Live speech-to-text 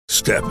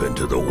Step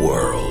into the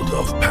world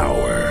of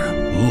power,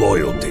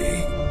 loyalty,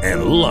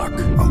 and luck.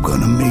 I'm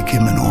gonna make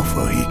him an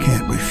offer he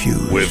can't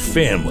refuse. With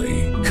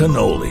family,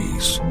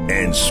 cannolis,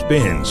 and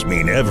spins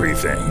mean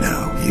everything.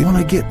 Now, you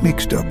wanna get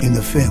mixed up in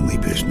the family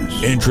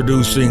business.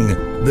 Introducing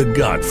The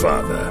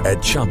Godfather at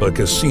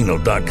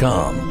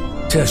ChumbaCasino.com.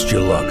 Test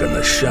your luck in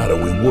the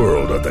shadowy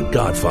world of The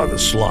Godfather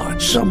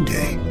slot.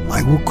 Someday,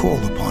 I will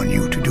call upon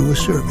you to do a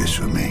service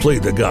for me. Play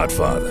The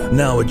Godfather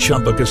now at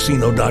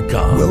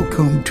ChumbaCasino.com.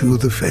 Welcome to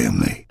the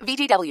family.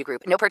 VGW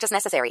Group. No purchase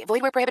necessary.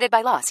 Void where prohibited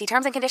by law. See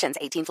terms and conditions.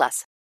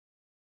 18+.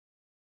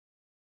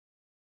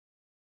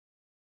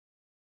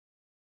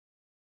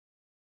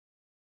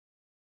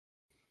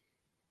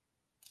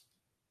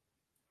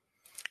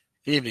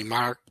 Evening,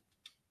 Mark.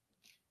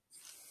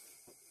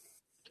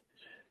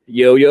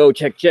 Yo,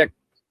 check.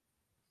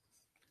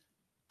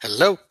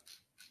 Hello.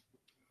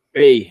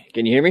 Hey,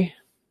 can you hear me?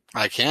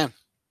 I can.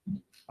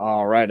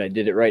 All right, I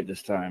did it right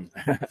this time.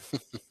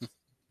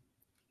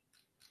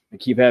 I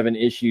keep having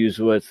issues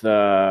with,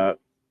 well,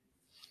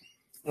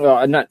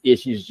 not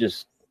issues,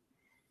 just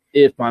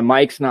if my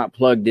mic's not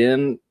plugged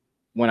in,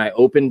 when I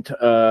open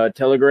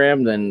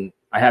Telegram, then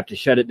I have to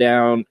shut it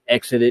down,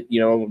 exit it,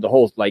 the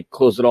whole,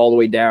 close it all the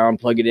way down,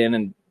 plug it in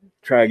and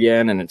try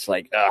again. And it's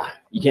like,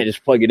 you can't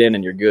just plug it in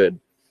and you're good.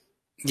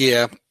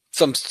 Yeah.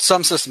 Some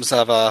systems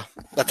have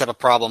that type of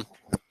problem.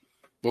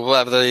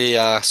 Whatever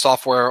the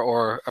software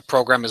or a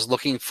program is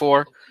looking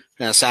for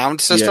in a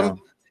sound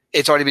system,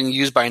 It's already been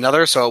used by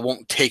another, so it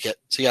won't take it.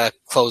 So you got to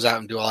close out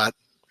and do all that.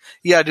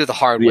 You got to do the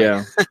hard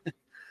way.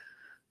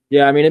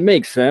 Yeah, I mean, it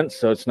makes sense.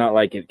 So it's not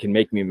like it can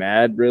make me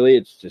mad, really.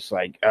 It's just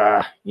like,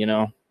 It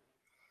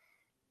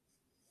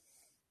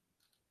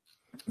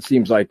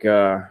seems like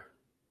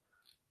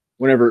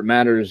whenever it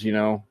matters,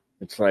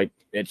 it's like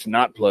it's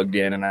not plugged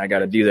in and I got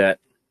to do that.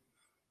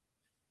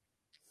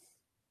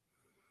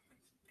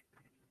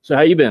 So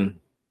how you been?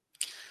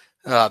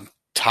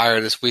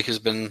 Tired. This week has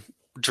been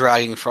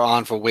dragging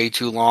on for way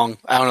too long.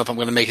 I don't know if I'm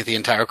going to make it the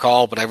entire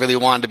call, but I really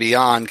wanted to be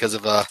on because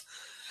of it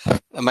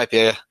might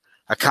be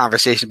a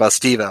conversation about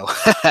Steve-O.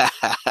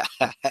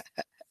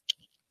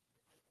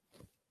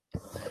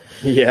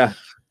 Yeah,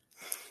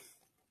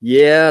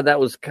 that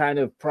was kind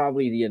of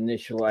probably the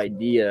initial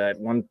idea at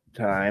one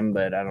time,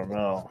 but I don't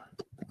know.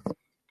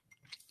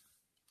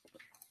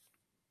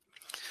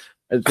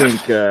 I think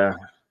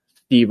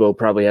Steve-O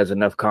probably has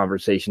enough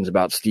conversations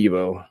about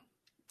Steve-O.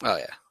 Oh,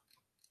 yeah.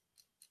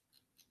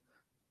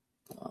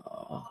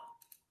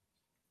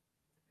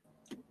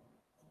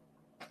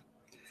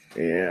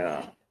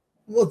 Yeah.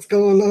 What's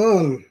going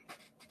on?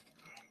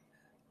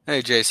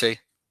 Hey, JC.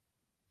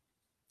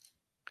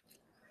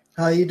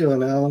 How you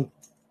doing, Alan?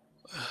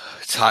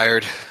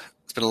 Tired.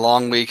 It's been a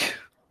long week.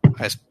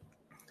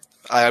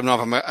 I don't know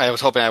if I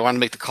was hoping I wanted to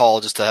make the call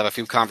just to have a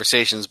few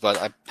conversations,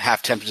 but I'm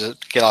half tempted to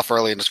get off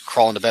early and just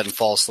crawl into bed and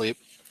fall asleep.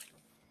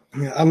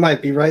 Yeah, I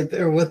might be right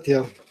there with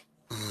you.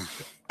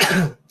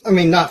 I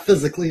mean, not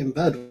physically in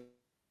bed.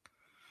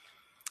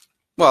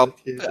 Well,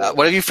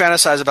 whatever you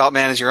fantasize about,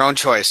 man, is your own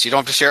choice. You don't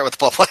have to share it with the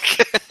public.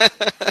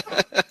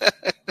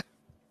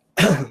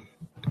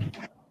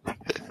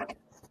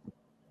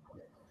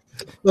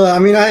 Well, I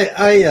mean,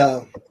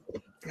 I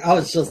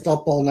was just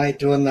up all night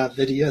doing that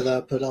video that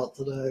I put out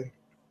today.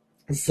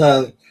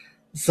 So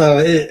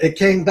it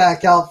came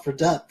back out for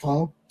depth,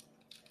 huh?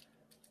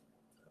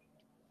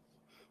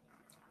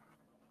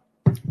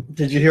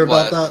 Did you hear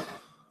about that?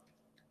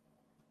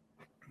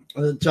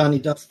 Johnny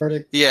Depp's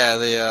verdict? Yeah,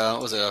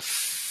 was it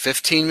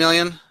 $15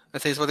 million? I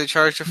think is what they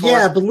charged it for.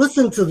 Yeah, but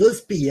listen to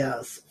this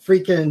BS.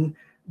 Freaking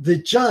the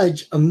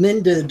judge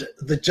amended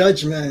the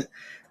judgment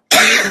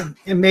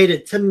and made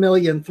it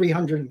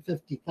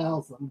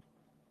 $10,350,000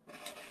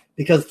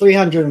 because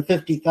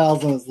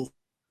 $350,000 is the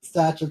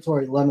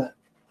statutory limit,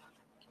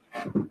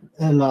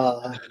 and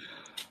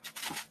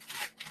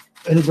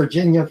in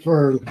Virginia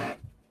for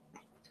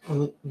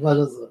what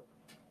is it?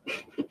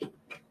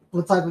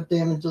 What type of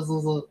damages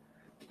was it?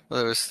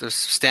 Well, there's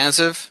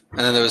substantive, and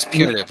then there was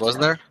punitive,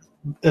 wasn't there?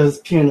 It was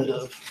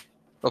punitive.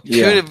 Well,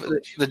 punitive. Yeah.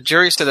 The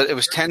jury said that it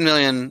was $10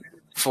 million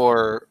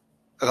for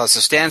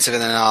substantive,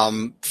 and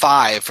then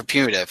 $5 million for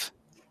punitive.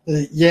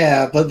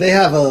 Yeah, but they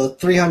have a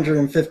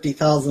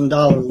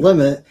 $350,000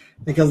 limit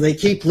because they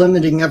keep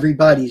limiting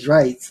everybody's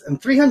rights, and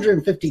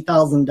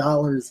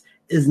 $350,000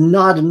 is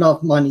not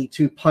enough money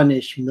to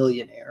punish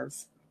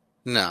millionaires.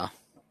 No.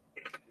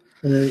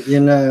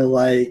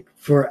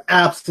 For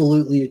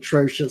absolutely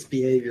atrocious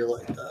behavior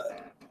like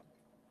that.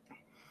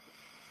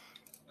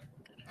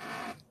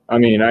 I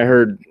mean, I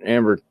heard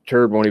Amber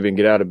Turd won't even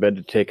get out of bed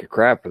to take a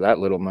crap for that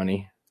little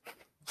money.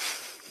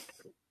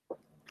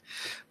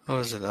 What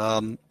was it?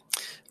 Mr.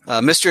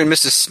 and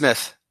Mrs.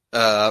 Smith.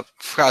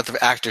 Forgot the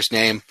actor's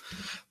name,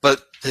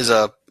 but he was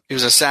an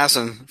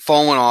assassin.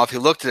 Phone went off. He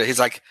looked at it. He's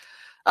like,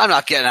 "I'm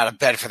not getting out of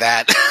bed for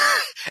that."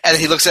 And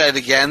he looks at it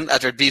again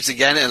after it beeps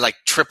again, and it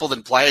tripled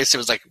in price. It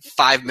was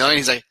 $5 million.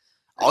 He's like,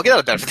 "I'll get out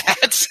of bed for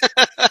that."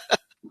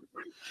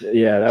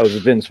 Yeah, that was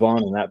Vince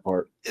Vaughn in that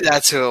part.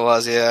 That's who it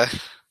was. Yeah.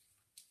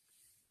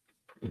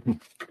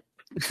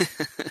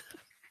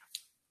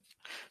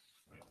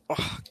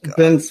 Oh, God.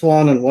 Ben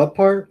Swan in what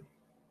part?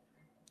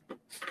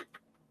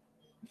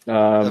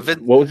 What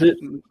was it?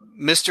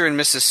 Mr. and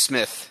Mrs.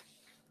 Smith.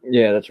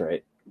 Yeah, that's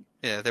right.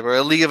 Yeah, they were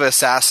a League of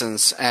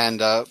Assassins,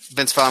 and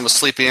Vince Vaughn was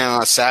sleeping in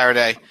on a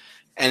Saturday,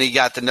 and he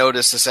got the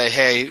notice to say,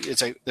 "Hey,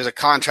 there's a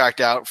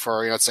contract out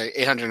for let's say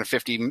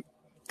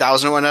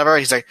 $850,000 or whatever."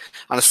 He's like,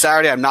 "On a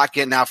Saturday, I'm not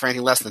getting out for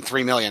anything less than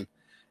 $3 million."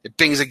 It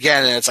bings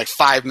again, and it's like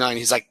 $5 million.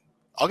 He's like,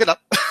 "I'll get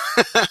up."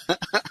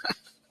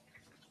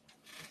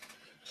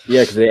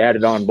 Yeah, because they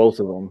added on both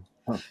of them.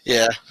 Huh.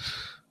 Yeah.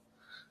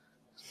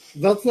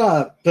 That's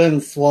not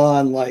Ben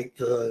Swan, like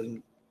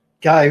the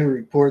guy who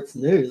reports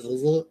news,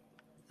 is it?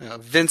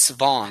 Vince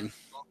Vaughn.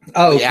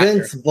 Oh, the actor.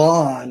 Vince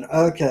Vaughn.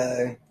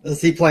 Okay.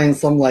 Is he playing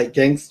some like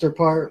gangster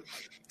part?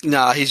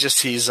 No, he's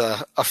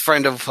a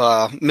friend of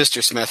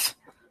Mr. Smith.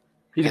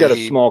 He's got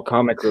a small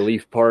comic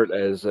relief part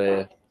as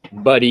a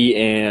buddy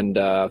and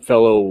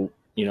fellow,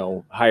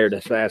 hired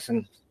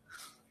assassin.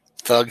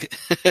 Thug.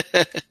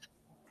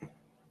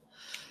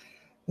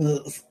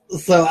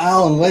 So,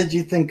 Alan, what did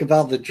you think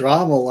about the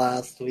drama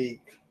last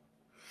week?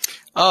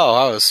 Oh,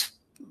 I was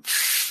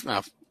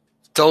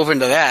dove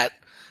into that.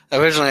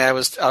 Originally, I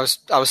was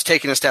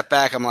taking a step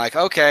back. I'm like,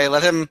 okay,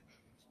 let him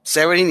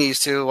say what he needs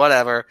to,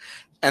 whatever.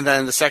 And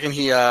then the second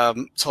he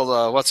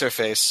told what's her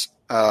face,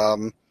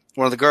 one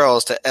of the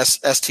girls to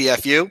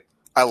STFU,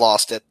 I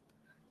lost it.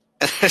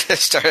 And I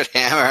just started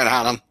hammering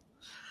on him.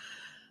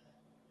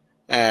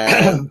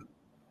 And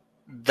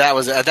that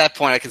was at that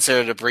point I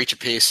considered it a breach of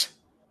peace.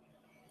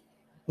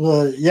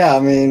 Well, yeah, I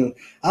mean,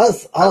 I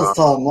was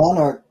telling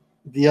Monarch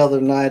the other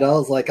night, I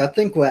was like, I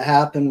think what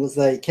happened was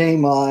they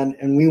came on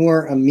and we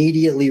weren't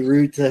immediately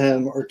rude to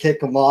him or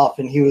kick him off.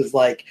 And he was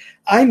like,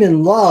 I'm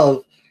in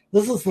love.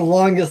 This is the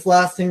longest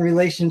lasting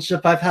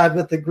relationship I've had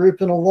with the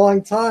group in a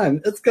long time.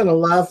 It's going to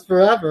last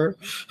forever.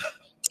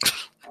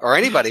 Or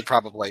anybody,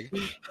 probably.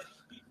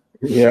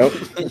 Yep.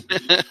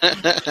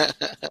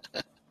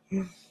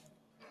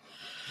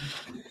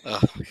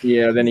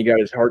 Yeah, then he got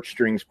his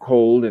heartstrings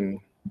pulled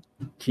and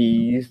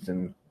teased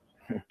and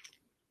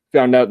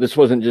found out this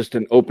wasn't just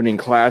an opening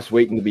class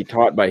waiting to be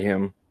taught by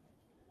him.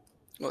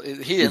 Well,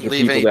 he didn't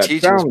leave any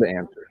teachings. Found the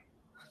answer.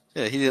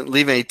 Yeah, he didn't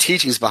leave any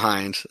teachings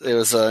behind. It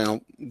was,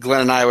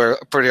 Glenn and I were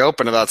pretty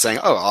open about saying,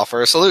 "Oh,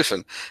 offer a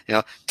solution.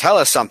 Tell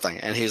us something."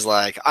 And he's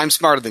like, "I'm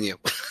smarter than you."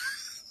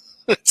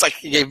 It's like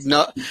he gave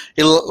nothing.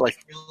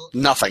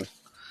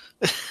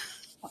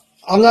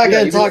 I'm not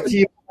going to talk to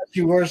you unless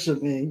you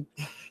worship me.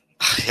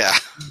 Yeah.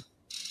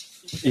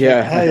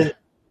 Yeah. Hey,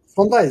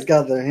 somebody's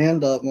got their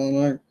hand up,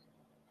 Monarch.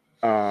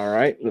 All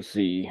right, let's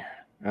see.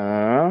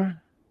 I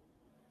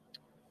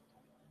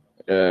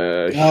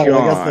guess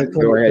Sean,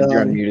 go ahead.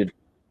 You're unmuted.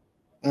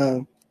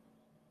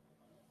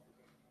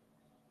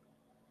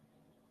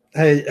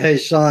 Hey,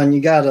 Sean,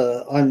 you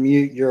gotta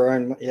unmute your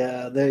own.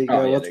 Yeah, there you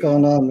go. Yeah, What's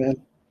going on, man?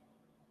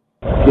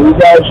 Can you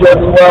guys hear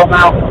me well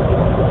now?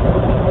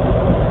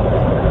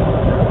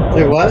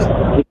 Say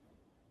what?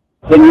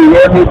 Can you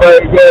hear me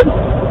very good?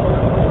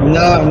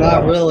 No,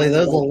 not really.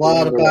 There's a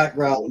lot of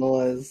background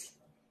noise.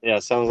 Yeah,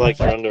 sounds like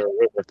you're under a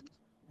river.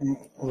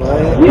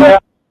 Right? Yeah.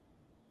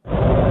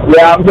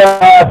 Yeah, I'm going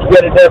to have to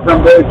get a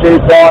different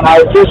Bluetooth on.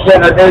 I was just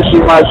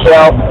introducing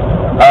myself.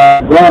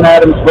 Glenn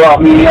Adams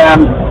brought me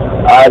in.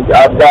 I've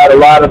got a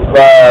lot of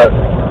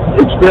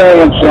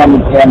experience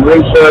in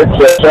research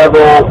of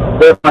several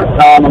different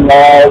common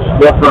laws,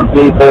 different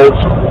peoples,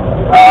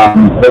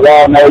 with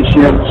all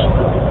nations,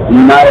 the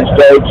United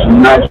States, the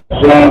United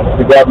States,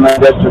 the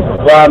Government District of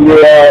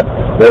Columbia,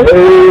 the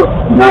WHO,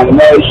 United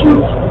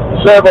Nations,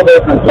 several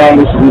different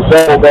things and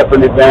several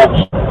different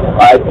events.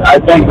 I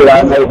think that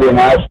I may be an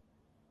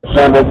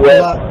assembled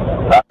with.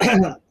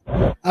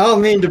 I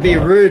don't mean to be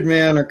rude,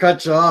 man, or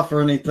cut you off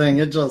or anything.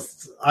 It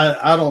just,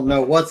 I don't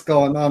know what's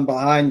going on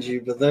behind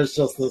you, but there's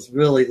just this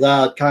really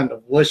loud kind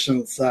of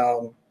whooshing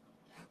sound.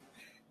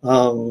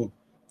 So,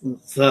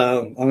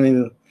 I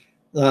mean,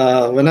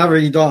 whenever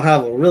you don't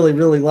have a really,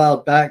 really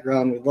loud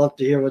background, we'd love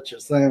to hear what you're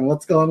saying.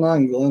 What's going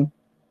on, Glenn?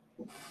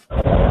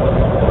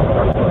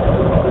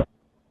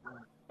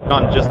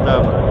 John, just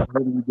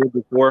what we did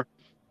before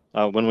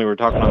when we were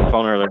talking on the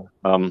phone earlier,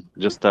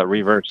 just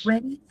reverse.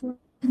 Ready for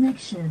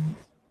connection.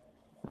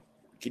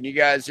 Can you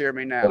guys hear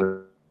me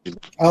now?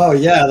 Oh,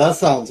 yeah, that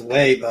sounds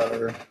way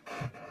better.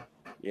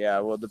 Yeah,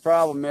 well, the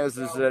problem is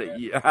that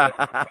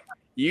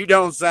you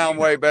don't sound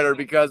way better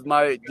because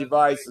my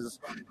devices.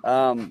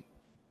 I'm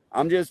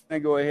just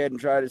going to go ahead and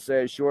try to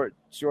say a short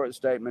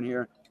statement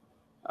here.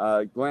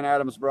 Glenn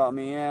Adams brought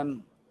me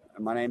in.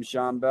 My name is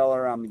Sean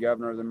Beller. I'm the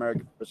governor of the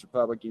American First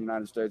Republic of the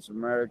United States of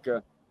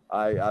America.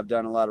 I've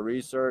done a lot of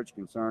research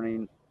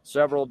concerning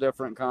several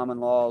different common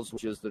laws,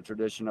 which is the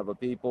tradition of a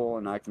people,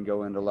 and I can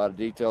go into a lot of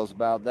details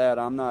about that.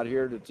 I'm not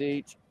here to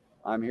teach.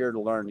 I'm here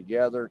to learn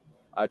together.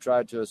 I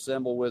try to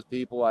assemble with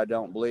people. I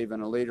don't believe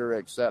in a leader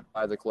except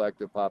by the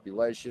collective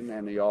population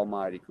and the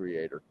almighty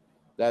creator.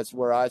 That's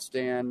where I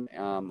stand.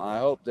 I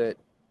hope that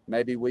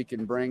maybe we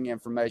can bring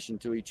information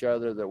to each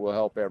other that will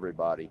help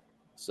everybody.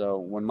 So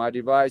when my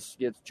device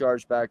gets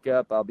charged back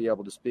up, I'll be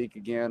able to speak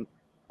again.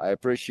 I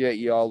appreciate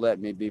you all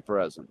letting me be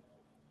present.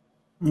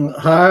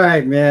 All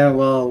right, man.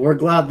 Well, we're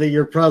glad that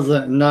you're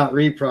present and not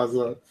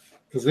re-present,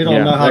 because we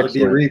don't know how to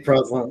be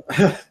re-present.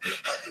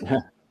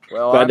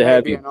 Well, I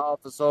may be an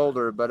office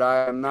holder, but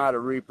I am not a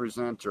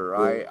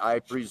representer. I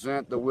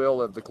present the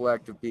will of the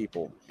collective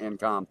people in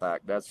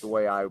compact. That's the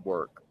way I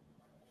work.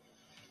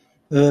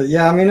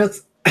 Yeah, I mean,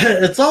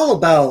 it's all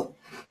about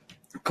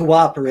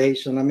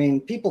cooperation. I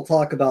mean, people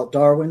talk about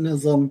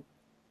Darwinism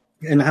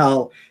and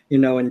how,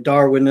 in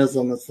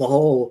Darwinism, it's the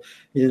whole,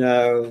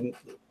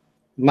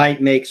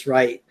 might makes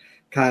right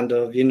kind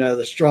of,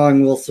 the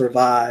strong will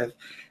survive,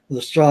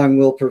 the strong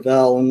will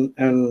prevail.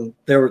 And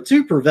there were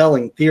two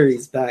prevailing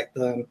theories back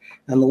then.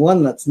 And the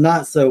one that's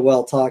not so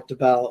well talked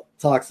about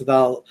talks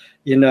about,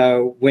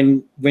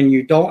 when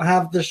you don't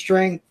have the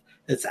strength,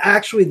 it's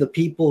actually the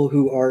people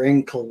who are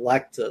in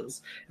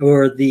collectives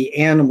or the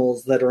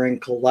animals that are in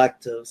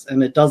collectives.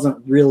 And it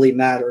doesn't really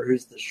matter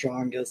who's the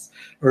strongest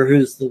or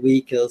who's the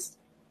weakest.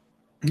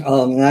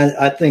 And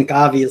I think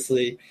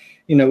obviously,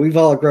 we've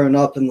all grown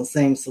up in the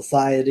same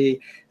society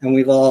and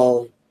we've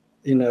all,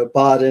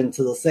 bought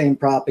into the same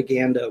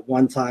propaganda at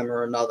one time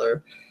or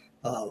another.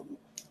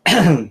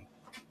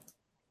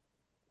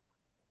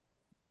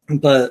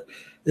 But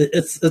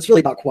it's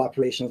really about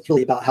cooperation. It's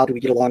really about how do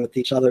we get along with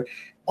each other.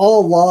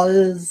 All law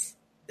is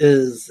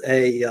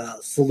a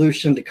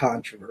solution to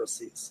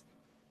controversies.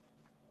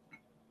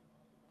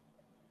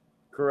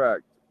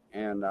 Correct.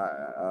 And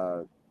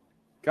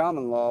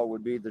common law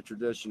would be the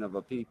tradition of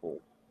a people.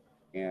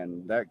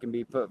 And that can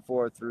be put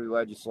forth through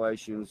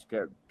legislations,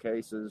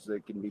 cases.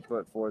 It can be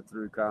put forth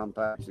through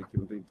compacts. It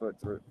can be put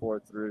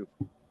forth through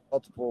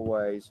multiple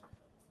ways.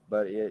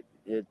 But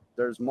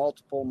there's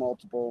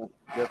multiple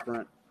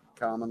different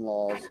common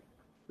laws.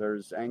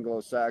 There's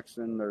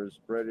Anglo-Saxon, there's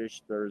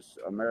British, there's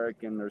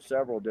American. There's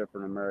several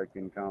different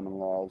American common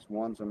laws.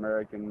 One's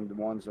American,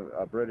 one's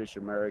a British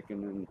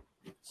American, and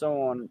so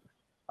on.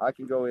 I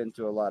can go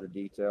into a lot of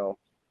detail.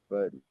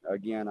 But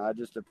again, I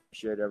just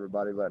appreciate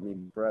everybody letting me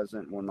be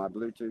present. When my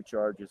Bluetooth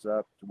charges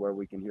up to where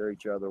we can hear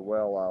each other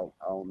well,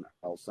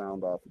 I'll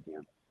sound off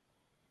again.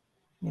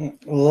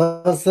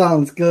 Well, that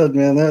sounds good,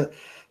 man.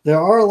 There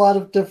are a lot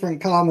of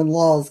different common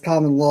laws.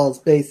 Common laws,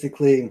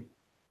 basically,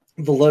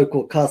 the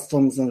local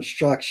customs and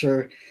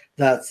structure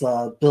that's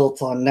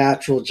built on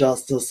natural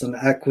justice and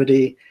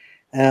equity.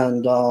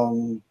 And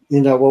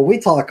what we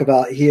talk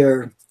about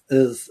here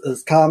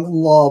is common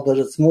law, but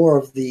it's more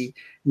of the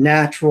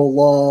natural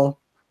law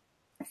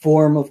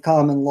form of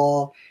common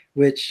law,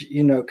 which,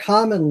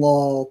 common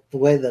law, the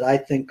way that I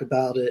think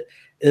about it,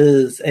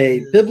 is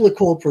a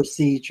biblical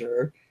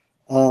procedure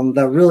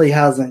that really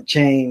hasn't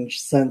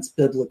changed since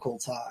biblical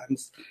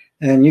times.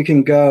 And you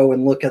can go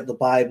and look at the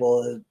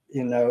Bible,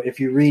 if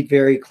you read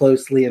very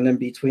closely and in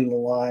between the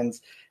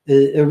lines,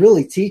 it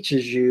really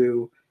teaches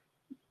you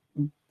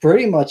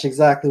pretty much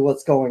exactly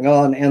what's going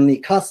on. And the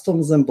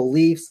customs and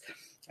beliefs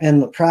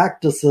and the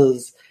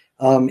practices,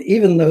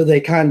 even though they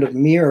kind of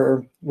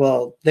mirror,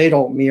 well, they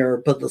don't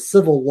mirror, but the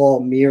civil law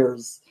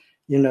mirrors,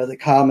 the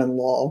common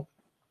law.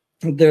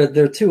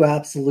 They're two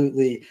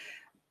absolutely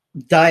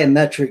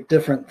diametric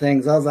different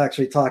things. I was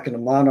actually talking to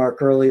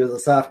Monarch earlier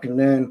this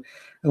afternoon,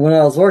 and when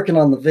I was working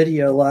on the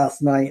video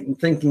last night and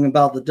thinking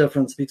about the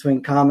difference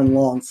between common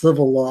law and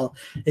civil law,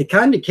 it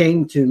kind of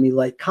came to me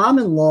like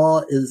common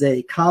law is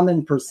a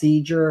common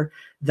procedure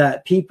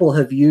that people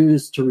have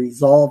used to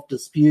resolve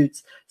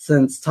disputes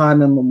since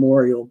time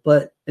immemorial.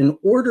 But in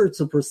order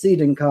to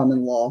proceed in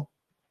common law,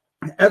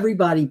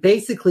 everybody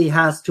basically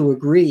has to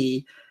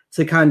agree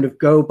to kind of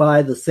go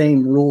by the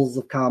same rules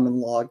of common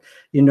law,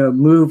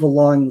 move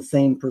along the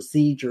same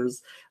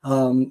procedures.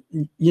 Common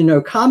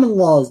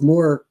law is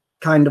more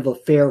kind of a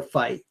fair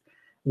fight,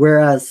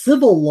 whereas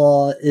civil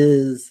law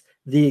is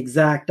the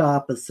exact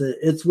opposite.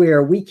 It's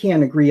where we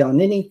can't agree on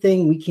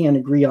anything. We can't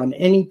agree on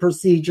any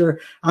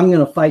procedure. I'm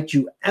going to fight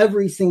you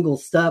every single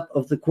step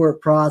of the court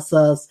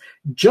process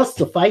just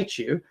to fight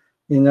you,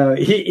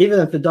 even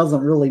if it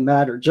doesn't really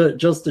matter,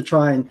 just to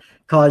try and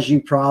cause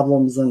you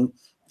problems and,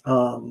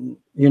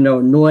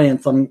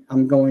 annoyance.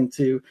 I'm going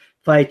to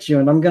fight you,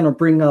 and I'm going to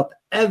bring up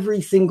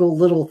every single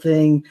little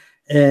thing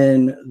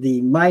in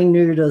the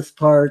minutest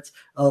parts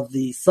of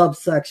the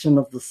subsection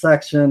of the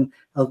section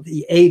of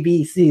the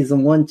ABCs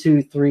and 1,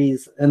 2,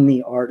 3s in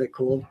the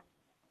article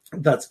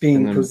that's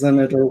being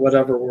presented or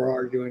whatever we're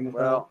arguing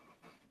about.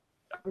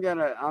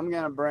 Well, I'm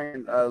gonna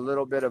bring a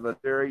little bit of a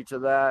theory to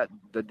that.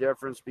 The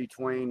difference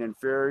between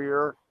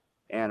inferior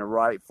and a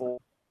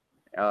rightful.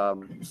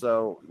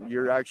 So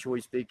you're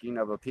actually speaking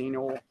of a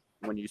penal.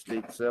 When you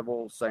speak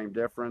civil, same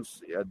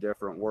difference, a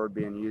different word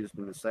being used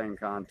in the same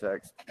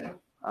context.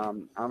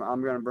 I'm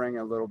going to bring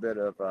a little bit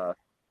of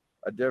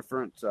a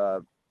different,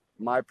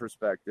 my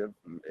perspective.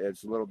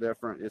 It's a little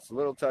different. It's a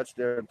little touch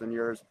different than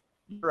yours.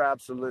 You're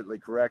absolutely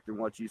correct in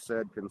what you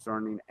said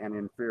concerning an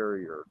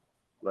inferior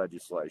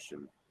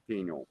legislation,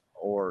 penal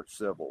or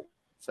civil,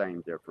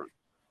 same difference.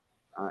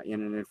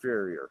 In an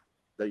inferior,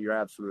 that you're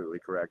absolutely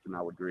correct, and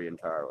I would agree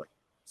entirely.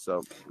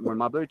 So when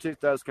my Bluetooth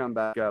does come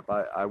back up,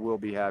 I will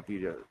be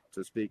happy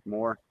to speak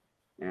more.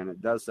 And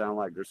it does sound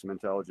like there's some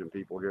intelligent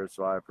people here,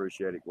 so I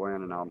appreciate it,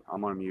 Glenn, and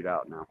I'm going to mute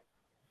out now.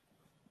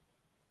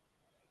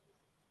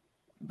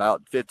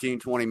 About 15,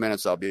 20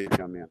 minutes I'll be able to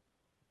come in.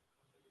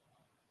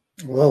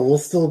 Well, we'll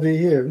still be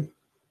here.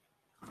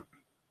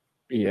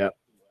 Yeah.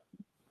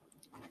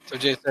 So,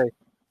 JC.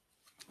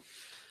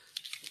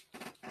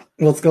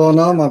 What's going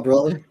on, my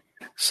brother?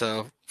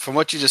 So, from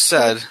what you just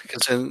said,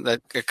 concerning the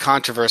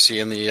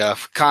controversy and the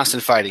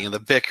constant fighting and the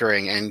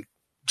bickering and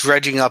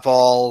dredging up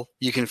all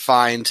you can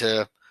find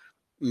to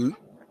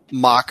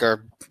mock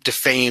or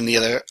defame the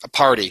other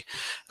party,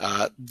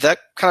 that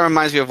kind of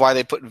reminds me of why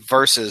they put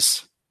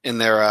verses in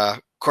their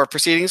court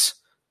proceedings.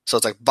 So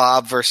it's like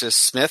Bob versus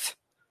Smith,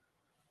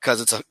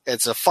 because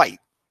it's a fight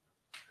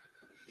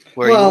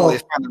where you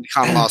always find the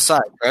common law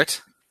side, right?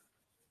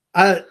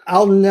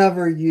 I'll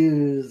never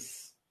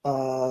use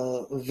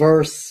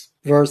verse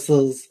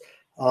versus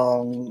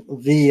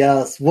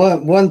VS.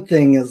 One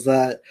thing is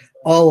that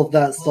all of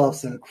that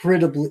stuff's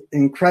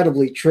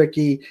incredibly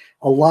tricky.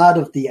 A lot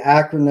of the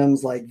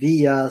acronyms like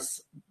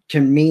VS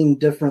can mean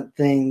different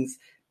things,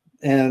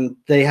 and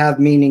they have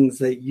meanings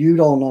that you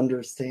don't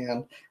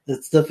understand.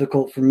 It's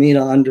difficult for me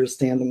to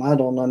understand them. I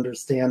don't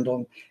understand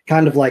them.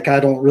 Kind of like I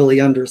don't really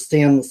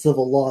understand the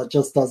civil law. It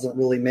just doesn't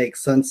really make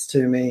sense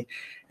to me.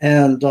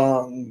 And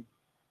what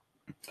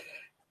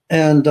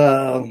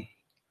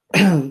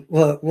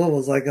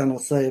was I going to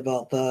say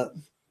about that?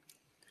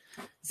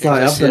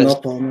 Sorry, I've been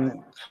up on it.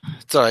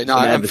 It's all right. No,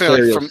 I'm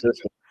feeling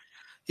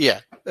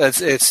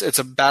it's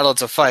a battle.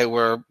 It's a fight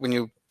where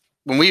when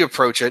we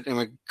approach it in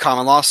the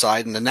common law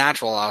side and the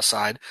natural law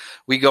side,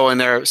 we go in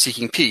there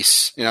seeking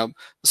peace,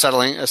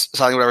 settling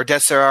whatever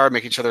debts there are,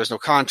 making sure there's no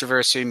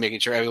controversy, making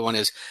sure everyone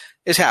is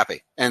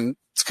happy and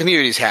the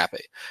community is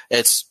happy.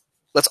 Let's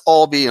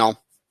all be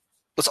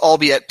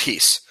at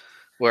peace.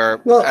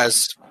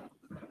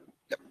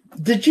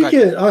 Did you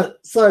get?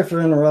 Sorry for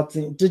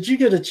interrupting. Did you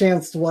get a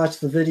chance to watch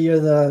the video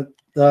that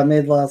I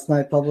made last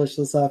night, published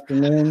this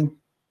afternoon?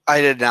 I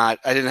did not.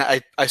 I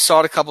didn't. I saw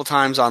it a couple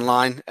times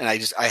online, and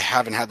I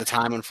haven't had the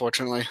time,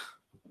 unfortunately.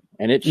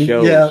 And it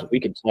shows. We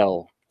can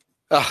tell.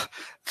 Oh,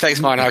 thanks,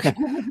 Monarch.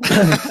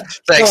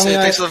 Thanks.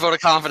 Thanks for the vote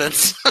of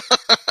confidence.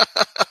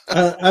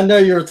 I know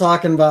you were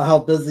talking about how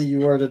busy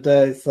you were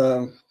today,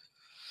 so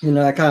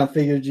I kind of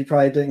figured you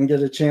probably didn't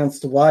get a chance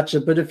to watch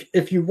it. But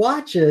if you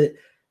watch it,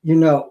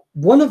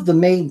 one of the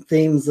main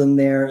themes in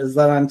there is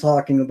that I'm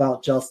talking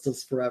about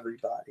justice for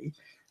everybody.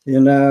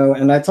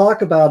 And I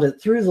talk about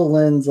it through the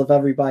lens of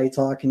everybody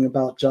talking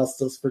about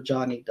justice for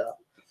Johnny Depp,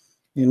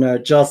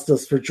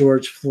 justice for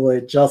George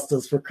Floyd,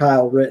 justice for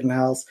Kyle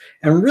Rittenhouse.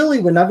 And really,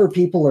 whenever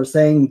people are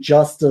saying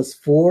justice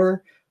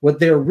for, what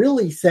they're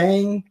really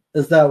saying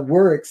is that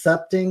we're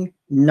accepting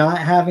not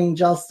having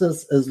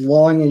justice as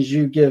long as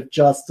you give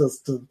justice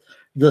to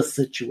this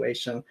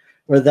situation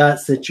or that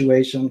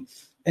situation.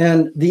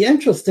 And the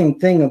interesting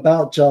thing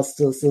about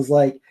justice is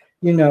I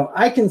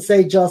can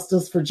say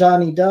justice for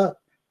Johnny Depp,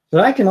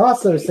 but I can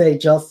also say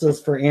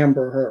justice for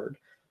Amber Heard.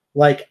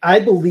 I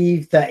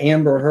believe that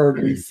Amber Heard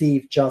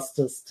received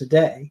justice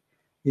today.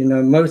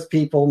 Most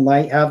people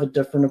might have a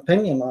different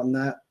opinion on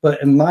that.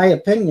 But in my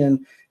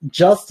opinion,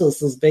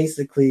 justice is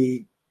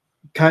basically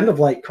kind of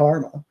like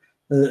karma.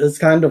 It's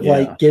kind of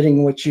like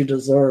getting what you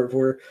deserve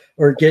or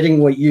getting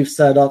what you've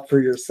set up for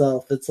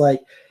yourself. It's like,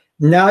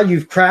 now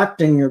you've crapped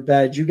in your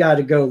bed, you got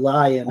to go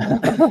lie in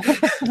it.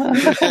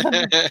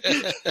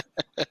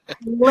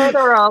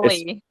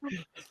 Literally.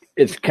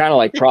 It's kind of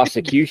like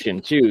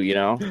prosecution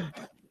too,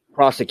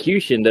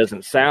 Prosecution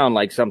doesn't sound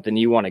like something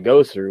you want to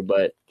go through,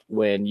 but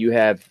when you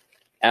have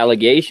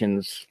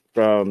allegations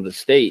from the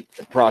state,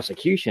 the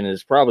prosecution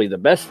is probably the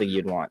best thing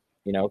you'd want,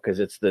 because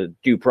it's the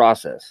due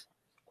process.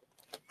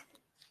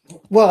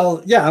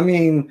 Well, yeah, I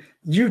mean,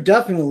 you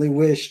definitely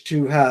wish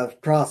to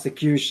have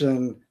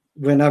prosecution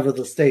whenever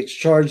the state's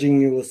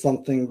charging you with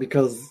something,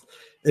 because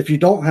if you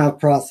don't have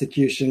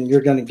prosecution,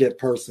 you're going to get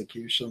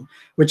persecution,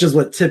 which is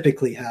what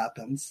typically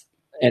happens.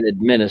 And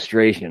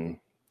administration.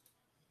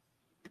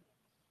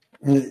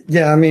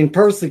 Yeah, I mean,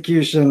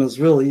 persecution is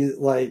real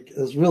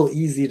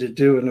easy to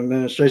do in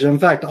administration. In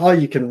fact, all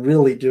you can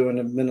really do in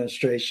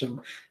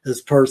administration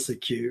is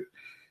persecute.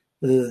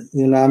 I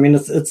mean,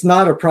 it's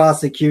not a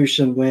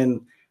prosecution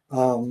when,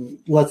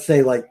 let's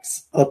say,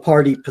 a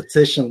party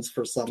petitions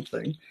for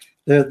something.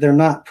 They're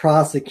not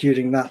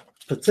prosecuting that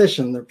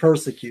petition; they're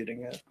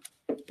persecuting it.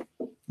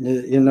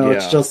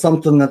 It's just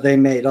something that they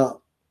made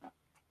up.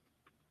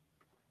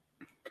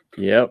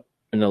 Yep,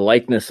 and the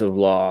likeness of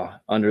law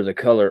under the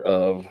color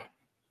of.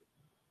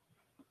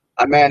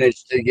 I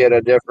managed to get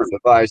a different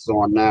device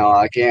on now.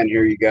 I can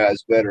hear you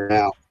guys better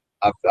now.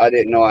 I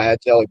didn't know I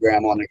had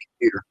Telegram on the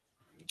computer.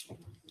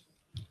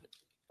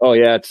 Oh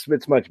yeah,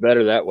 it's much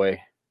better that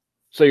way.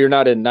 So you're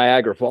not in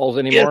Niagara Falls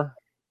anymore?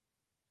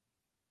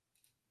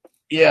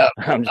 Yeah.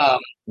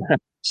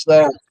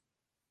 So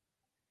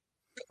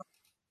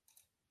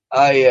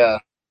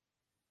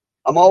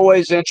I'm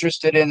always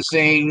interested in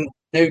seeing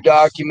new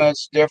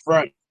documents,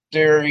 different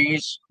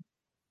theories.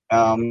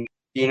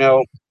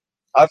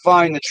 I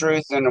find the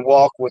truth in the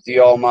walk with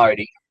the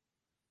Almighty.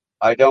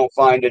 I don't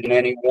find it in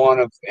any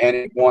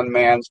one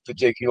man's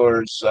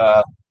particulars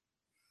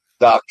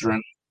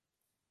doctrine.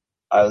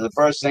 The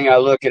first thing I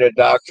look at a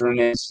doctrine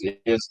is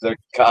the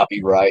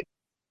copyright,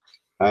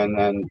 and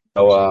then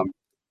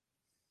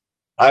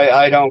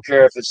I don't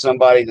care if it's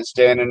somebody that's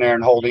standing there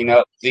and holding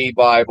up the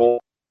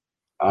Bible,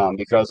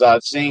 because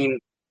I've seen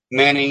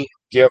many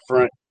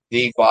different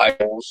the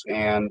Bibles,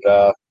 and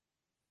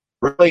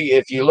really,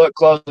 if you look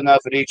close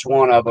enough at each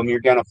one of them, you're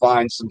going to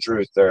find some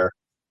truth there.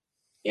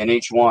 In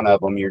each one of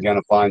them, you're going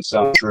to find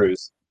some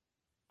truth.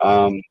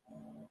 And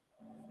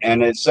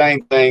the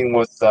same thing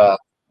with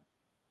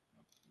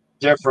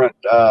different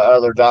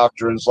other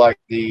doctrines, like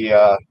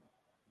the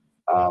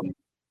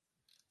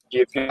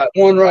you've got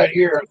one right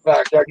here. In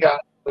fact,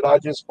 I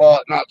just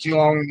bought not too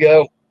long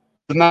ago,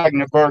 the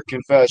Magdeburg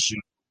Confession.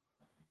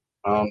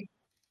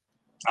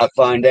 I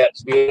find that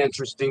to be an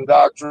interesting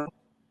doctrine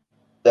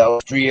that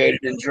was created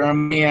in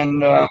Germany,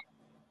 and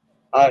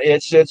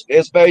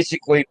it's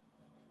basically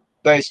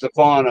based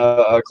upon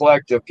a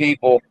collective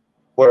people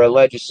where a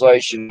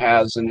legislation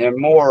has an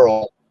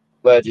immoral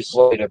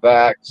legislative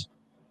act,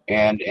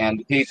 and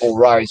people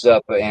rise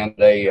up and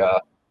they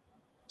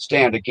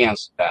stand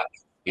against that,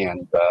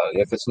 and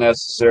if it's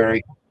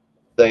necessary,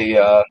 they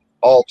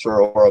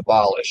alter or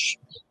abolish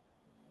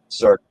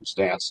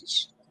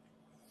circumstances.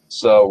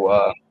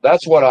 So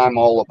that's what I'm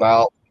all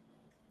about.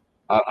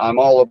 I'm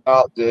all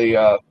about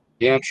the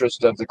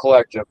interest of the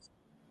collective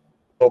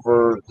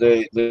over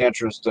the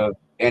interest of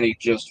any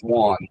just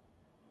one.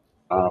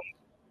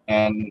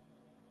 And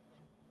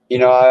you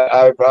know,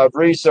 I've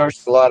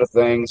researched a lot of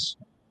things,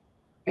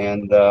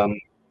 and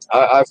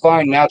I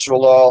find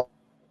natural law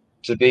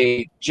to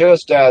be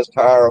just as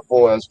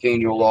powerful as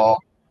penal law,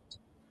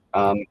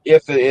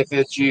 if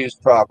it's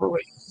used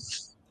properly.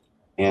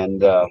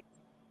 And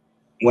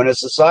when a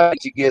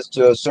society gets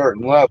to a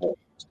certain level,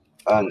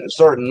 a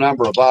certain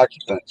number of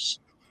occupants,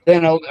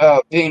 then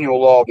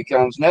penal law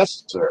becomes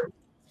necessary,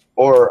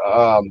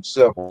 or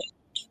civil,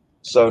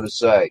 so to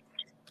say.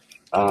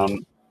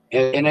 And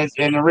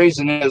the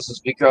reason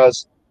is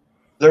because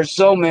there's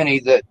so many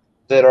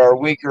that are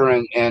weaker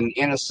and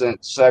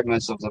innocent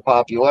segments of the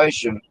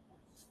population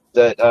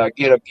that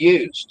get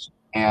abused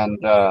and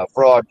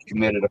fraud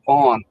committed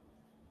upon,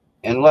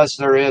 unless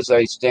there is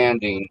a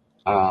standing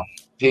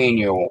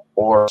penal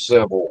or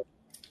civil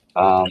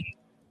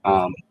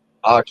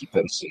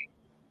occupancy,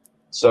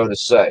 so to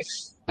say.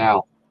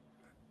 Now,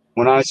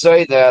 when I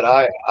say that,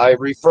 I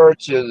refer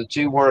to the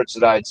two words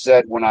that I'd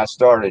said when I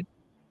started: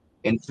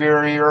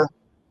 inferior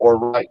or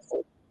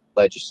rightful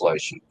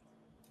legislation.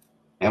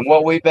 And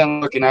what we've been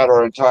looking at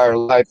our entire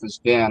life has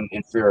been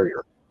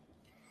inferior.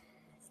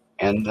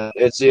 And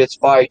it's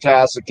by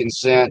tacit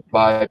consent,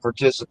 by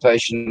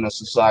participation in a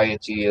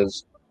society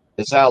is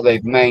how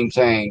they've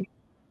maintained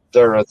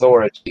their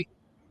authority.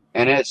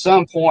 And at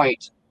some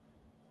point,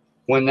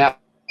 when that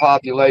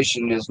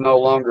population is no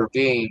longer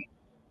being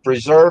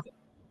preserved,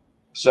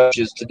 such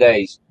as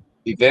today's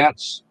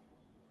events,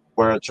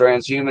 where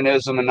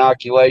transhumanism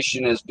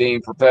inoculation is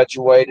being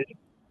perpetuated,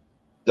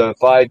 the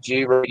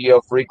 5G radio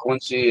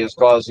frequency is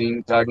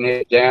causing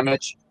cognitive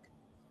damage,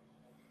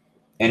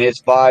 and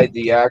it's by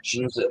the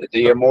actions,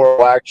 the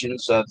immoral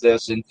actions of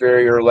this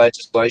inferior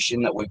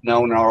legislation that we've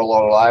known all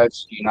our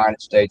lives,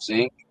 United States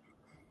Inc.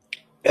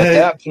 At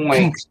that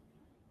point,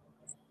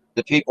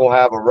 the people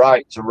have a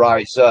right to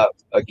rise up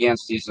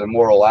against these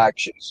immoral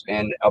actions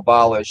and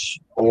abolish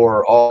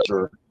or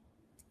alter.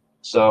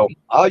 So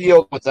I'll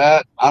yield with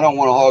that. I don't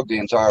want to hog the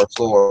entire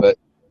floor, but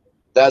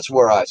that's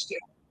where I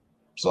stand.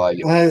 So I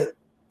yield.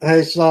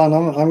 Hey, Sean,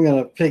 I'm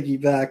going to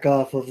piggyback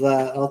off of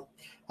that.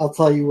 I'll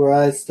tell you where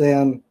I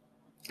stand.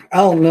 I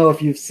don't know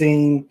if you've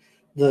seen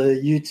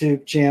the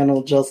YouTube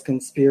channel Just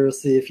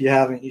Conspiracy. If you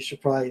haven't, you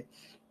should probably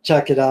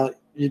check it out.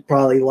 You'd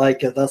probably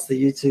like it. That's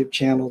the YouTube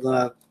channel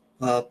that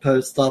I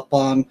post up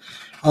on.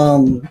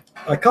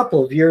 A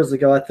couple of years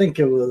ago, I think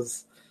it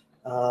was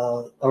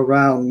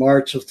around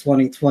March of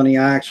 2020,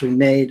 I actually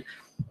made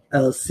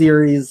a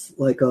series,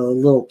 like a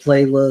little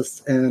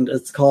playlist, and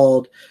it's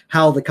called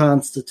How the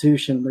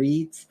Constitution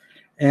Reads.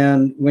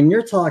 And when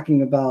you're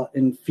talking about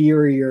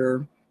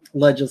inferior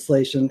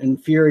legislation,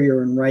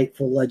 inferior and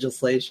rightful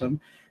legislation,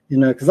 you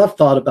know, because I've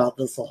thought about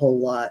this a whole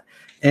lot,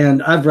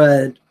 and I've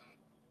read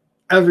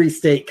every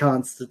state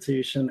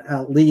constitution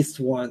at least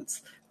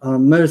once.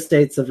 Most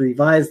states have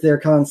revised their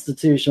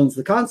constitutions.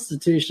 The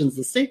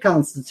state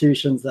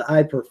constitutions that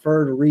I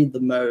prefer to read the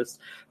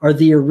most are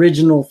the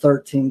original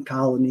 13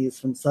 colonies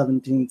from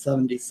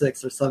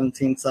 1776 or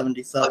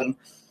 1777.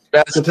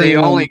 That's the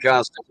only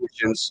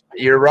constitutions.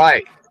 You're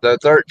right. The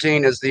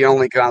 13 is the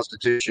only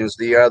constitutions.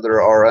 The other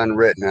are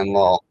unwritten in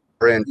law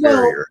or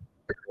inferior.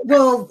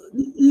 Well,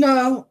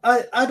 no,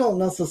 I don't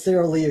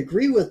necessarily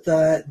agree with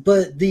that,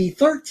 but the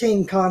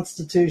 13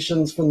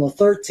 constitutions from the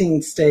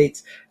 13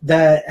 states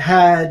that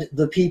had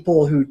the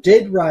people who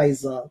did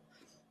rise up,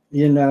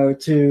 you know,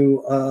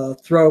 to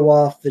throw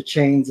off the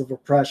chains of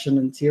oppression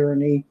and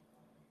tyranny,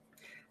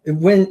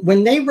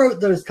 when they wrote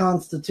those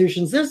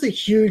constitutions, there's a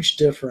huge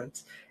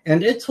difference.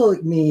 And it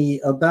took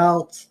me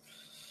about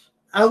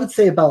I would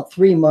say about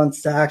 3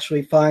 months to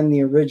actually find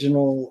the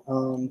original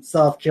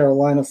South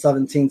Carolina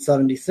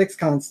 1776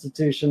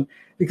 Constitution,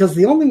 because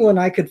the only one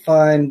I could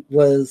find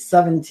was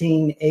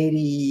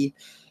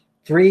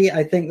 1783.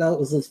 I think that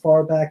was as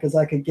far back as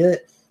I could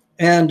get.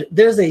 And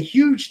there's a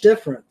huge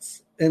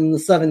difference in the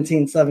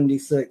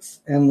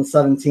 1776 and the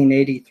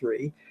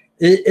 1783.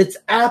 It's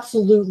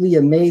absolutely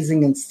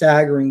amazing and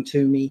staggering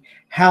to me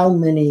how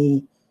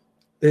many,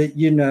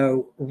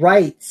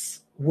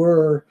 rights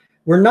were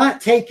not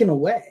taken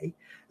away,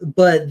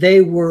 but they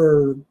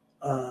were,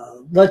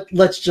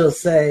 let's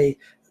just say,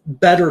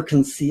 better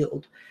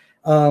concealed.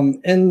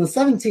 In the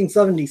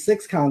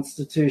 1776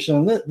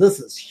 Constitution, this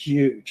is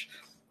huge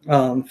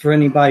for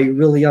anybody who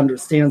really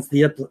understands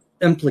the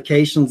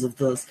implications of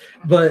this,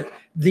 but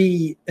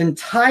the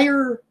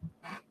entire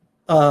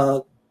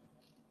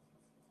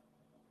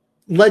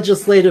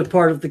legislative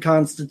part of the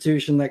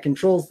Constitution that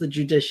controls the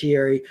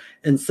judiciary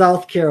in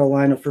South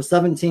Carolina for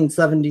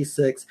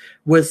 1776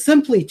 was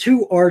simply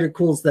 2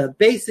 articles that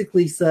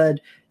basically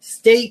said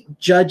state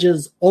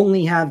judges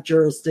only have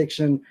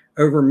jurisdiction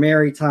over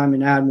maritime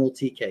and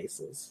admiralty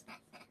cases.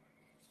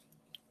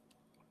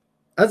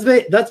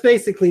 That's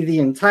basically the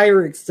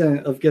entire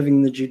extent of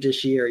giving the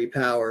judiciary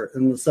power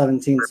in the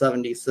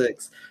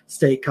 1776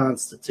 state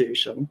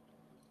constitution.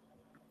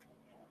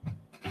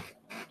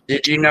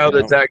 Did you know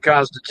that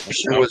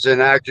Constitution was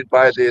enacted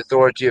by the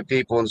authority of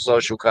people in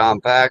social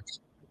compact?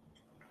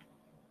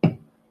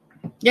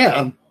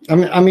 Yeah,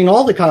 I mean,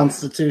 all the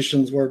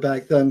constitutions were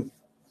back then.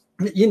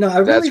 I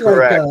really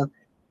like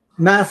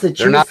Massachusetts.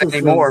 They're not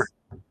anymore.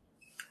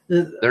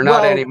 They're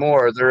not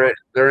anymore.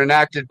 They're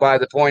enacted by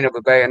the point of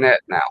a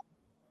bayonet now.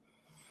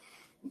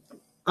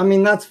 I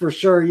mean, that's for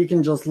sure. You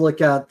can just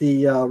look at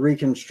the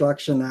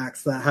Reconstruction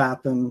Acts that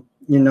happened.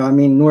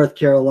 North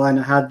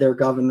Carolina had their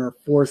governor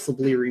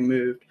forcibly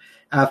removed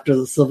after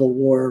the Civil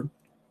War.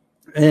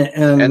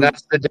 And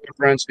that's the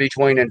difference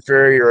between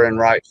inferior and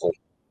rightful.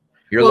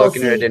 You're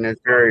looking at an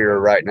inferior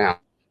right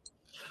now.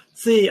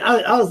 See,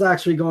 I was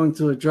actually going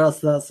to address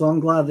that, so I'm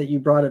glad that you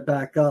brought it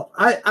back up.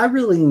 I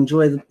really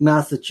enjoy the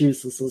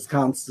Massachusetts'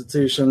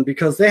 constitution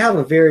because they have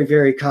a very,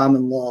 very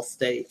common law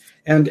state.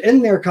 And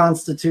in their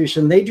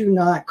constitution, they do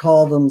not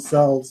call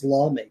themselves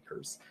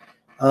lawmakers.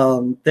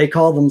 They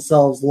call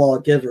themselves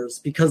lawgivers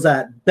because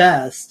at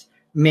best,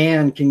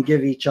 man can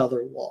give each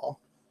other law.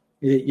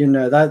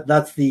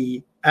 That's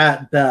the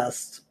at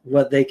best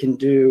what they can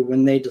do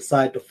when they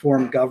decide to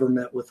form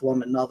government with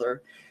one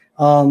another.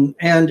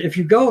 And if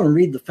you go and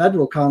read the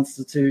federal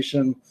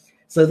constitution,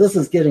 so this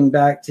is getting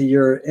back to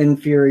your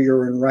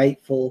inferior and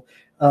rightful,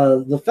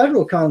 the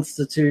federal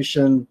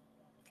constitution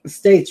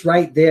states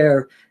right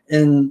there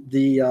in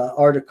the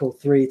Article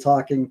 3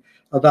 talking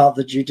about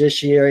the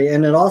judiciary,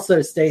 and it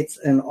also states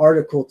in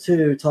Article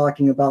 2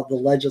 talking about the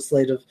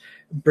legislative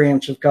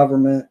branch of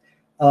government.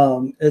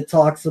 It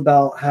talks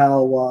about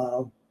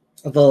how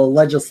the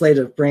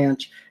legislative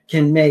branch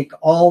can make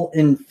all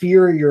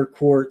inferior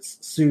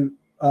courts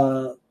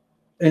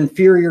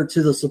inferior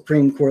to the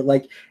Supreme Court.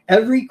 Like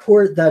every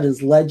court that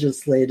is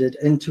legislated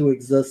into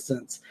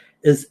existence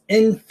is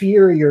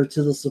inferior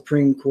to the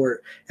Supreme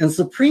Court. And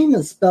supreme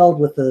is spelled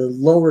with a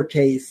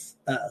lowercase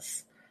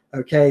s.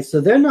 Okay,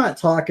 so they're not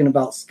talking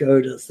about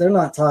SCOTUS. They're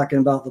not talking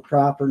about the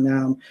proper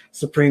noun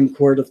Supreme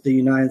Court of the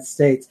United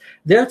States.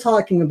 They're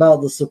talking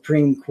about the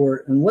Supreme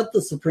Court. And what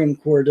the Supreme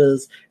Court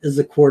is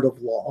a court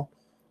of law.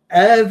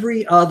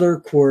 Every other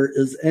court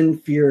is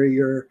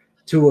inferior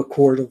to a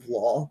court of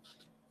law.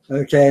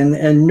 Okay,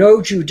 and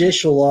no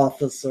judicial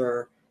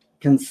officer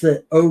can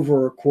sit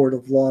over a court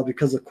of law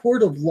because a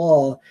court of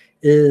law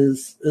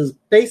is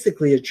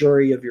basically a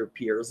jury of your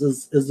peers,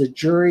 is a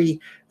jury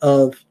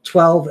of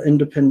 12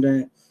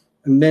 independent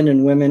men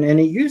and women. And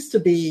it used to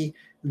be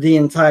the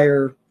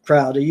entire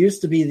crowd. It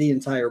used to be the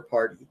entire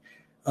party.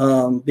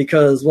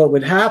 Because what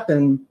would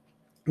happen,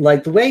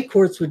 like the way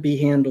courts would be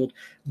handled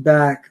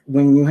back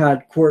when you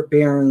had court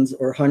barons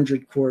or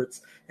 100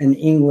 courts in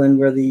England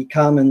where the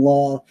common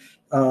law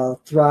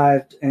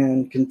thrived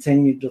and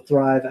continued to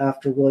thrive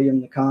after William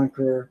the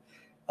Conqueror.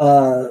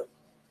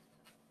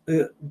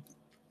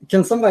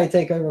 Can somebody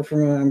take over for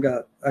me?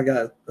 I got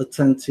to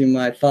attend to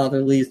my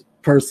fatherly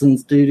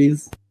person's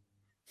duties.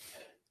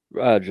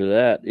 Roger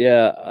that.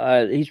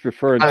 Yeah, he's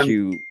referring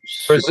to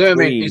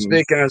presuming he's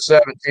speaking of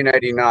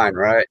 1789,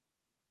 right?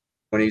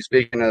 When he's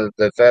speaking of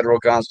the federal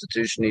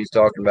constitution, he's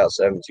talking about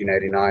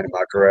 1789. Am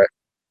I correct?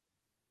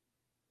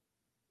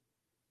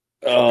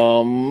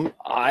 I'm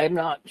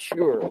not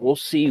sure. We'll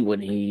see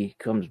when he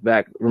comes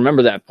back.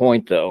 Remember that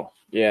point, though.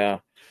 Yeah.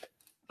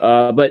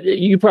 But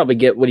you probably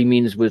get what he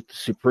means with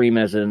supreme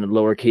as in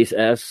lowercase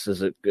s,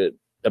 as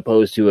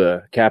opposed to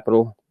a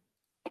capital.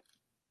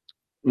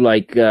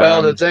 Like,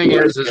 well, the thing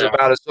is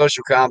about a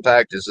social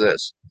compact is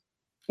this: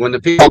 when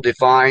the people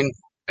define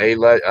a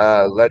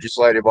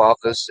legislative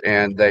office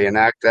and they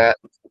enact that,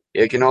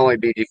 it can only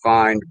be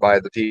defined by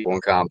the people in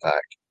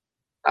compact.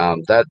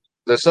 That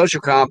the social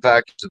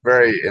compact is a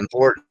very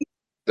important,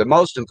 the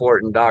most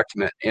important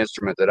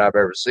instrument that I've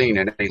ever seen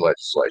in any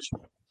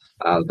legislation.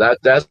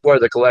 That's where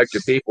the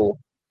collective people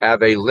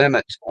have a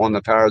limit on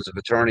the powers of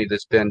attorney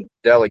that's been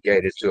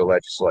delegated to a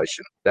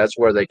legislation. That's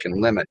where they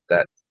can limit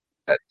that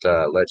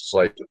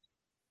legislation.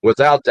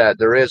 Without that,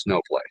 there is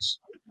no place.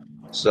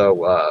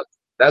 So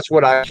that's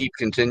what I keep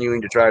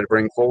continuing to try to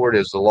bring forward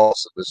is the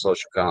loss of the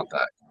social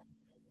compact.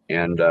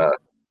 And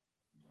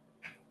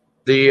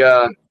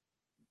the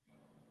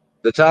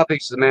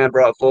topics the man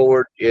brought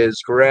forward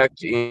is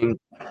correct in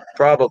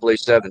probably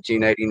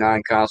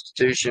 1789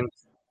 Constitution.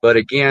 But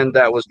again,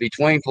 that was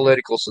between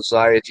political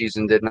societies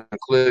and did not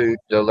include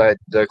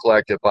the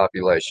collective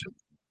population.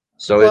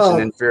 So it's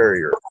an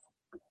inferior.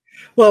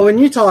 Well, when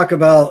you talk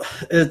about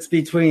it's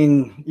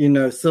between,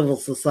 civil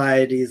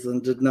societies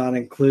and did not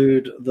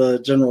include the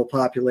general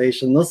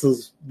population, this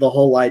is the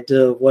whole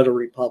idea of what a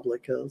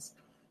republic is.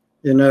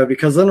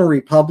 Because in a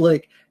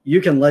republic,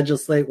 you can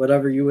legislate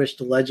whatever you wish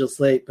to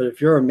legislate. But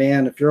if you're a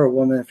man, if you're a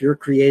woman, if you're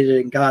created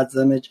in God's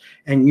image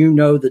and you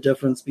know the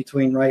difference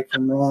between right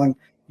from wrong,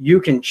 you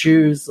can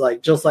choose,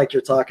 just like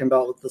you're talking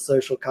about with the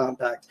social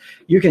compact,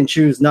 you can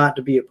choose not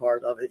to be a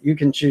part of it. You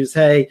can choose,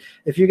 hey,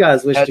 if you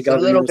guys wish to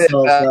govern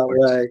yourselves that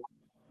way.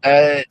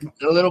 A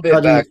little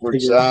bit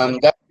backwards.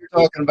 That you're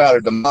talking about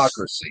a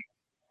democracy.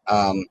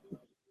 No,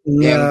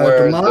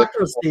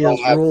 democracy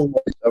is ruled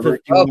a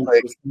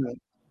republic.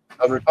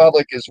 A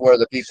republic is where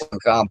the people in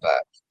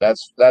compact.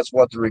 That's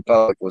what the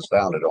republic was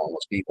founded on,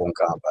 was people in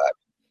compact.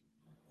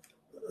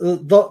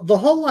 The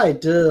whole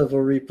idea of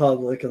a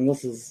republic, and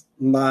this is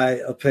my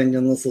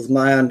opinion, this is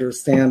my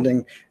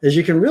understanding, is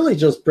you can really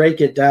just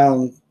break it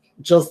down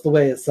just the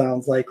way it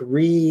sounds, like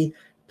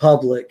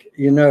republic.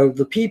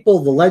 The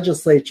people, the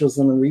legislatures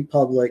in a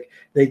republic,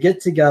 they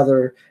get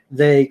together,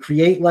 they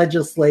create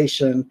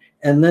legislation,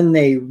 and then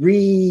they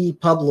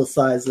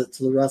republicize it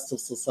to the rest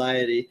of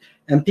society.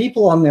 And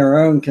people on their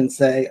own can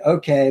say,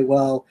 okay,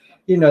 well,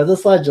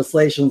 this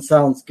legislation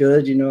sounds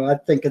good. I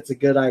think it's a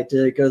good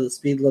idea to go the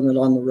speed limit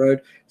on the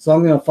road. So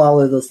I'm going to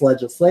follow this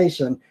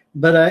legislation.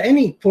 But at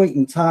any point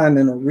in time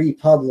in a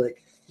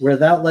republic where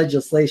that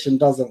legislation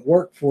doesn't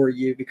work for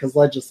you, because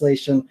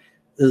legislation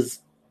is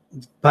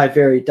by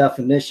very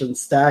definition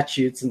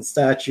statutes, and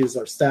statutes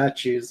are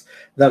statutes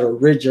that are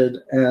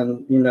rigid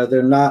and,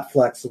 they're not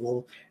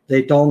flexible.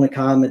 They don't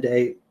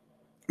accommodate.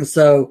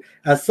 So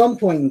at some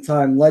point in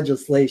time,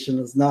 legislation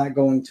is not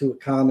going to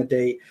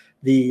accommodate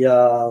the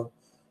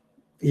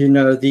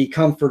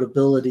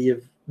comfortability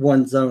of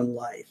one's own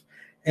life.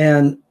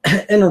 And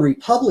in a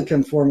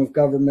Republican form of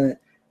government,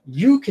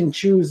 you can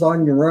choose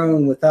on your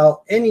own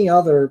without any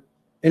other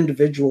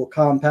individual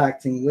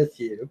compacting with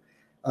you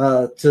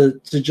to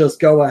just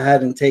go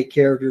ahead and take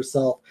care of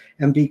yourself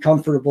and be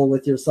comfortable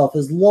with yourself,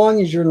 as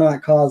long as you're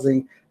not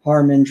causing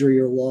harm, injury,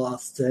 or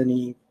loss to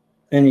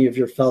any of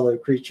your fellow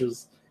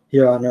creatures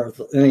here on earth,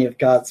 any of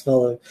God's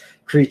fellow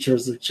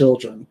creatures or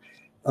children.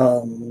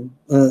 And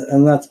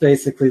that's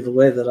basically the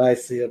way that I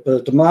see it.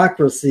 But a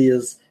democracy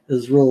is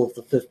rule of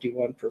the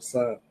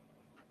 51%.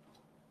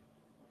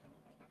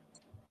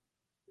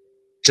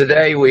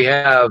 Today we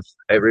have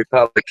a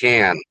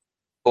Republican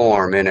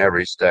form in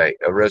every state,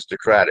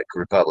 aristocratic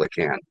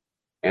Republican.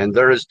 And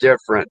there is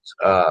different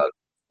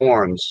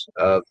forms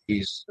of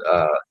these,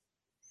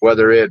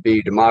 whether it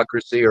be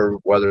democracy or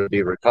whether it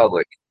be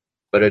republic.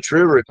 But a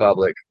true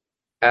republic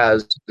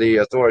has the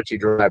authority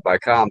derived by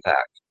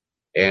compact.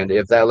 And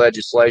if that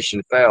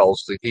legislation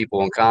fails, the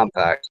people in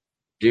compact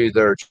do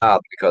their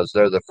job because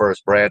they're the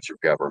first branch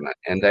of government,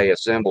 and they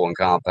assemble in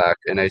compact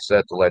and they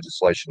set the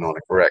legislation on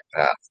a correct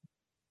path.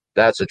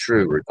 That's a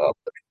true republic.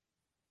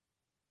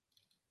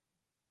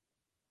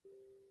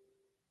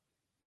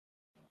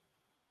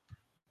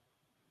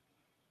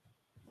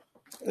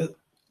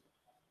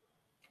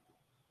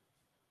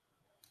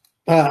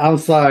 I'm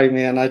sorry,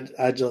 man.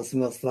 I just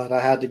missed that. I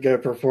had to go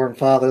perform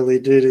fatherly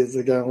duties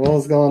again. What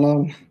was going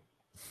on?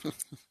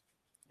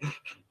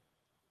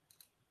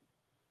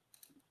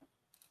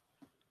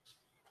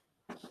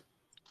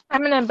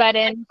 I'm going to butt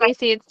in.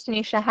 Casey, it's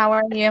Tanisha. How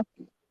are you?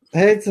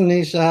 Hey,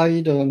 Tanisha. How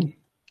you doing?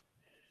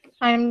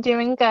 I'm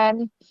doing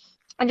good.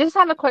 I just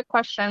have a quick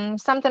question.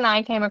 Something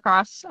I came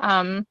across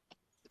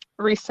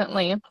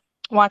recently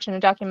watching a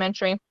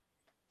documentary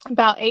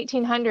about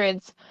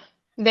 1800s.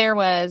 There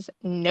was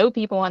no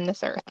people on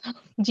this earth.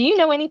 Do you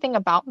know anything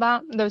about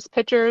that? Those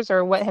pictures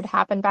or what had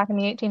happened back in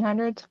the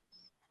 1800s?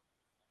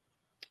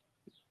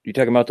 You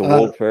talking about the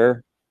World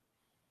Fair?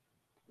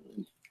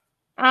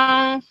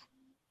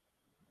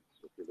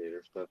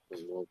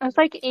 It's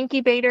like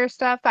incubator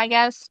stuff, I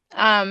guess.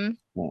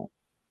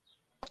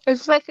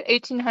 It's like the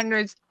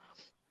 1800s.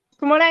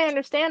 From what I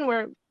understand,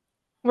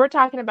 we're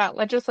talking about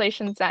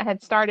legislations that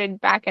had started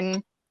back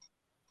in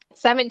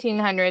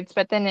 1700s,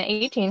 but then the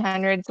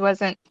 1800s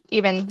wasn't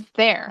even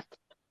there.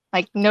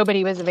 Like,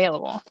 nobody was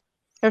available.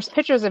 There's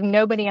pictures of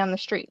nobody on the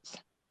streets.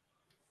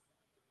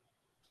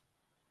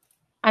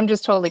 I'm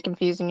just totally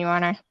confusing you,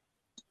 aren't I?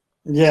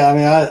 Yeah, I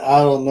mean, I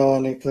don't know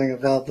anything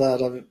about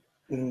that.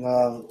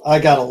 I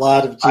got a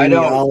lot of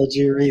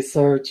genealogy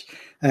research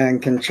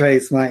and can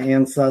trace my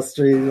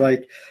ancestry,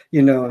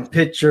 in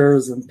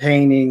pictures and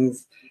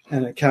paintings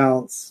and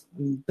accounts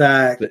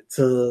back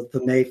to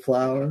the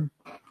Mayflower.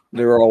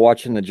 They were all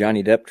watching the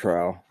Johnny Depp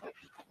trial.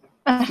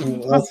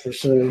 That's for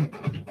sure.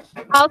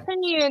 I'll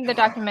send you the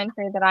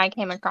documentary that I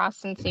came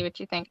across and see what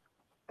you think.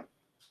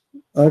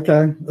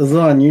 Okay. Is it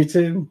on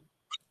YouTube?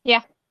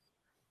 Yeah.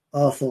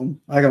 Awesome.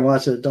 I can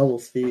watch it at double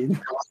speed.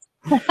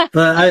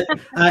 But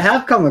I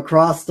have come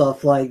across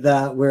stuff like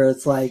that where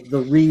it's like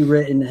the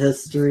rewritten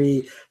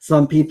history.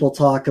 Some people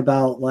talk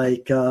about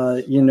like,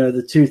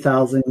 the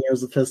 2,000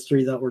 years of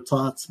history that we're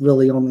taught's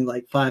really only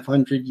like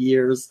 500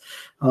 years.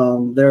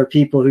 There are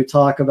people who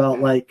talk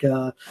about like,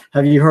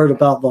 have you heard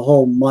about the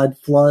whole mud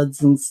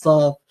floods and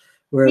stuff?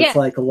 Where it's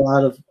like a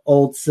lot of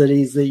old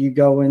cities that you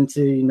go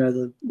into,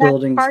 the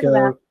buildings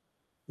go.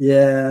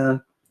 Yeah.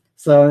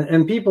 So,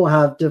 and people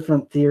have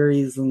different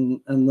theories and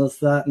this,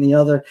 that, and the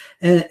other.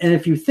 And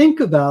if you think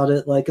about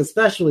it, like,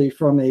 especially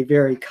from a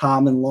very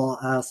common law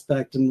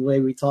aspect and the way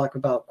we talk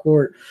about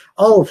court,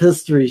 all of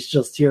history is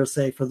just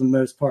hearsay for the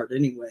most part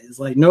anyways.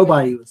 Like,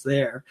 nobody was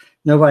there.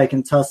 Nobody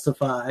can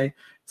testify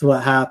to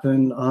what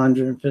happened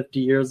 150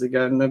 years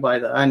ago.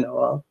 Nobody that I know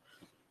of.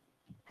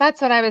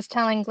 That's what I was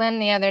telling Glenn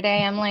the other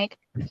day. I'm like,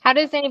 how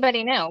does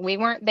anybody know? We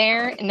weren't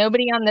there.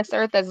 Nobody on this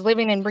earth that's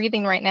living and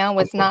breathing right now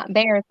was not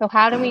there. So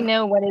how do we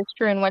know what is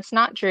true and what's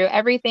not true?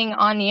 Everything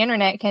on the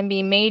internet can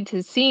be made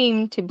to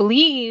seem to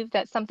believe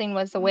that something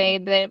was the way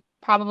that it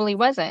probably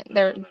wasn't.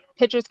 Their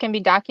pictures can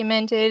be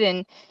documented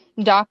and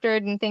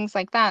doctored and things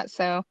like that.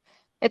 So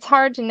it's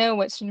hard to know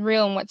what's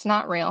real and what's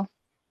not real.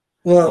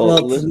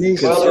 Well,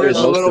 there's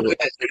a little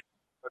bit.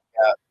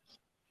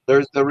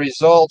 There's the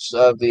results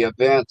of the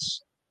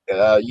events.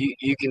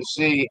 You can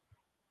see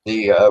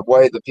the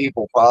way the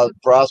people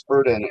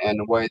prospered and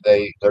the way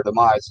their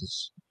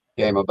demises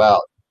came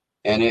about,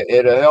 and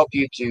it'll help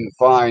you to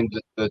find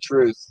the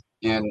truth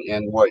in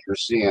what you're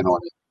seeing on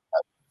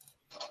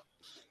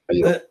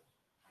it.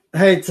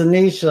 Hey,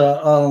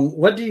 Tanisha,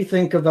 what do you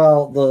think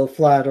about the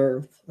flat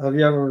Earth? Have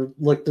you ever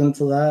looked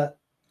into that?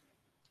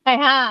 I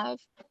have.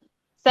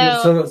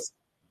 So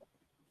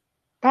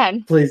go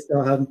ahead. Please go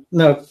ahead.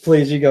 No,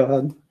 please, you go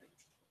ahead.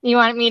 You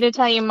want me to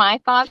tell you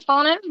my thoughts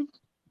on it?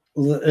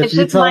 If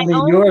you tell me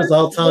yours,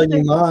 I'll tell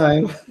you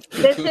mine.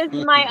 This is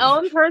my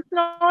own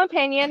personal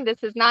opinion.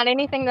 This is not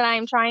anything that I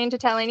am trying to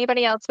tell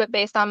anybody else, but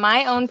based on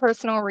my own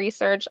personal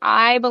research,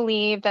 I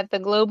believe that the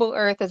global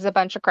Earth is a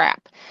bunch of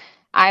crap.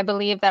 I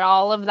believe that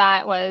all of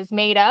that was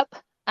made up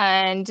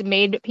and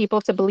made people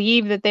to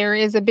believe that there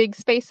is a big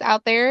space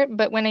out there.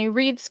 But when I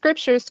read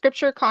scripture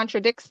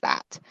contradicts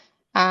that.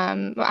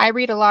 I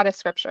read a lot of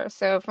scripture.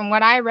 So from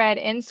what I read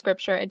in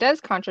scripture, it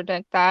does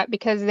contradict that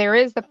because there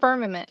is the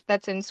firmament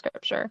that's in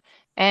scripture.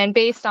 And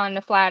based on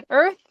the flat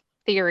earth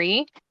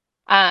theory,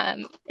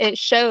 it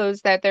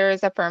shows that there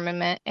is a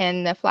firmament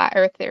in the flat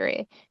earth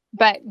theory.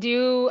 But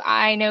do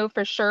I know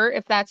for sure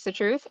if that's the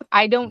truth?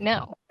 I don't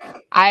know.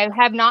 I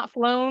have not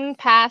flown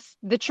past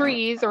the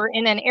trees or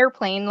in an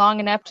airplane long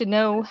enough to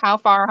know how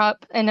far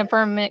up in a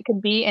firmament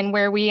could be and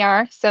where we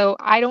are. So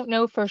I don't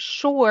know for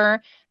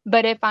sure.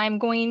 But if I'm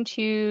going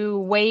to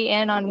weigh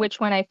in on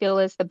which one I feel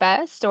is the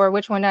best or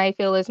which one I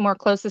feel is more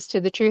closest to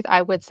the truth,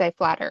 I would say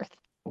flat earth.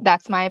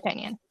 That's my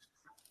opinion.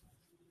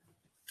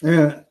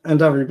 Yeah,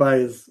 and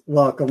everybody's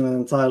welcome and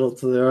entitled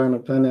to their own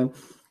opinion.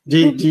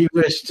 Do you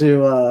wish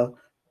to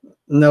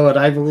know what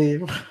I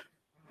believe?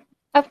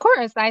 Of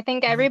course. I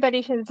think everybody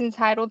is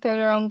entitled to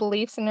their own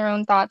beliefs and their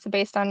own thoughts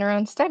based on their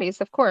own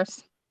studies, of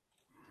course.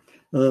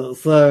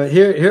 So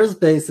here's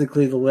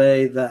basically the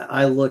way that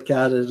I look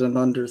at it and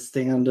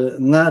understand it.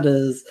 And that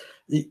is,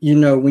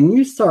 when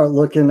you start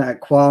looking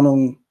at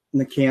quantum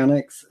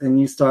mechanics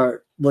and you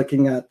start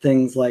looking at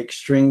things like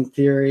string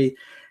theory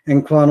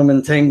and quantum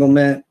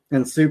entanglement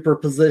and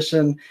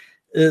superposition,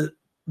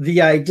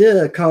 the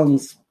idea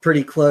comes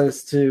pretty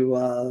close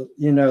to,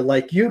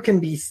 like you can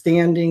be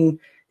standing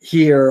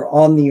here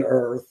on the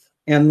Earth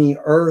and the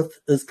Earth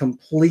is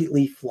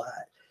completely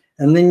flat.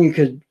 And then you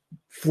could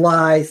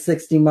fly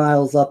 60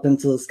 miles up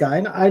into the sky.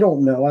 And I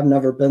don't know. I've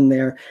never been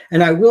there.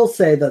 And I will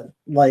say that,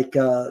 like,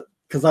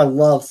 because I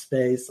love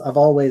space. I've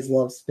always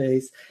loved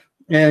space.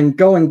 And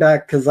going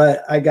back, because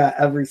I got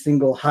every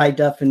single high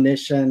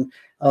definition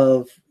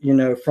of,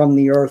 from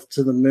the Earth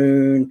to the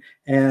moon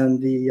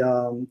and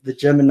the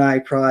Gemini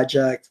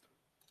project.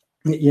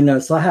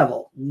 So I have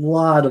a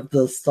lot of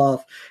this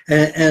stuff.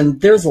 And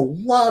there's a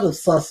lot of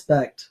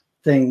suspect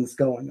things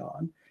going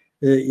on.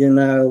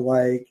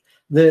 Like,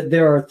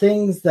 there are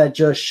things that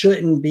just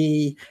shouldn't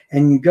be,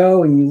 and you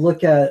go and you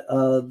look at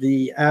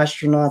the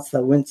astronauts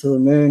that went to the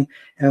moon,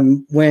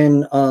 and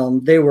when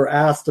they were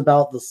asked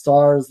about the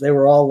stars, they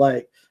were all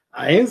like,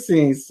 I ain't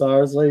seeing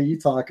stars. What are you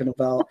talking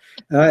about?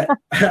 And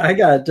I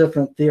got a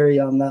different theory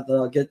on that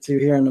I'll get to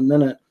here in a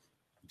minute.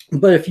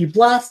 But if you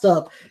blast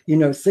up,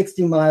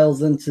 60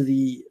 miles into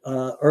the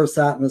Earth's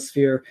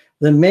atmosphere,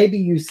 then maybe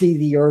you see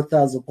the Earth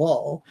as a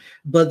ball.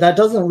 But that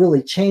doesn't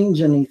really change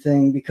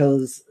anything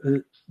because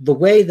the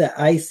way that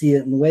I see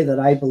it and the way that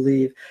I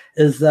believe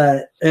is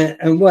that,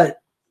 and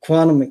what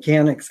quantum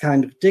mechanics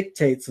kind of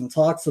dictates and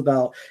talks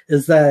about,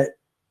 is that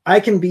I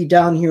can be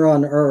down here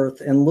on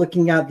Earth and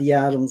looking at the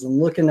atoms and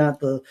looking at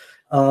the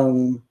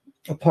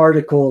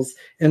particles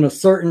in a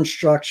certain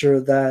structure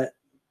that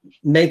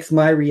makes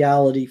my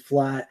reality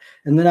flat,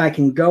 and then I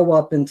can go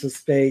up into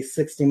space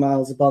 60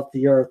 miles above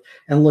the Earth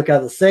and look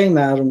at the same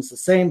atoms, the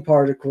same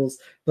particles,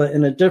 but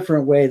in a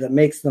different way that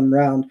makes them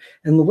round.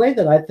 And the way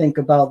that I think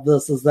about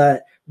this is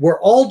that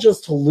we're all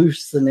just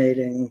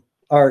hallucinating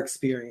our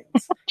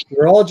experience.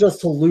 We're all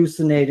just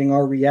hallucinating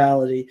our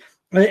reality.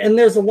 And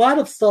there's a lot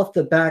of stuff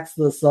that backs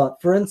this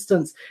up. For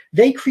instance,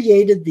 they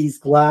created these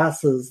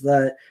glasses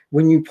that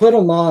when you put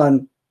them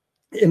on,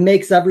 it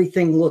makes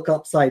everything look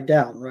upside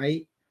down,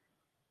 right?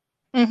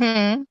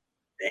 Mm-hmm.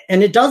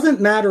 And it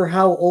doesn't matter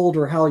how old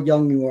or how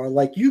young you are.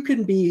 Like, you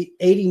can be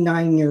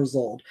 89 years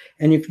old,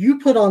 and if you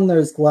put on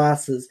those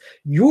glasses,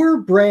 your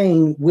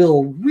brain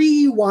will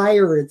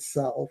rewire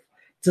itself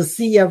to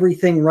see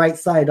everything right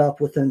side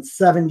up within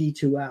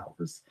 72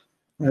 hours.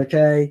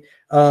 Okay.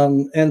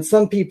 And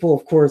some people,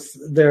 of course,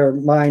 their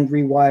mind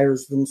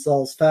rewires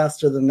themselves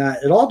faster than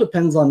that. It all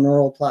depends on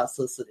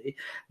neuroplasticity.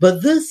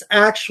 But this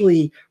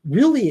actually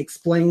really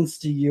explains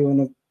to you in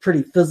a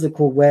pretty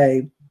physical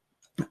way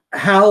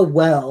how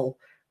well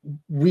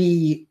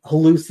we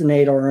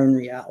hallucinate our own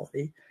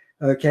reality.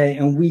 Okay.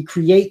 And we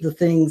create the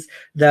things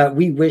that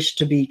we wish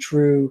to be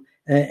true,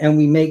 and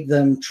we make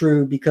them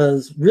true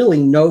because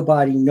really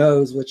nobody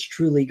knows what's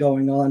truly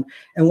going on.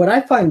 And what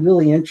I find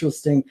really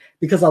interesting,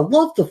 because I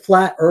love the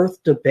flat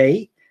earth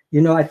debate,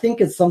 I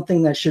think it's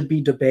something that should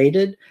be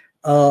debated.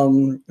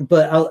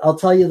 But I'll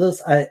tell you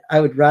this, I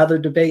would rather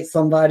debate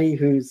somebody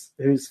who's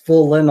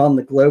full in on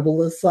the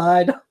globalist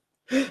side.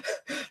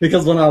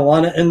 Because when I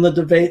want to end the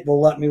debate,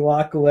 they'll let me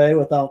walk away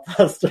without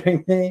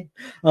pestering me.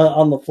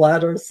 On the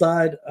flat earth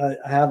side, I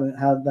haven't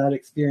had that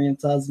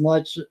experience as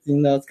much.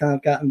 It's kind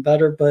of gotten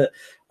better. But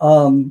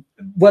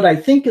what I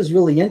think is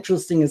really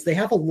interesting is they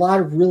have a lot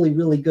of really,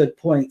 really good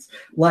points.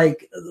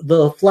 Like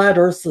the Flat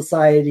Earth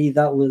Society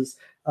that was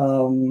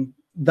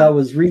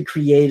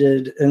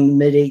recreated in the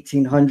mid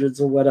 1800s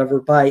or whatever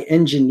by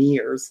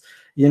engineers.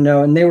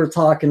 And they were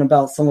talking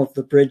about some of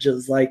the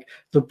bridges, like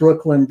the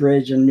Brooklyn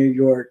Bridge in New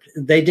York.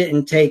 They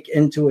didn't take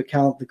into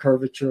account the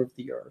curvature of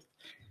the Earth.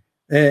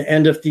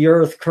 And if the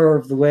Earth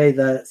curved the way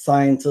that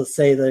scientists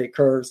say that it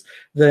curves,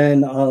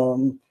 then,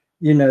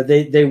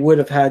 they would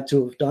have had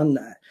to have done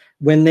that.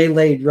 When they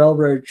laid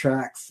railroad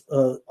tracks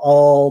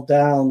all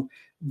down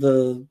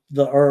the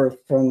Earth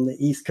from the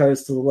East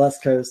Coast to the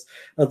West Coast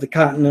of the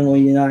continental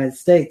United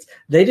States,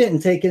 they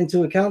didn't take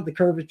into account the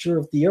curvature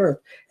of the Earth.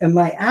 And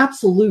my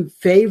absolute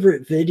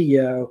favorite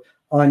video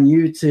on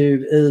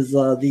YouTube is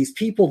these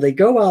people, they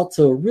go out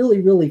to a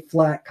really, really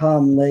flat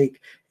calm lake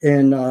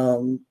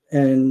in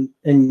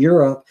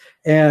Europe,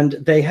 and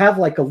they have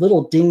like a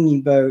little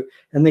dinghy boat,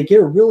 and they get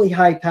a really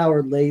high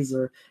powered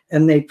laser,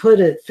 and they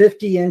put it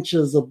 50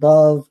 inches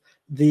above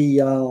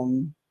the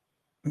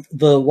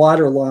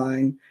water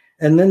line.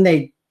 And then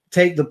they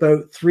take the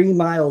boat 3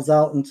 miles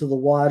out into the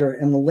water,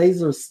 and the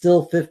laser is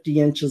still 50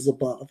 inches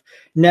above.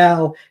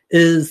 Now,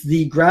 is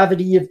the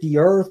gravity of the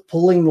Earth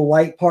pulling the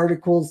light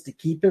particles to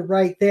keep it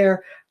right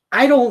there?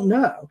 I don't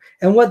know.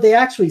 And what they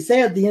actually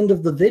say at the end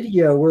of the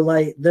video,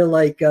 they're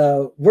like,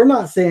 we're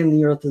not saying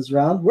the Earth is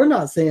round. We're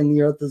not saying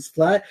the Earth is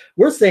flat.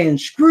 We're saying,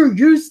 screw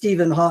you,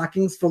 Stephen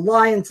Hawking, for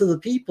lying to the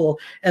people.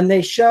 And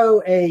they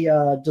show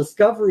a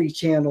Discovery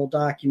Channel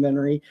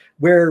documentary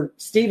where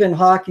Stephen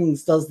Hawking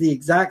does the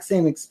exact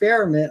same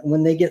experiment. And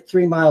when they get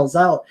 3 miles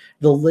out,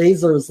 the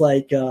laser is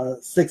like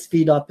 6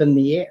 feet up in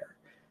the air.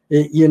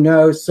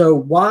 So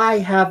why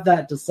have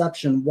that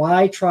deception?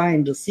 Why try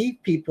and deceive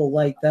people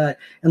like that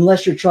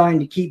unless you're trying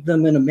to keep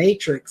them in a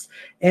matrix?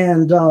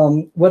 And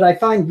what I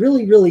find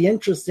really, really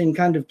interesting,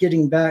 kind of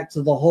getting back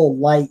to the whole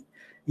light,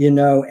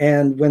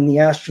 and when the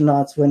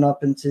astronauts went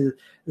up into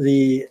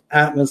the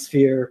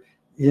atmosphere,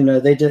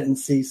 they didn't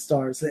see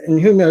stars.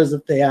 And who knows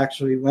if they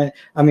actually went.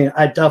 I mean,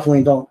 I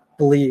definitely don't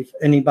believe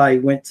anybody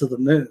went to the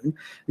moon.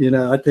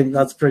 I think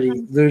that's pretty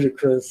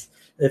ludicrous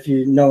if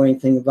you know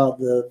anything about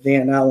the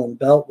Van Allen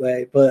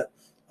Beltway. But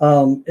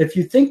if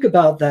you think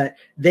about that,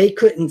 they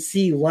couldn't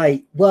see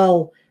light.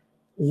 Well,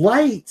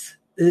 light,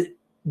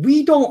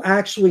 we don't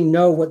actually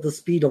know what the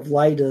speed of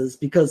light is,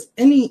 because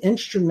any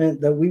instrument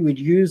that we would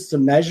use to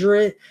measure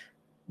it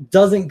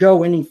doesn't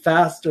go any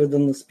faster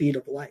than the speed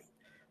of light.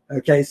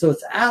 Okay, so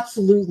it's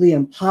absolutely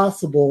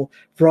impossible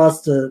for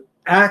us to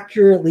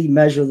accurately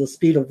measure the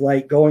speed of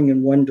light going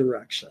in one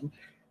direction.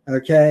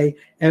 Okay.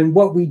 And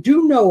what we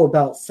do know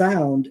about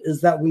sound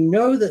is that we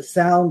know that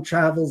sound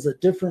travels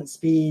at different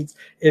speeds.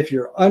 If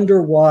you're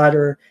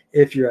underwater,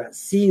 if you're at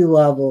sea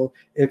level,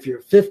 if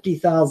you're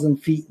 50,000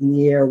 feet in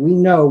the air, we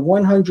know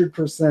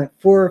 100%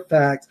 for a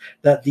fact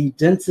that the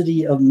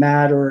density of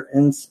matter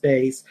in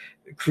space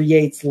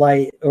creates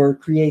light or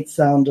creates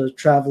sound to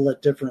travel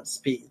at different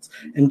speeds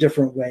in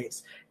different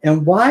ways.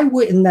 And why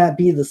wouldn't that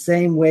be the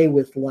same way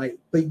with light?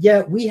 But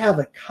yet we have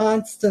a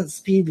constant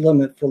speed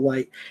limit for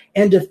light.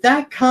 And if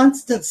that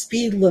constant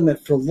speed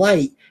limit for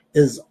light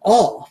is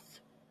off,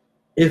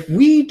 If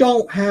we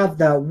don't have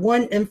that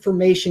one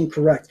information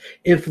correct,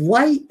 if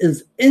light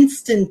is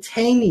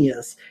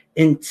instantaneous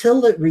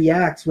until it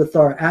reacts with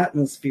our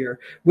atmosphere,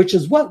 which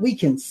is what we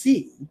can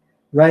see,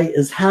 right,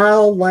 is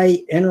how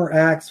light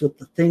interacts with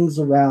the things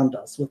around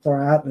us, with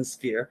our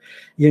atmosphere.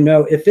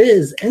 If it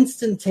is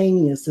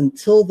instantaneous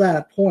until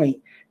that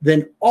point,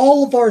 then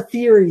all of our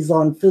theories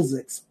on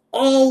physics,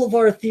 all of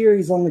our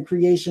theories on the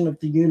creation of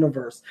the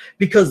universe,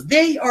 because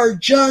they are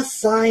just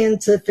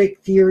scientific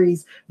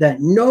theories that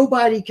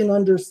nobody can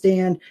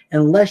understand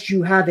unless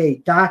you have a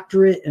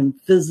doctorate in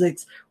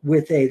physics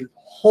with a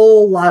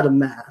whole lot of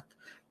math.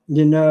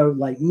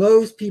 Like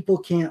most people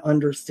can't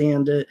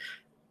understand it.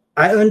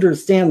 I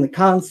understand the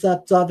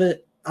concept of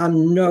it.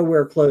 I'm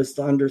nowhere close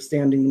to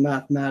understanding the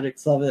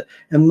mathematics of it,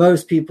 and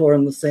most people are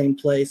in the same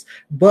place.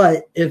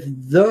 But if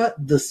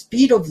the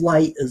speed of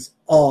light is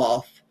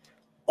off,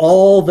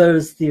 all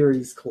those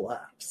theories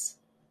collapse,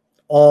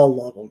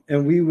 all of them,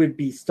 and we would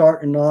be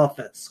starting off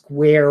at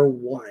square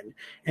one.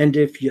 And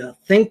if you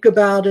think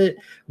about it,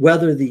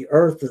 whether the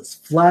earth is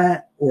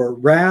flat or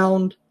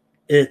round,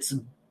 it's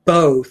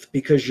both,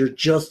 because you're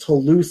just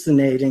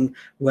hallucinating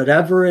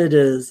whatever it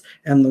is.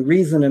 And the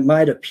reason it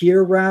might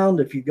appear round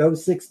if you go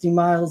 60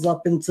 miles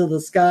up into the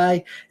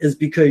sky is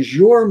because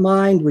your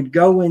mind would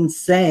go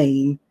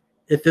insane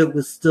if it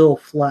was still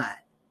flat.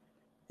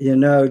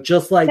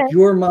 Just like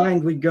your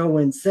mind would go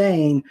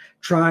insane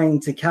trying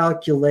to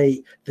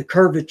calculate the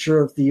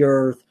curvature of the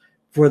earth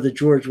for the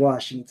George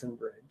Washington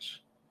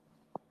Bridge.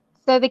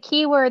 So the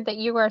key word that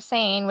you are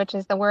saying, which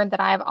is the word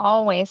that I've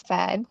always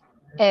said,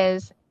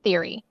 is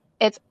theory.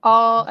 It's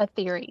all a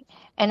theory.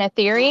 And a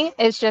theory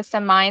is just a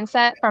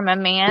mindset from a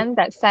man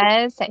that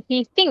says that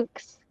he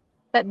thinks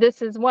that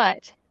this is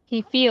what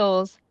he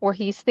feels or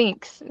he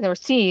thinks or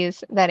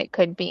sees that it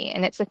could be.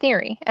 And it's a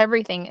theory.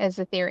 Everything is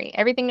a theory.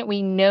 Everything that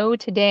we know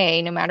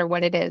today, no matter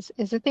what it is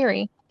a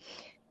theory.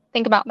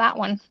 Think about that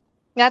one.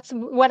 That's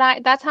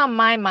how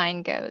my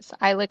mind goes.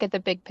 I look at the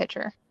big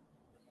picture.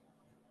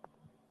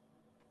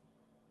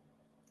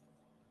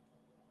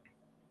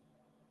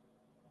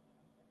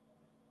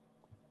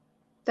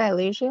 Did I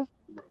lose you?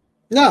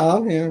 No,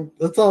 I'm here.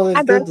 It's always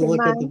good to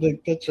look at the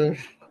big picture.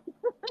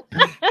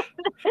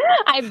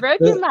 I broke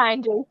your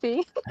mind,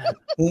 JC.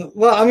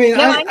 Well, I mean,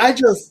 I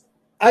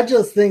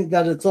just think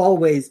that it's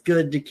always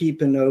good to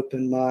keep an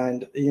open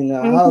mind.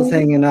 I was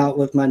hanging out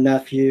with my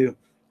nephew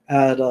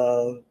at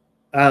a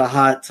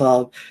hot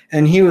tub,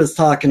 and he was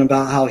talking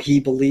about how he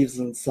believes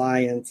in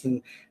science,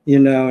 and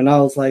and I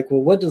was like,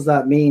 well, what does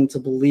that mean to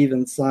believe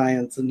in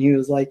science? And he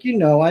was like,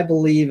 I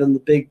believe in the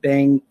Big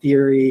Bang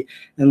Theory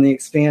and the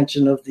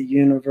expansion of the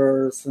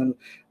universe and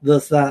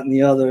this, that, and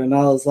the other. And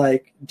I was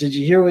like, did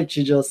you hear what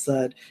you just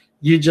said?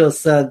 You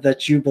just said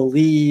that you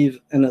believe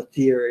in a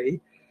theory,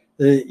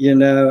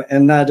 and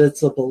that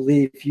it's a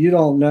belief. You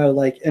don't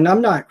know, and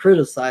I'm not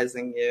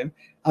criticizing you.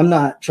 I'm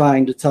not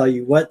trying to tell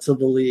you what to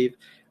believe.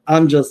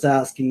 I'm just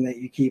asking that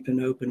you keep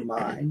an open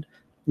mind,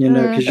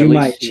 because you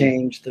might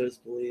change those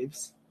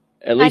beliefs.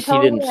 At least he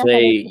didn't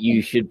say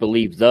you should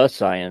believe the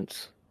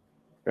science,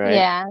 right?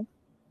 Yeah.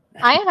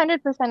 I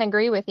 100%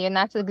 agree with you, and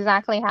that's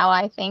exactly how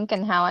I think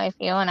and how I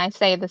feel, and I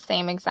say the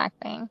same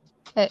exact thing.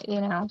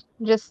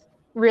 Just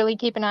really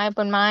keep an eye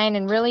open mind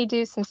and really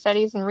do some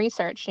studies and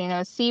research,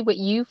 see what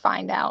you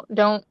find out.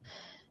 Don't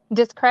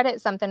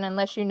discredit something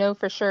unless you know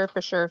for sure.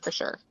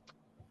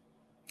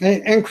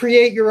 And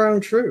create your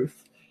own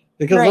truth,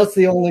 because that's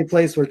the only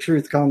place where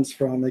truth comes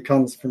from. It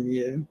comes from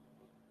you.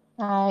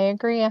 I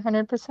agree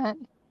 100%.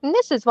 And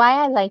this is why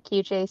I like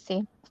you,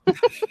 JC.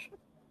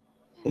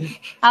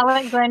 I'll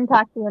let Glenn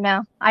talk to you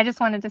now. I just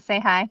wanted to say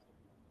hi.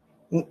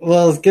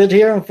 Well, it's good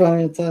hearing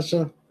from you,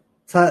 Tasha.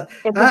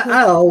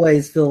 I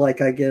always feel like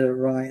I get it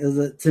right. Is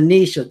it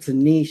Tanisha?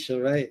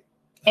 Tanisha, right?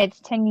 It's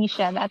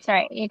Tanisha. That's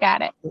right. You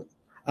got it.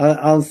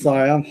 I'm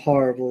sorry. I'm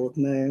horrible with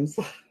names.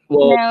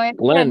 Well, no,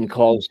 Glenn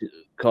calls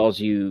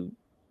you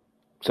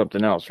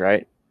something else,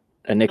 right?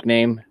 A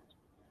nickname?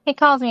 He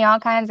calls me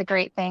all kinds of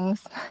great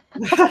things.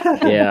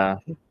 Yeah.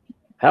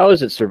 How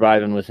is it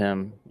surviving with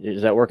him?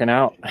 Is that working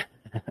out?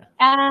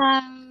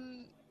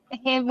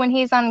 When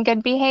he's on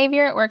good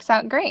behavior, it works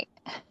out great.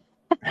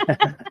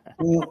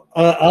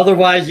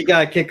 Otherwise, you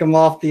gotta kick him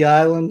off the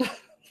island.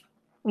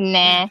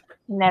 Nah,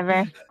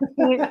 never.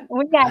 We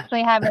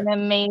actually have an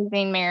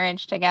amazing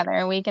marriage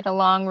together. We get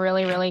along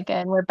really, really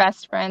good. We're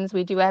best friends.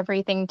 We do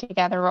everything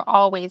together. We're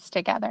always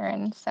together,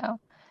 and so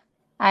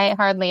I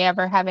hardly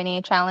ever have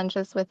any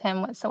challenges with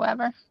him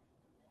whatsoever.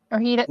 Or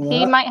he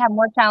might have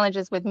more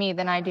challenges with me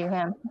than I do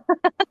him.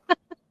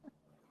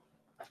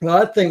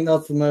 Well, I think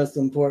that's the most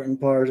important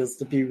part, is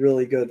to be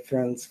really good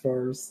friends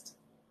first.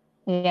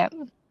 Yep.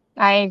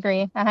 I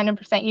agree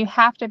 100%. You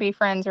have to be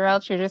friends, or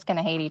else you're just going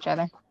to hate each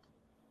other.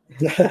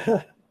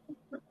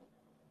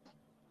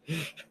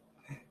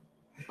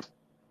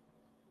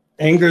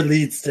 Anger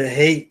leads to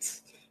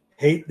hate.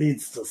 Hate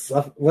leads to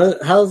suffering.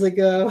 What? How's it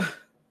go?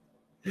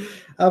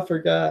 I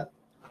forgot.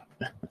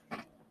 I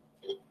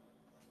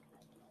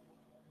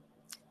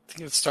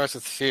think it starts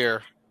with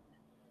fear.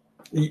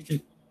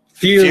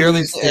 Fear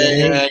leads to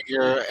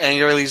anger.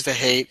 Anger leads to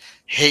hate.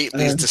 Hate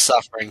leads to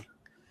suffering.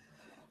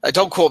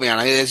 Don't quote me on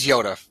it. It's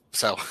Yoda.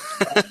 So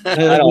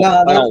I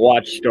don't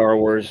watch Star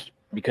Wars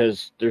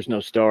because there's no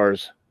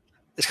stars.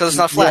 It's because it's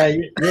not flat.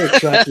 Yeah, you're a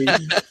Trekkie.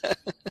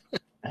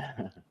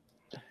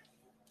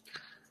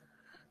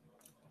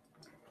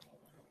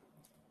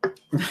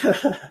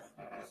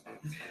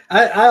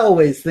 I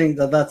always think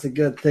that that's a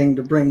good thing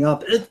to bring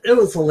up. It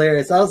was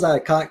hilarious. I was at a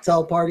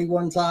cocktail party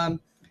one time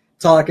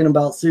talking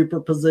about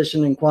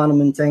superposition and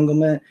quantum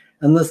entanglement,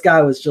 and this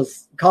guy was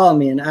just calling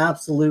me an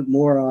absolute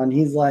moron.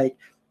 He's like,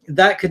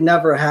 that could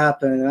never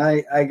happen. And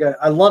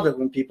I love it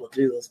when people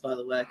do this, by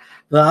the way.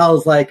 But I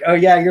was like, oh,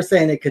 yeah, you're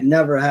saying it could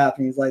never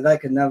happen. He's like,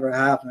 that could never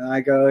happen. And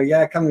I go,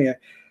 yeah, come here.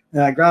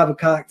 And I grab a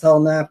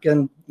cocktail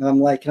napkin, and I'm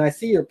like, can I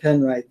see your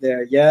pen right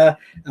there? Yeah.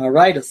 And I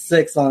write a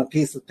 6 on a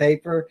piece of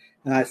paper,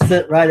 and I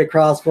sit right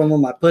across from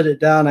him. I put it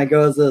down. I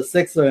go, is it a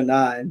 6 or a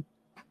 9?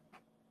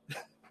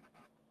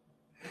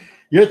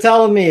 You're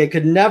telling me it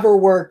could never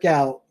work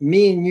out,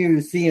 me and you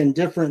seeing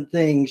different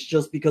things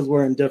just because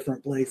we're in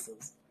different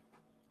places.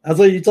 That's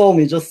what you told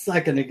me just a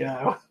second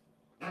ago.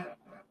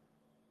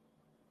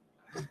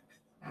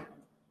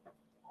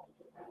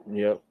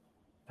 Yep.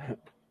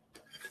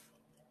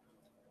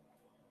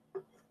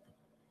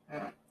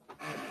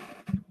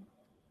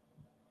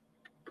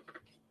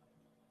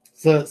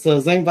 So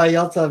does anybody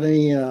else have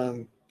any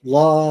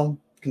law,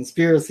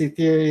 conspiracy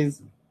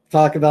theories?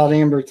 Talk about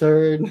Amber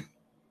Turd?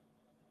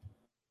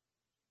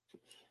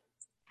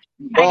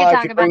 Well, I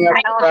I could could talk bring about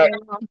up that all that. day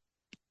long.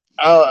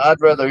 I'd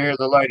rather hear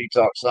the lady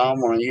talk, so I'm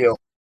going to yield.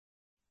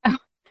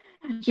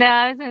 No,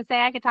 I was going to say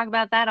I could talk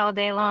about that all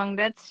day long.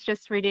 That's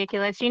just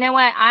ridiculous. You know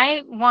what?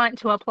 I want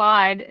to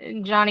applaud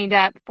Johnny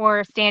Depp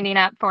for standing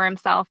up for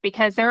himself,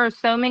 because there are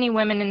so many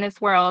women in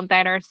this world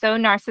that are so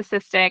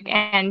narcissistic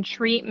and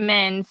treat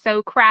men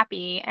so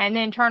crappy and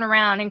then turn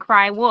around and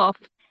cry wolf.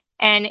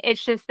 And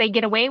it's just they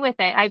get away with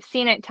it. I've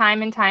seen it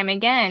time and time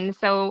again.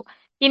 So,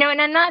 you know, and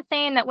I'm not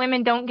saying that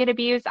women don't get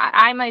abused.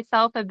 I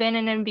myself have been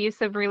in an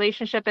abusive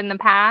relationship in the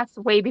past,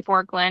 way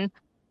before Glenn.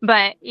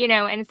 But, you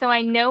know, and so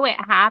I know it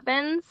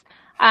happens.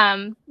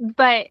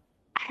 But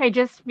I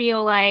just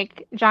feel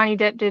like Johnny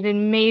Depp did an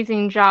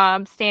amazing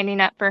job standing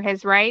up for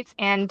his rights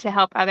and to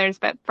help others.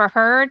 But for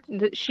her,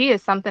 she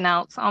is something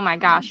else. Oh my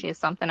gosh, she is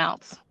something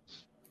else.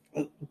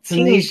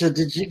 Tanisha,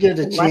 did you get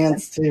a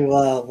chance to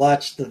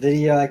watch the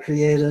video I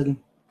created?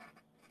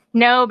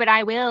 No, but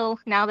I will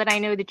now that I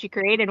know that you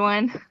created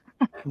one.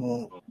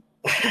 Well,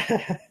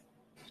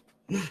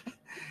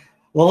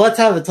 let's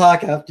have a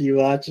talk after you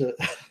watch it.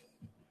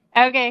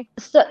 Okay,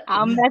 So,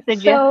 I'll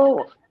message you.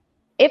 so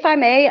if I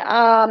may,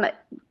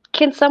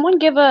 can someone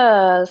give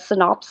a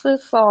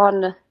synopsis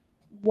on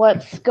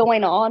what's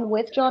going on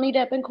with Johnny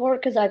Depp in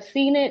court? Because I've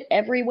seen it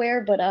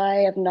everywhere, but I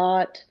have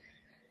not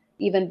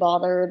even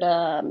bothered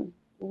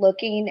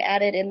looking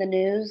at it in the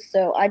news.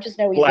 So I just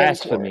know he's in court.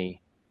 Blasphemy.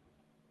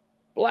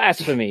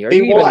 Blasphemy. Are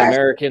you even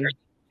American?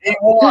 He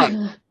won.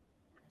 As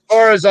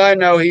far as I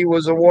know, he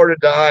was awarded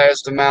the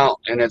highest amount,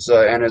 and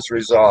it's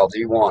resolved.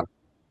 He won.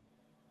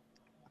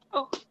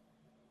 Oh.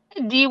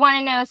 Do you want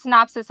to know a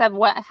synopsis of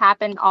what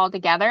happened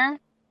altogether?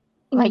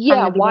 Like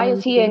yeah, why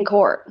is he in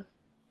court?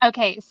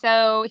 Okay,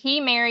 so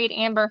he married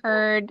Amber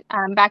Heard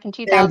back in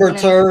 2000. Amber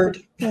Turd.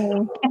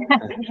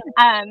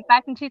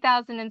 Back in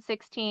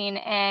 2016,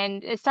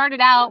 and it started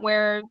out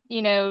where,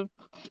 you know,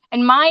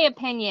 in my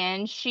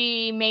opinion,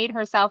 she made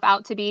herself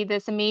out to be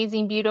this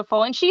amazing,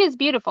 beautiful, and she is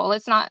beautiful.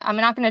 I'm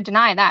not going to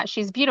deny that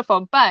she's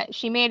beautiful, but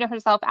she made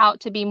herself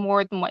out to be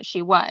more than what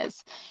she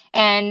was,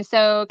 and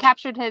so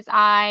captured his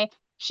eye.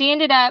 She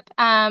ended up,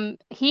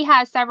 he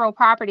has several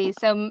properties.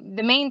 So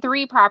the main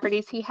 3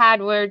 properties he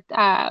had were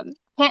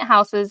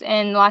penthouses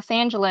in Los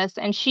Angeles.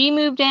 And she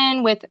moved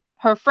in with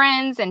her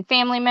friends and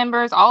family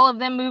members. All of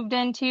them moved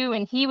in too.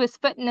 And he was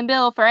footing the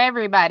bill for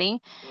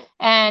everybody.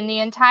 And the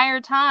entire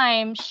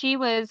time she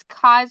was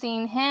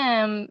causing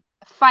him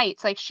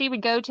fights. Like she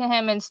would go to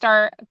him and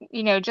start,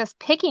 you know, just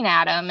picking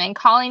at him and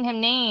calling him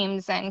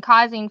names and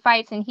causing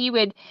fights. And he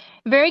would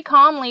very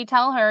calmly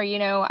tell her, you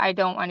know, I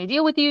don't want to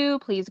deal with you.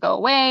 Please go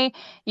away.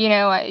 You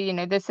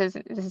know, this is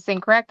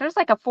incorrect. There's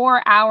like a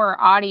 4-hour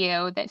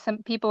audio that some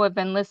people have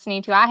been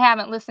listening to. I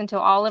haven't listened to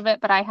all of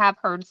it, but I have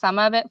heard some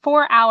of it.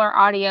 4-hour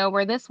audio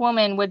where this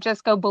woman would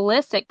just go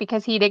ballistic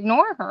because he'd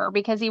ignore her,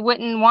 because he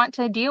wouldn't want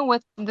to deal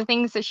with the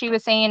things that she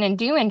was saying and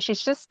doing.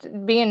 She's just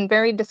being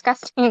very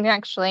disgusting,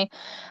 actually.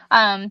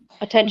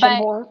 Attention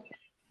whore.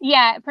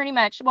 Yeah, pretty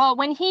much. Well,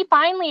 when he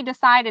finally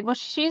decided, well,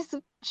 she's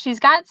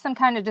got some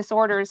kind of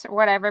disorders or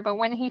whatever, but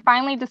when he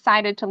finally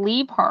decided to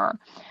leave her,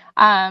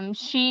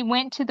 she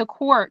went to the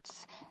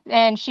courts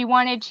and she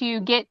wanted to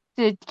get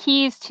the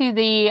keys to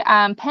the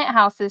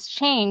penthouses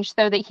changed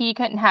so that he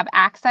couldn't have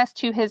access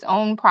to his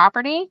own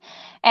property.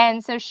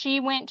 And so she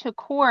went to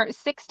court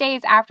 6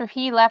 days after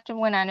he left and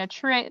went on a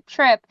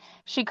trip.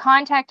 She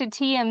contacted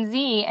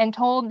TMZ and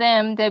told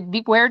them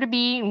where to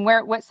be and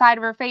what side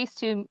of her face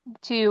to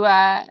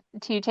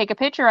take a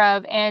picture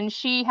of. And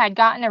she had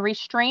gotten a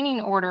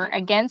restraining order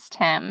against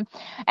him,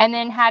 and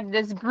then had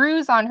this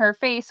bruise on her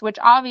face, which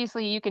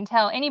obviously you can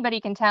tell, anybody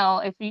can tell,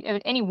 if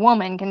any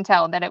woman can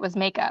tell that it was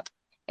makeup.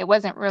 It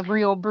wasn't a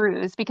real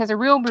bruise, because a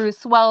real bruise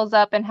swells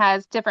up and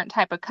has different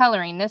type of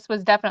coloring. This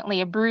was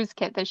definitely a bruise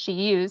kit that she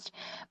used.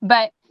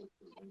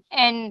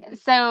 And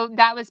so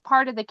that was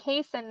part of the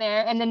case in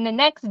there. And then the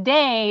next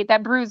day,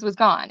 that bruise was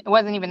gone. It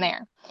wasn't even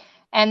there.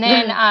 And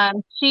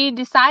then she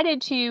decided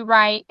to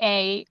write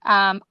a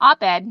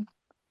op-ed.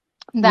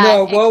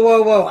 No,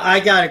 whoa.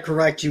 I got to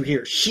correct you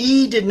here.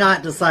 She did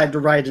not decide to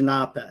write an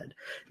op-ed.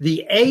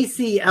 The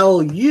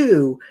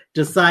ACLU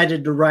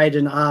decided to write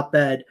an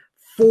op-ed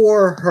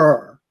for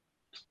her.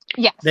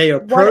 Yes. They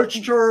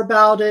approached her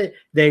about it.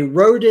 They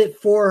wrote it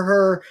for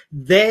her.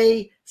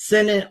 They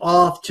sent it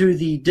off to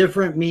the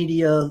different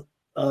media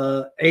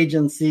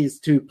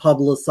agencies to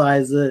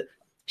publicize it.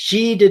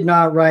 She did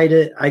not write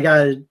it. I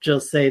got to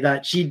just say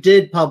that. She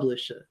did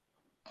publish it.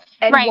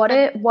 And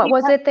what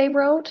was it they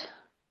wrote?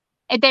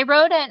 They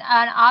wrote an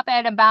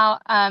op-ed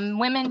about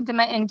women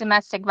in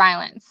domestic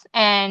violence.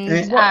 And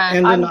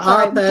an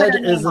op-ed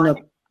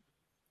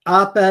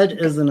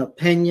is an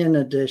opinion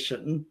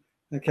edition.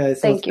 Okay,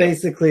 so it's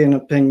basically an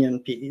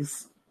opinion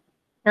piece.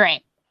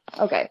 Right.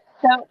 Okay.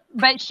 So,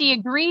 but she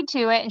agreed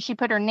to it, and she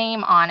put her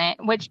name on it,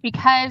 which,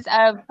 because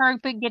of her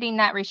getting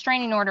that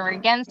restraining order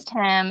against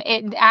him,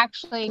 it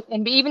actually,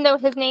 and even though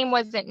his name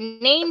wasn't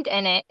named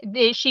in it,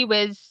 she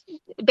was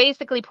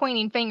basically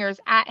pointing fingers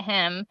at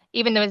him,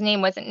 even though his name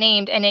wasn't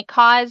named, and it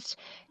caused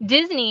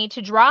Disney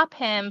to drop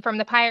him from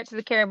the Pirates of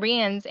the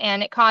Caribbean,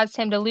 and it caused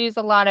him to lose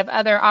a lot of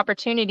other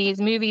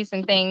opportunities, movies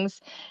and things.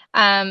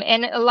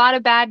 And a lot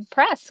of bad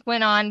press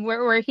went on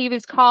where he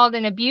was called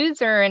an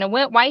abuser and a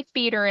wife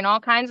beater and all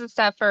kinds of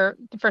stuff. For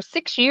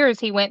 6 years,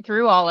 he went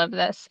through all of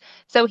this.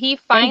 So he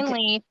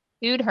finally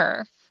sued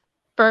her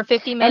for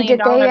 $50 million. And did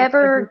they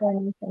ever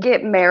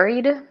get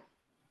married?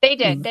 They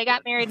did. They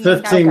got married.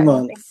 15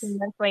 months. 15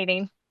 months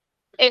waiting.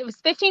 It was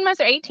 15 months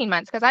or 18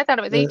 months, because I thought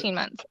it was 18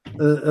 months. It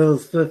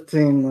was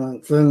 15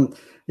 months. And,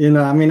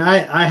 I mean,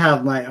 I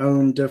have my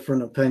own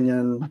different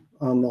opinion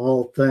on the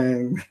whole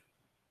thing.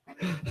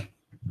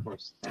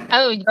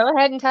 Oh, go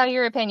ahead and tell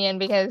your opinion,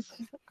 because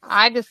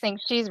I just think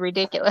she's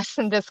ridiculous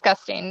and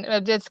disgusting. A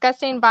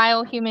disgusting,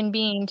 vile human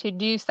being to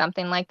do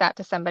something like that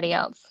to somebody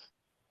else.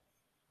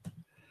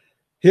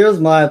 Here's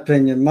my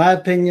opinion. My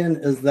opinion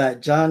is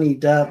that Johnny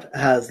Depp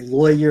has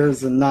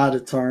lawyers and not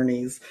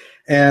attorneys.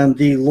 And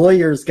the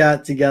lawyers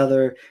got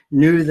together,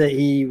 knew that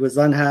he was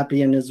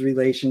unhappy in his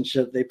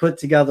relationship. They put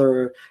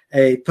together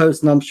a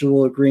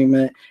post-nuptial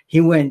agreement.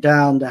 He went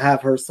down to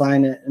have her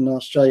sign it in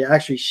Australia.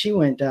 Actually, she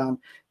went down,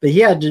 but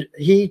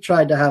he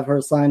tried to have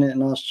her sign it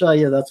in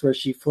Australia. That's where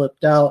she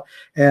flipped out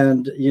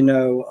and,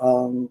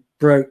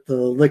 broke the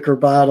liquor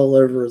bottle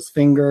over his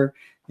finger,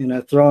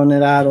 throwing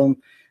it at him.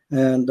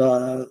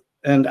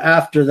 And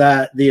after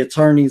that, the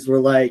attorneys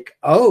were like,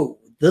 oh,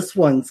 this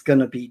one's going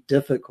to be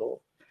difficult.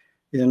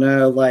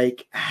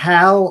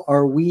 How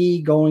are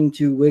we going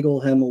to wiggle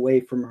him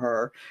away from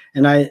her?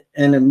 And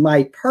in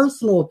my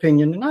personal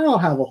opinion, and I don't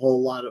have a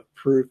whole lot of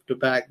proof to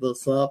back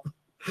this up,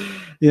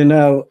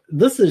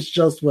 this is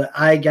just what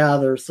I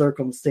gather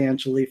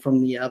circumstantially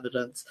from the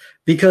evidence,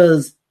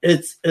 because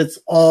it's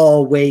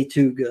all way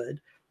too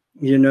good.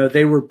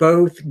 They were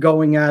both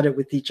going at it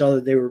with each other.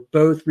 They were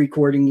both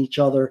recording each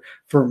other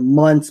for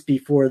months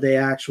before they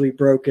actually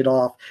broke it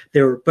off.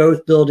 They were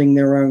both building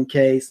their own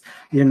case.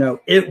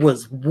 It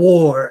was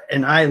war,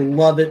 and I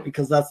love it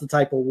because that's the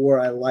type of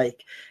war I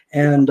like.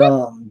 And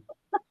I'm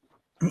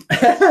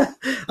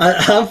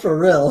for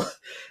real.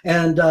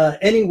 And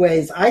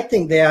anyways, I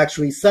think they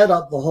actually set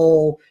up the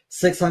whole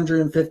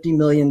 $650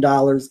 million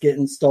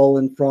getting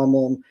stolen from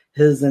him,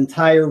 his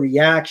entire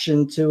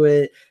reaction to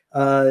it,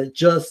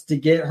 just to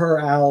get her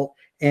out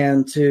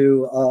and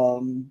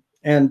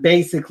and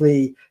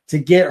basically to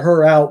get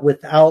her out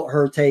without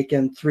her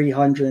taking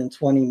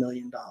 $320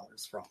 million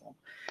from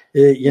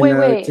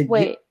him.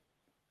 Wait.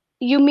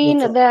 You mean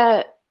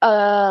that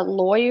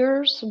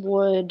lawyers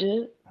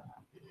would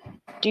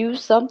do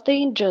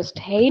something just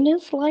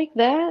heinous like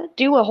that?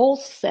 Do a whole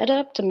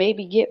setup to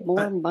maybe get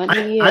more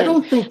money? I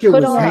don't think it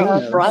was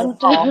heinous.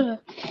 Front?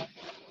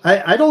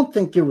 I don't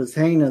think it was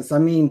heinous. I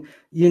mean,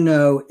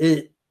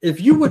 if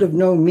you would have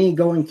known me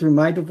going through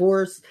my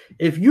divorce,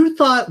 if you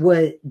thought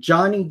what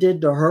Johnny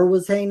did to her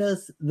was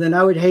heinous, then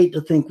I would hate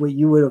to think what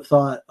you would have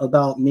thought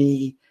about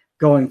me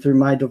going through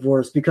my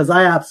divorce, because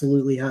I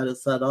absolutely had it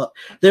set up.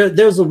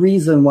 There's a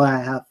reason why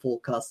I have full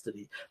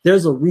custody.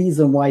 There's a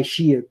reason why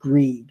she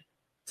agreed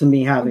to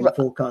me having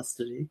full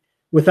custody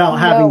without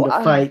having to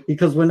fight,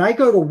 because when I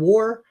go to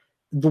war,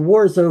 the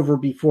war's over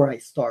before I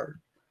start.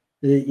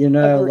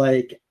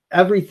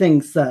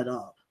 Everything's set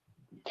up.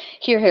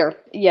 Here.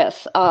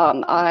 Yes.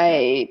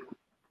 I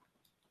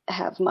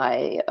have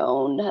my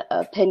own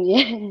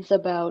opinions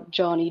about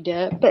Johnny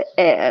Depp,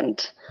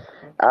 and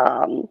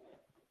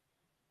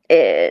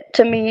it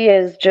to me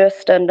is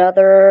just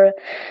another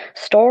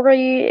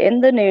story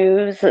in the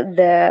news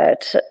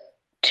that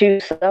to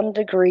some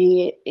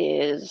degree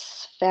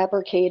is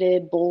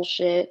fabricated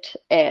bullshit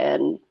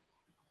and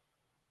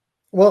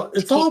Well,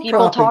 it's keep all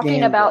people talking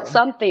propaganda. about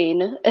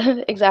something.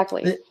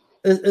 Exactly.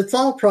 It's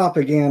all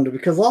propaganda,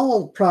 because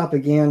all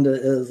propaganda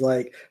is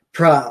like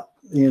prop,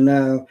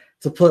 to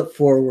put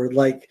forward.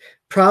 Like,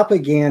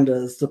 propaganda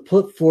is to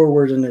put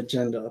forward an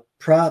agenda,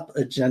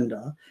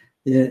 propaganda.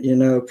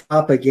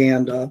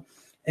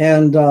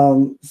 And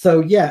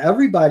so, yeah,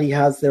 everybody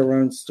has their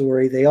own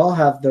story. They all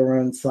have their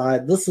own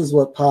side. This is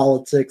what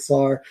politics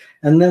are.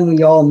 And then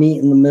we all meet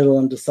in the middle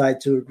and decide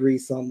to agree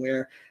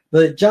somewhere.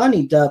 But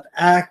Johnny Depp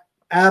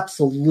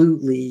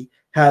absolutely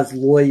has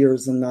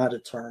lawyers and not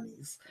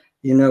attorneys.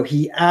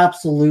 He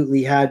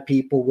absolutely had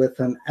people with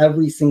him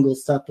every single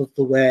step of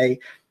the way,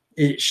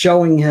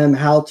 showing him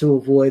how to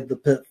avoid the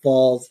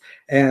pitfalls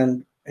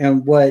and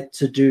what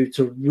to do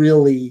to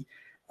really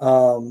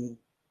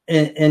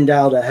end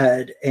out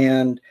ahead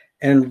and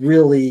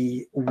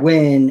really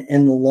win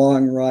in the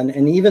long run.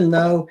 And even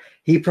though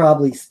he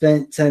probably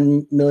spent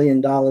 $10 million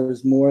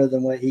more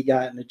than what he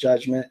got in a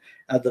judgment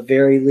at the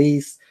very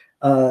least,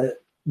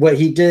 what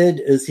he did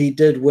is he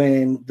did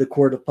win the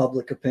court of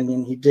public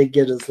opinion. He did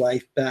get his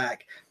life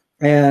back.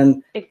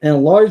 And in a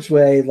large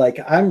way, like,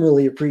 I'm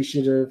really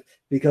appreciative,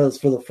 because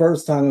for the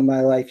first time in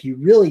my life, he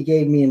really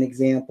gave me an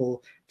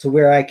example to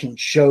where I can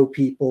show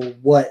people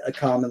what a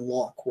common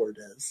law court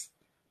is.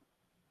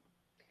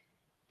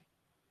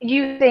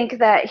 You think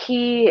that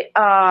he it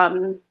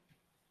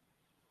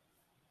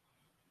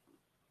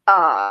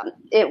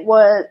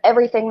was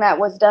everything that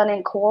was done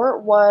in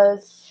court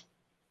was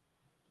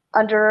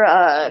under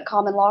a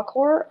common law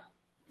court?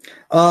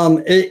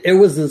 It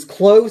was as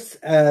close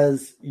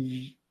as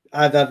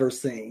I've ever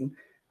seen.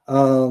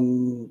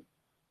 And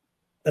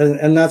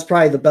that's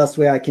probably the best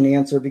way I can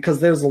answer, because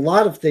there's a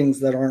lot of things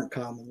that aren't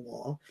common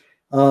law.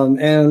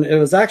 And it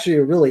was actually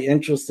a really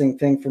interesting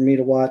thing for me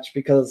to watch,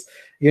 because,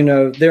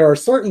 there are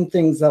certain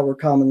things that were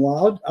common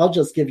law. I'll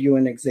just give you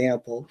an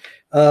example.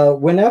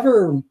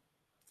 Whenever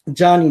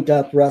Johnny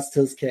Depp rests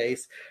his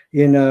case,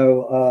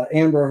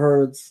 Amber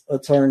Heard's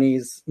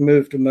attorneys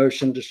moved a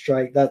motion to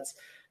strike. That's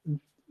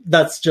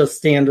just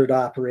standard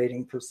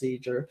operating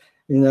procedure.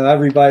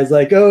 Everybody's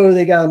like, oh,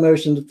 they got a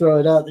motion to throw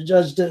it out. The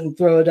judge didn't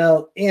throw it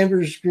out.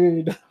 Amber's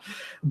screwed.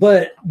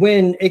 But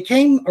when it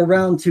came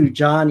around to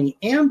Johnny,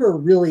 Amber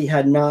really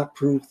had not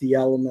proved the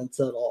elements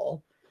at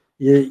all,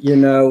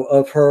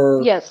 of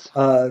her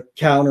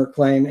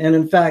counterclaim. And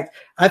in fact,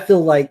 I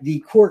feel like the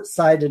court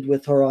sided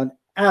with her on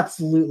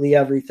absolutely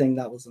everything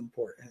that was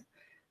important.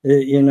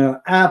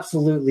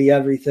 Absolutely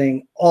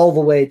everything, all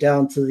the way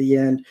down to the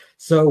end.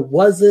 So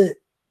was it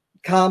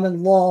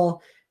common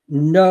law?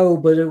 No,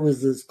 but it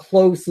was as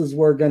close as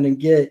we're going to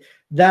get.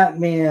 That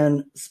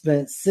man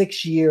spent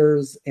 6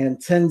 years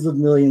and tens of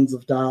millions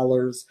of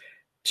dollars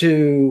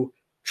to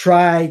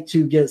try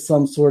to get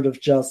some sort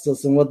of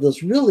justice. And what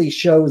this really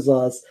shows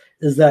us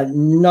is that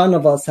none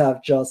of us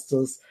have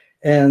justice,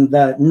 and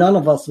that none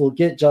of us will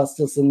get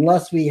justice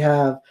unless we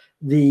have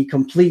the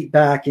complete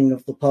backing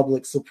of the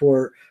public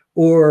support,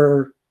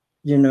 or,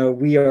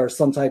 we are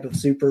some type of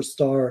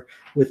superstar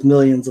with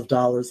millions of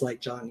dollars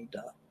like Johnny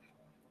Depp.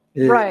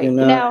 Right.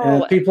 Now,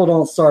 and if people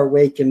don't start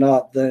waking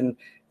up, then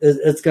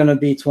it's going to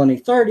be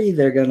 2030.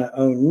 They're going to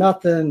own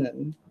nothing.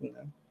 And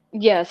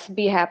Yes,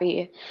 be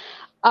happy.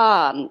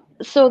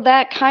 So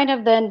that kind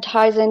of then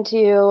ties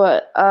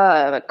into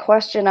a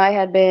question I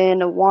had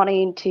been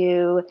wanting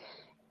to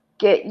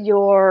get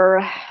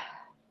your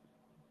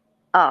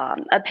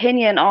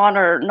opinion on,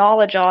 or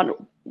knowledge on,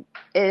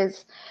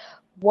 is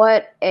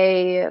what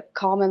a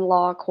common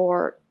law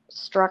court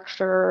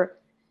structure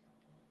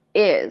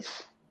is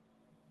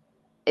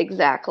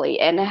exactly,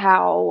 and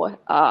how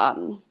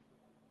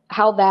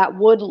that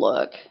would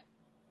look.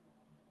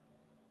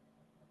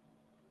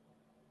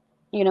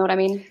 You know what I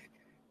mean?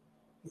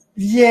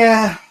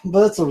 Yeah,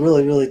 but it's a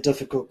really, really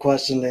difficult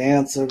question to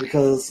answer,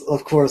 because,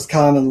 of course,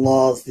 common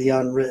law is the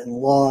unwritten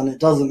law, and it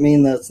doesn't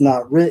mean that it's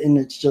not written.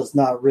 It's just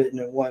not written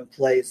in one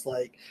place,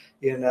 like,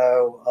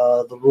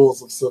 the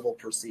rules of civil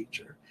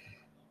procedure.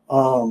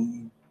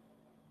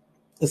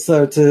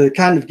 So to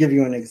kind of give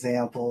you an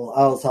example,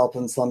 I was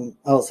helping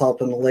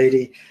a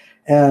lady,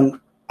 and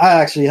I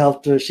actually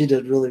helped her. She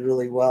did really,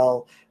 really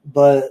well.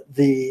 But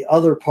the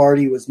other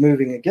party was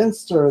moving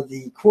against her.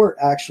 The court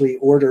actually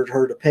ordered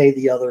her to pay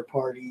the other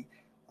party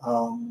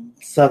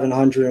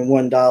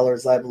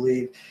 $701, I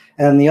believe.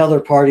 And the other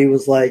party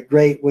was like,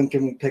 great, when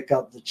can we pick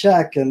up the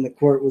check? And the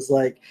court was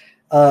like,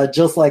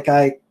 just like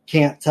I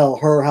can't tell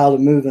her how to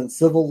move in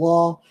civil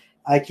law,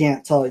 I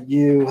can't tell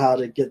you how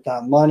to get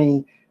that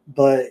money,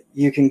 but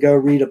you can go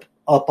read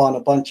up on a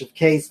bunch of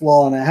case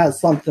law, and it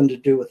has something to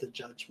do with the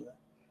judgment.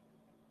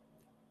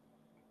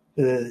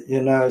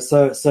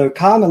 So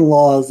common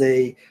law is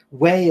a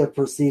way of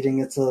proceeding.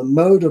 It's a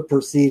mode of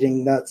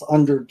proceeding that's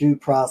under due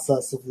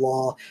process of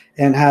law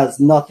and has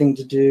nothing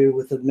to do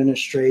with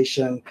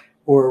administration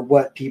or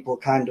what people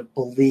kind of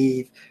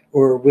believe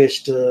or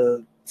wish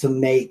to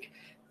make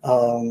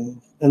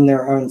in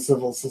their own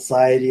civil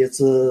society.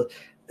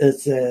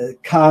 It's a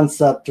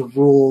concept of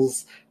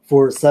rules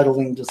for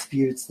settling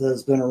disputes that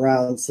has been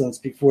around since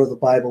before the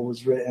Bible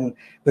was written,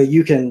 but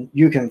you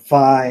can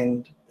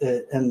find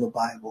it in the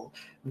Bible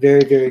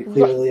very, very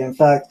clearly. In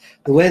fact,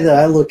 the way that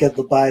I look at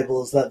the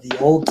Bible is that the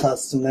Old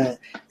Testament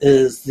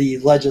is the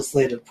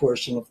legislative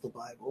portion of the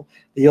Bible.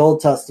 The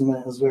Old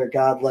Testament is where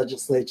God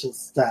legislates his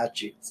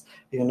statutes,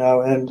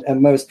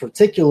 and most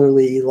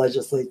particularly he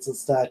legislates his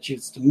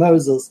statutes to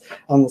Moses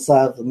on the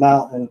side of the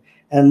mountain.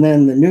 And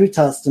then the New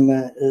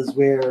Testament is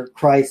where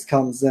Christ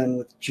comes in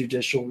with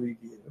judicial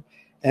review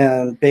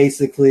and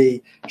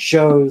basically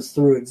shows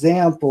through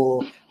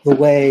example the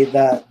way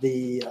that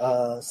the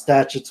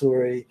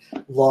statutory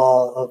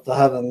law of the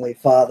Heavenly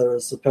Father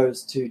is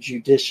supposed to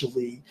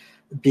judicially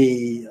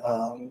be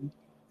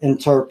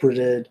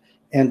interpreted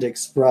and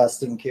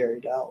expressed and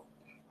carried out.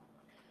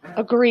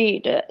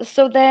 Agreed.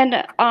 So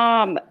then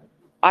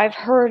I've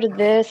heard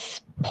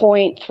this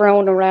point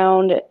thrown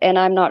around, and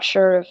I'm not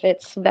sure if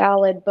it's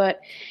valid, but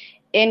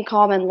in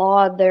common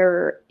law,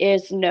 there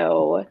is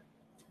no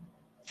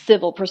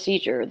civil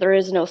procedure. There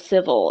is no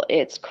civil.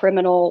 It's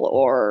criminal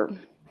or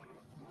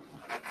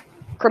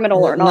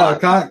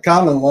not. No,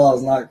 common law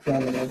is not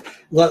criminal.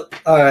 Look,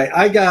 all right,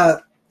 I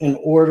got an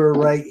order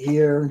right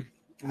here.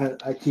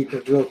 I keep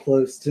it real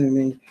close to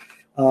me.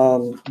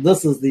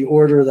 This is the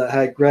order that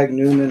had Greg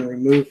Newman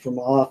removed from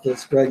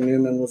office. Greg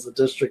Newman was a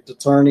district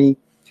attorney.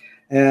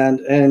 And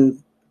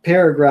in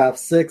paragraph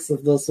 6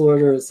 of this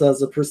order, it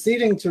says, a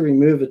proceeding to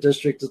remove a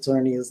district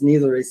attorney is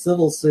neither a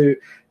civil suit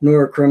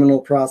nor a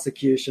criminal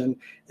prosecution.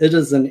 It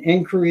is an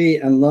inquiry,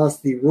 and thus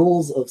the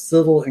rules of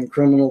civil and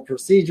criminal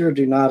procedure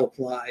do not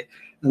apply.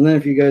 And then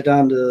if you go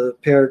down to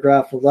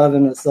paragraph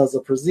 11, it says, a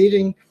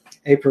proceeding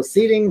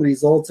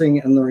resulting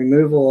in the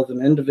removal of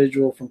an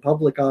individual from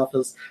public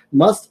office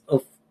must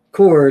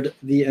accord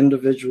the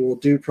individual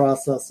due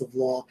process of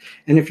law.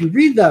 And if you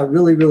read that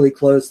really, really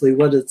closely,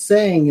 what it's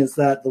saying is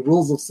that the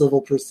rules of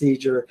civil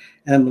procedure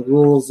and the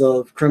rules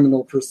of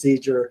criminal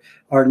procedure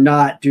are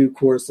not due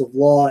course of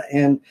law.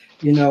 And,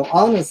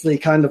 honestly,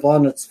 kind of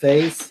on its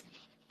face,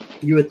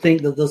 you would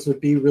think that this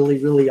would be really,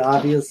 really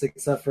obvious,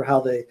 except for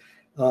how they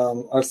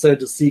are so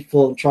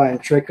deceitful and try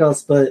and trick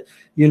us. But,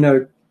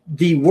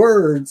 the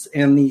words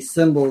and these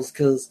symbols,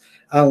 because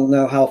I don't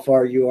know how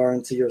far you are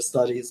into your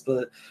studies,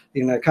 but,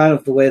 kind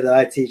of the way that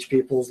I teach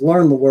people is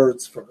learn the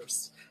words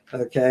first,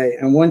 okay?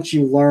 And once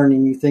you learn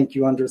and you think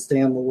you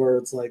understand the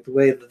words, like the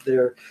way that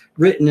they're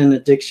written in a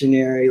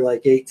dictionary,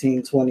 like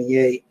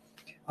 1828,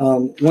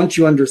 once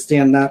you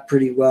understand that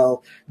pretty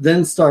well,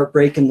 then start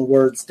breaking the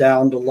words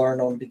down to learn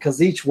them,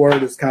 because each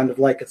word is kind of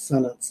like a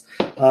sentence.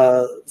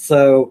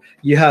 So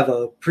you have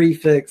a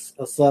prefix,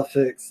 a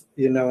suffix,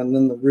 and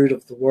then the root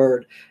of the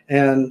word.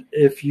 And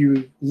if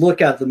you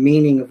look at the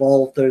meaning of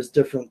all of those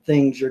different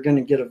things, you're going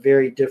to get a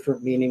very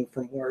different meaning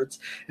from words.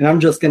 And I'm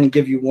just going to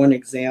give you one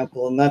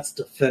example, and that's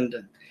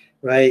defendant,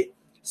 right?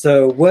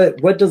 So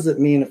what does it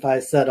mean if I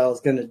said I was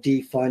going to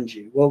defund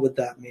you? What would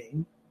that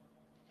mean?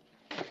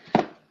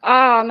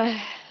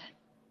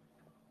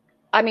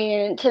 I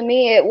mean, to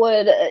me, it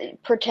would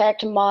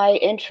protect my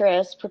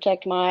interests,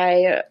 protect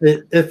my...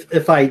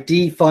 If I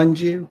defund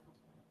you?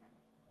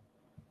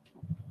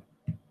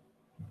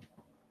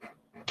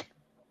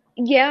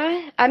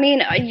 Yeah, I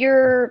mean,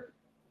 you're...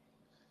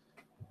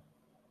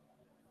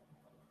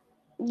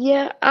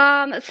 Yeah,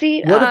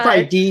 see... What if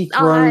I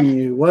dethrone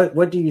you?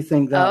 What do you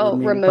think that would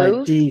mean?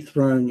 Remove? If I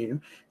dethrone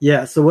you.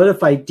 Yeah, so what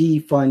if I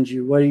defund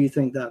you? What do you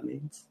think that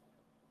means?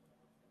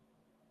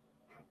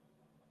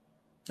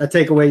 I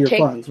take away your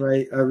funds,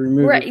 right? I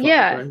remove your funds,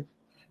 yeah. Right?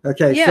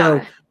 Okay,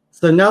 yeah.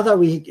 So now that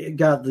we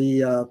got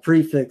the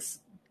prefix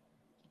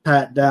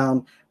pat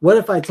down, what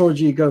if I told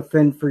you to go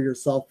fend for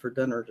yourself for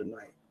dinner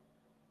tonight?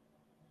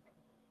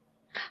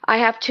 I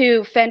have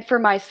to fend for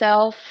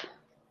myself.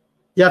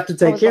 You have to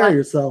take care of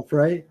yourself,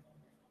 right?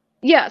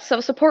 Yeah, so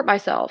support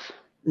myself.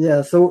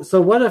 Yeah, so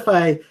what if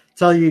I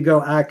tell you to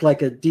go act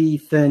like a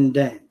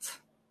defendant?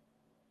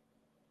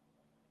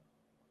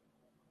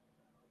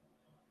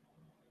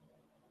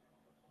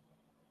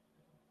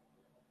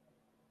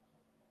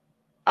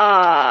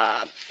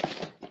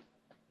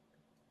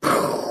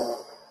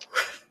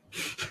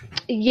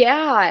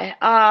 Yeah,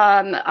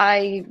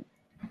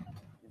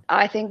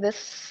 I think this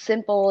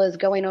simple is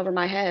going over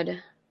my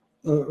head.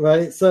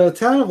 Right. So it's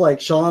kind of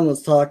like Sean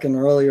was talking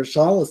earlier.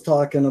 Sean was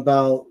talking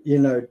about,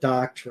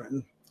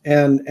 doctrine.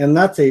 And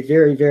that's a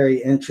very,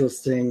 very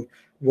interesting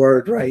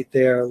word right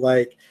there.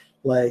 Like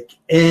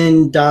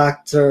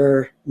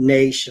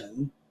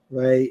indoctrination,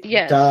 right?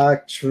 Yes.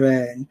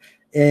 Doctrine,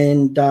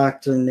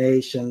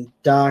 indoctrination,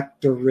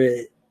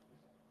 doctorate,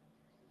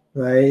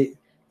 right?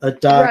 A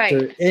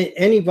doctor, right.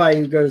 Anybody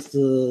who goes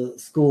to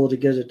school to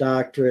get a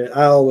doctorate,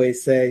 I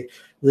always say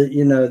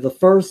The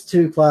first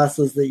two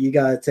classes that you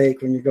got to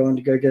take when you're going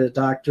to go get a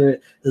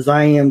doctorate is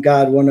I Am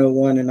God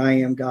 101 and I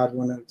Am God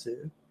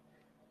 102.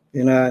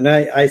 And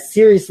I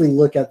seriously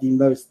look at the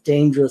most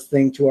dangerous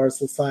thing to our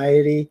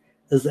society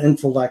is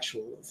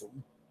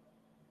intellectualism.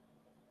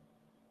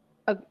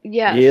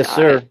 Yes.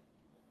 sir.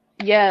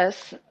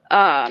 Yes.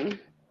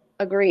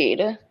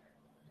 Agreed.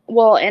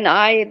 Well, and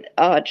I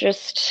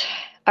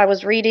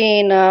was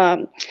reading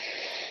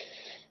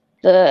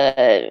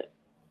the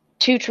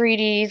two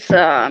treaties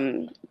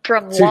from Two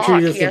Locke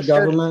treatises of yesterday.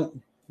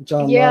 government,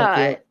 John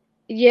Yeah, Locke.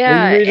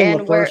 yeah, Were you reading and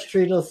the first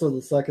treatise or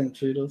the second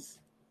treatise?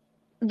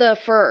 the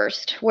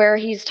first, where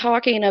he's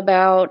talking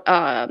about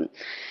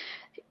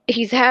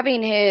he's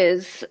having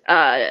his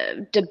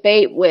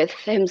debate with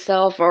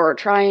himself or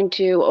trying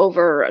to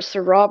over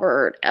Sir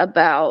Robert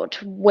about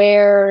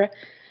what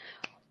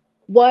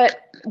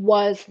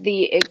was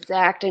the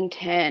exact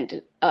intent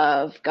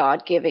of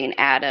God giving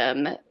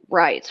Adam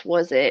rights.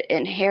 Was it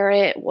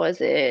inherent?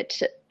 Was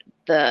it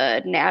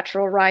the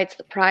natural rights,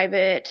 the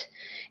private?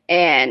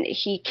 And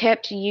he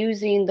kept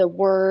using the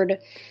word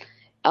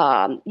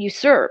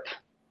usurp.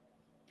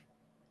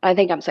 I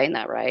think I'm saying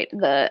that right.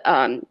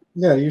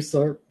 Yeah,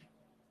 usurp.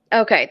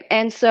 Okay,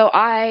 and so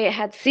I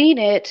had seen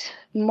it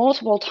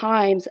multiple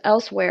times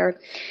elsewhere,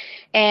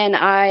 and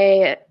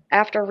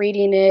after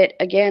reading it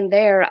again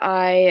there,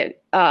 I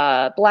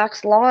black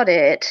slawed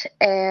it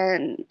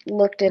and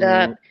looked it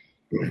up,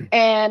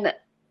 and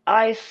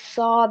I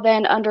saw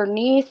then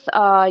underneath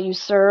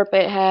usurp,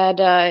 it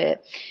had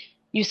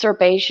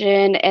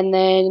usurpation and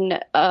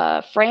then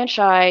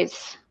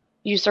franchise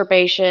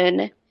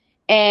usurpation,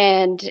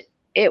 and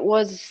it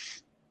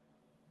was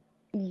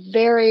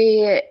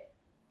very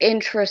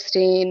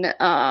interesting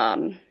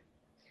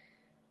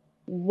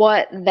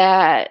what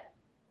that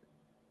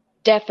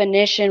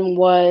definition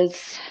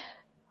was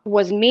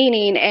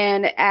meaning,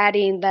 and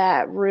adding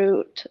that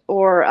root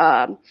or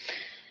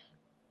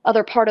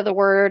other part of the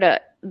word,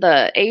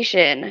 the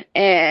Asian,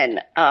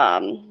 and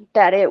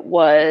that it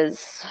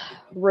was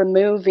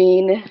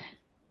removing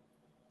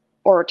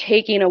or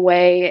taking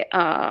away,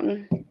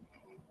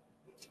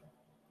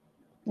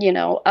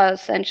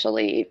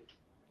 essentially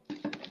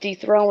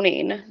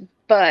dethroning.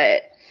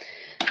 But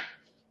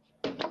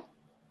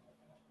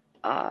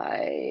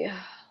I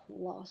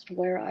lost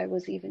where I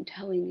was even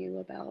telling you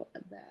about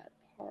that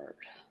part.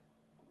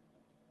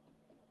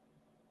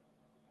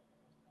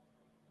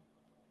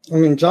 I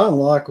mean, John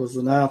Locke was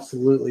an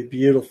absolutely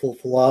beautiful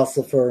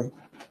philosopher,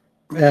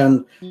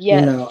 and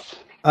Yes.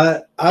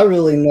 I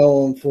really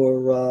know him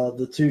for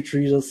the two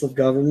treatises of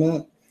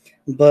government,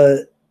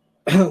 but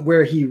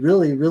where he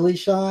really, really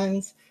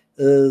shines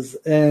is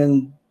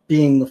in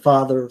being the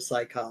father of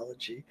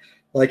psychology.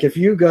 Like, if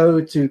you go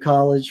to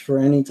college for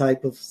any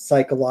type of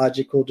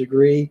psychological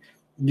degree,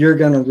 you're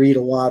going to read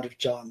a lot of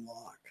John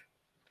Locke.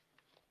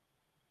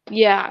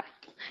 Yeah.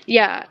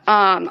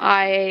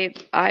 I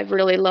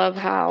really love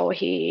how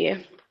he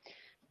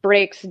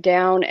breaks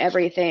down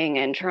everything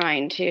and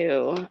trying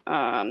to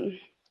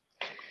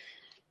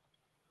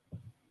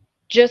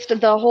just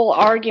the whole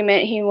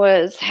argument he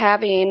was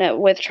having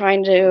with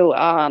trying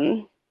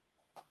to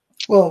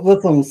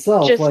with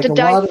himself, just like to a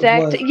lot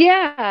dissect. of what,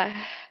 Yeah.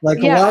 like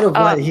a lot of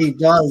what he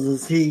does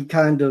is he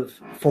kind of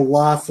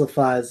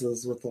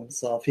philosophizes with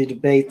himself. He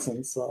debates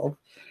himself,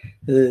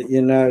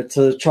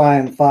 to try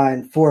and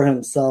find for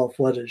himself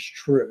what is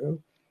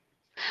true.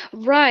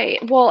 Right.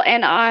 Well,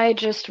 and I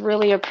just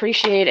really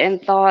appreciate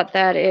and thought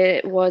that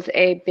it was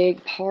a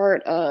big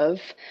part of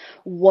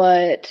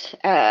what,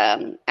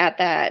 at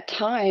that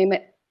time,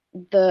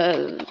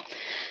 the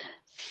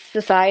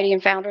society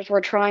and founders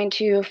were trying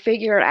to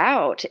figure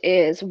out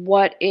is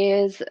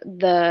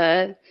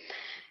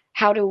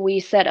how do we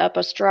set up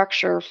a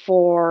structure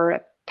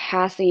for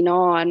passing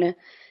on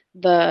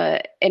the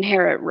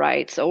inherent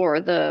rights or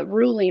the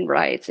ruling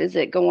rights? Is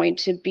it going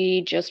to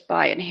be just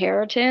by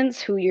inheritance,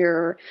 who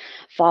your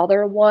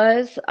father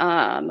was,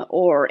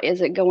 or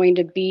is it going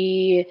to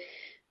be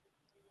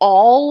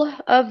all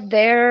of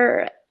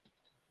their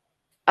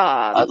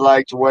I'd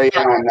like to weigh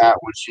in on that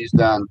when she's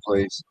done,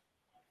 please.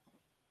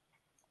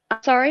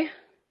 I'm sorry?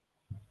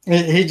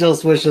 He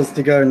just wishes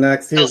to go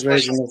next. He was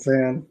raising his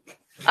hand.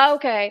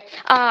 Okay.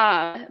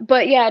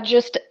 But yeah,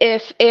 just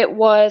if it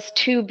was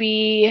to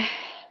be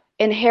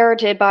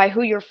inherited by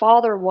who your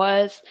father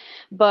was,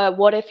 but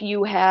what if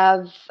you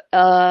have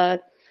a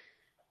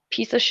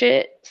piece of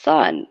shit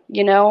son,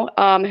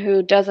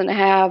 who doesn't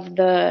have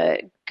the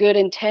good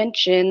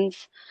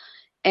intentions?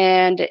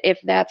 And if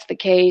that's the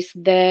case,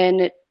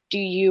 then do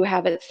you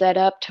have it set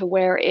up to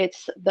where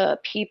it's the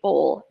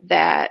people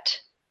that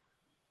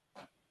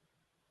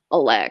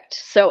elect?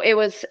 So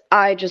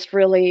I just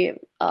really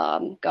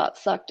got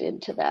sucked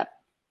into that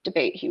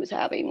debate he was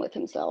having with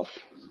himself.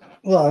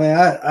 Well, I mean,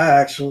 I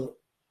actually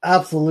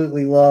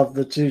absolutely love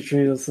the two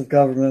treatises of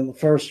government. The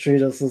first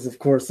treatise is, of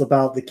course,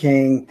 about the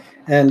king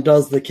and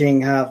does the king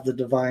have the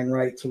divine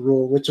right to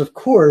rule, which, of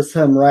course,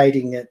 him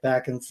writing it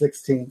back in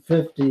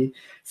 1650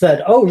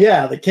 said, oh,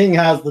 yeah, the king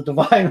has the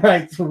divine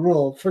right to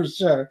rule, for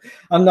sure.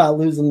 I'm not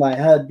losing my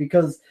head,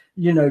 because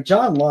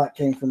John Locke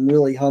came from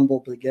really humble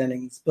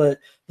beginnings, but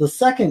the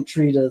second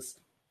treatise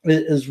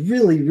is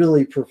really,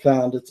 really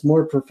profound. It's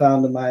more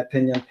profound in my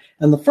opinion.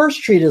 And the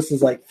first treatise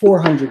is like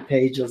 400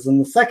 pages, and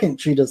the second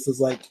treatise is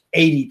like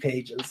 80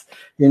 pages.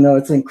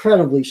 It's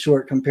incredibly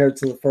short compared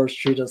to the first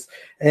treatise.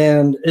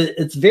 And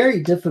it's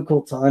very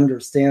difficult to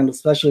understand,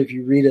 especially if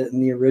you read it in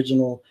the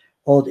original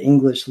Old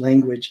English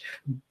language.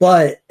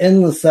 But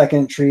in the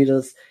second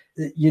treatise,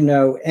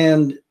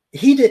 and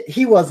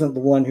he wasn't the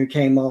one who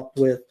came up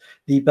with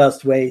the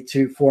best way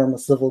to form a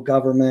civil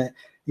government,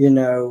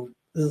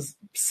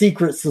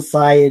 secret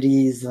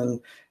societies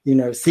and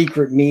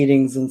secret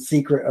meetings and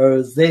secret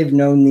oaths. They've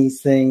known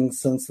these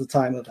things since the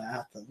time of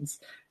Athens,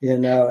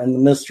 and the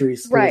mystery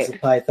schools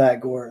of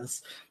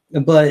Pythagoras.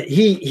 But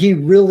he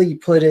really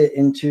put it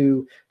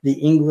into the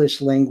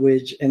English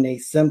language in a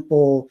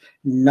simple,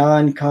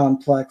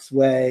 non-complex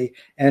way,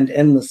 and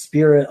in the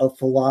spirit of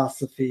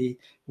philosophy,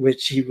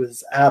 which he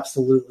was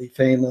absolutely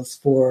famous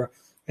for.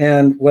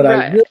 And what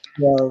I really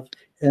love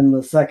in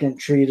the second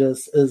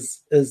treatise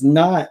is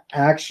not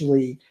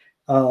actually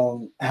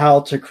how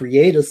to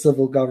create a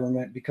civil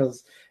government,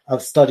 because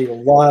I've studied a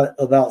lot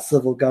about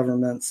civil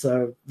government,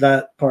 so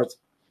that part's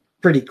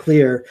pretty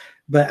clear,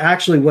 but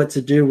actually what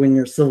to do when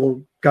your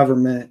civil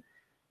government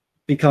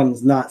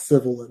becomes not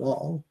civil at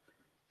all.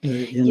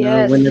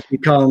 When it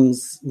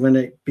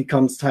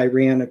becomes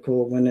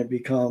tyrannical, when it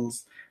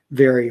becomes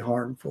very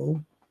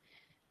harmful.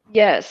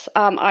 Yes,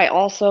 I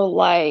also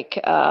like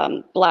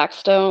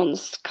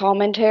Blackstone's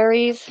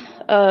commentaries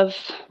of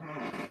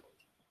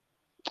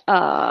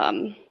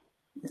the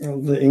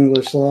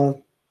English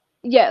law.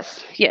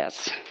 Yes.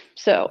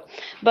 So,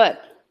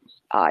 but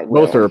I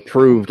will. Both are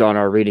approved on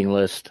our reading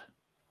list.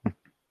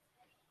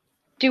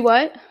 Do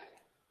what?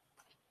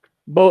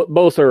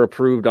 Both are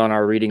approved on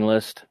our reading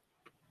list.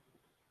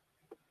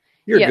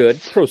 You're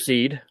good.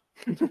 Proceed.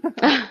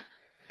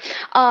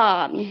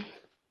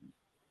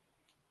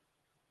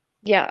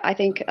 Yeah, I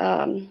think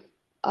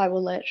I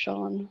will let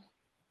Sean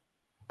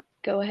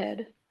go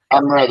ahead.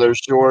 I'm rather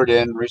short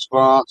in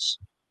response.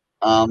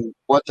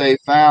 What they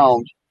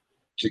found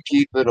to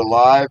keep it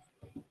alive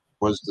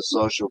was the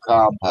social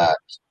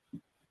compact.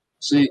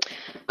 See,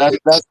 that's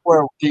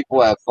where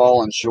people have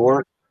fallen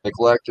short. The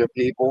collective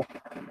people,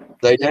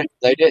 they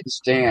didn't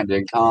stand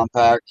in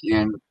compact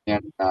in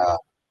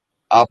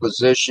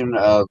opposition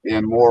of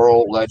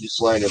immoral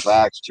legislative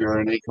acts,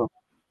 tyrannical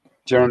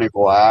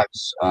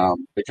acts.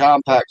 The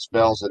compact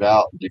spells it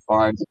out and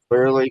defines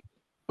clearly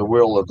the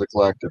will of the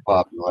collective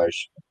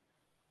population.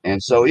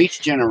 And so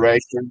each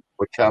generation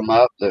would come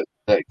up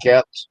that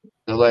kept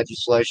the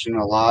legislation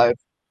alive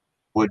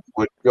would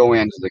go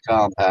into the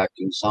compact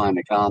and sign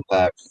the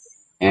compact,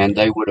 and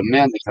they would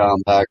amend the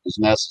compact as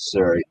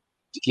necessary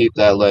to keep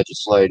that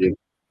legislative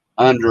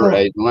under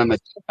a limited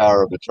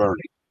power of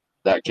attorney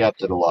that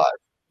kept it alive.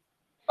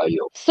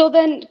 So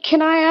then,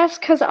 can I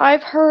ask, because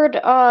I've heard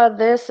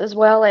this as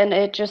well, and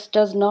it just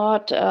does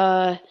not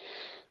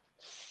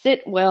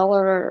sit well,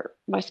 or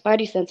my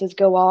spidey senses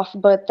go off,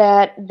 but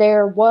that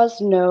there was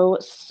no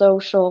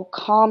social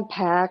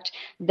compact,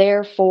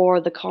 therefore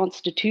the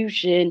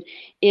Constitution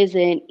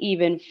isn't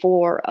even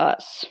for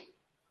us.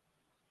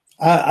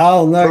 I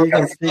don't know. You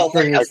can speak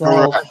for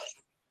yourself.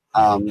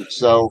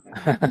 So,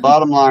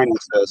 bottom line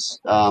is this: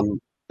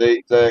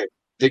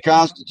 the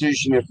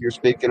Constitution, if you're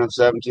speaking of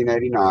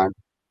 1789,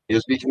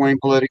 is between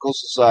political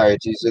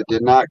societies that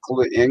did not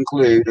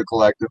include a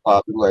collective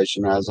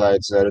population, as I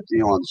had said at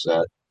the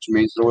onset, which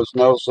means there was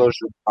no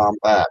social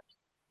compact.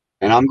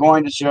 And I'm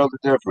going to show the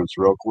difference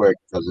real quick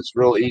because it's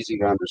real easy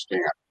to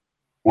understand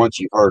once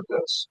you've heard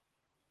this.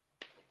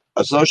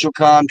 A social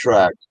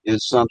contract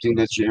is something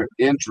that you're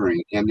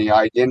entering in the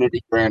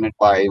identity granted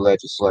by a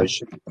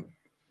legislation.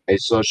 A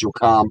social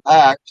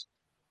compact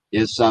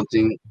is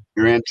something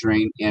you're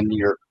entering in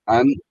your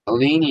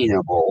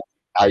unalienable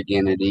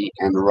identity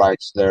and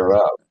rights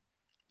thereof.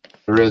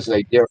 There is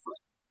a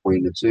difference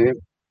between the two.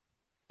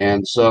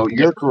 And so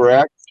you're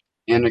correct.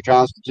 In the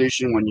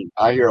Constitution,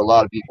 I hear a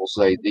lot of people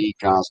say the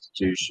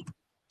Constitution.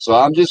 So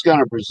I'm just going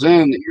to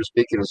presume that you're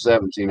speaking of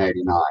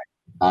 1789.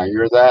 I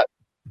hear that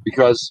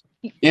because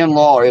in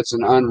law, it's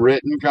an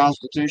unwritten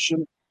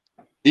Constitution.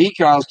 The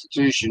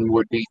Constitution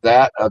would be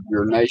that of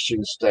your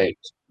nation state.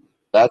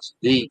 That's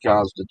the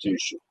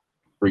Constitution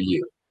for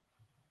you.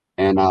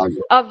 And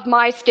of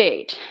my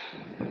state.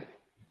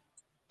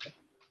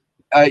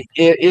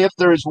 If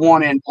there's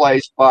one in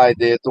place by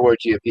the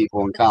authority of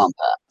people in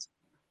compact.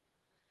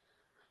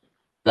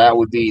 That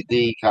would be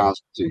the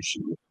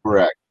Constitution,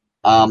 correct.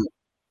 And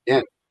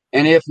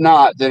if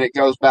not, then it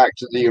goes back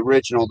to the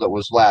original that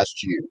was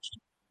last used.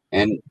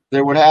 And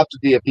there would have to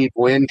be a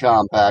people in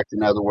compact,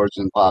 in other words,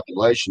 in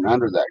population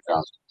under that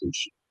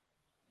Constitution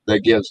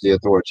that gives the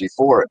authority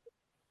for it.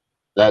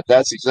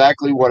 That's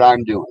exactly what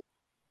I'm doing.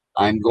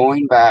 I'm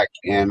going back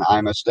and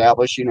I'm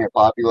establishing a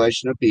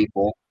population of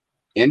people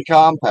in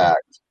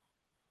compact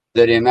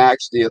that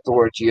enacts the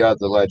authority of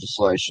the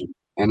legislation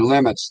and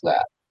limits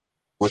that.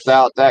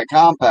 Without that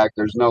compact,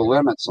 there's no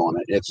limits on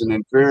it. It's an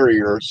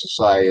inferior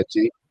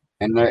society,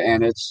 and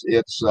it's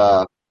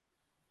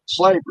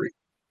slavery,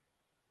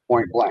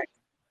 point blank.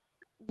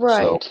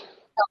 Right.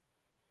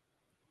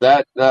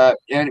 So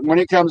and when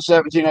it comes to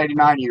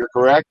 1789, you're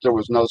correct. There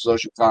was no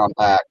social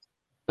compact.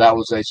 That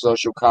was a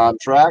social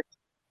contract.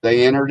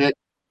 They entered it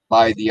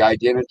by the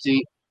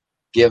identity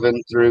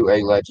given through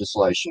a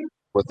legislation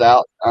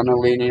without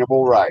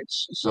unalienable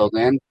rights. So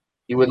then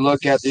you would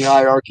look at the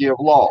hierarchy of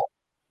law.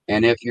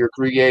 And if you're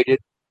created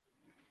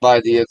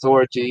by the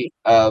authority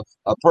of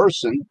a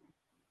person,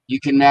 you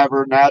can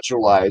never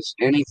naturalize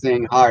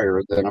anything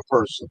higher than a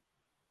person,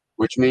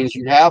 which means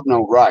you have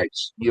no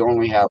rights. You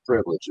only have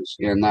privileges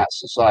in that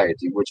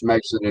society, which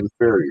makes it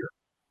inferior.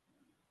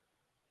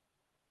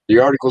 The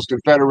Articles of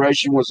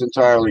Confederation was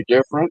entirely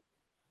different.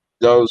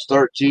 Those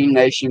 13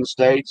 nation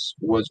states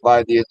was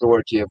by the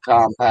authority of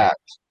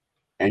compact,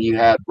 and you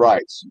had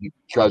rights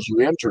because you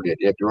entered it.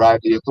 It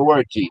derived the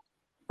authority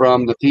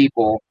from the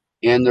people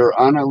in their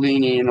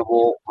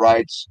unalienable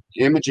rights,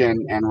 image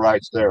and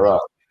rights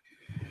thereof.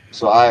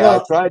 So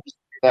I tried to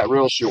keep that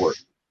real short.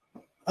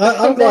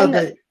 I'm glad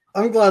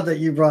that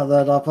you brought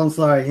that up. I'm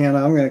sorry,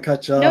 Hannah. I'm going to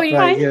cut you off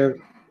right here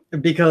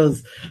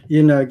because,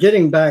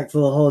 getting back to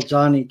the whole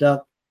Johnny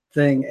Depp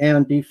thing,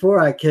 and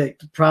before I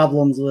kicked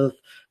problems with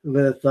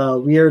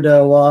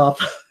Weirdo off,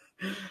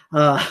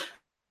 I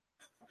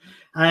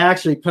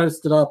actually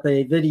posted up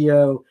a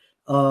video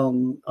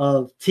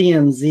of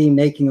TMZ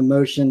making a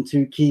motion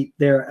to keep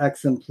their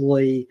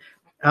ex-employee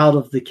out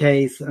of the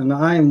case, and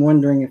I'm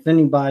wondering if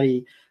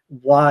anybody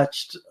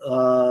watched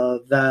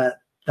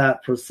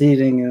that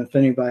proceeding, and if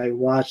anybody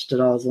watched it,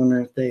 I was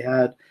wondering if they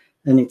had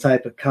any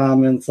type of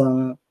comments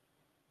on it.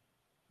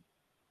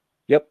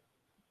 Yep.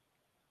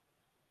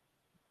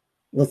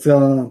 What's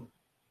going on?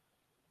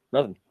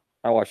 Nothing.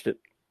 I watched it.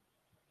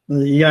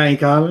 You got any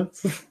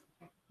comments?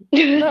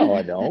 No,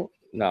 I don't.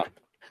 No.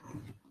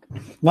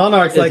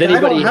 Monarch's like, I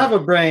don't have a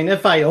brain.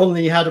 If I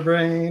only had a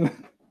brain.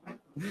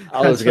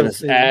 I was going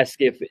to ask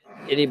if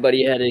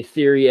anybody had a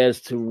theory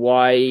as to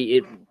why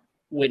it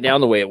went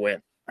down the way it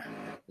went,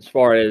 as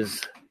far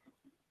as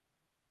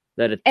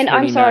that attorney. And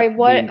I'm sorry,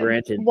 being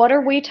granted. What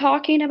are we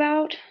talking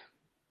about?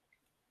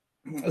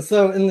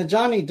 So in the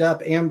Johnny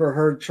Depp Amber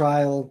Heard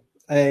trial,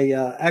 a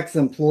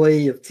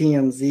ex-employee of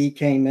TMZ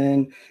came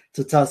in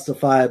to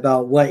testify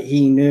about what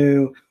he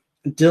knew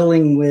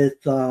dealing with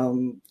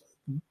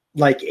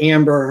like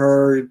Amber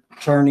Heard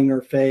turning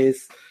her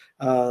face,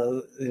 like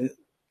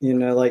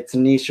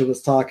Tanisha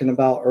was talking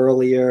about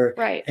earlier,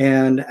 right?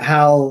 And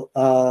how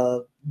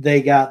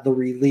they got the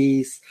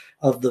release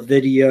of the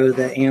video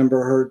that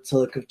Amber Heard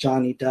took of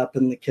Johnny Depp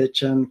in the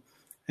kitchen,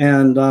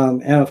 and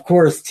of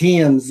course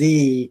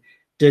TMZ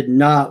did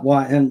not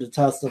want him to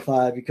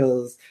testify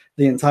because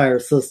the entire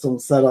system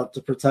set up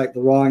to protect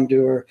the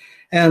wrongdoer.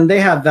 And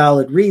they have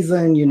valid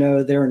reason.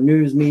 They're a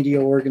news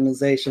media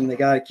organization. They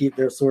got to keep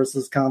their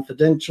sources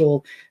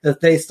confidential. If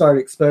they start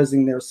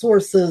exposing their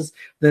sources,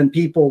 then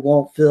people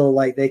won't feel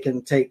like they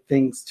can take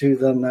things to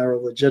them that are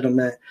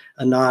legitimate,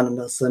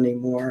 anonymous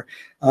anymore.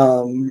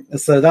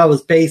 So that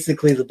was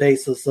basically the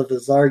basis of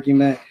his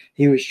argument.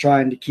 He was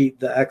trying to keep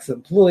the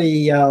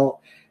ex-employee out.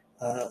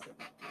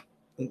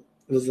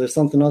 Was there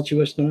something else you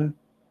wish to know?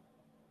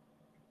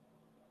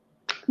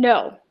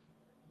 No.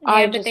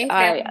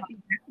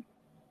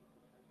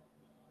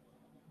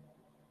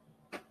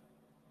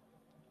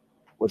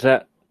 What's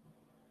that?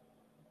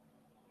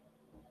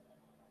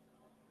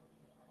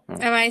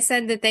 I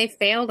said that they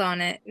failed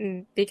on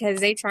it because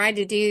they tried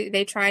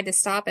to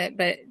stop it,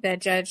 but the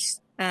judge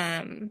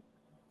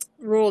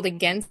ruled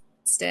against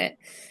it.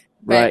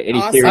 But right.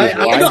 Any also, theories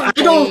I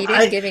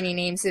didn't give any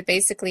names. But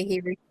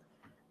basically,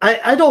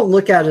 I don't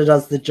look at it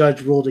as the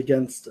judge ruled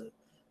against it.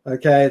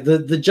 Okay,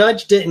 the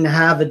judge didn't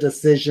have a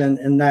decision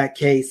in that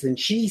case, and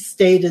she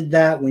stated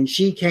that when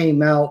she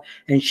came out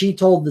and she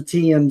told the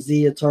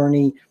TMZ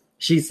attorney,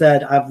 she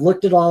said, I've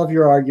looked at all of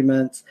your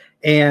arguments,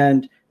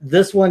 and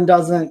this one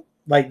doesn't,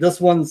 this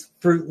one's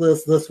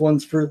fruitless, this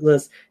one's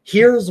fruitless.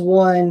 Here's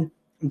one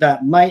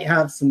that might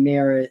have some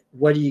merit.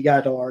 What do you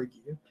got to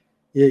argue?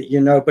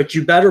 But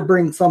you better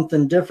bring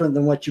something different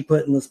than what you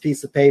put in this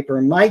piece of paper.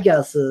 And my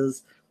guess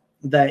is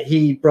that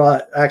he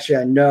brought, actually,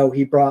 I know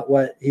he brought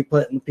what he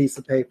put in the piece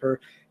of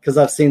paper because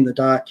I've seen the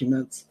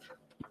documents.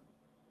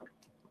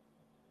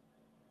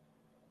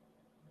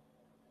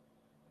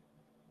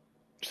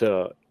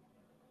 So,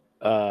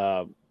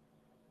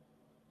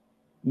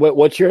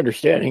 what's your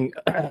understanding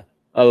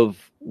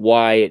of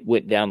why it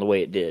went down the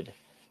way it did,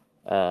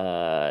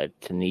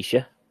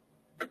 Tanisha?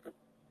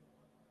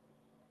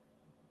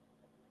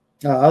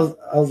 I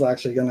was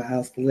actually going to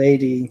ask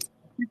Lady.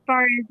 as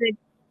far as it.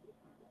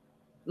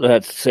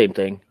 That's the same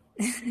thing.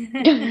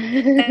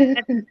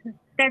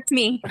 That's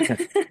me.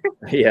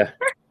 Yeah.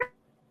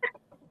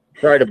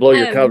 Sorry to blow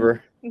your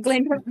cover.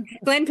 Glenn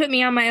put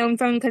me on my own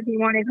phone because he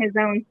wanted his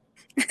own.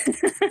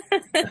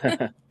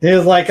 He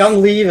was like,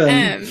 I'm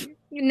leaving.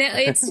 No,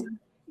 it's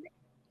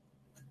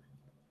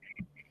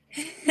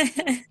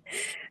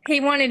he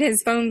wanted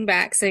his phone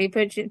back, so he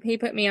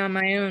put me on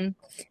my own.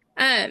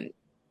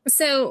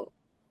 So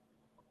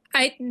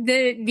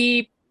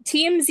the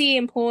TMZ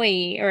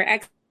employee or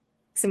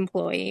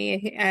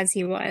employee, as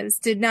he was,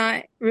 did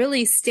not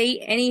really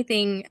state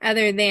anything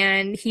other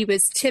than he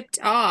was tipped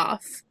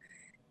off.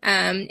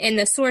 And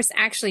the source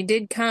actually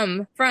did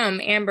come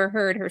from Amber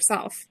Heard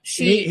herself.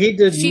 He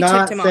did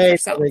not tipped him off say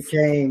herself. that it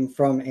came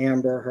from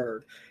Amber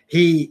Heard.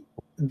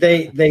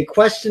 They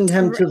questioned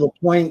him to the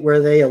point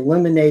where they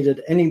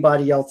eliminated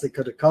anybody else it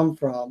could have come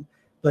from,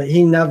 but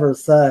he never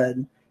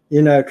said,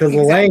 because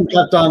Elaine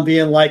kept on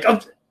being like,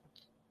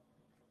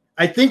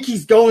 I think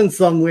he's going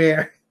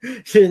somewhere.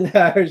 She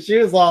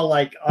was all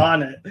like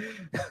on it.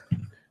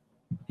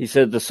 He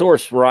said the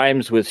source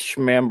rhymes with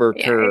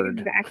Schmamber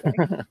turd.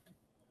 Exactly.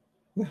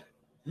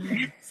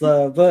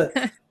 So, but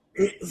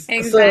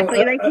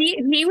exactly, like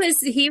he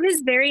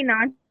was very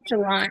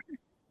nonchalant.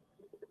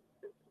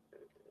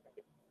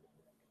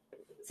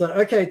 So,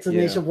 okay,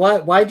 Tanisha,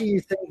 why do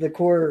you think the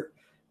court,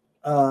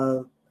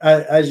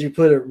 as you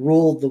put it,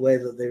 ruled the way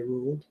that they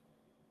ruled?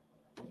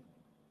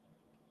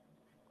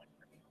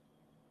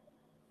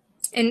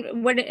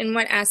 In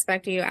what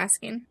aspect are you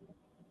asking?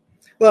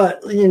 Well,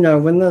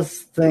 when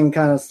this thing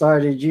kind of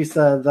started, you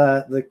said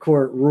that the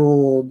court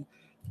ruled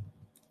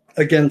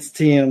against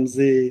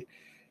TMZ.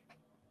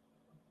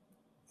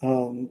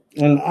 And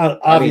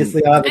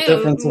obviously I have a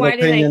difference of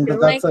opinion, but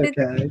that's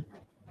okay.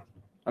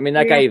 I mean,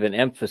 that guy even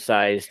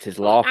emphasized his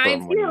law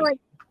firm when he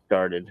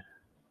started.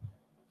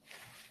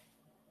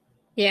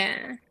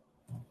 Yeah.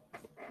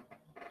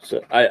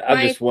 So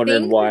I'm just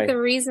wondering why. The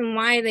reason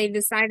why they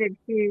decided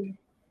to.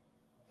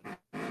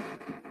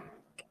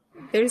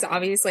 There's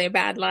obviously a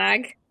bad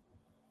lag.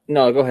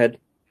 No, go ahead.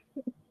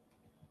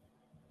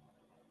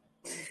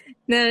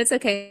 No, it's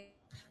okay.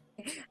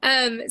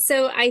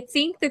 So I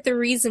think that the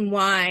reason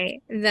why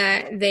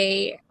that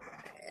they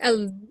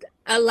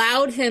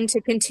allowed him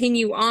to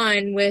continue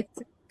on with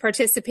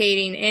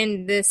participating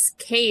in this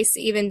case,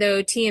 even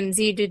though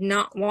TMZ did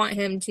not want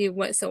him to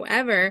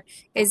whatsoever,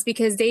 is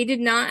because they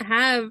did not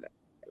have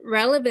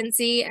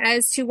relevancy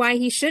as to why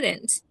he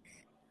shouldn't.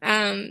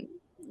 I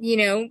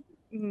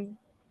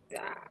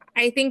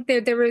think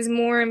that there was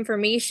more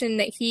information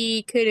that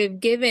he could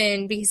have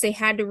given because they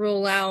had to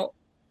rule out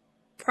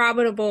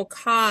probable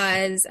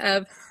cause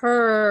of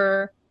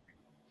her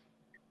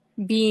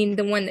being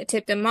the one that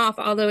tipped him off,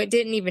 although it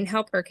didn't even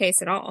help her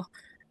case at all.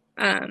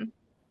 And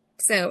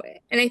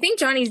I think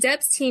Johnny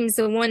Depp's team's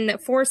the one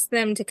that forced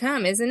them to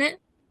come, isn't it?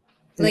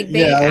 Like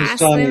they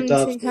asked them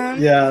to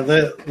come. Yeah,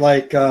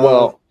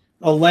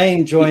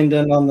 Elaine joined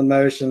in on the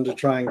motion to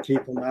try and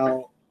keep him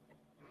out.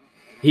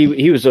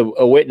 He was a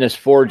witness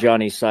for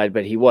Johnny's side,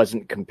 but he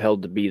wasn't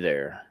compelled to be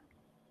there.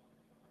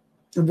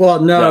 Well,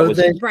 no,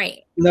 they did,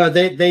 Right.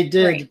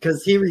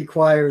 because he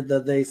required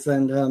that they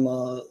send him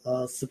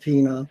a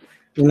subpoena,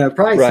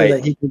 probably so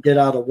that he could get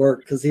out of work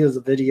because he was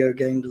a video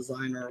game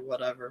designer or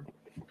whatever.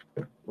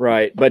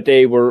 Right, but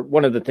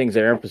one of the things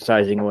they're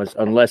emphasizing was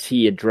unless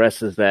he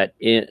addresses that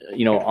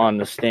on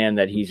the stand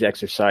that he's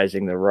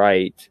exercising the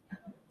right,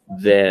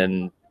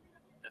 then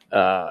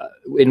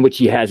in which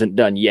he hasn't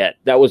done yet.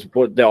 That was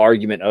the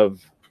argument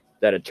of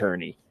that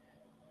attorney.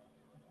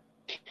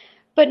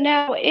 But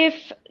now,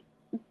 if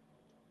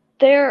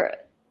there,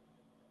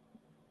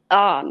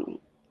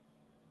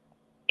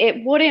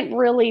 it wouldn't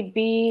really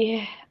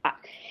be,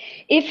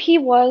 if he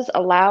was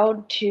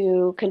allowed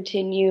to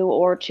continue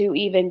or to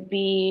even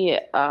be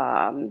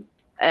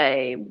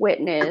a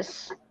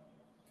witness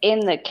in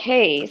the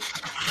case,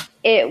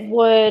 it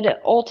would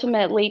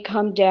ultimately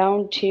come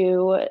down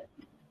to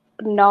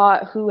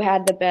not who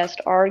had the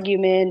best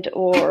argument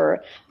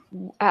or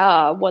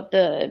what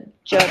the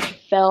judge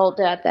felt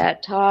at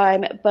that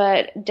time,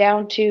 but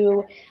down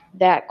to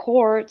that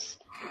court's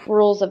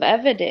rules of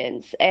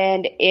evidence.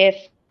 And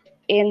if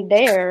in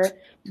there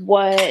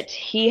what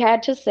he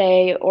had to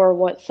say or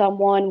what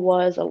someone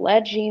was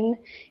alleging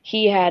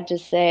he had to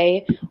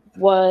say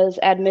was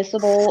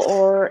admissible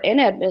or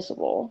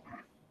inadmissible.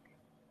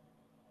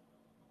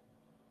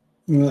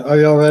 Are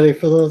y'all ready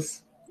for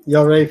this?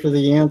 Y'all ready for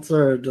the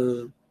answer?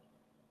 Or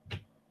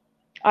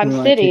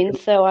I'm sitting,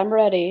 so I'm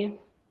ready.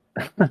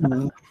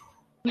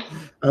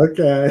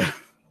 Okay.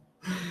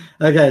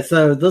 Okay,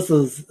 so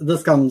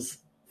this comes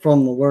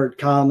from the word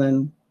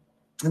common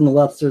in the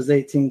Webster's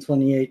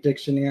 1828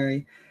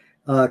 dictionary.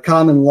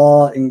 Common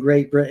law in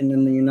Great Britain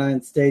and the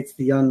United States,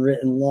 the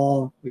unwritten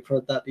law. We've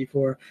heard that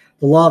before.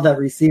 The law that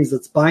receives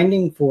its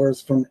binding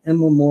force from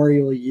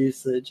immemorial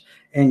usage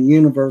and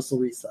universal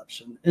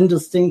reception, in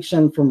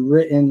distinction from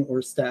written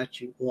or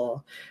statute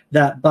law.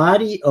 That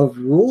body of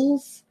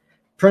rules,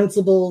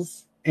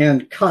 principles,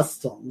 and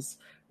customs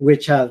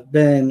which have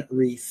been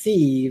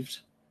received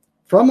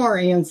from our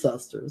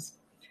ancestors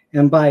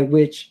and by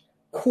which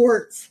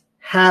courts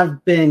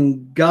have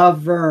been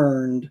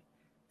governed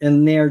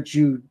in their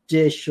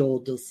judicial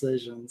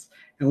decisions.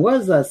 And what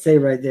does that say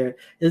right there?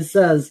 It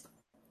says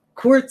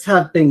courts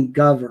have been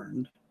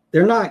governed.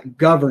 They're not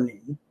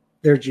governing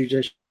their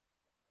judicial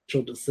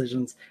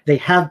decisions. They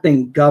have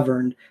been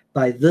governed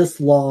by this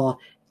law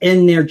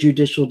in their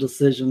judicial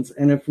decisions.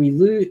 And if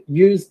we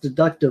use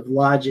deductive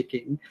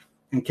logicking,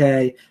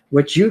 okay,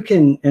 what you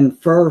can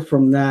infer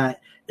from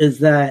that is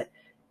that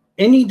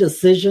any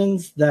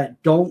decisions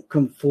that don't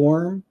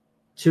conform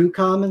to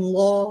common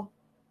law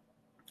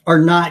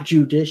are not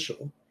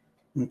judicial.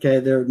 Okay,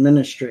 they're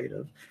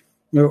administrative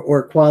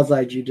or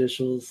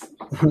quasi-judicial,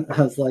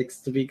 as likes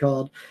to be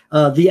called.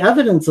 The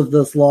evidence of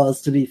this law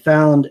is to be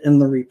found in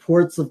the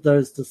reports of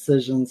those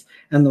decisions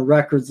and the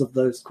records of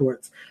those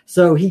courts.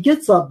 So he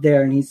gets up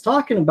there and he's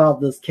talking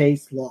about this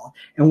case law.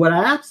 And what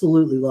I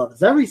absolutely love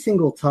is every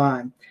single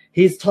time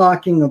he's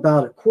talking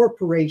about a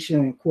corporation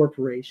and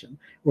corporation,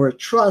 or a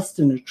trust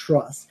and a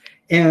trust.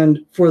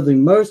 And for the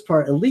most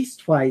part, at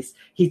least twice,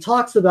 he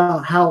talks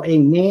about how a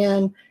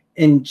man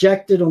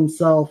injected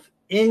himself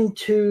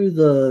into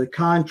the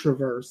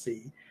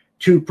controversy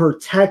to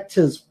protect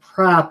his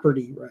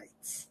property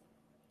rights.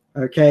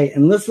 Okay,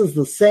 and this is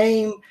the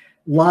same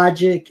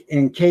logic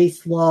in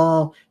case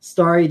law,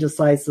 stare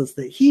decisis,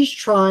 that he's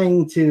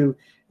trying to,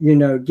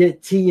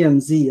 get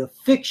TMZ, a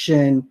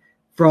fiction,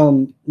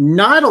 from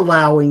not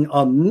allowing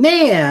a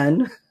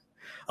man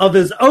of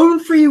his own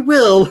free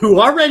will,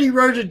 who already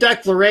wrote a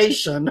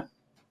declaration,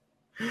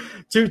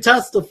 to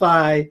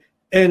testify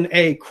in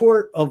a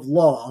court of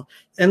law.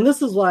 And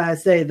this is why I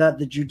say that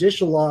the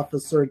judicial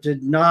officer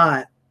did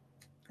not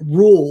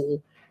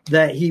rule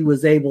that he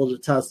was able to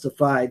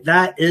testify.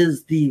 That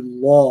is the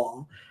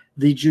law.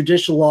 The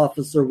judicial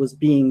officer was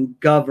being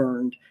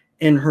governed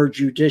in her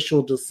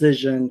judicial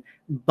decision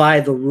by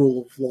the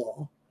rule of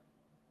law.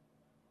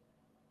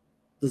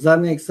 Does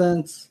that make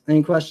sense?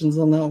 Any questions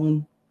on that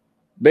one?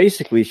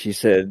 Basically, she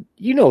said,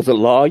 "You know the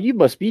law, you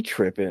must be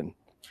tripping."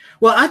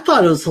 Well, I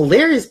thought it was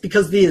hilarious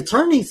because the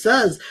attorney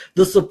says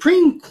the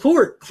Supreme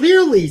Court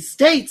clearly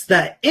states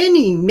that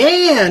any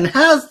man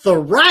has the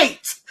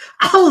right.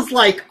 I was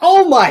like,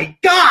 oh my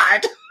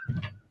God.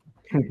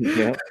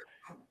 Yeah.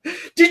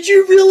 Did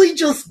you really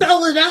just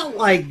spell it out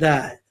like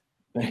that?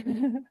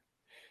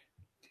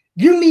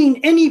 You mean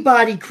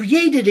anybody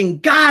created in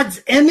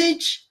God's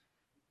image?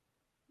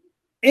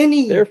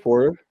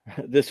 Therefore,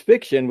 this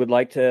fiction would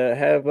like to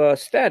have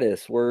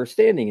status where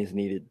standing is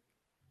needed.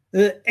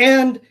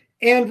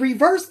 And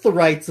reverse the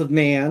rights of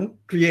man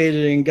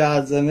created in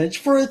God's image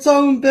for its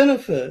own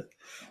benefit.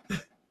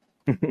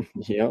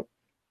 Yep.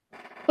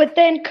 But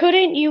then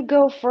couldn't you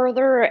go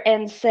further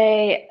and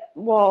say,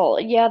 well,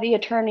 yeah, the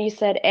attorney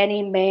said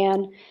any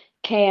man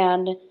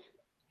can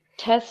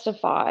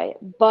testify,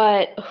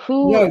 but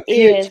who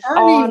is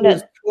on... The attorney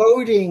was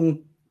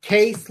quoting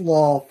case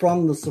law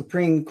from the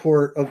Supreme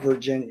Court of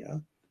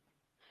Virginia.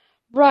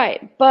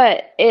 Right,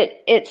 but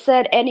it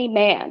said any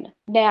man.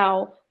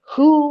 Now,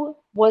 who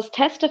was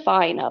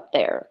testifying up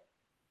there?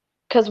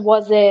 Because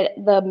was it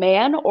the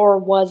man or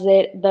was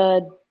it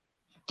the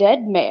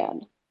dead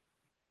man?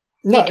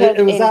 No,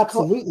 it was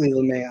absolutely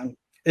the man.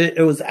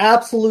 It was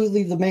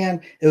absolutely the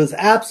man. It was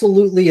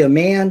absolutely a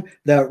man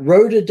that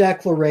wrote a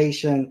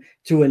declaration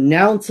to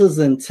announce his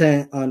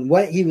intent on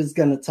what he was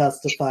going to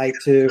testify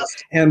to.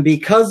 And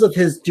because of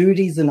his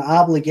duties and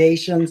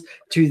obligations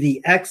to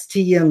the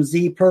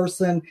ex-TMZ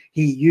person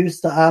he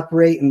used to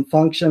operate and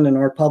function in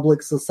our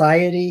public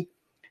society,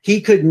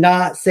 he could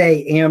not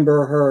say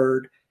Amber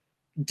Heard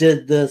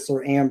did this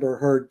or Amber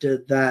Heard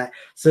did that.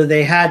 So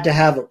they had to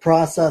have a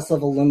process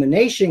of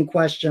elimination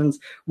questions,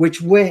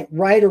 which went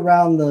right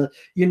around the,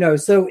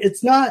 so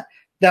it's not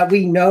that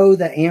we know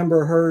that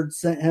Amber Heard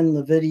sent him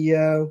the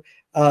video.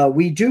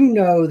 We do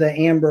know that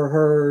Amber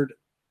Heard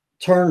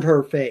turned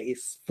her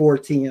face for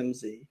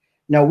TMZ.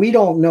 Now, we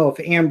don't know if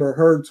Amber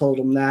Heard told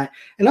him that.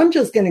 And I'm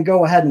just going to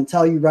go ahead and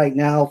tell you right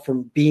now,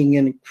 from being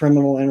in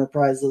criminal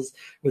enterprises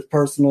with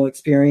personal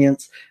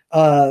experience,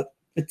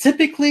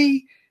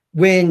 typically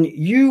when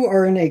you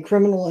are in a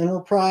criminal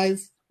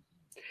enterprise,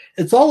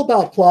 it's all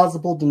about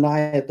plausible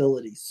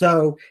deniability.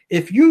 So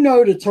if you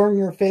know to turn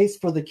your face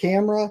for the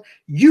camera,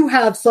 you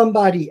have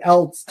somebody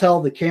else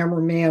tell the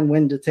cameraman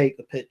when to take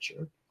the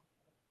picture.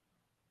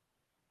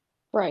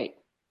 Right.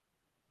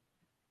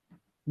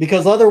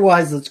 Because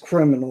otherwise it's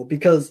criminal.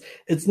 Because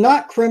it's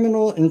not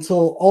criminal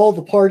until all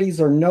the parties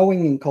are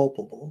knowing and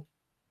culpable.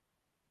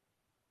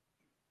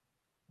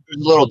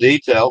 There's a little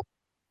detail.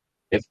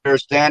 If they're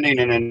standing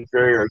in an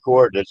inferior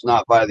court that's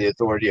not by the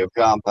authority of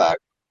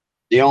compact,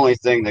 the only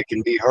thing that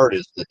can be heard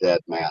is the dead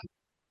man.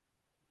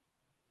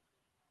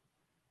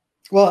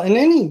 Well, in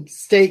any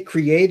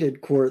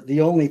state-created court,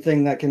 the only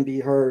thing that can be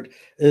heard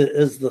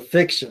is the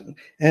fiction.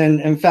 And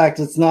in fact,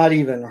 it's not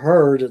even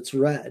heard, it's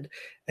read.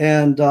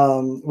 And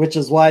which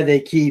is why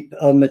they keep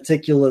a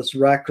meticulous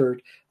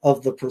record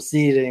of the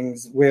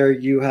proceedings where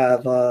you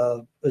have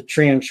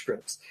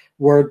transcripts,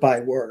 word by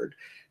word.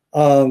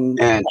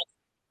 And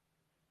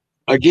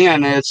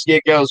again,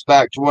 it goes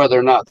back to whether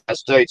or not that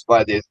state's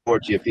by the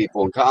authority of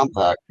people in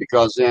compact,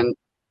 because in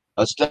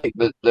a state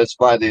that's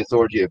by the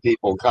authority of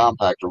people in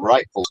compact, a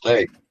rightful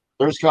state,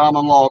 there's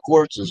common law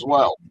courts as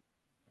well,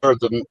 where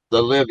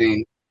the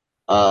living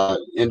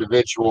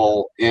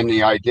individual in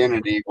the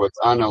identity with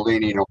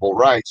unalienable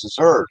rights is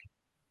heard.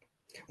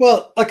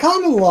 Well, a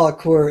common law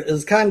court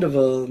is kind of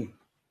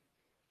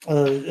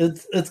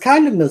it's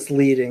kind of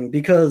misleading,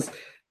 because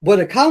what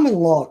a common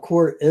law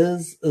court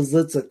is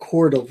it's a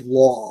court of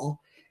law.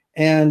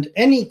 And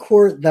any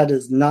court that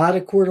is not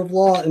a court of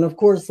law, and of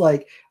course,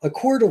 like a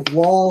court of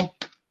law,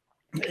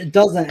 it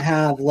doesn't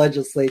have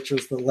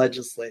legislatures that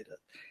legislate it.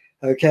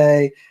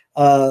 Okay?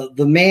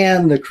 The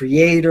man, the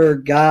creator,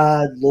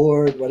 God,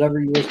 Lord, whatever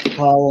you wish to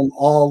call him,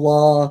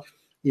 Allah,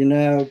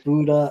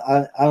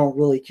 Buddha, I don't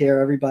really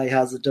care. Everybody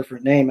has a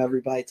different name.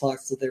 Everybody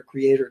talks to their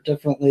creator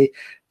differently.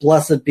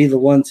 Blessed be the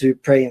ones who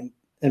pray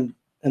in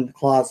the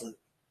closet.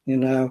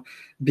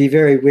 Be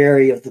very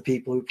wary of the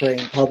people who pray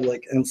in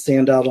public and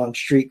stand out on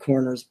street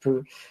corners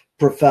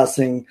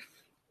professing,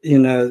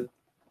 their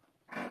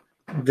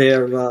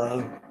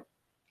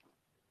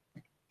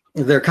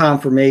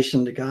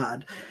confirmation to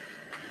God,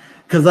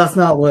 because that's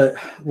not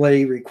what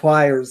he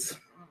requires.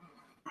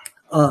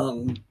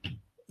 I'm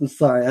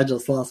sorry, I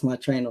just lost my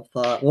train of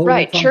thought.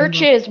 Right,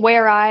 church is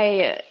where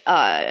I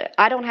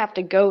don't have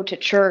to go to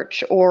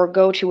church or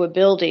go to a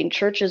building.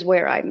 Church is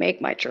where I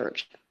make my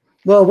church.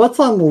 Well, what's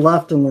on the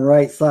left and the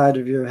right side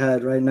of your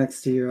head, right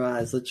next to your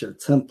eyes? That's your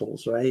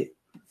temples, right?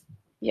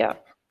 Yeah.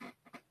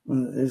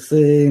 You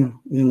see,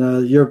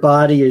 your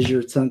body is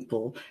your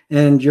temple,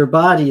 and your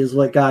body is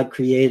what God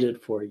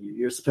created for you.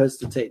 You're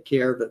supposed to take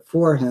care of it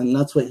for him.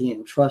 That's what he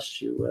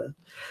entrusts you with.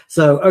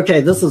 So,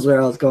 okay, this is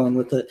where I was going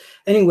with it.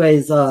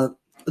 Anyways,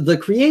 the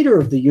creator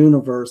of the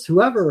universe,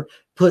 whoever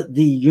put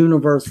the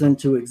universe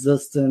into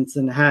existence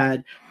and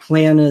had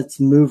planets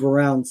move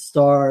around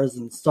stars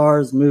and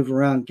stars move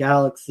around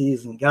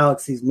galaxies and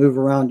galaxies move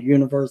around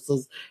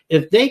universes,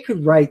 if they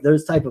could write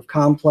those type of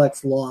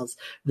complex laws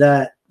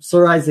that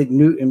Sir Isaac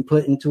Newton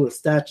put into a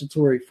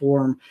statutory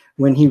form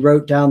when he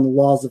wrote down the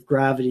laws of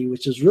gravity,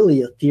 which is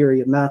really a theory,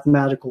 a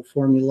mathematical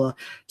formula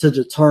to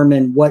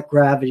determine what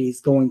gravity is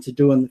going to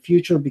do in the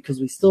future,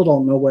 because we still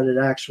don't know what it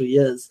actually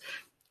is.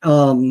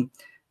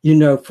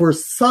 For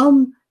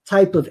some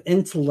type of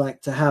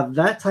intellect to have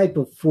that type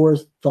of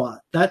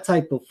forethought, that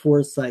type of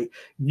foresight,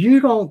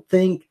 you don't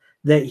think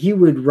that he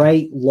would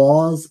write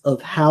laws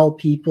of how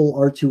people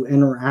are to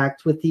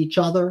interact with each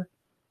other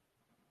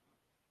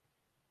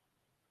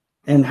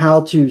and how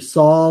to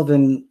solve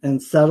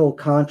and settle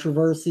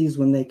controversies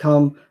when they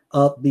come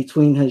up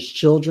between his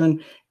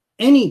children?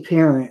 Any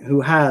parent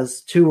who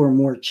has 2 or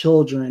more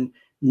children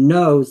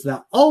knows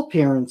that all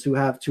parents who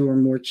have 2 or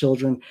more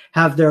children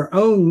have their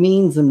own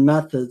means and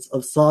methods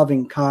of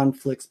solving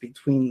conflicts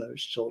between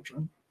those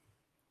children.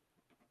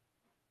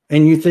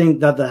 And you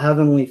think that the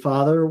Heavenly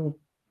Father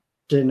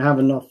didn't have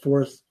enough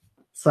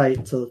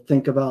foresight to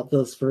think about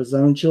this for his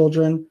own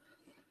children?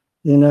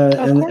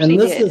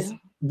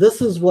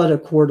 This is what a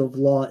court of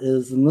law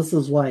is, and this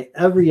is why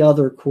every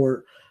other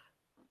court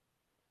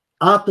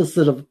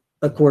opposite of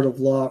a court of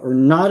law or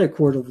not a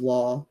court of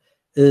law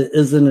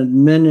is an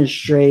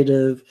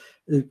administrative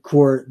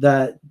court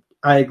that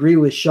I agree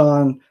with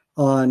Sean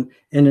on.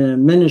 In an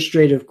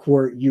administrative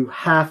court, you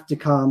have to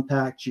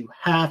compact, you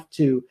have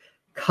to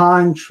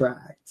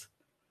contract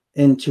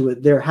into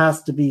it. There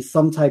has to be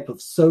some type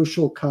of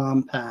social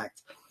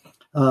compact,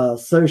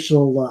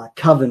 social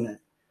covenant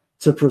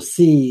to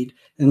proceed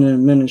in an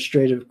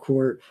administrative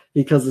court,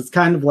 because it's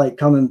kind of like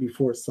coming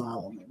before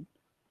Solomon.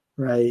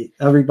 Right?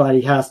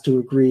 Everybody has to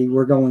agree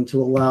we're going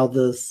to allow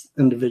this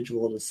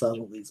individual to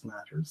settle these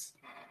matters.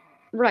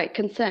 Right,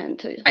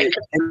 consent.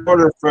 In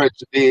order for it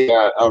to be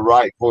a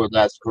right court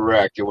that's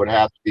correct, it would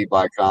have to be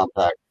by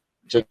compact.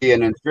 To be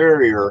an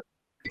inferior,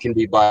 it can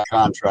be by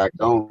contract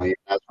only.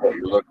 That's what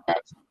you're looking at.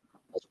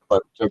 That's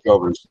what took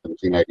over in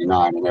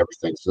 1789 and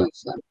everything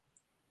since then.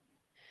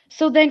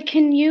 So then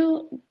can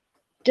you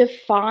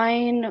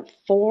define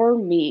for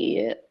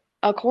me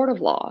a court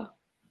of law?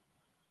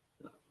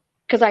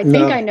 Because I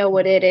think I know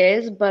what it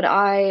is, but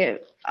I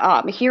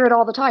hear it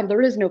all the time.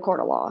 There is no court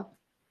of law.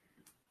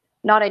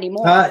 Not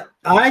anymore.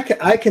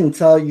 I can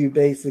tell you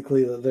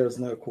basically that there's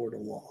no court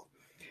of law.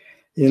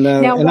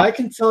 Now, and I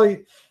can tell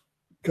you...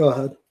 Go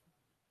ahead.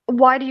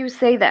 Why do you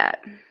say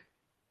that?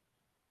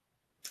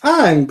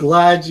 I'm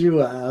glad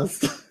you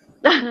asked.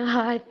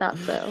 I thought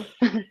so.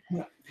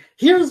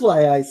 Here's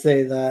why I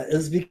say that,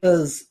 is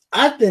because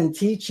I've been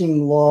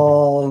teaching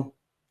law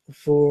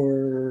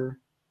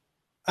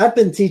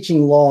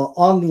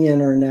on the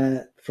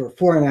internet for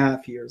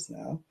 4.5 years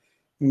now.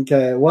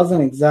 Okay, it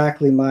wasn't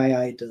exactly my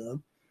idea.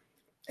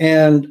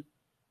 And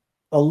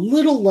a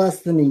little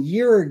less than a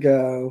year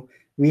ago,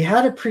 we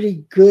had a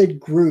pretty good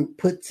group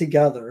put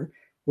together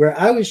where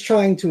I was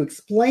trying to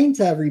explain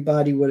to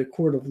everybody what a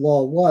court of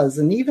law was.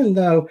 And even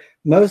though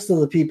most of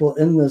the people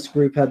in this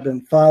group had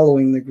been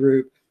following the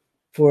group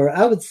for,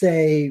 I would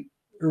say,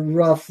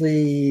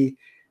 roughly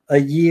a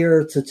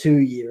year to 2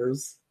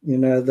 years,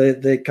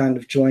 they kind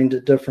of joined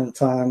at different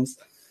times.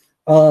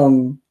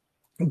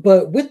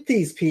 But with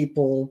these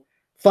people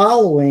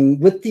following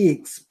with the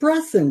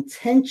express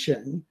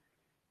intention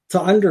to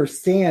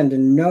understand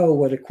and know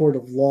what a court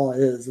of law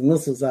is, and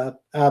this was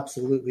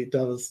absolutely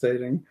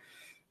devastating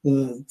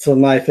to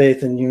my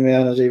faith in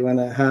humanity when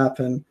it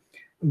happened.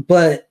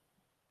 But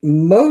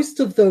most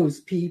of those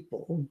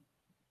people,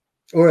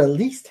 or at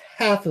least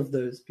half of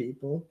those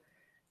people,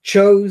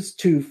 chose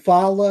to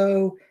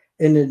follow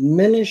an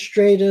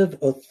administrative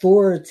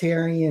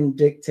authoritarian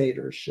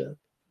dictatorship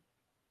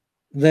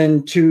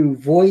than to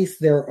voice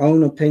their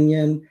own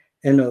opinion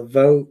in a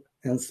vote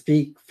and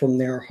speak from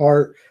their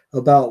heart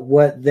about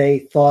what they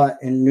thought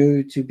and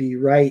knew to be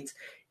right,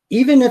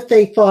 even if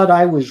they thought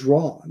I was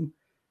wrong.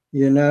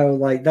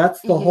 Like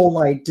that's the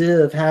whole idea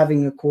of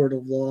having a court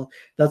of law.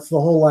 That's the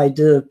whole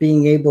idea of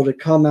being able to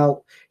come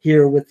out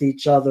here with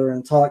each other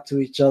and talk to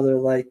each other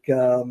like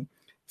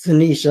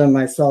Tanisha and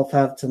myself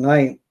have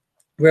tonight,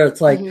 where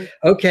it's like,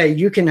 okay,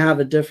 you can have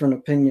a different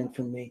opinion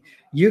from me.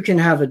 You can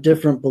have a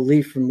different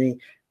belief from me.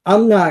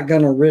 I'm not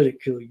going to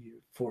ridicule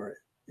you for it.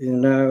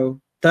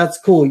 That's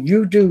cool.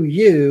 You do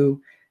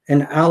you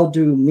and I'll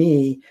do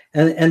me.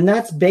 And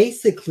that's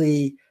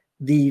basically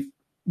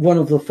one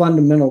of the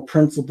fundamental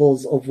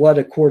principles of what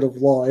a court of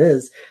law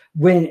is.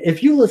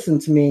 If you listen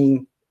to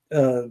me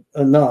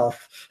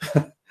enough,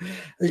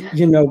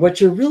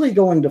 what you're really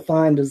going to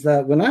find is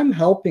that when I'm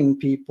helping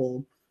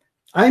people,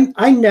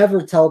 I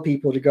never tell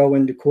people to go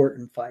into court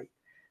and fight,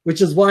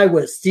 which is why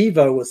what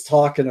Steve-O was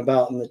talking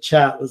about in the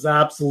chat was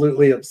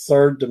absolutely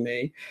absurd to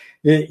me,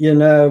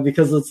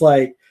 because it's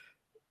like,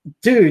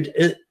 dude,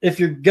 if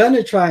you're going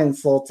to try and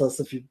insult us,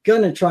 if you're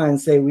going to try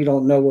and say we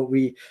don't know what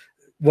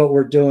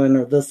we're doing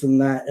or this and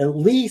that, at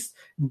least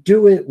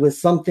do it with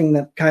something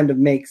that kind of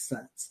makes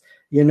sense,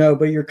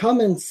 but you're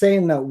coming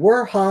saying that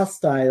we're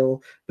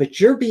hostile, but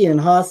you're being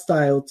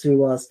hostile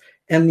to us.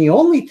 And the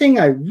only thing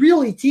I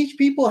really teach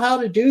people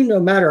how to do, no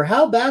matter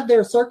how bad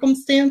their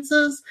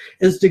circumstances,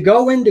 is to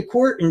go into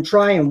court and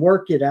try and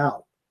work it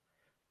out.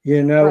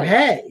 Right.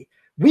 Hey,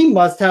 we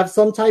must have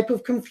some type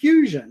of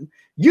confusion.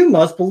 You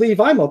must believe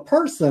I'm a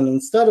person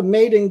instead of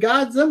made in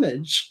God's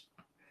image.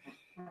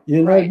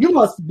 You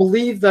must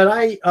believe that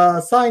I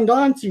signed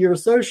on to your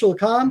social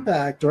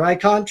compact or I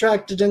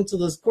contracted into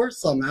this course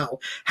somehow.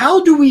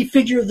 How do we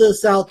figure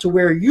this out to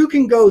where you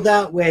can go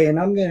that way and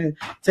I'm going to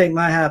take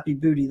my happy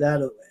booty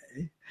that way?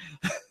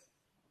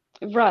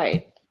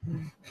 Right.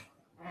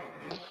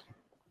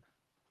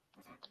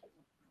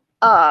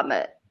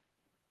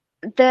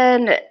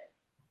 Then,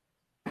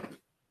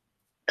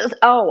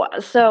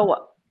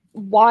 so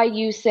why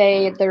you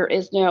say there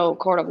is no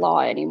court of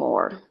law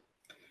anymore?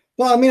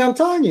 Well, I'm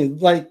telling you,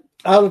 like,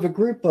 out of a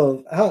group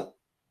of, I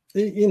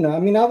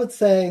would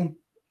say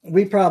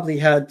we probably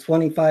had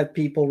 25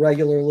 people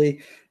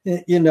regularly,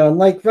 and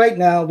like right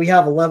now we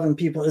have 11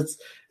 people.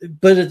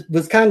 But it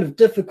was kind of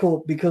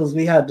difficult because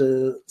we had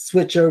to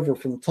switch over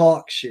from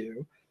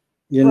TalkShoe,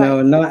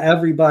 and not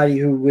everybody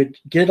who would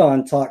get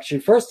on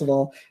TalkShoe. First of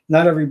all,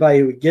 not everybody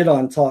who would get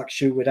on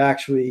TalkShoe would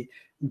actually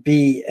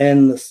be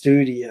in the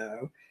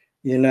studio.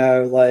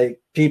 Like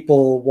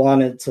people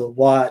wanted to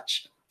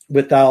watch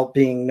without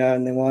being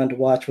known. They wanted to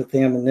watch with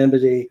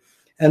anonymity.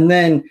 And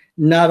then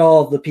not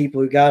all of the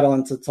people who got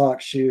onto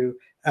TalkShoe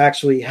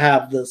actually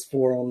have this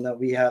forum that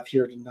we have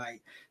here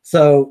tonight.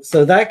 So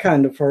that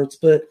kind of hurts.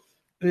 But,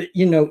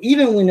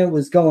 even when it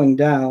was going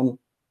down,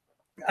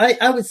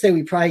 I would say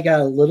we probably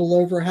got a little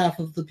over half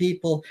of the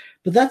people,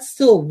 but that's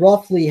still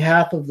roughly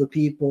half of the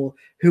people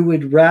who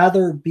would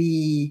rather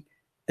be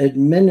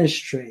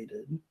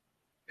administrated,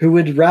 who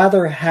would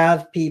rather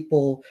have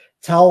people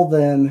tell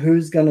them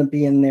who's going to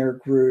be in their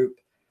group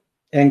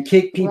and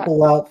kick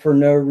people out for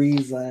no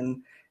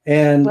reason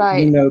and,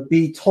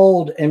 be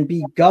told and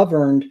be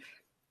governed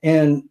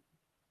in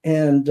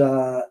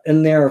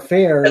their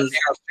affairs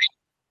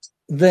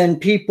than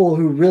people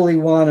who really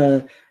want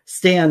to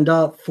stand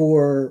up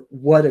for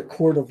what a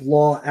court of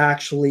law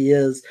actually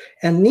is.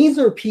 And these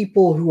are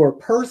people who are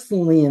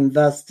personally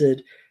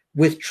invested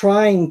with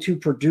trying to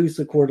produce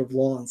a court of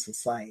law in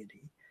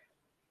society.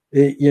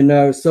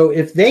 So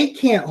if they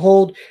can't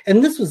hold,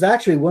 and this was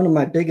actually one of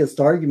my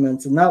biggest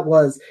arguments, and that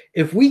was,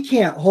 if we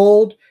can't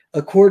hold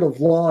a court of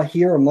law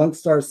here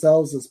amongst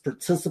ourselves as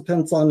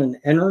participants on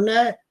an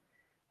internet,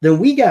 then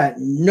we got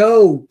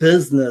no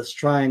business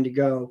trying to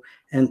go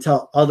and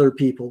tell other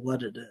people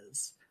what it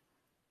is.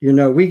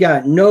 We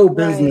got no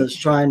business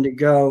trying to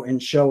go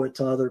and show it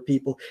to other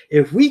people.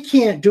 If we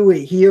can't do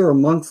it here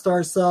amongst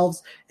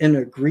ourselves in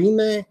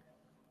agreement,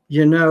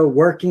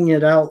 working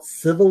it out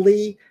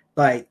civilly,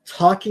 by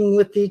talking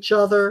with each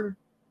other.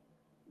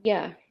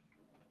 Yeah.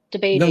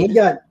 Debating. Then we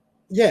got,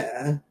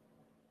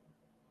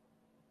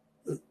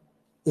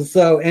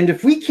 So, and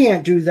if we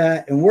can't do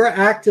that, and we're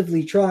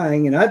actively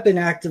trying, and I've been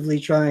actively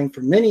trying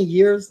for many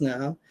years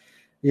now,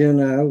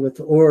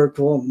 with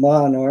Oracle and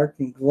Monarch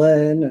and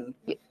Glenn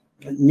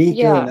and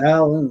Nika and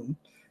Alan,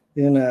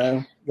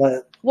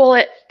 but.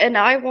 Well, and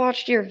I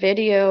watched your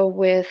video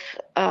with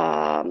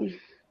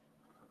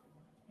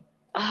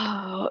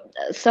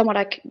someone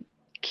I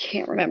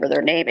can't remember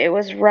their name. It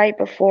was right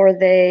before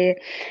it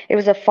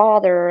was a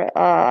father,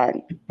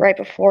 right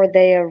before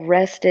they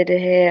arrested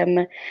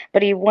him,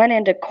 but he went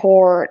into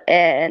court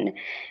and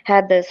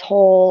had this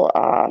whole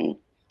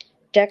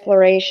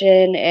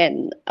declaration,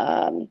 and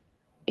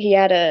he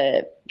had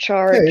a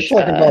charge. Yeah, you're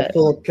talking about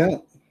Philip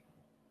Kent.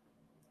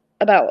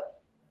 About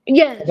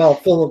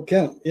Philip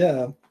Kent,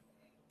 yeah.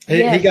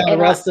 He got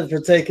arrested for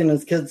taking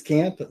his kids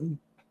camping.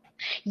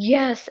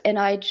 Yes, and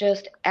I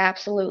just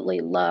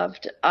absolutely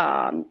loved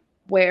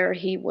where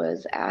he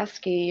was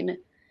asking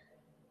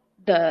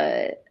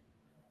the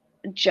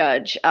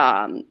judge,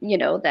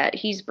 that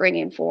he's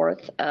bringing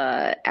forth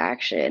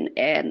action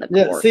and the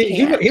Yeah, court see,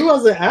 can't. he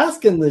wasn't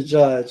asking the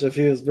judge if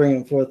he was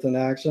bringing forth an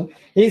action.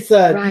 He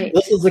said, Right.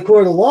 "This is a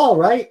court of law,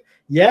 right?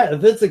 Yeah,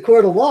 if it's a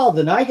court of law,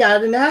 then I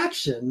got an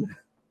action."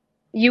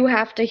 You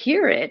have to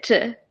hear it.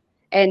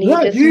 And he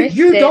No, dismissed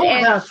you it don't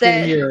and have to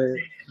said, hear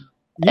it.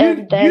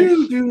 and then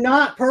You do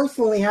not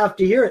personally have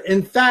to hear it.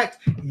 In fact,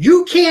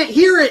 you can't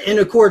hear it in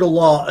a court of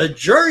law. A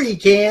jury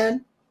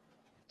can.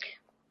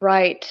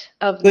 right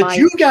of But my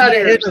you got to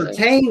peers.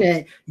 entertain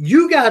it.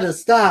 You got to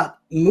stop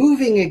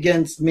moving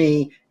against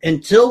me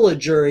until a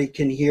jury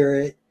can hear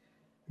it,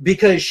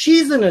 because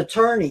she's an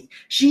attorney.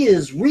 She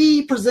is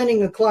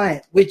representing a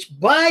client, which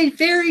by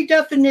very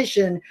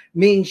definition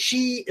means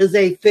she is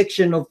a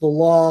fiction of the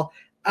law.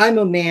 I'm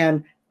a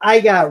man. I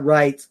got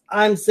rights.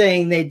 I'm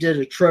saying they did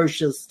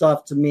atrocious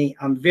stuff to me.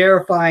 I'm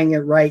verifying it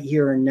right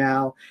here and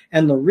now.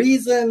 And the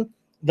reason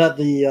that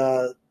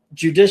the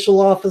judicial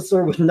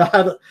officer would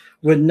not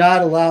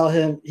allow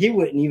him, he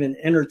wouldn't even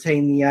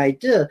entertain the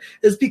idea,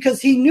 is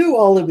because he knew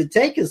all it would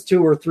take is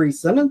 2 or 3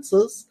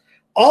 sentences.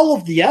 All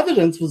of the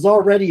evidence was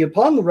already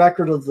upon the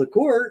record of the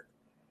court.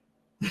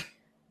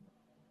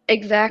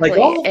 Exactly. Like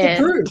all of the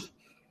And proof.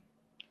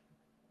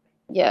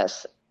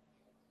 yes.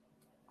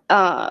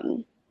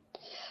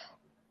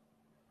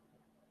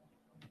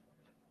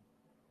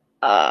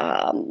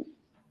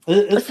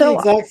 It's the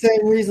exact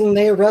same reason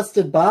they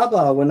arrested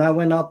Baba when I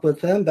went up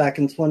with him back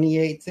in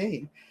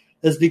 2018.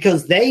 Is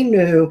because they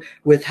knew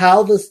with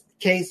how this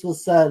case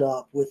was set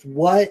up, with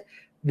what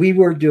we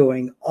were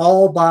doing,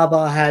 all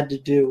Baba had to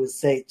do was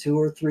say 2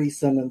 or 3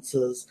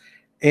 sentences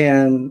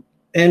and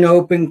in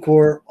open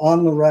court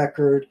on the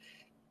record.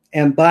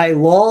 And by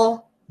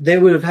law, they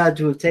would have had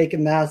to have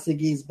taken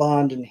Masagi's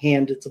bond and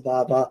hand it to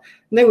Baba.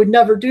 And they would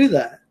never do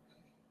that.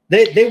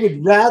 They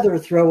would rather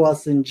throw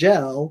us in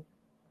jail,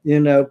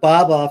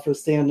 Baba for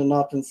standing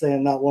up and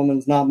saying that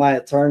woman's not my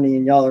attorney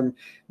and y'all are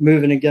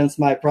moving against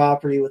my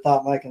property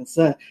without my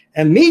consent,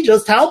 and me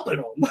just helping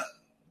them.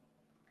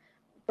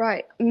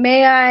 Right.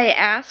 May I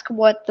ask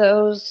what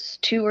those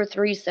 2 or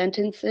 3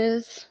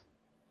 sentences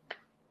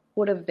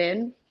would have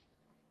been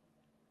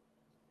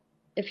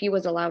if he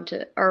was allowed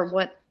to, or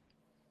what?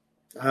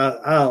 I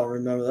don't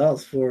remember. That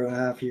was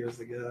 4.5 years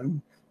ago.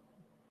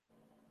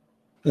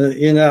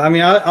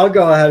 I'll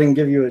go ahead and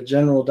give you a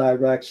general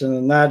direction,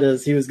 and that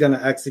is he was going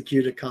to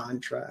execute a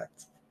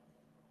contract.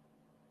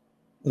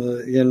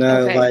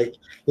 Okay.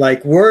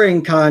 Like we're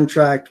in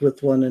contract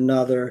with one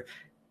another.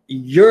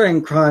 You're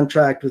in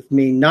contract with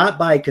me, not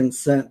by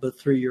consent, but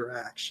through your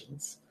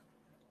actions.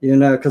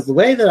 Because the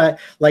way that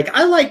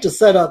I like to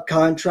set up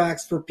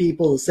contracts for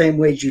people the same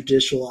way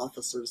judicial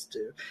officers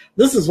do.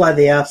 This is why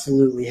they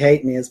absolutely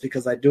hate me, is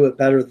because I do it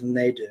better than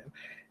they do.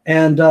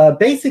 And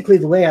basically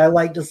the way I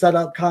like to set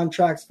up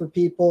contracts for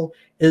people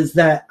is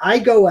that I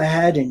go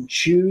ahead and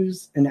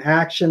choose an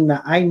action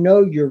that I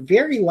know you're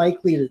very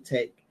likely to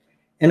take.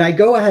 And I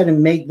go ahead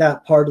and make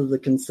that part of the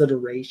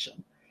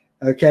consideration.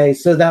 Okay,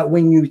 so that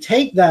when you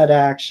take that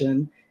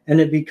action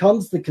and it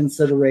becomes the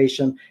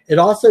consideration, it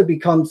also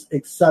becomes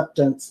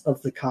acceptance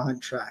of the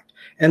contract.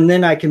 And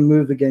then I can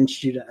move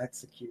against you to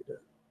execute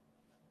it.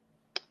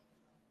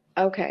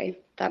 Okay,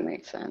 that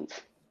makes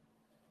sense.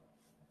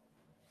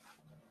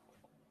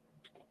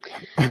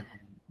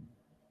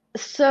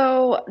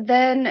 So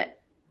then,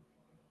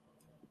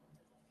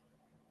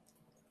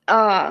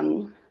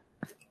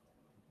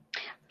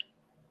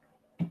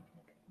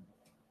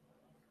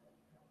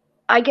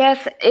 I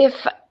guess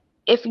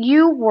if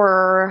you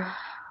were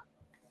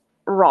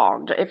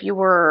wronged, if you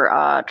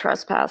were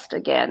trespassed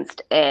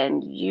against,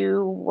 and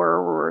you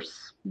were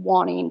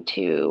wanting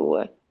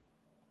to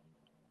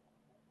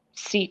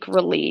seek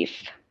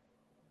relief,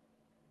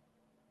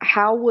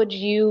 how would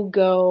you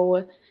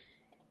go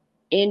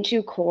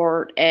into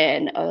court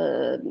and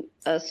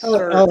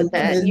assert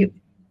that you?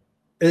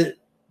 A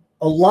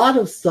lot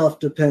of stuff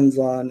depends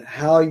on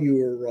how you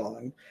were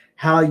wrong,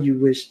 how you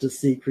wish to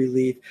seek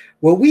relief.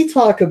 What we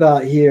talk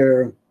about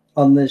here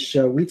on this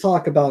show, we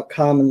talk about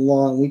common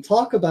law, and we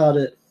talk about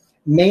it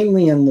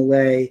mainly in the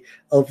way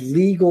of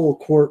legal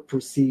court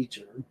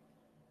procedure.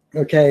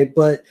 Okay,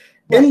 but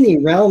in the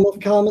realm of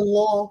common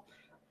law,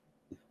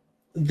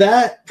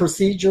 that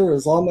procedure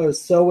is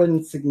almost so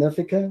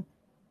insignificant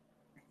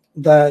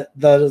that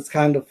it's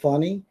kind of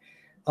funny.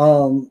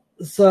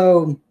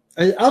 So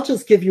I'll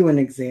just give you an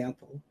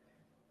example.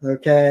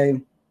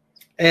 Okay,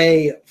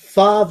 a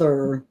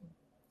father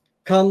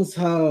comes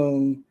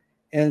home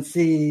and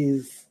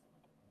sees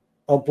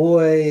a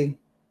boy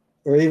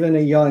or even a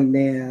young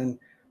man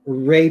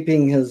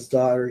raping his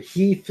daughter.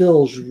 He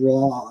feels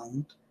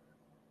wronged.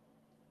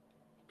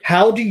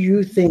 How do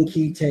you think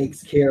he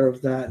takes care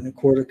of that in a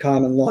court of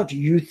common law? Do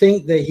you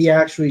think that he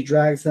actually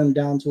drags him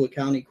down to a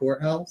county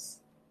courthouse?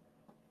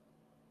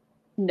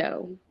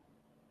 No.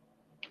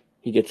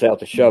 He gets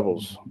out the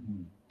shovels.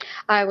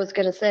 I was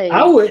gonna say,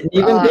 I wouldn't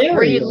even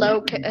bury them.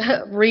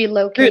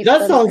 relocate. Dude, that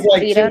them sounds 6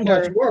 like feet too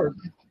under. much work.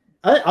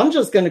 I'm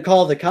just going to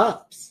call the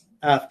cops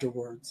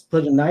afterwards.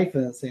 Put a knife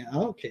in and say, I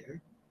don't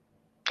care.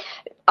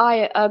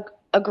 I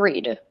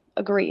agreed.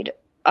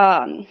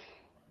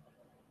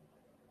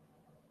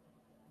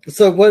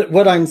 So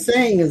what I'm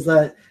saying is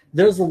that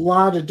there's a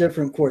lot of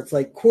different courts.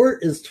 Like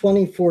court is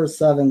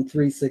 24/7,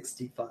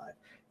 365.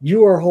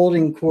 You are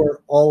holding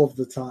court all of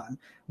the time.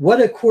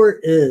 What a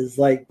court is,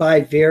 like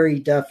by very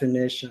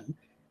definition,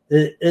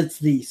 it's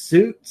the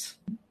suit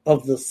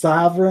of the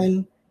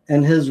sovereign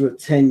and his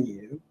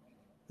retinue,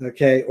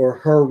 okay, or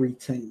her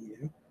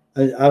retinue.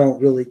 I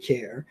don't really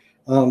care.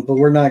 But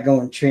we're not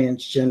going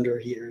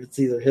transgender here. It's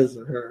either his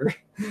or her.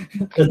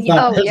 It's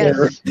not his or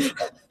her.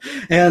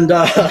 And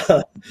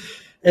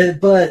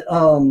but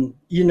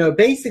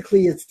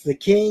basically it's the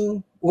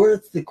king or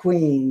it's the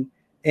queen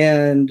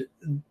and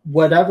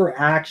whatever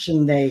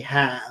action they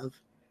have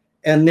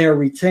and their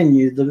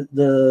retinue,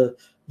 the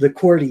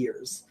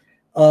courtiers.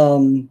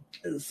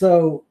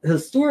 So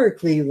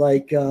historically,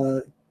 like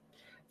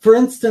for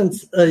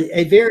instance,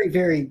 a very,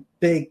 very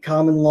big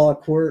common law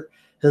court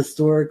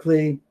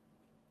historically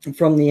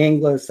from the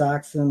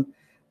Anglo-Saxon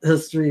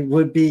history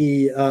would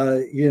be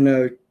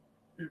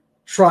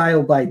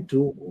trial by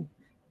duel,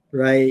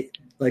 right?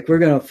 Like we're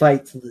going to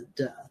fight to the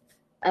death.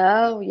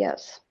 Oh,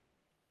 yes.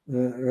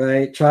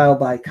 Right? Trial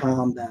by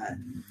combat.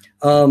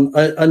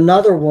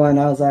 Another one,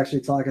 I was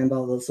actually talking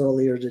about this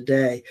earlier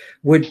today,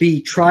 would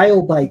be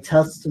trial by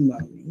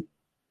testimony.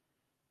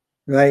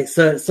 Right.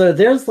 So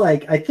there's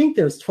I think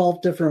there's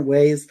 12 different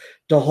ways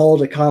to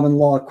hold a common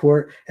law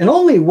court. And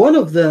only one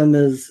of them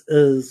is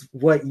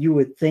what you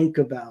would think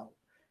about,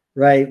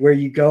 right? Where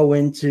you go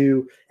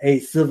into a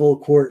civil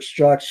court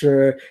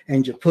structure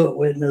and you put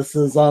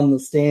witnesses on the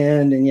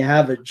stand and you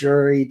have a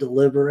jury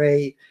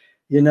deliberate,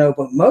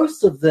 but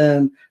most of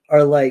them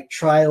are like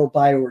trial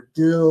by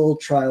ordeal,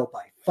 trial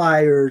by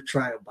fire,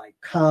 trial by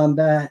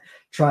combat,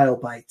 trial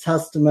by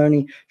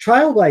testimony.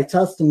 Trial by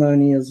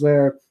testimony is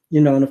where,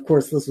 and of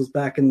course this was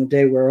back in the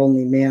day where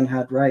only man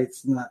had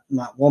rights,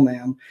 not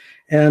woman.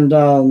 And,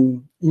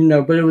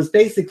 but it was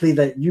basically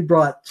that you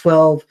brought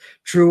 12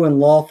 true and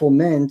lawful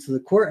men to the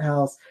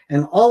courthouse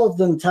and all of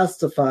them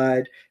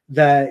testified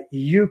that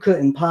you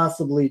couldn't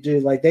possibly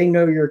do. Like they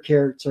know your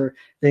character.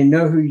 They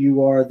know who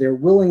you are. They're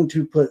willing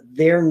to put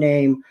their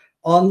name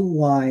on the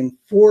line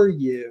for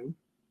you.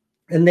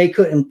 And they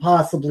couldn't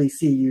possibly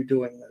see you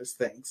doing those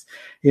things,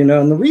 and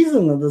the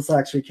reason that this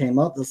actually came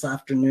up this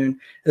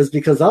afternoon is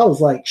because I was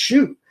like,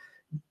 shoot,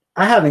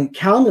 I haven't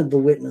counted the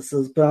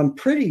witnesses, but I'm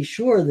pretty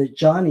sure that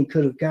Johnny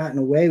could have gotten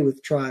away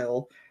with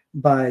trial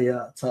by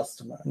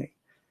testimony.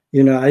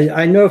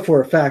 I know for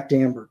a fact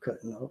Amber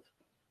couldn't have.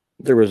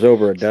 There was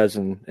over a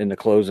dozen in the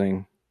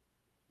closing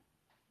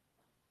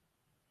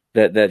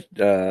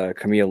that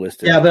Camille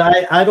listed. Yeah,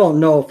 but I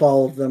don't know if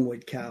all of them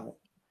would count.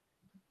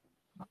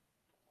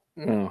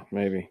 Oh,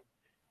 maybe.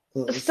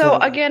 So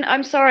again,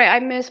 I'm sorry, I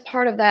missed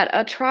part of that.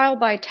 A trial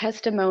by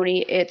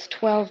testimony, it's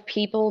 12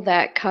 people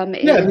that come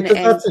in and give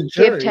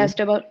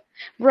testimony.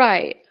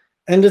 Right.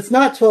 And it's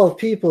not 12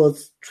 people,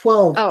 it's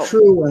 12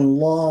 true and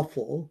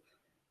lawful.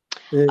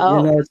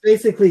 It's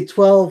basically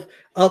 12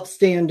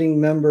 upstanding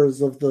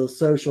members of the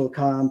social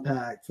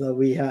compact that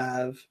we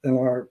have in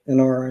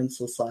our own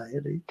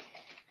society.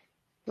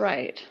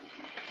 Right.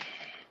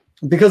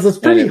 Because it's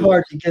pretty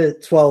hard to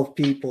get 12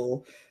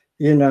 people,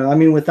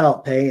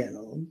 without paying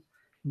them.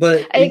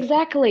 But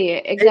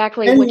exactly.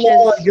 In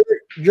law,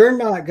 you're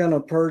not going to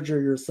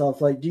perjure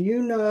yourself. Like, do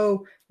you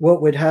know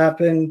what would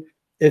happen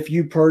if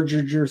you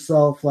perjured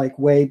yourself like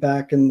way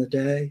back in the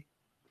day?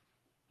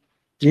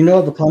 Do you know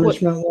what the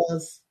punishment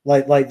was?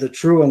 Like the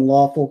true and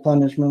lawful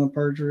punishment of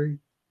perjury?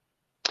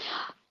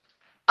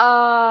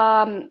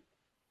 No,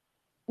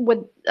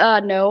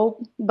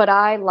 but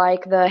I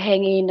like the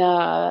hanging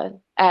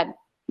at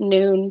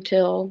noon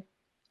till.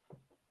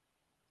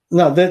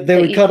 No, they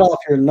would cut off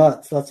your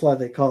nuts. That's why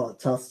they call it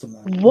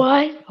testimony.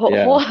 What?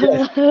 Yeah.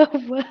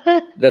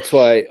 What? That's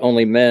why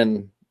only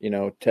men,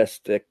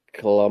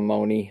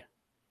 testiclamony.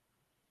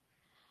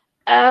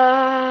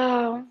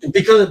 Oh.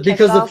 Because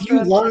if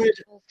you lied,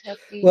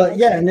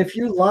 and if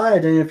you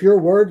lied and if your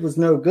word was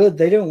no good,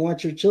 they didn't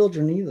want your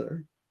children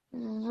either.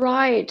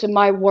 Right.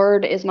 My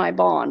word is my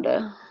bond.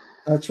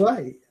 That's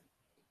right.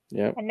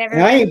 Yeah.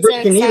 I ain't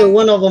breaking either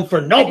one of them for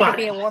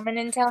nobody. To be a woman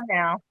until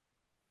now.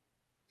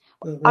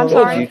 I'm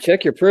sorry. You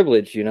check your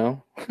privilege,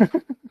 I'm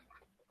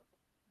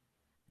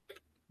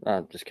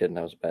just kidding.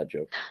 That was a bad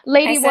joke.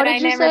 Lady, what did I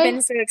you never say?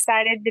 been so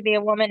excited to be a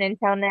woman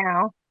until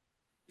now.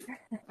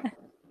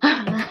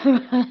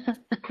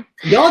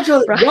 Y'all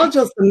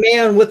just a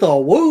man with a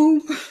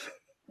womb.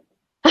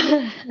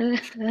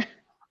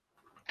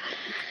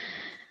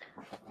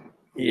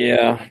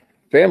 Yeah.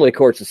 Family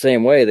court's the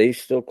same way. They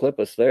still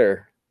clip us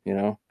there,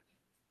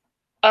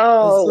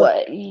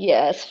 Oh,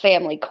 yes,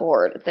 family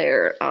court.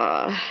 They're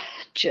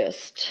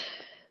just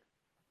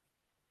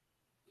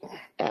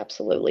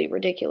absolutely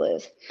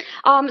ridiculous.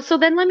 So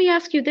then let me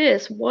ask you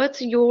this.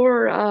 What's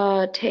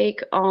your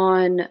take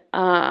on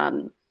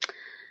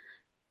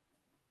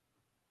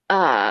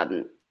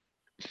um,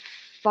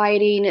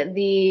 fighting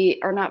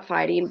or not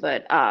fighting,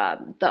 but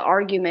the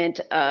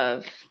argument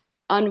of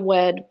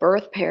unwed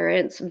birth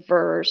parents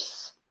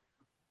versus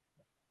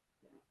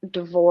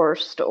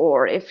divorced,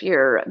 or if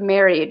you're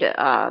married,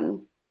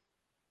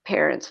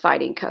 parents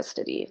fighting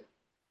custody.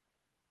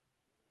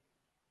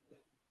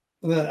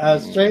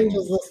 As strange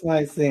as this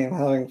might seem,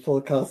 having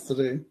full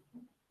custody,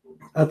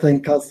 I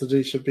think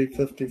custody should be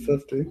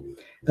 50-50.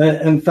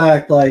 In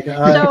fact, like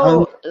I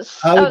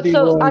would be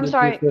willing I'm to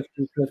sorry. do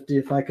 50-50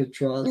 if I could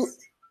trust.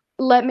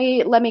 Let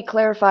me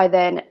clarify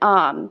then.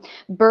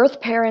 Birth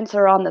parents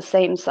are on the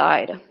same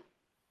side.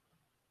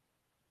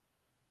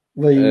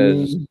 What do you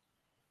mean?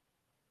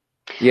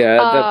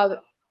 Yeah.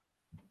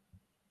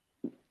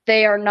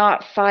 They are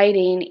not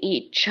fighting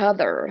each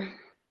other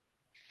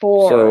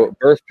for. So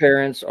birth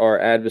parents are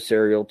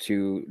adversarial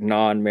to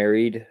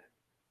non-married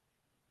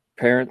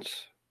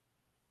parents.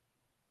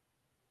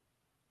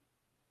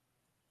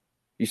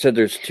 You said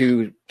there's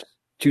two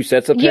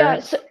sets of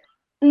parents?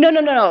 Yeah.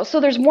 No. So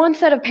there's one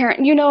set of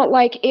parents.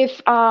 Like if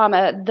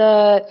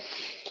the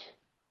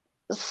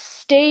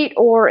state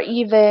or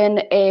even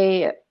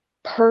a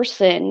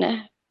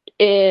person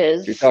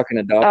is. You're talking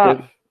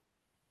adoptive?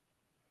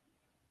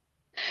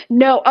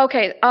 No.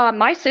 Okay.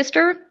 My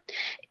sister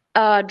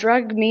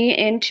dragged me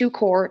into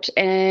court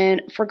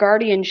and for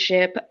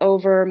guardianship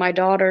over my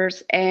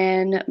daughters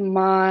and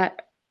my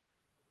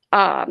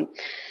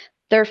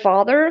their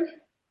father.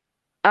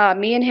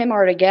 Me and him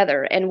are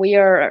together and we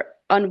are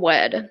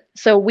unwed.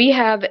 So we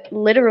have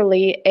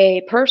literally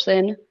a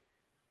person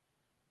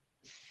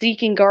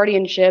seeking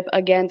guardianship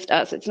against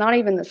us. It's not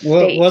even the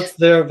state. What's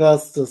their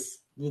vested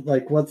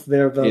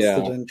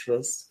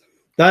interest?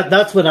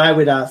 That's what I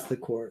would ask the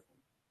court.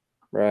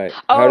 Right.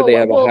 How do they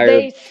have a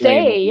higher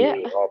claim over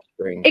your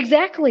offspring?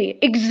 Exactly.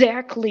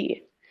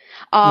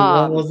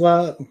 What was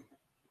that?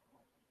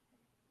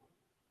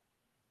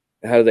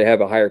 How do they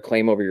have a higher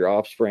claim over your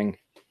offspring?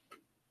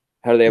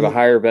 How do they have a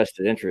higher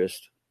vested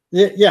interest?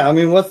 Yeah. I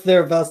mean, what's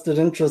their vested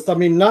interest? I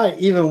mean, not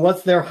even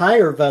what's their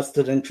higher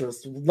vested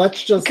interest.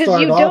 Let's just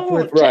start off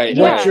with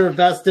what's your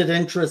vested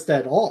interest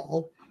at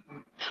all?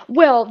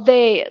 Well,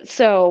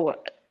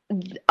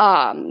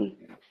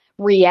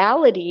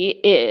 reality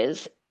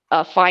is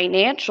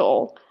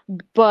financial,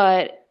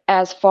 but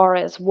as far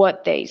as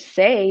what they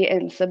say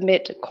and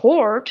submit to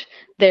court,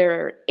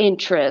 their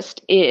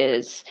interest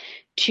is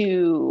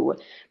to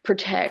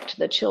protect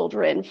the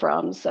children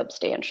from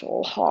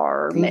substantial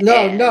harm.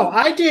 No,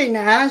 I didn't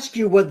ask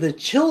you what the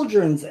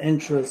children's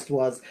interest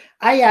was.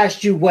 I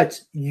asked you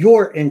what's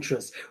your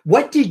interest.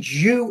 What did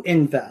you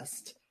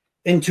invest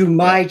into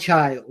my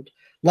child?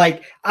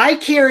 Like, I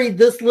carried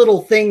this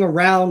little thing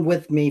around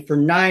with me for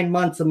 9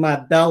 months in my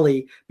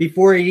belly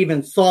before it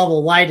even saw the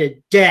light of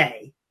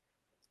day.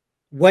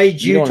 What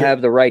did you do? You don't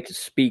have the right to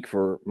speak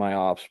for my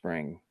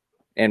offspring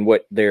and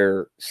what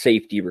their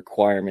safety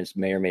requirements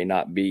may or may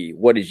not be.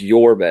 What is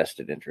your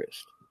vested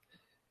interest?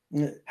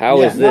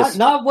 How is this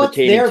not what's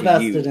their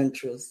vested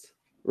interest?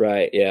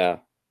 Right, yeah.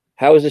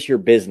 How is this your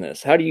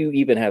business? How do you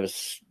even have a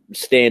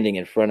standing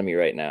in front of me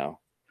right now?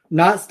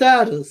 Not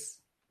status.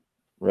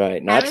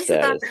 Right, not status. I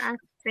was about to ask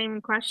the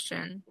same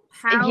question.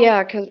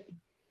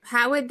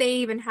 How would they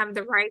even have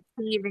the right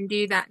to even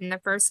do that in the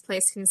first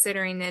place,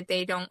 considering that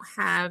they don't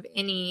have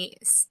any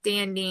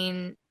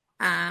standing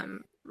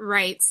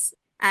rights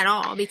at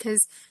all?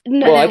 Because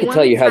I can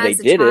tell you how they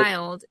did it.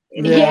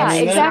 Yeah,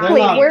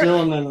 exactly. They're not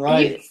dealing in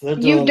rights.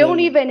 You don't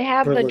even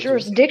have the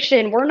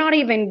jurisdiction. We're not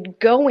even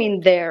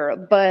going there.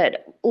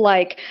 But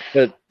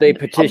they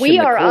petitioned we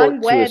the are court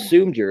unwed. to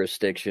assume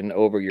jurisdiction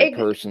over your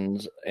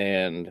persons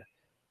and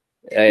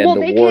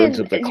the words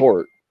of the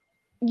court.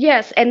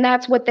 Yes, and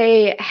that's what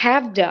they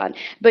have done.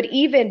 But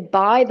even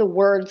by the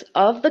words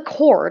of the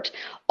court,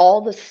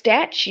 all the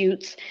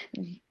statutes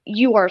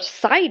you are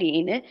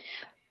citing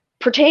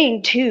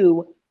pertain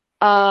to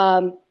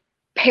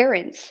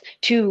parents,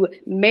 to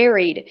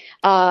married,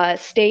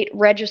 state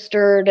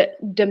registered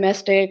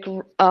domestic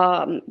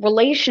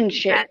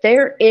relationship.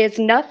 There is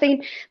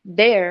nothing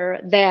there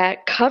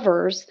that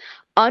covers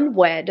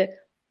unwed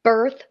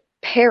birth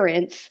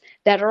parents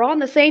that are on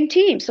the same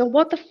team. So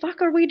what the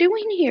fuck are we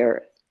doing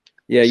here?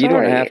 Yeah, you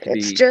don't have to be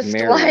It's just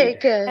married.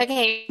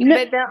 Okay,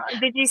 but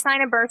did you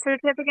sign a birth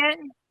certificate?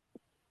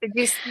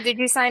 Did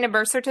you sign a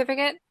birth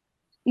certificate?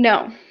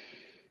 No.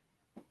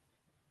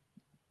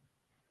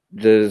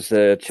 Does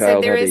the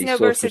child there have is a no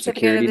birth social certificate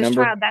security of this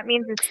number? child. That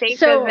means the state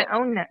doesn't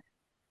own it.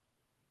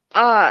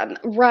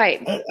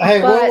 Right.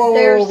 Hey,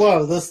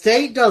 whoa. The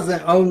state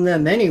doesn't own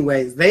them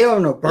anyways. They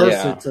own a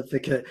birth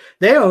certificate.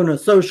 They own a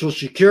social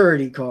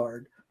security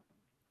card.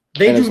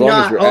 They do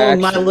not own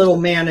my little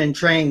man in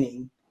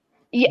training.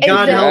 Yeah,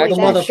 God help the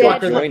motherfucker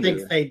exactly. that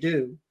thinks they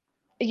do.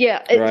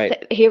 Yeah,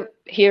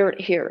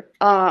 here.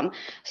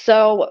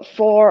 So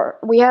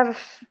we have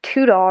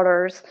 2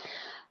 daughters.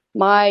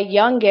 My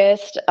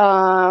youngest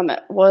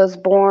was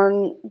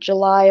born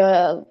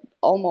July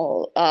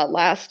almost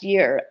last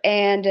year,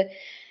 and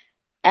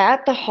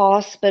at the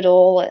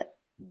hospital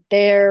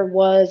there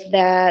was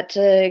that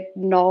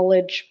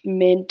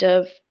acknowledgement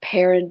of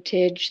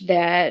parentage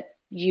that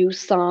you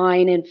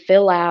sign and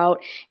fill out,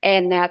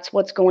 and that's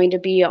what's going to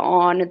be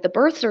on the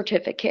birth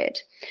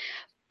certificate.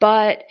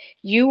 But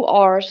you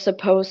are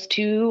supposed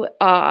to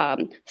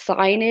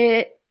sign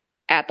it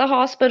at the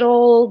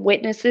hospital,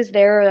 witnesses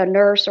there, a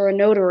nurse or a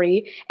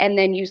notary, and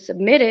then you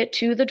submit it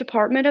to the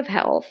Department of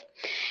Health,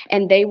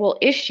 and they will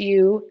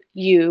issue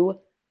you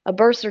a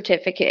birth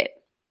certificate.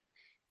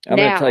 I'm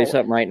going to tell you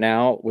something right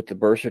now with the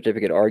birth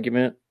certificate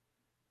argument.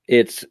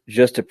 It's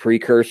just a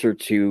precursor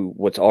to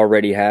what's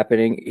already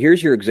happening.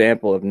 Here's your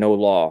example of no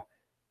law.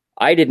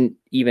 I didn't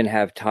even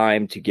have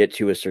time to get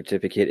to a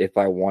certificate if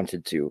I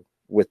wanted to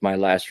with my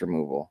last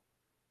removal.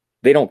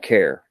 They don't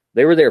care.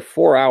 They were there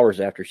 4 hours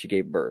after she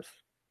gave birth.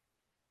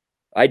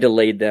 I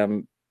delayed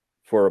them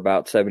for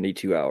about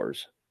 72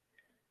 hours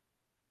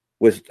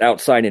without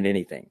signing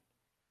anything.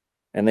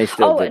 And they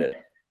still did it.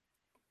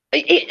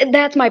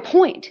 That's my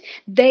point.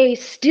 They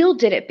still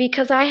did it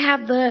because I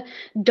have the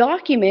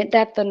document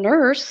that the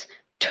nurse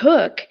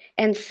took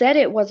and said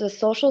it was a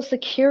Social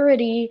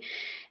Security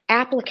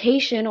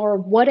application or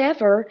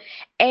whatever,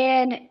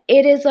 and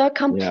it is a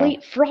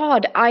complete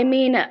fraud. I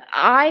mean,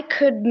 I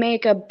could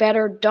make a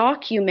better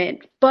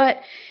document, but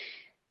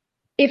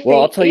if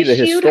I'll tell you the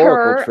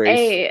historical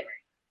trace.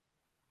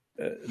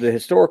 The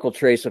historical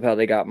trace of how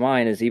they got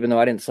mine is, even though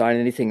I didn't sign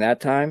anything that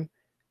time,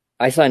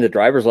 I signed a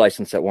driver's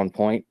license at one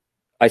point.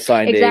 I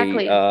signed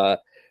I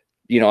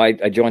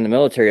joined the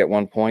military at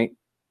one point.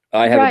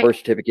 I have a birth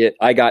certificate.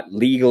 I got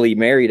legally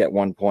married at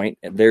one point,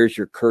 and there's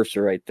your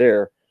cursor right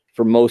there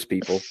for most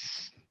people.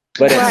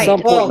 But at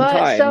some point in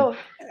time,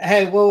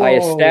 I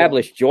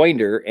established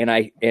joinder, and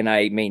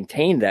I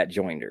maintained that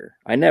joinder.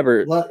 I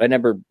never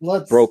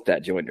broke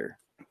that joinder.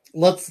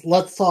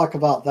 Let's talk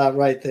about that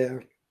right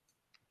there,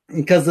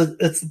 because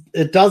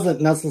it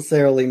doesn't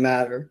necessarily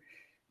matter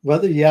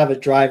whether you have a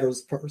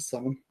driver's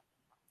person,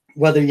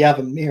 whether you have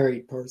a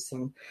married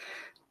person.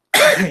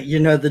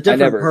 The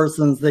different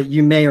persons that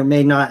you may or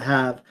may not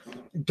have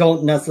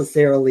don't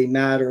necessarily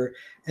matter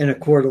in a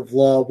court of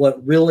law.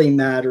 What really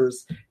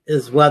matters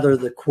is whether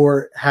the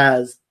court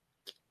has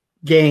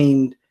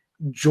gained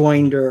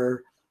joinder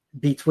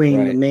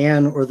between the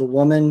man or the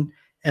woman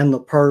and the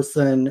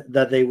person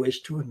that they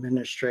wish to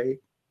administrate.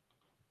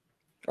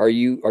 Are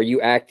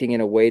you acting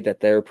in a way that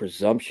their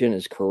presumption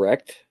is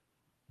correct?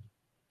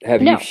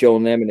 Have you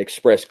shown them and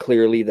expressed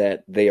clearly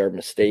that they are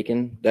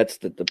mistaken? That's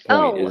the point.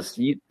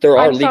 There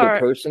are legal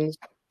persons,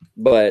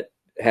 but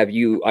have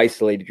you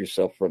isolated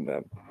yourself from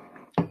them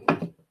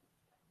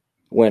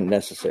when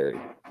necessary?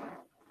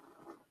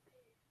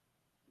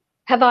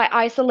 Have I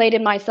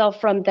isolated myself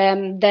from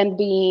them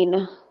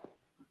being...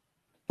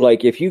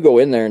 Like, if you go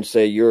in there and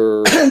say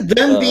you're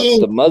them being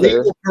the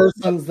mother... legal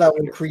persons that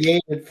were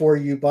created for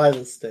you by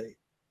the state.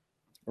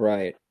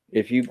 Right.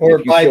 If you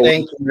by show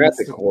banking up to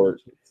traffic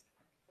court...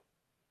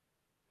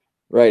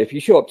 Right. If you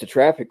show up to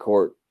traffic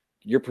court,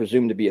 you're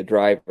presumed to be a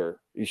driver.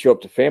 You show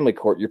up to family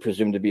court, you're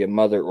presumed to be a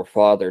mother or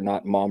father,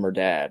 not mom or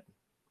dad.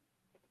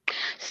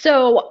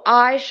 So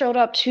I showed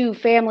up to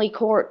family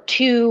court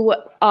to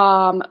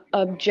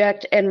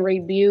object and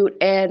rebuke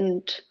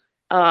and,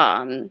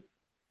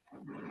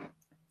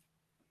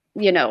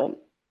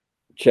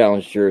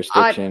 challenge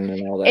jurisdiction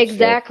and all that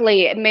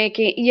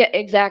stuff.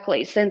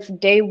 Exactly. Since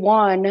day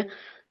one,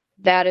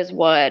 that is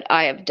what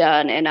I have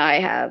done, and I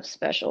have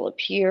special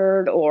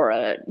appeared or,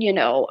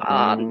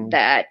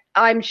 that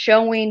I'm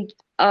showing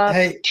up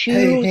to...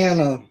 Hey,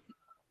 Hannah.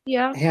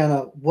 Yeah?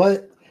 Hannah,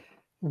 what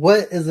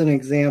is an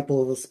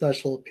example of a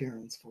special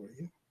appearance for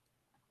you?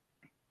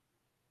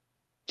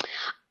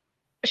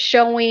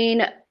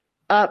 Showing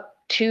up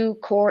to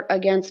court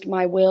against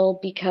my will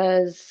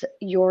because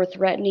you're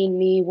threatening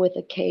me with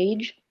a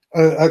cage.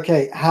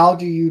 Okay, how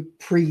do you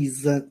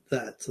present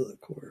that to the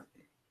court?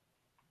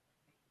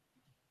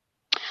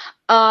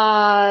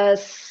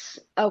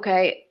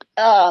 Okay.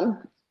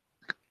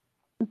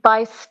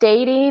 By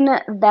stating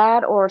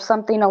that or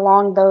something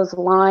along those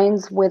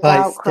lines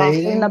without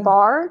crossing the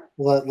bar.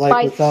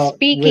 Without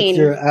speaking. With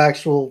your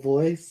actual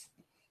voice?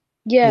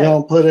 Yeah. You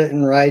don't put it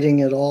in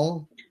writing at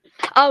all?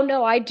 Oh,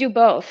 no, I do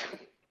both.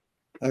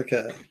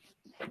 Okay.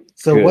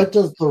 So what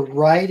does the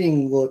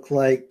writing look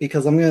like?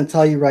 Because I'm going to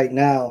tell you right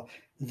now,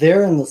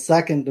 they're in the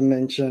second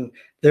dimension.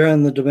 They're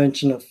in the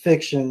dimension of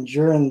fiction.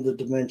 You're in the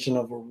dimension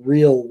of a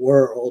real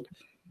world.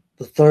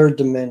 The third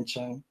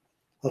dimension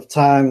of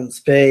time and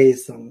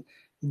space and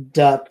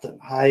depth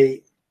and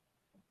height.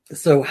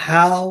 So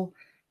how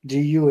do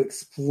you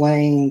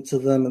explain to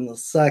them in the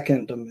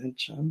second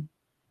dimension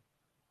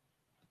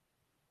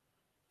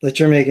that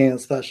you're making a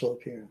special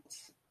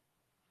appearance?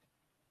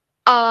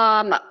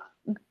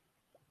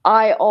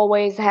 I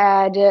always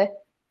had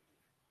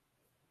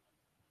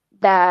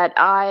that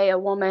I, a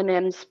woman,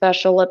 am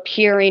special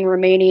appearing,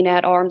 remaining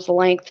at arm's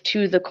length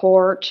to the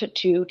court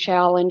to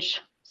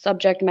challenge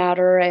subject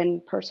matter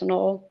and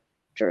personal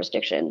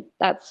jurisdiction.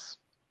 That's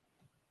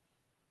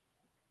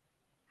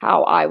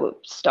how I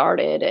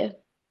started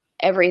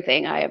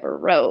everything I ever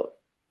wrote.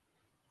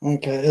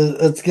 Okay,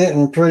 it's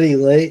getting pretty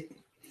late.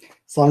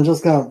 So I'm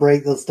just going to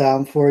break this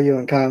down for you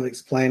and kind of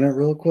explain it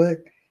real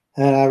quick.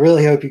 And I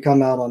really hope you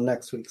come out on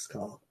next week's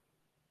call.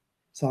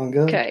 Sound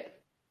good? Okay.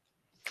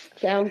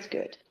 Sounds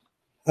good.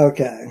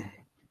 Okay.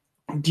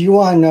 Do you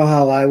want to know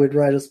how I would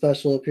write a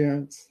special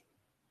appearance?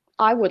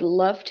 I would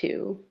love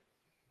to.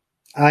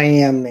 I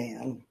am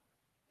man.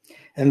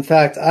 In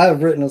fact,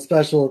 I've written a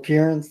special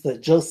appearance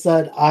that just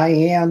said I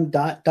am ...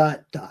 Because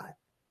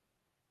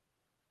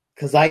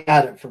I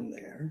got it from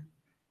there.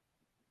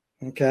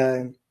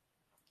 Okay.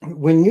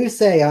 When you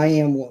say I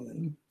am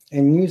woman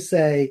and you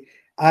say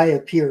I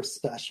appear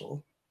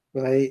special,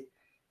 right?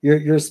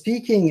 You're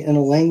speaking in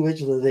a language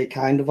that they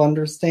kind of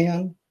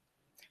understand.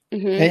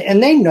 Mm-hmm.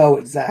 And they know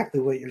exactly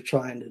what you're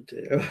trying to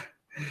do.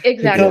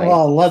 Exactly. Come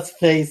on, let's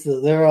face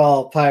it. They're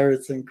all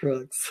pirates and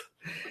crooks.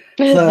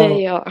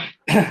 They are.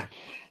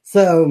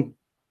 So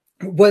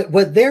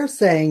what they're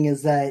saying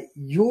is that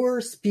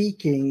you're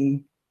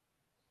speaking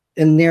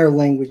in their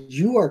language.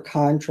 You are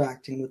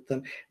contracting with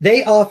them.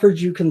 They offered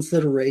you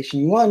consideration.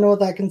 You want to know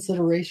what that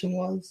consideration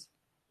was?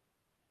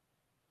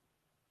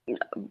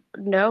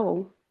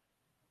 No.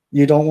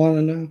 You don't want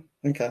to know?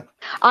 Okay.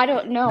 I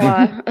don't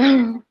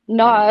know.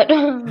 Not.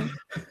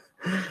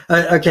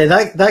 Okay,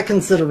 that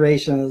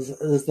consideration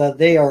is that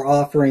they are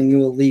offering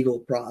you a legal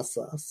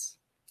process,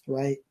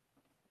 right?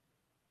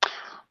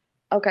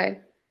 Okay.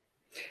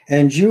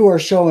 And you are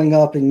showing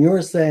up and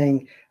you're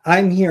saying,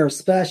 I'm here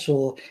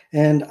special,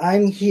 and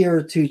I'm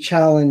here to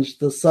challenge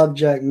the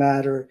subject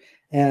matter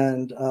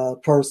and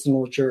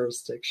personal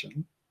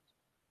jurisdiction,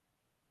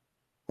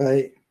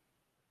 right?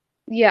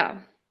 Yeah.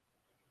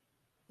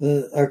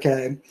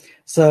 Okay,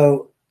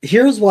 so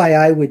here's why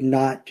I would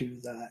not do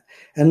that.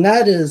 And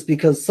that is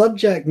because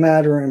subject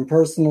matter and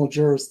personal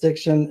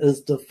jurisdiction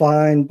is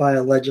defined by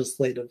a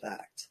legislative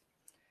act.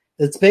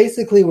 It's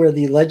basically where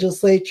the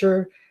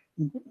legislature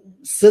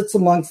sits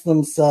amongst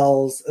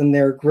themselves in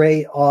their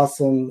great,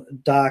 awesome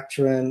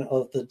doctrine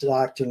of the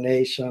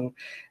doctrination.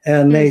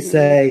 And they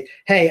say,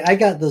 hey, I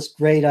got this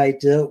great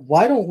idea.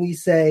 Why don't we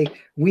say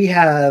we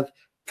have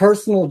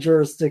personal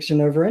jurisdiction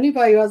over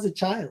anybody who has a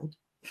child?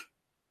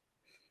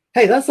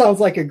 Hey, that sounds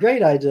like a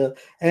great idea.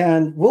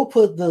 And we'll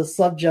put the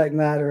subject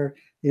matter,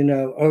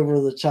 over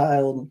the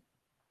child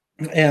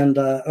and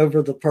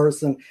over the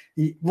person.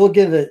 We'll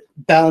give it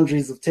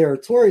boundaries of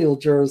territorial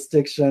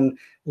jurisdiction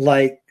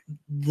like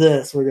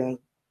this. We're going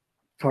to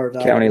carve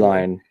out county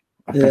line.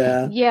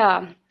 Yeah.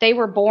 Yeah. They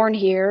were born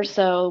here,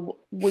 so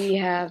we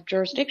have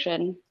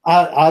jurisdiction.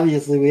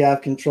 Obviously, we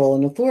have control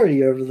and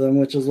authority over them,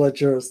 which is what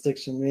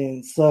jurisdiction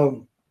means.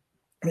 So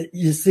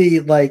you see,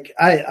 like,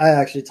 I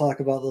actually talk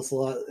about this a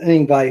lot.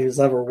 Anybody who's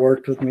ever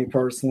worked with me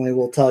personally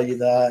will tell you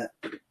that.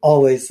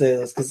 Always say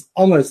this because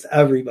almost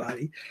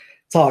everybody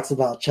talks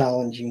about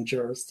challenging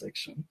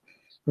jurisdiction,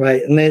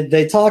 right? And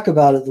they talk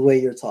about it the way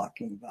you're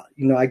talking about.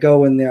 I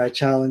go in there, I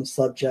challenge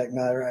subject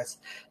matter, I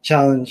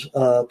challenge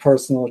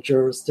personal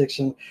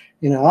jurisdiction.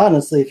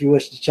 Honestly, if you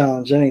wish to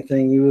challenge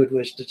anything, you would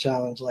wish to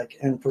challenge like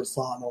in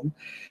personam.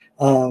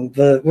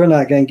 But we're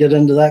not going to get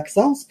into that because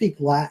I don't speak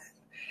Latin.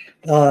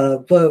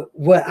 But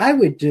what I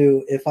would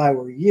do if I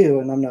were you,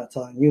 and I'm not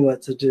telling you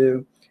what to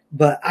do,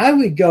 but I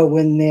would go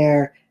in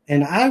there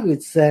and I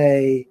would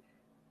say,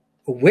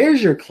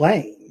 where's your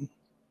claim?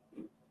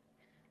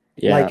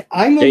 Yeah. Like,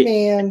 I'm a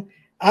man,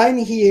 I'm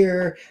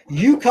here,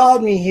 you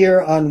called me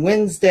here on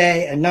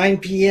Wednesday at 9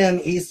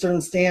 p.m. Eastern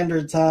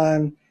Standard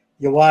Time,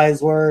 you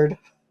wise word.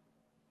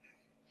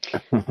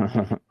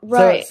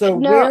 Right. So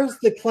where's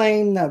the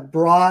claim that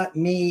brought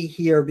me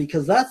here?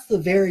 Because that's the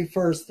very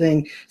first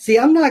thing. See,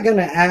 I'm not going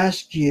to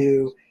ask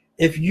you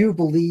if you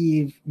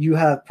believe you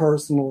have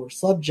personal or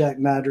subject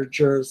matter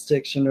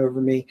jurisdiction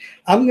over me.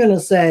 I'm going to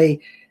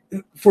say,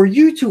 for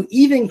you to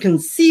even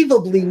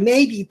conceivably,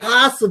 maybe,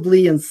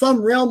 possibly, in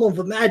some realm of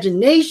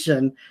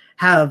imagination,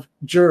 have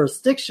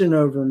jurisdiction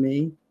over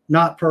me,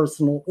 not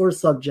personal or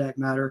subject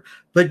matter,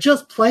 but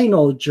just plain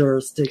old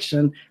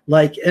jurisdiction,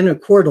 like in a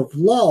court of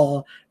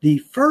law, the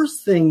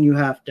first thing you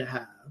have to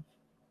have,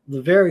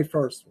 the very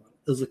first one,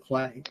 is a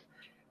claim.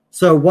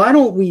 So why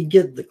don't we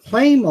get the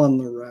claim on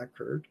the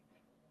record,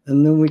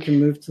 and then we can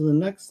move to the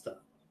next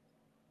step.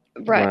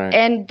 Right.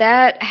 And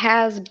that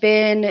has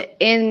been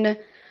in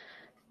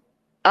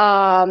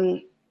a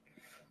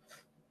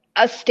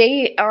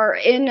state or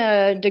in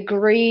a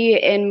degree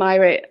in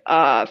my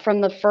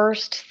from the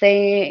first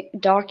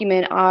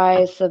document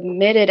I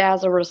submitted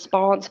as a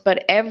response,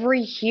 but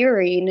every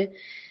hearing,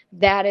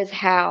 that is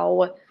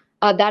how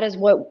that is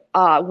what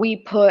we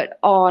put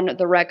on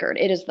the record.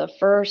 It is the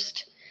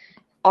first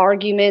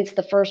arguments,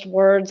 the first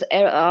words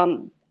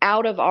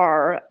out of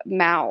our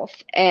mouth,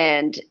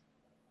 and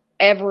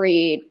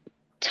every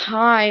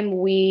time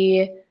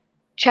we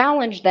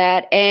challenge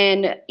that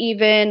and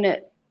even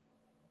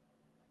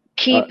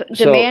keep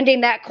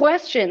demanding that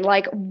question,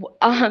 like,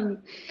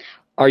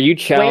 are you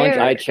challenged?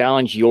 where? I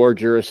challenge your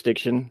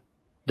jurisdiction,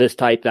 this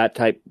type, that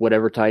type,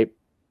 whatever type.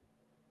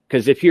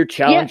 Because if you're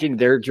challenging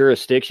their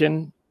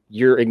jurisdiction,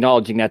 you're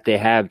acknowledging that they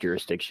have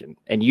jurisdiction,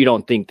 and you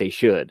don't think they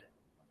should.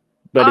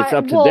 But it's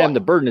up to them. The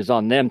burden is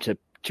on them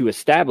to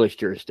establish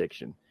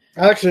jurisdiction.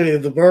 Actually,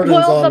 the burden's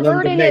Well, the on them to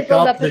burden make is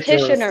on the up the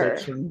petitioner.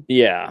 jurisdiction.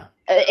 Yeah.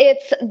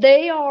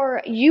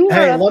 You are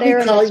Hey, up let me there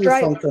in tell the you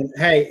stripe. something.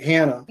 Hey,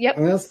 Hannah, Yep.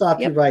 I'm going to stop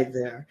you Yep. right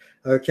there.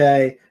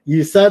 Okay.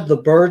 You said the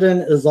burden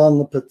is on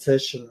the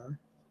petitioner,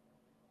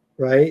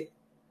 right?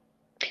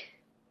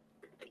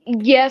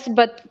 Yes,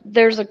 but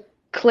there's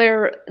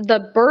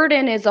the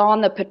burden is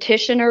on the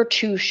petitioner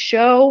to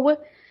show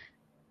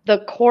the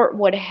court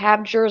would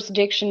have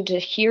jurisdiction to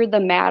hear the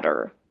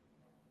matter.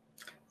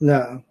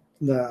 No.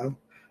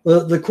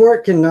 Well, the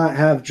court cannot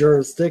have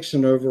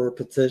jurisdiction over a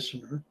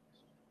petitioner.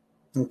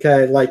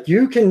 Okay. Like,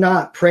 you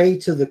cannot pray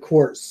to the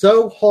court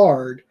so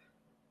hard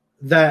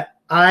that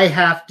I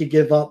have to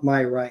give up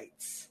my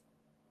rights.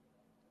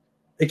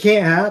 It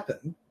can't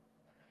happen.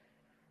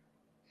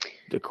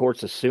 The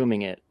court's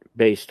assuming it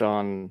based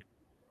on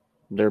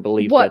their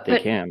belief What, that they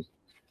but- can.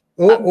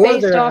 Or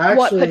based they're off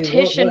what actually,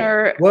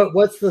 petitioner-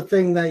 what's the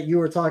thing that you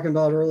were talking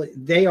about earlier?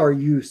 They are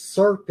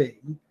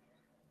usurping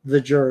the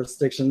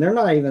jurisdiction. They're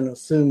not even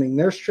assuming.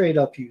 They're straight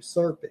up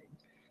usurping.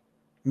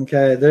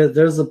 Okay,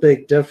 there's a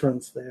big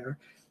difference there.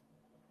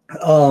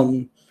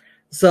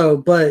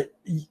 But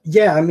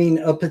yeah, I mean,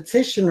 a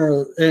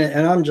petitioner,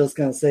 and I'm just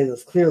going to say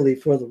this clearly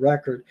for the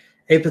record,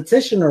 a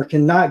petitioner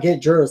cannot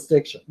get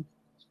jurisdiction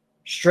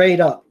straight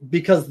up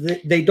because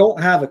they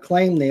don't have a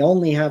claim. They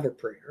only have a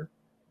prayer.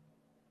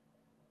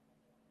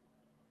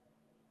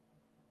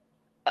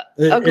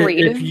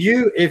 Agreed.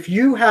 If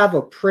you have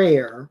a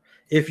prayer,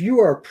 if you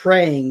are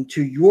praying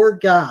to your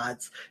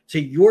gods, to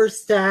your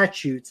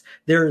statutes,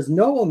 there is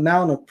no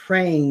amount of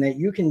praying that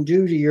you can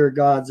do to your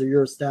gods or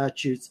your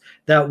statutes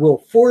that will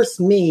force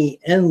me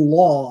in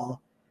law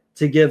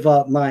to give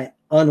up my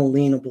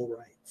unalienable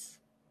rights.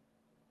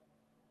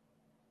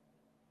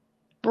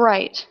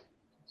 Right.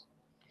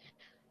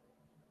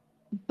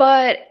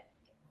 But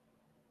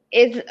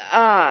it's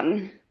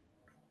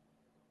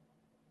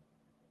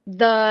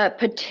the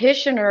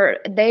petitioner,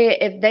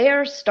 if they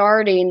are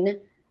starting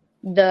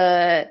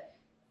the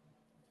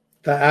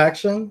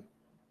action?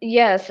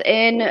 Yes,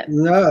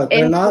 no,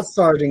 they're not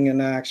starting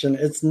an action.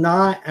 It's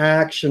not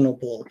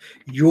actionable.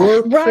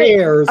 Your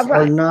prayers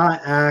are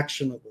not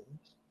actionable.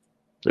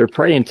 They're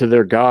praying to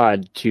their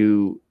God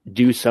to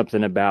do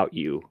something about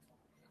you,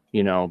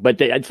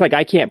 but it's like,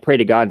 I can't pray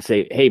to God and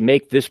say, hey,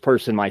 make this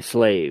person my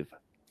slave.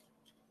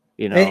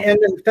 And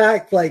in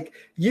fact, like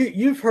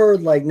you've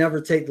heard, like, never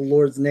take the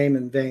Lord's name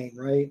in vain,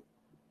 right?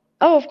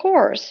 Oh, of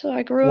course.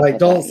 I grew up like, with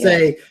don't that,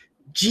 say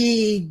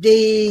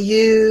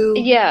GDU.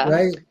 Yeah.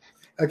 Right.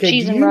 Okay.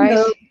 Cheese and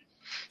rice.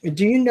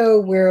 Do you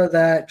know where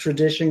that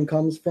tradition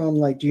comes from?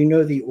 Like, do you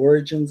know the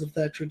origins of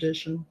that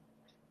tradition?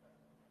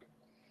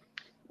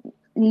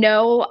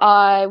 No,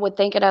 I would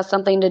think it has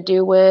something to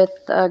do with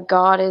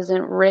God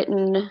isn't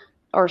written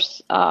or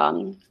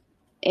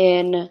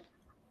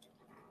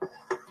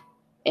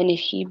in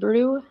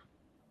Hebrew.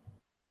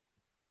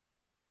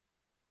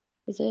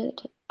 Is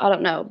it? I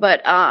don't know,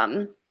 but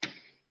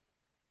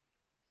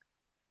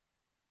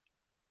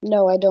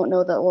no, I don't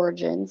know the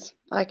origins.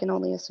 I can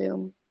only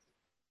assume.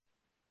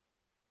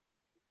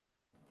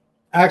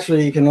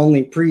 Actually, you can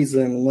only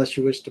presume unless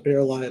you wish to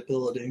bear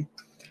liability.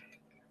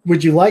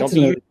 Would you like to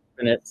know?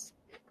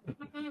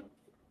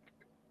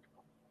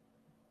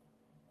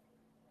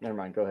 Never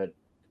mind. Go ahead.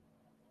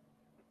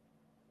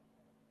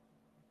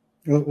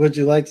 Would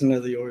you like to know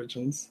the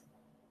origins?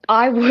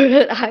 I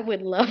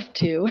would love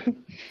to.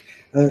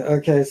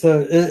 Okay,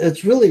 so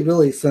it's really,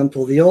 really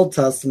simple. The Old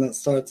Testament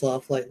starts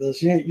off like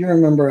this. You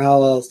remember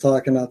how I was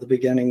talking at the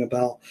beginning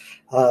about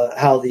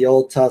how the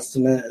Old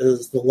Testament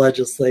is the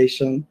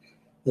legislation,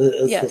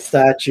 is the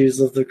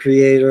statutes of the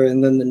Creator,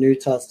 and then the New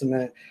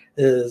Testament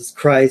is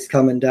Christ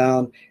coming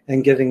down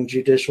and giving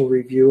judicial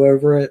review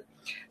over it.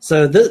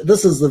 So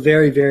this is the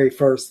very, very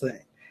first thing.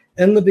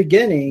 In the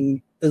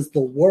beginning is the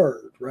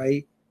Word,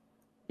 right?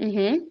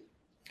 Mm-hmm.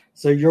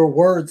 So your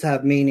words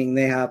have meaning,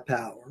 they have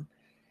power.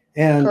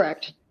 And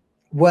correct.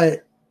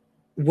 What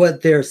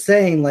they're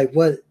saying, like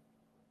what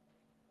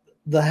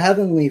the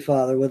Heavenly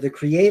Father, what the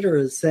Creator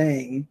is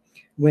saying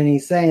when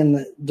he's saying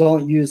that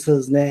don't use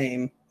his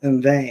name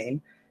in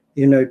vain,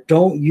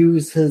 don't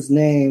use his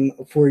name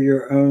for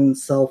your own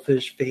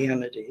selfish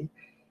vanity.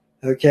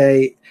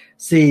 Okay?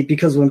 See,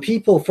 because when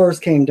people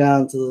first came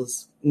down to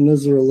this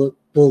miserable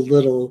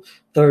little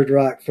third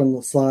rock from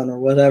the sun, or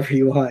whatever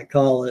you want to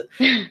call it,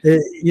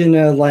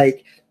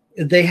 like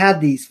they had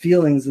these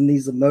feelings and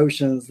these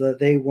emotions that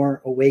they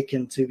weren't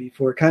awakened to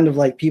before, kind of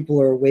like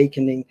people are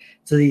awakening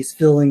to these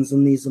feelings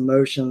and these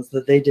emotions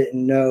that they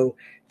didn't know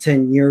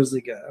 10 years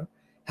ago.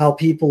 How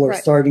people are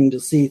starting to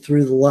see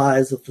through the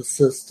lies of the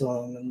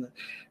system and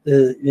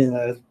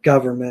the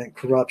government,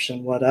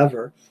 corruption,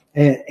 whatever,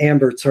 and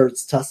Amber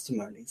Heard's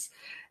testimonies.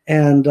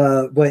 And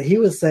what he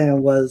was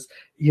saying was,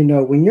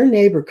 when your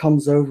neighbor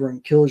comes over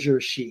and kills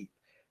your sheep,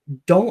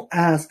 don't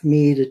ask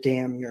me to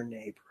damn your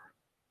neighbor.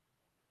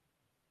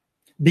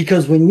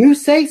 Because when you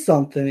say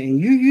something and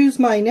you use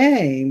my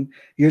name,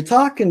 you're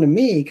talking to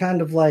me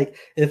kind of like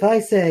if I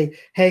say,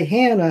 hey,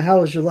 Hannah, how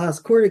was your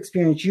last court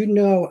experience?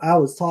 I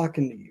was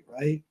talking to you,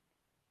 right?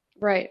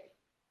 Right.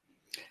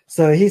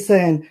 So he's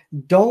saying,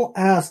 don't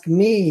ask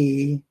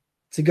me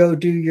to go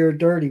do your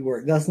dirty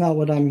work. That's not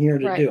what I'm here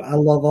to Right. do. I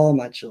love all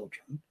my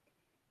children.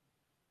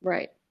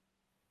 Right.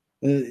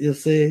 You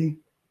see?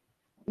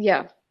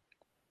 Yeah.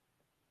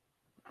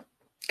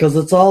 Because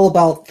it's all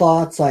about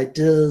thoughts,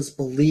 ideas,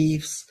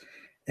 beliefs.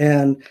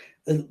 And,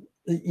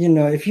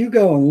 if you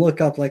go and look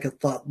up like a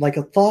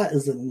thought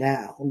is a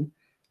noun,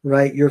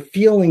 right? Your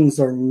feelings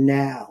are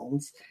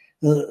nouns.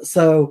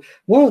 So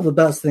one of the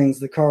best things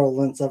that Carl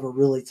Lentz ever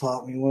really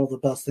taught me, one of the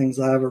best things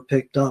I ever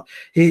picked up,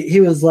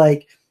 he was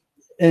like,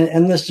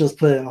 and this just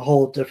put it in a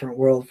whole different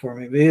world for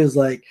me, but he was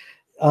like,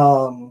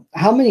 how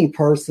many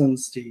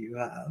persons do you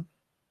have?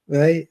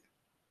 Right?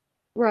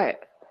 Right.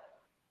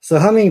 So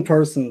how many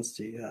persons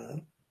do you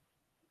have?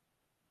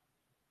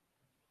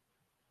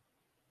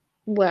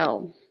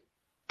 Well,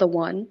 the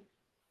one.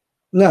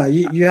 No,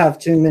 you have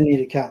too many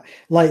to count.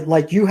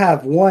 Like you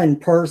have one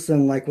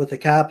person, like with a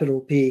capital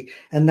P,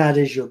 and that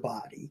is your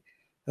body.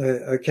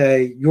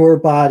 Okay, your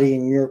body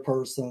and your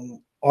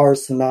person are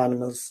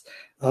synonymous.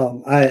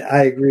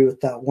 I agree with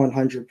that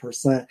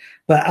 100%.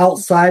 But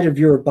outside of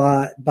your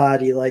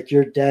body, like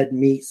your dead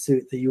meat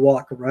suit that you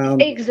walk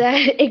around.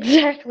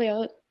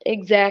 Exactly.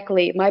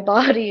 My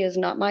body is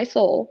not my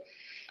soul.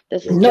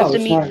 This is No, just a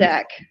it's meat not.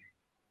 sack.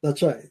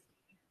 That's right.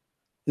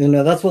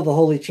 That's what the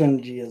Holy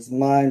Trinity is: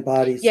 mind,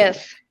 body, soul.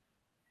 Yes.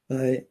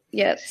 Right.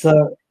 Yes.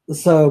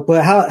 So,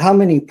 but how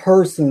many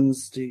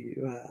persons do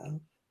you have?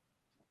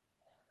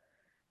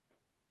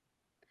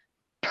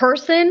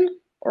 Person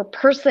or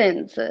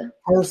persons?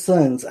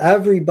 Persons.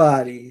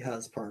 Everybody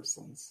has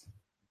persons.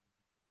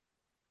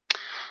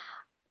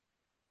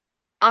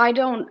 I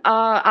don't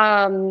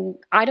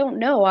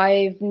know.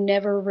 I've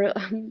never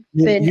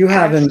been You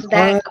have an asked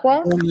that unlimited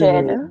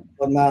question.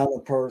 amount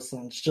of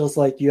persons, just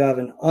like you have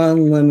an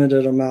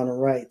unlimited amount of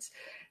rights.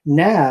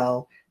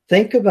 Now,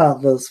 think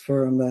about this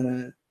for a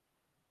minute.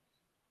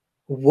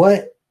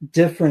 What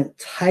different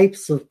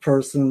types of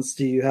persons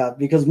do you have?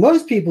 Because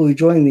most people who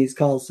join these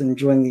calls and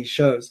join these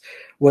shows,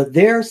 what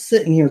they're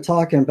sitting here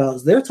talking about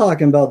is they're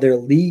talking about their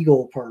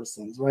legal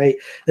persons, right?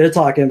 They're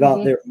talking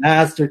about their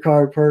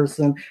MasterCard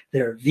person,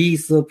 their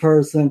Visa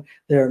person,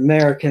 their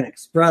American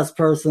Express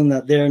person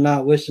that they're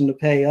not wishing to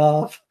pay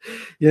off,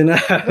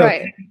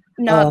 Right.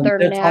 Not their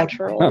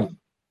natural.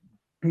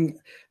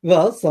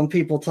 Well, some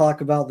people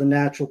talk about the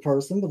natural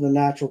person, but the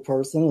natural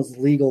person is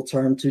a legal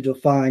term to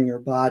define your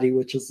body,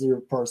 which is your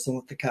person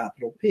with the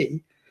capital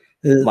P.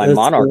 My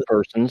monarch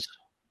persons.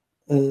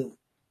 Then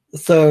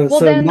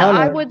monarch,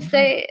 I would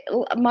say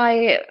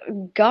my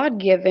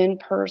God-given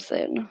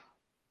person.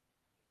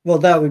 Well,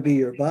 that would be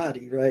your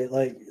body, right?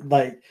 Like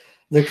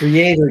the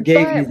Creator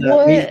gave you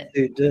that meat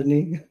suit, didn't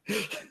he?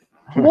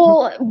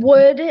 Well,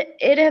 would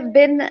it have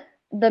been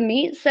the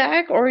meat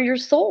sack or your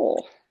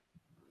soul?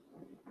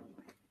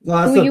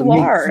 Well, who you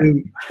are.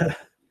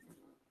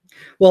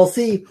 Well,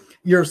 see,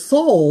 your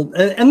soul,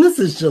 and this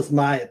is just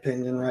my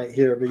opinion right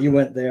here, but you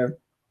went there.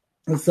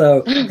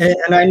 So,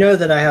 and I know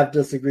that I have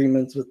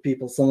disagreements with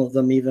people, some of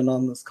them even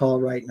on this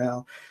call right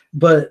now.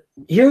 But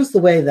here's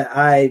the way that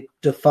I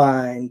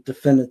define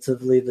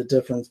definitively the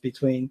difference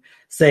between,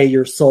 say,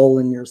 your soul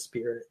and your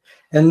spirit.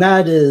 And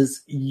that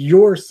is,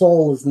 your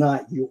soul is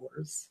not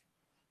yours.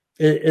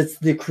 It's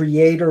the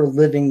Creator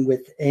living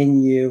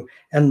within you.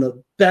 And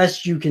the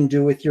best you can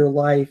do with your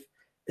life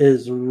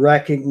is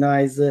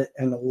recognize it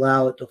and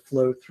allow it to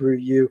flow through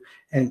you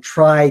and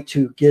try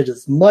to get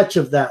as much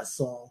of that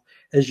soul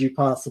as you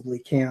possibly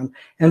can.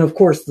 And of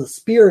course, the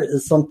spirit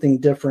is something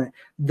different.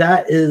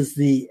 That is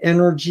the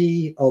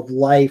energy of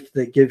life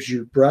that gives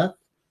you breath.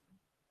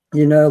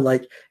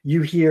 Like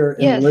you hear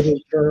in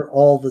literature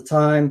all the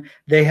time,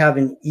 they have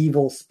an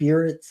evil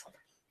spirit.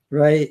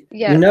 Right?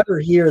 Yeah. You never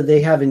hear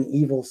they have an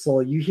evil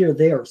soul. You hear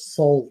they are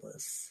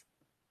soulless.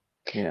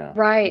 Yeah.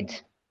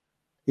 Right.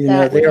 They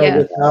are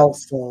without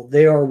soul.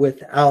 They are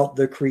without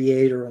the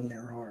Creator in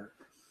their heart.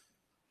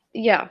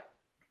 Yeah.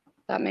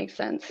 That makes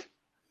sense.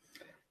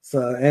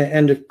 So,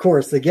 and of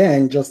course,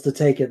 again, just to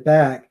take it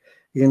back,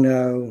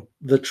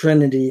 the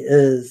Trinity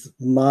is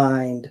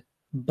mind,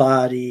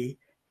 body,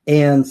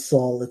 and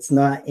soul. It's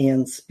not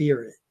and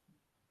spirit.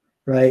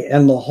 Right.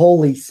 And the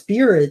Holy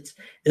Spirit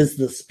is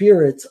the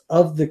spirit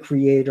of the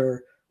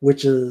Creator,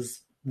 which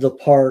is the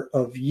part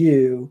of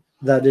you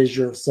that is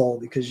your soul,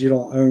 because you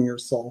don't own your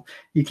soul.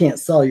 You can't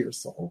sell your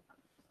soul.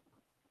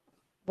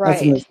 Right.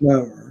 That's a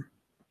misnomer.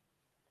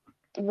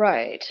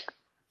 Right.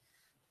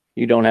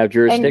 You don't have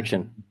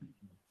jurisdiction.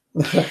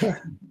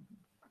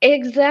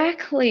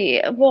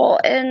 Exactly. Well,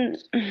 and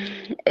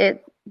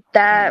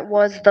that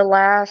was the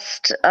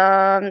last,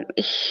 one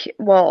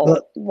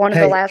of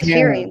the last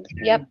hearings.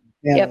 Yep.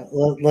 Yeah,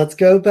 let's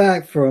go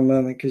back for a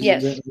moment because you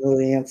didn't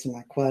really answer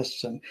my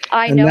question.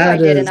 I know I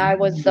did, and I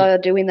was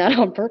doing that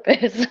on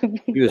purpose.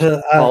 She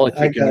was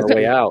politicking her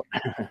way out.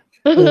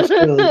 She was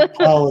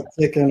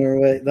politicking her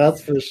way, that's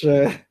for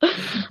sure. You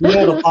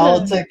know what a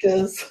politic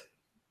is?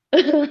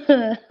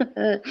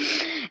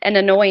 An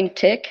annoying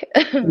tick?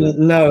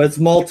 No, it's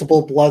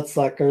multiple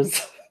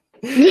bloodsuckers.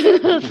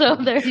 So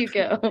there you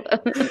go.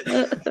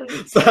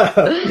 So,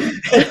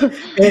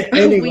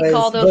 anyways, we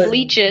call those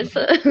leeches.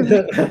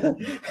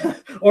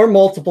 Or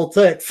multiple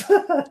ticks.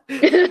 At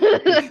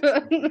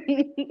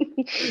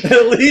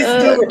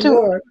least two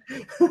or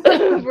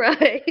more.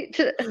 Right.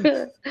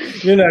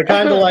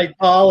 Kind of like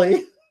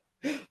Polly.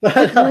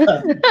 But,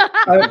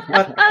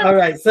 all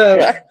right,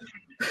 so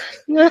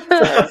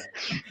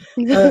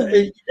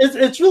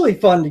it's really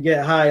fun to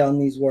get high on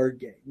these word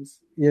games.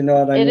 You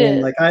know what I mean?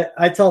 Is. Like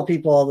I tell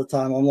people all the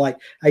time, I'm like,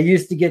 I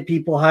used to get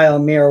people high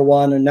on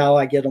marijuana, and now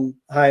I get them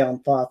high on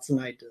thoughts and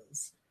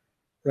ideas.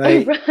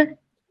 Right?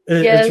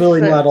 It's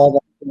really not all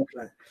that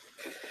different.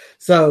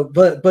 So,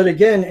 but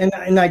again,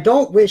 and I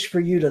don't wish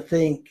for you to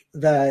think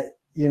that,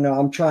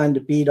 I'm trying to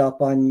beat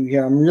up on you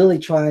here. I'm really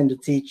trying to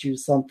teach you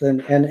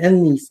something. And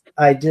in the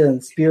idea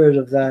and spirit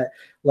of that,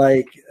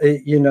 like,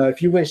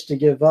 if you wish to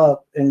give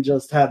up and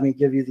just have me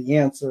give you the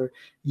answer,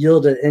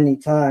 yield at any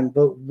time.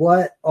 But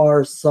what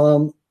are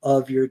some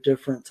of your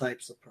different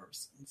types of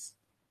persons?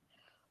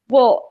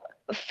 Well,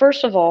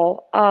 first of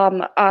all,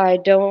 I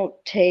don't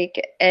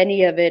take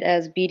any of it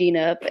as beating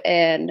up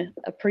and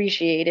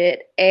appreciate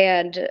it.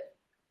 And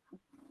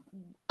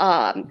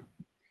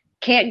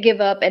can't give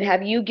up and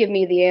have you give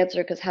me the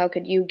answer, because how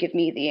could you give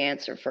me the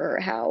answer for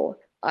how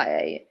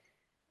I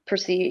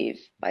perceive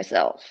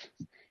myself?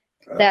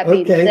 That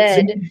being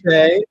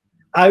said,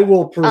 I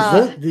will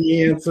present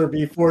the answer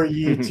before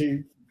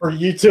for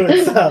you to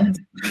accept.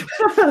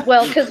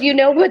 Well, because you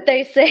know what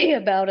they say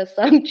about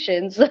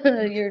assumptions.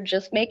 You're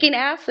just making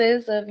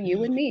asses of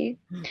you and me.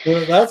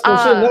 Well, that's for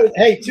sure. No,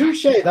 hey,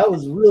 touche. That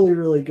was really,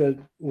 really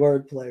good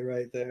wordplay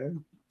right there.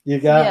 You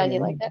got me.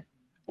 You like that?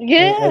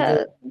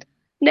 Yeah.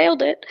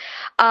 Nailed it.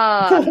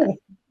 I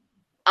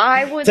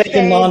would taking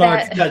say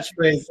Monarch's that...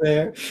 catchphrase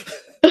there.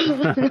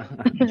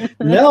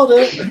 Nailed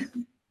it.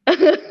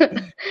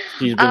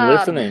 She's been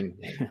listening.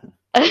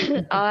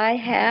 I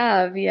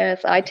have,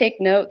 yes. I take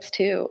notes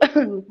too.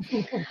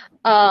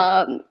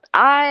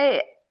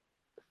 I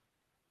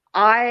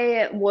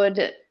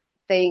would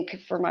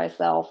think for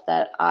myself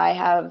that I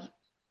have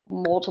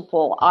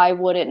multiple. I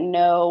wouldn't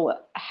know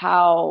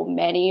how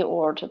many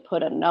or to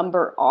put a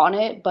number on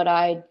it, but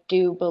I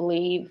do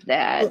believe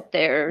that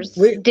there's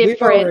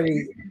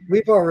different.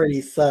 We've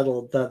already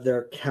settled that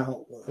they're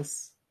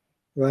countless,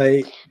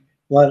 right?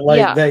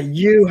 Like that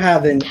you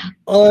have an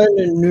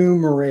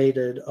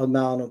unenumerated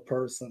amount of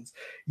persons.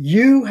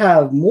 You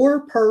have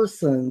more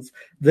persons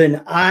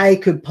than I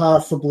could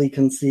possibly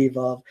conceive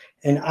of,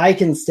 and I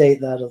can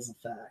state that as a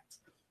fact.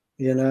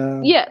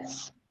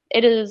 Yes,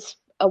 it is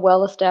a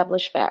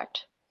well-established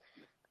fact.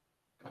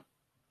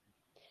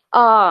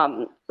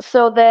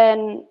 So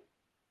then,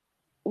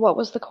 what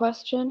was the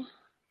question?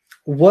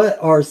 What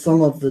are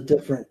some of the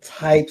different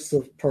types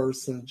of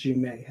persons you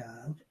may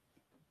have?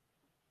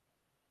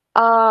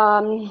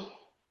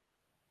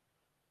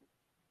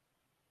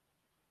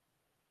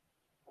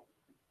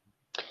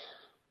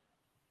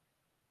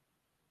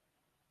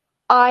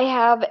 I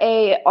have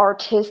a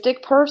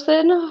artistic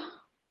person.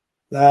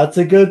 That's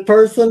a good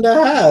person to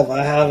have.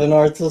 I have an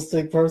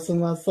artistic person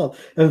myself.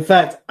 In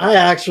fact, I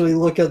actually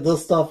look at the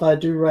stuff I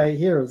do right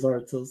here as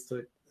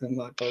artistic in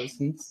my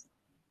persons.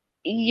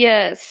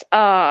 Yes.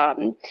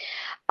 I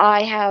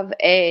have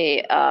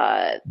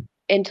a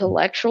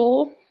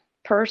intellectual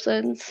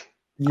persons.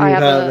 You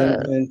have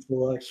an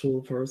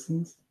intellectual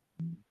persons?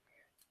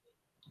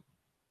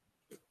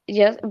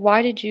 Yes.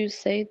 Why did you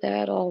say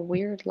that all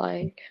weird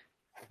like?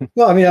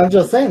 Well, I mean, I'm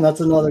just saying that's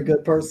another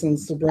good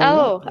persons to bring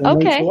up.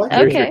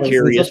 Okay.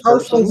 Curious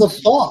persons of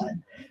thought,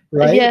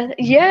 right? Yeah.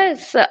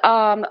 Yes.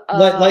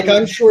 Like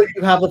I'm sure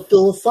you have a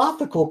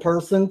philosophical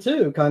person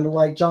too, kind of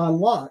like John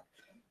Locke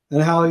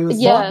and how he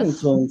was talking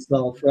to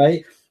himself,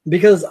 right?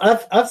 Because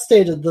I've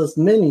stated this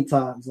many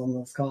times on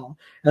this call,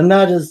 and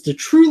that is to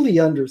truly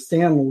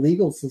understand the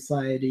legal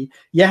society,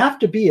 you have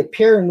to be a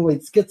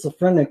paranoid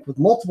schizophrenic with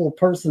multiple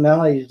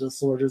personality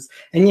disorders,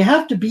 and you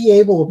have to be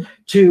able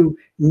to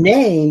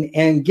name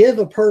and give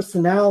a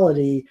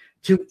personality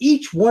to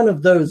each one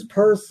of those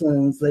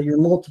persons that your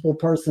multiple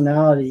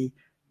personality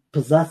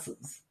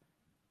possesses.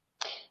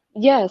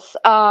 Yes.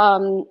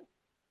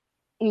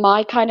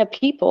 My kind of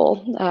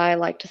people, I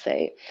like to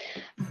say.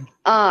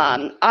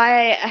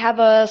 I have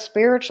a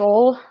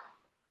spiritual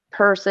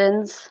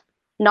persons,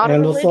 not a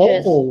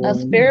religious, a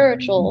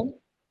spiritual.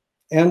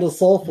 And a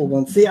soulful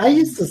one. See, I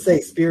used to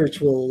say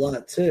spiritual a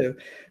lot too,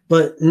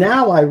 but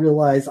now I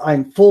realize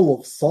I'm full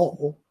of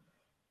soul,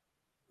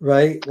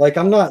 right? Like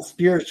I'm not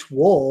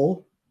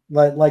spiritual,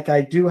 like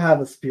I do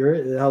have a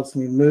spirit. It helps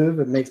me move.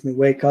 It makes me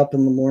wake up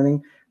in the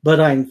morning. But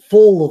I'm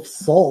full of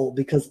soul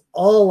because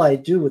all I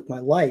do with my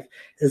life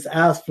is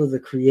ask for the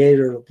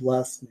Creator to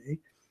bless me.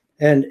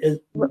 And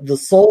the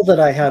soul that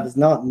I have is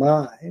not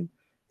mine.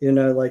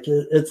 Like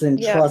it's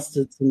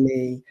entrusted to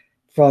me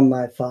from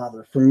my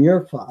Father, from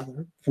your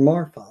Father, from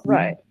our Father.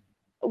 Right.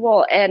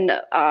 Well, and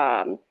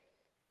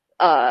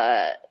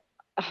a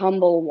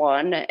humble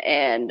one,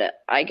 and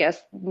I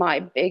guess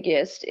my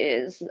biggest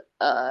is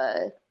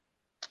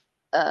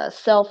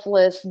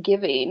selfless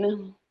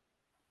giving.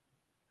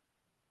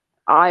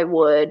 I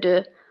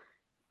would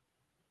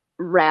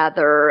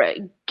rather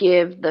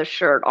give the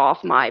shirt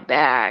off my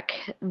back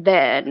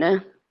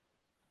than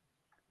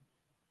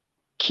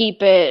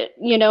keep it,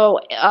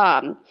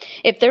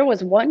 if there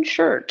was one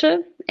shirt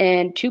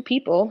and two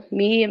people,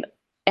 me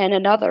and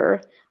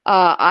another,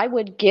 I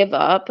would give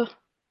up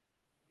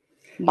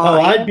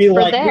mine I'd be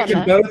for like, them. we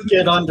can both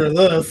get under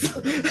this.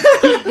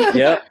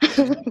 Yep.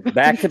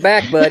 Back to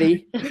back,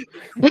 buddy.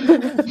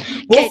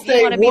 We'll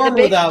stay wanna be the warmer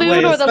big that spoon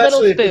way, or the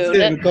little especially if it's spoon?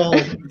 getting cold.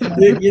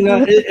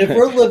 If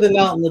we're living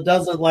out in the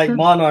desert like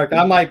Monarch,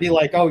 I might be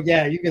like, oh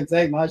yeah, you can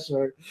take my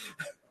shirt.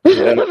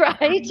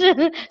 Right?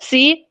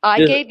 See, I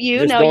Just- gave you,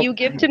 just now don't- you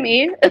give to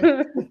me.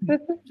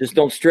 Just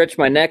don't stretch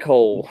my neck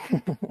hole.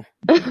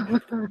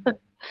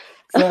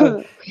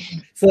 So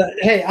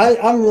hey,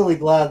 I'm really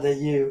glad that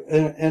you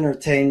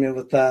entertained me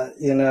with that.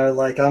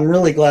 I'm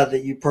really glad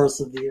that you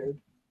persevered,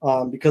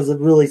 because it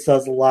really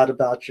says a lot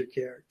about your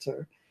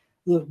character.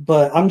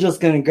 But I'm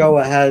just going to go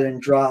ahead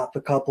and drop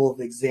a couple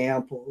of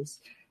examples,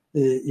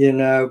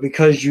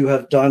 because you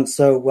have done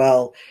so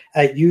well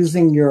at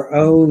using your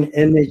own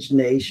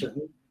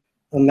imagination,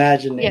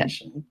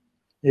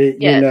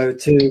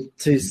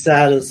 to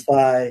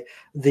satisfy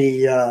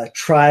the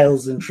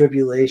trials and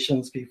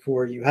tribulations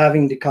before you,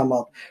 having to come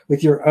up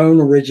with your own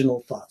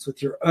original thoughts,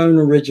 with your own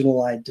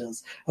original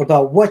ideas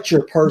about what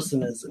your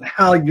person is and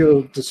how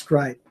you'll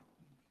describe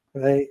it,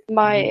 right?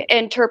 My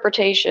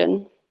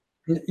interpretation.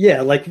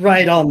 Yeah, like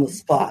right on the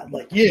spot.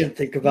 Like you didn't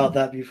think about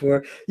that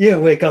before. You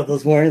didn't wake up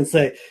this morning and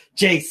say,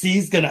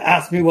 JC's going to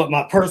ask me what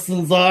my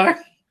persons are.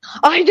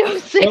 I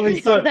don't Let me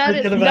see start that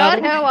is thinking about not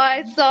it. how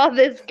I saw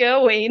this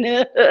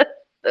going.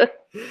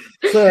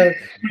 So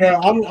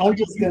I'm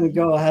just going to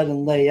go ahead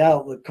and lay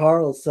out what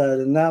Carl said.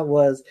 And that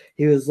was,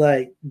 he was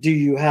like, do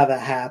you have a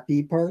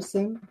happy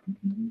person?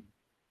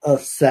 A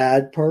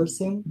sad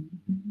person?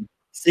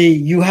 See,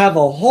 you have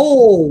a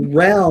whole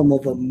realm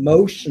of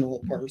emotional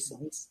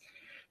persons.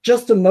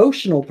 Just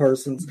emotional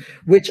persons,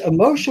 which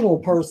emotional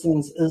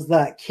persons is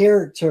that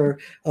character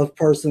of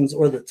persons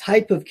or the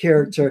type of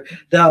character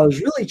that I was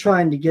really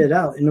trying to get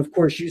out. And of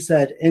course, you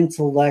said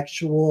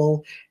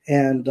intellectual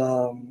and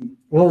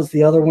what was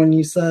the other one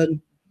you said?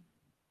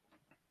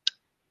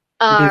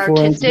 Before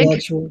Artistic.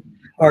 intellectual?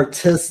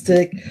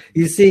 Artistic.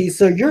 You see,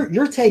 so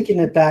you're taking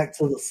it back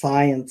to the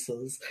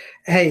sciences.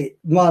 Hey,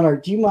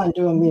 Monarch, do you mind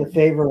doing me a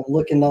favor and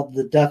looking up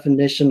the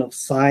definition of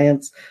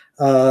science?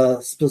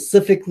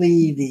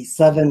 Specifically the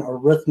 7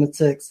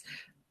 arithmetics,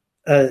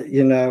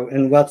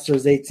 in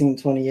Webster's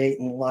 1828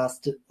 in the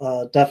last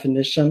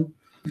definition.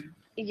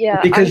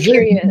 Yeah, Because I'm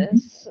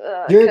curious.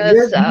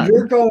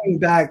 You're going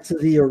back to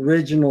the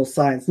original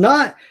science,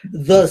 not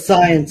the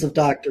science of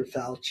Dr.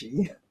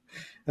 Fauci.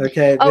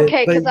 Okay.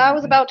 Okay, because I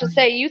was about to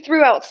say, you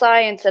threw out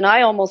science and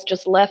I almost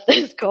just left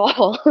this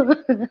call.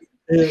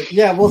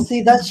 Yeah, well,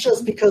 see, that's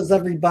just because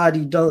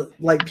everybody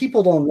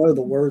people don't know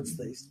the words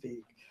they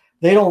speak.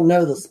 They don't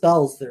know the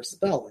spells they're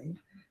spelling,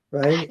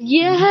 right?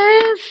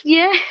 Yes.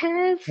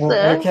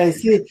 Okay,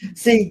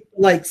 see,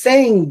 like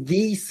saying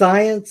the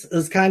science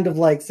is kind of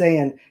like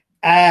saying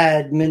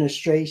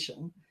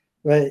administration,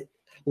 right?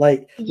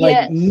 Like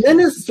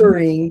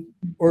ministering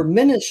or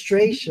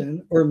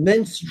ministration or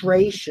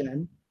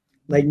menstruation,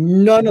 like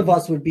none of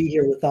us would be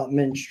here without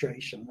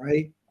menstruation,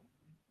 right?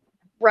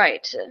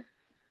 Right.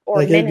 Or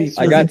Like it'd be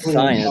ministry. I got physically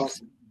science.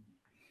 impossible.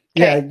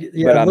 Yeah,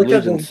 But I'm look at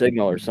losing the-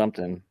 signal or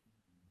something.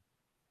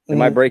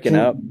 Am I breaking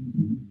up?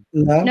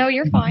 No,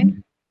 you're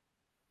fine.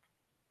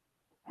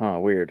 Huh,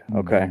 weird.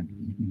 Okay.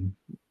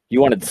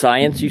 You wanted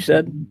science, you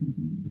said?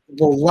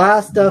 The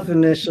last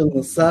definition,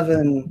 the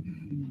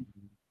 7,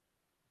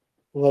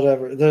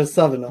 whatever, there's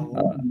 7 of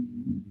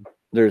them.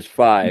 There's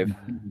 5.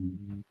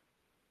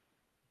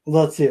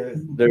 Let's hear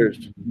it.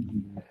 There's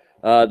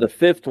the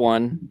 5th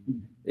one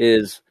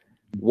is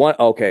one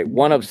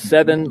of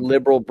 7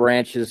 liberal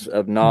branches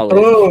of knowledge.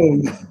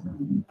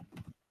 Boom.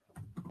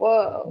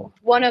 Whoa.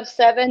 One of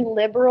 7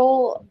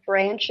 liberal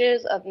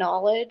branches of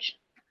knowledge.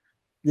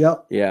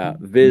 Yep. Yeah,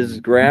 viz.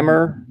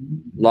 Grammar,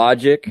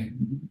 logic,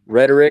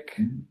 rhetoric,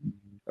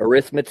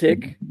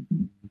 arithmetic,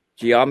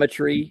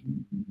 geometry,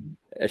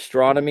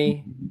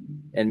 astronomy,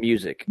 and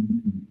music.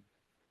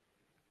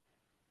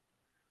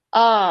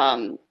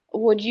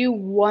 Would you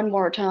one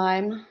more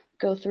time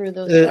go through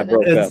those? I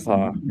broke up,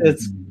 huh?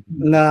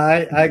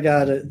 I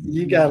got it.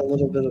 You got a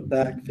little bit of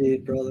back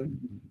feed, brother.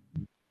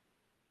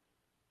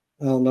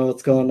 I don't know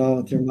what's going on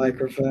with your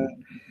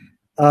microphone.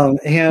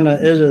 Hannah,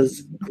 it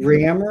is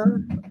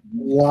grammar,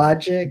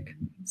 logic.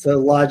 So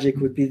logic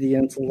would be the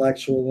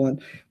intellectual one.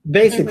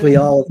 Basically,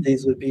 all of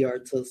these would be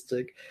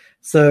artistic.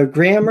 So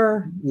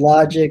grammar,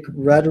 logic,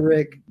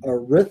 rhetoric,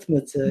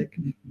 arithmetic,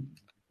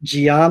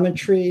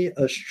 geometry,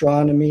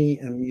 astronomy,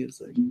 and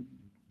music.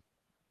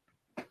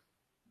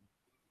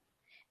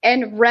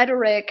 And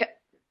rhetoric.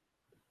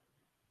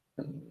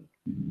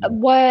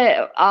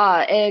 What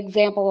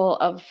example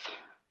of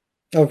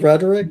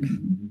rhetoric?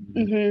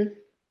 Mm-hmm.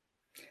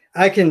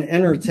 I can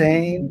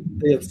entertain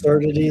the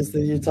absurdities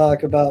that you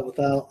talk about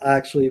without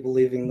actually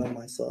believing them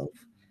myself.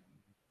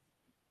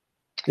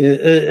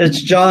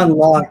 It's John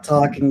Locke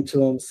talking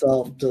to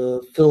himself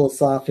to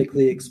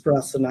philosophically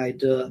express an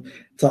idea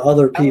to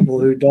other people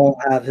who don't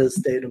have his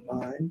state of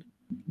mind.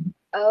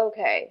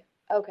 Okay.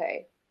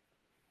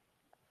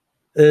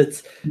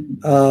 It's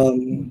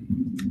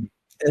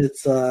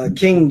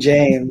King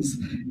James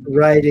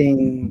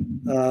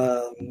writing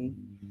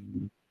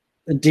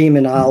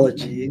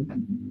demonology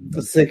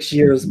 6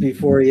 years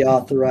before he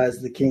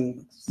authorized the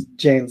King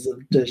James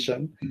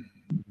edition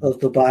of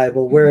the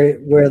Bible,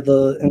 where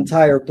the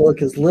entire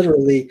book is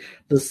literally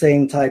the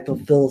same type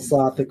of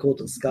philosophical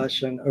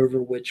discussion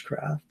over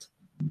witchcraft.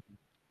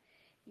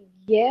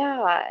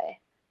 Yeah.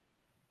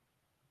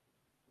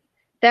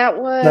 That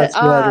was That's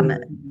what it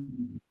is.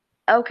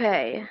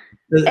 okay.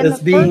 And It's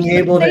the being first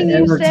able to thing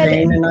you said,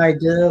 entertain an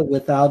idea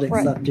without right.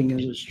 accepting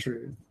it as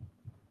true.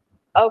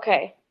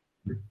 Okay.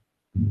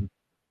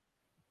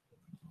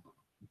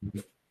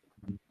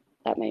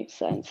 That makes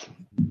sense.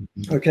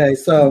 Okay,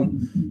 so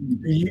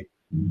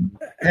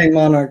hey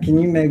Monarch, can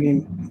you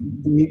maybe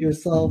mute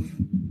yourself?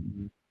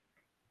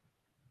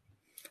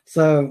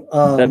 So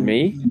Is that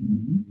me?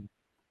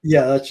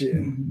 Yeah, that's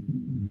you.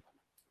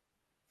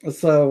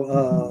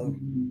 So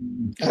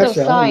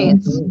actually,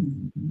 science.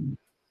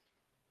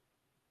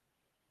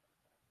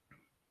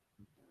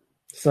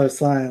 So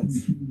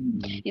science.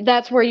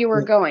 That's where you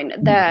were going,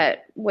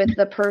 that with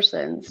the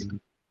persons.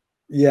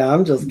 Yeah,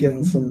 I'm just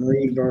getting some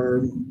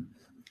reverb.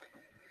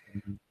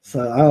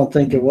 So I don't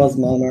think it was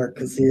Monarch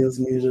because he is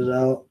muted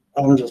out.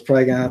 I'm just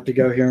probably going to have to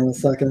go here in a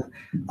second.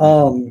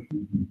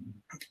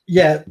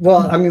 Yeah,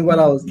 well, I mean, what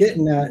I was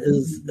getting at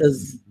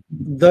is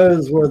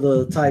those were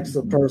the types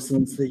of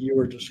persons that you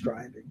were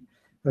describing.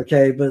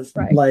 Okay, but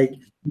right. Like,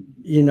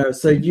 you know,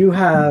 so you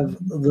have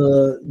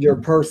your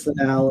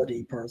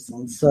personality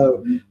person.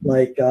 So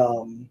like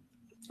a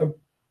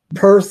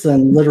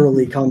person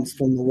literally comes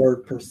from the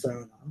word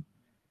persona,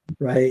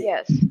 right?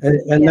 Yes.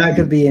 And that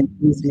could be an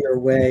easier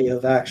way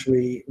of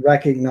actually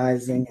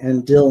recognizing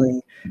and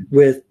dealing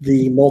with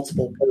the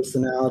multiple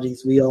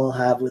personalities we all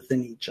have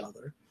within each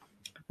other,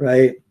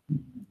 right?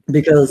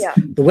 Because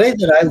the way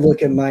that I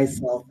look at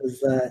myself is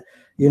that,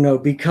 you know,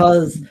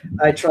 because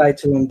I try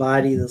to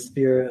embody the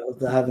spirit of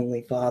the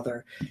Heavenly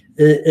Father,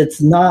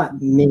 it's not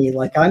me.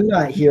 Like, I'm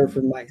not here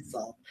for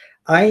myself.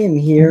 I am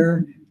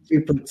here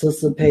to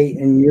participate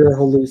in your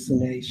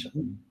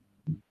hallucination.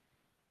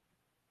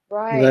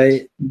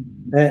 Right.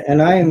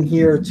 And I am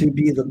here to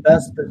be the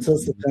best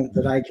participant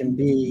that I can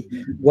be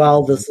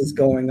while this is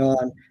going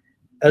on,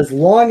 as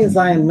long as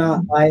I am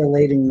not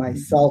violating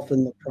myself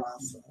in the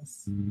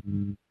process.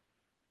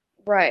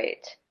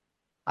 Right.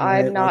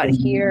 I'm not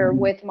here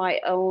with my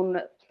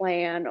own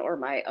plan or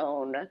my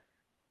own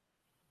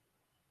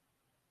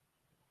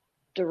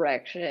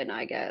direction,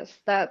 I guess.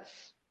 That's,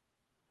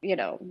 you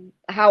know,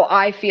 how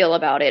I feel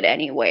about it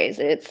anyways.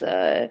 It's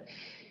I'm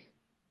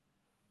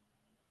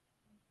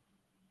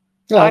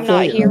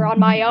not here on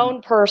my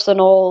own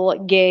personal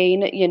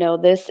gain. You know,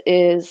 this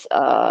is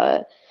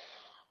I'm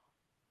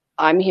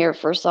here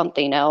for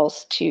something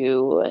else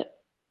to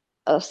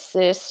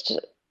assist.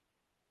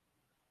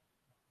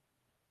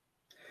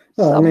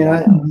 Well, I mean,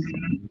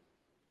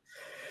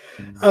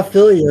 I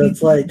feel you.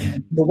 It's like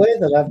the way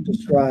that I've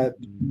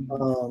described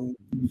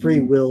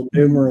free will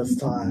numerous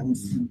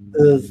times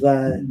is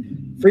that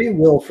free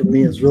will for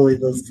me is really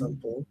this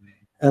simple.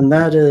 And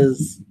that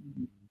is,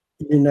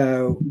 you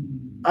know,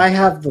 I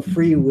have the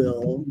free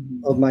will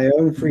of my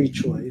own free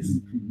choice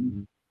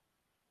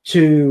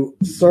to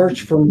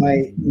search for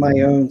my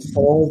own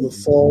soul, the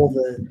soul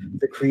that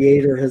the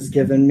Creator has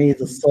given me,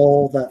 the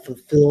soul that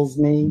fulfills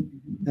me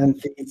and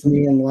feeds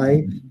me in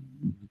life.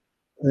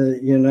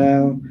 You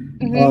know,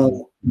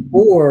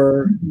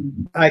 or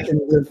I can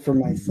live for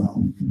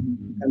myself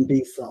and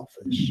be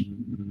selfish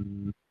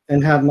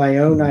and have my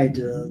own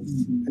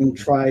ideas and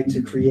try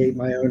to create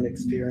my own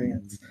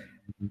experience.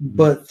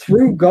 But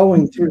through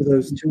going through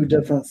those two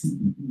different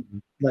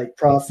like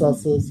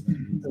processes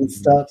and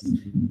steps,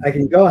 I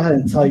can go ahead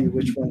and tell you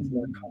which one's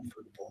more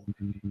comfortable.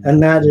 And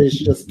that is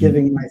just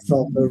giving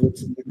myself over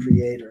to the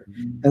Creator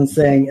and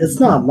saying, it's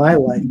not my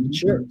life,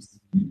 it's yours.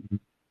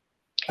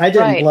 I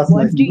didn't bless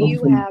myself. What do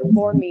you have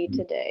for me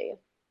today?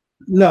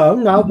 No,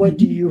 not what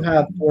do you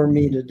have for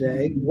me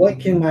today. What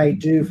can I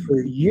do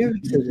for you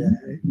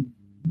today?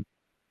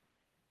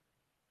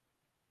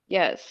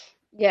 Yes.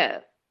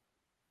 Yeah.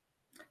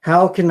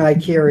 How can I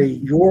carry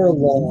your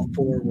law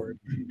forward?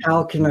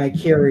 How can I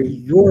carry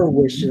your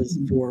wishes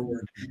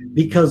forward?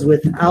 Because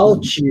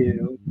without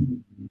you,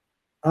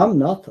 I'm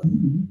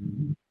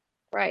nothing.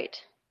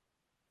 Right.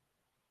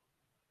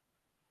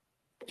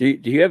 Do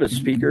you have a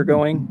speaker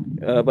going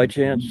by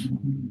chance?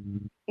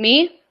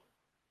 Me?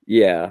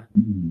 Yeah.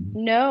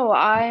 No,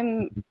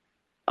 I'm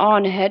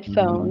on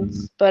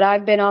headphones, but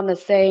I've been on the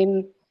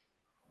same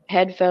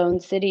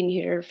headphones sitting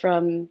here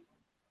from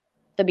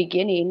the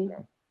beginning.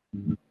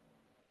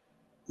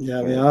 Yeah,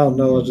 I mean, I don't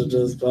know what it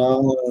is, but I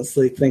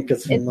honestly think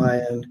it's from my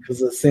end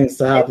because it seems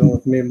to happen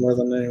with me more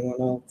than anyone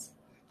else.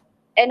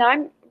 And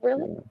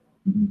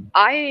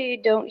I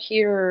don't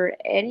hear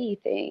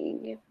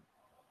anything.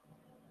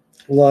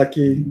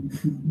 Lucky.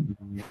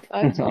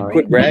 I'm sorry.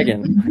 Quit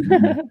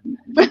bragging.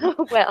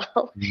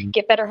 Well,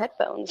 get better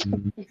headphones.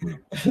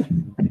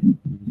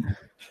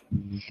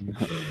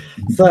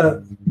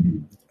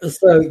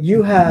 So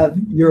you have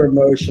your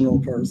emotional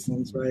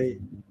persons, right?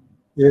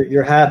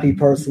 Your happy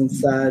person,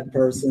 sad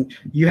person.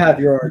 You have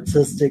your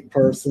artistic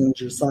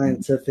persons, your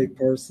scientific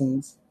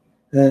persons.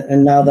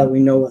 And now that we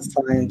know what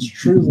science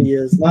truly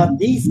is, not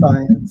the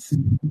science,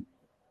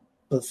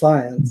 but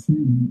science,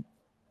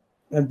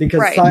 because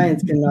Right.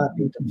 science cannot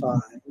be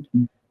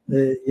defined.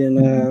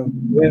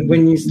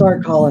 When you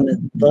start calling it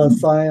the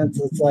science,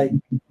 it's like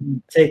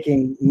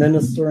taking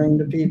ministering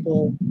to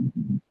people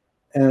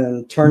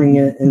and turning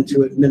it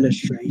into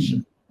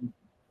administration,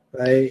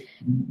 right?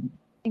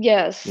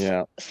 Yes.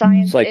 Yeah.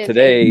 Science It's like is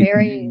today. a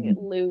very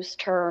loose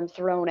term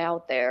thrown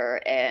out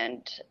there,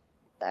 and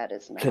that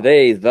is not.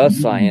 Today, the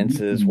science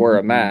is wear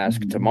a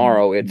mask.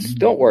 Tomorrow, it's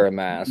don't wear a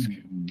mask.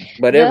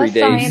 But The every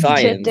day, science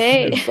science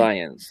today. is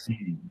science.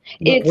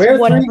 It's Wear 3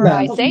 whatever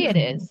I masks. say it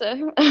is.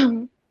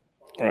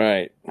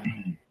 Right.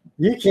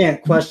 You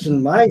can't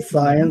question my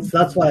science.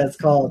 That's why it's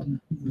called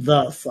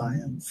the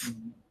science.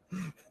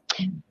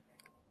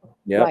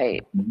 Yep.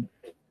 Right.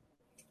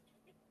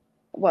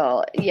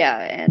 Well, yeah,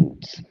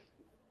 and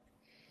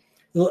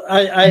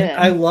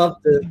I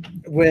loved it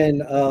when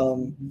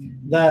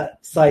that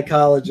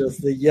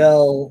psychologist, the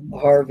Yale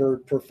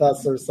Harvard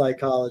professor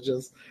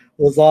psychologist,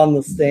 was on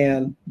the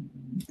stand,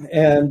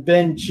 and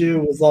Ben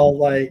Chu was all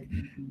like,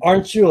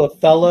 "Aren't you a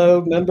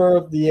fellow member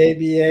of the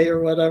ABA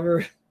or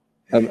whatever?"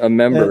 A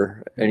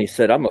member, and he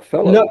said, "I'm a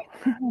fellow."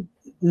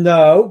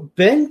 No,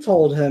 Ben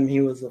told him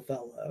he was a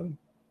fellow.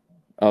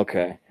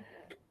 Okay.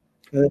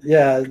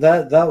 Yeah,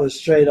 that was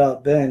straight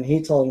up Ben.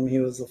 He told him he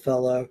was a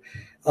fellow.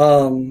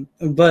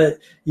 But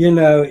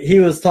he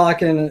was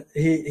talking,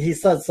 he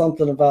said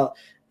something about,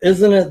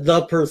 isn't it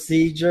the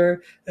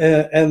procedure?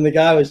 And the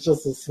guy was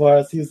just as smart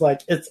as he was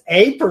like, it's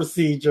a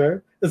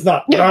procedure. It's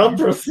not the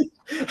procedure.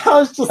 I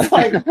was just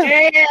like,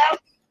 damn.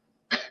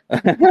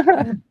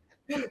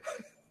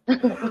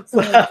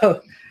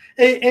 So,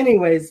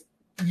 anyways,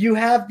 you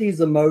have these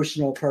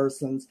emotional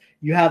persons,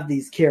 you have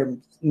these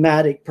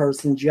charismatic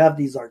persons, you have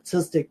these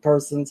artistic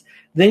persons,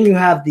 then you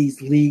have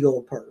these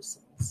legal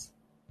persons,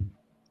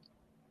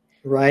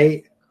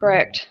 right?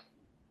 correct.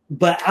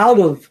 But out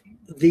of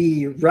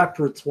the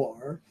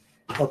repertoire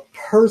of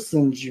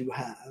persons you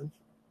have,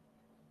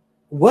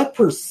 what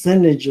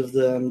percentage of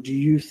them do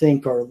you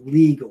think are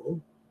legal?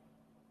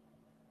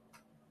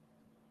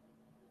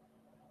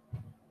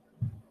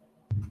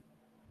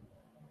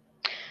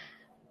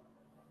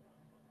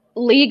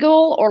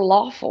 Legal or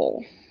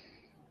lawful?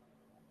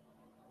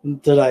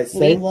 Did I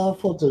say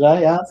lawful? Did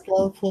I ask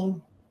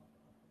lawful?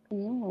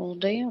 Oh,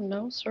 damn,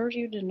 no, sir,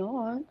 you did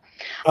not.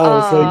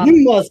 Oh, so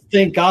you must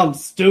think I'm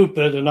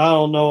stupid and I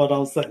don't know what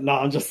I'm saying. No,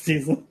 I'm just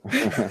teasing.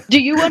 Do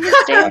you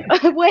understand?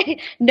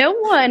 Wait, no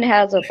one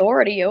has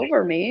authority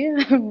over me.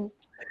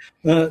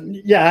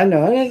 Yeah, I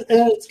know, and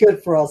it's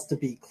good for us to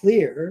be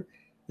clear,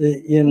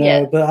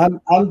 Yeah. But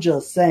I'm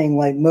just saying,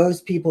 like,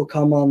 most people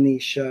come on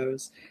these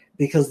shows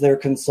because they're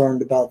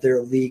concerned about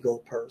their legal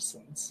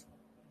persons,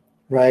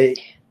 right?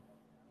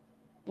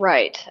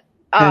 Right.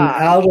 And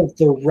out of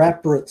the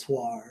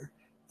repertoire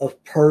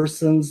of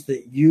persons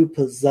that you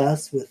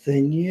possess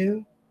within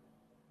you,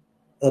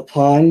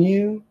 upon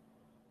you,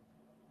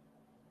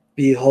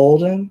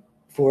 beholden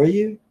for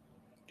you,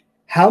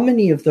 how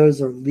many of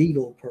those are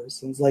legal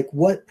persons? Like,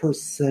 what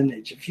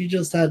percentage, if you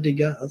just had to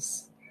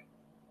guess?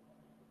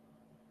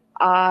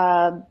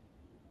 None,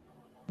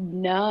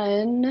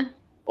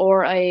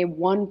 or a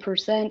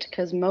 1%,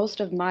 because most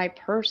of my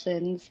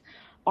persons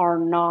are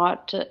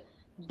not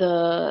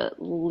the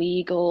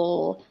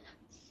legal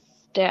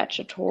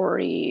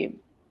statutory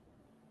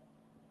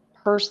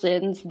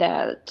persons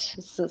that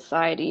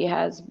society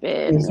has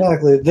been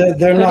Exactly.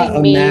 They're not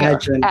putting me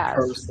imagined as.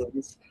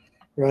 persons,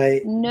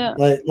 right? No.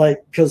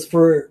 Like, because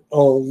for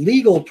a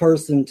legal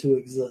person to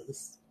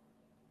exist,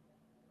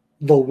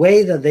 the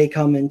way that they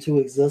come into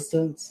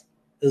existence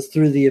is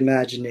through the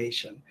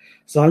imagination.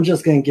 So I'm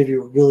just going to give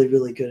you a really,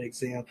 really good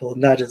example,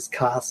 and that is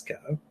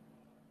Costco.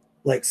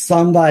 Like,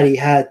 somebody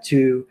had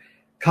to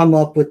come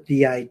up with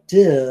the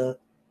idea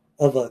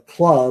of a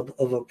club,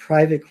 of a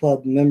private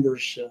club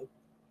membership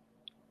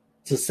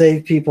to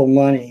save people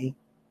money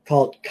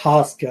called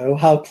Costco.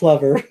 How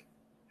clever.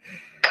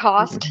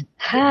 Cost.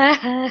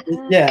 Yeah,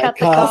 Cut the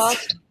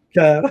cost.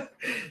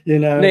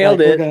 Nailed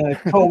like, it. We're going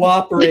to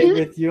cooperate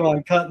with you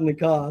on cutting the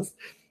cost.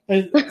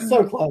 It's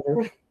so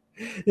clever.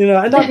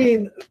 And I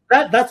mean,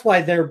 that's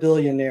why they're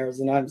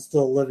billionaires and I'm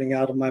still living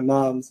out of my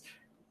mom's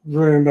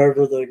room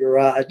over the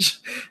garage.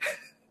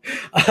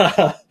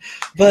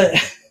 But,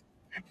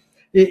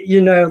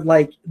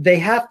 like, they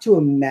have to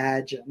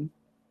imagine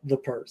the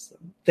person.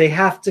 They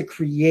have to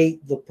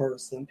create the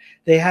person.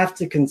 They have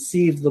to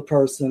conceive the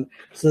person.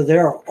 So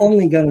there are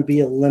only going to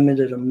be a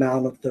limited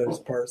amount of those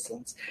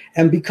persons.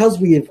 And because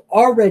we have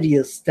already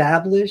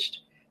established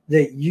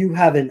that you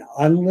have an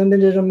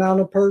unlimited amount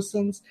of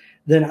persons,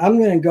 then I'm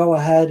going to go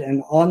ahead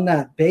and on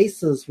that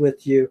basis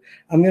with you,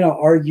 I'm going to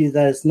argue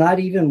that it's not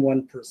even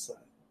 1%,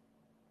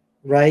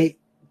 right?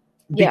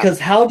 Because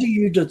how do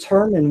you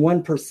determine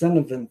 1%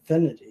 of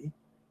infinity?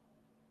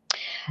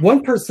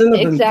 1% of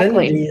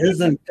infinity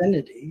is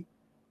infinity.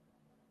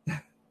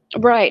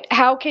 Right.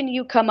 How can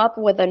you come up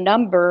with a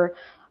number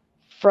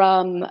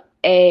from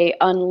a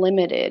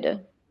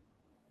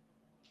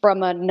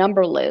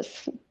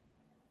numberless?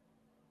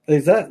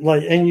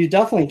 Exactly. And you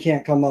definitely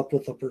can't come up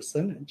with a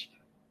percentage.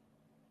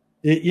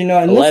 You know,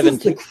 and 11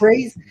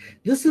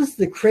 this is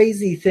the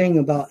crazy thing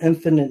about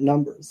infinite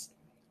numbers,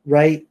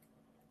 right?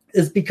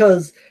 Is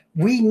because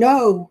we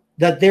know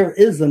that there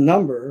is a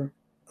number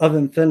of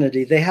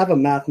infinity. They have a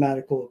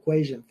mathematical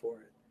equation for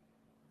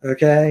it.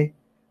 Okay?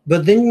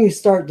 But then you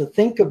start to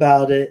think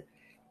about it,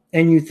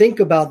 and you think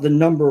about the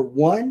number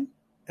 1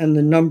 and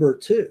the number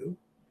 2.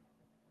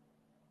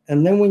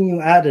 And then when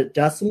you add a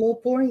decimal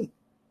point,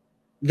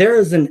 there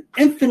is an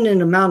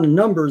infinite amount of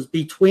numbers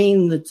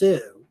between the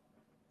two.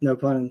 No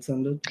pun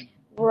intended.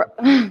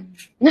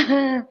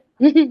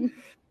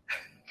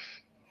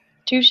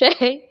 Touche.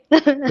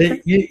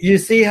 You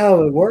see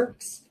how it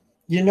works?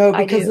 You know,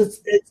 because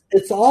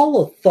it's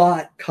all a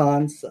thought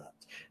concept.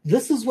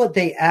 This is what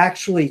they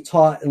actually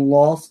taught in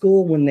law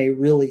school when they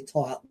really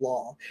taught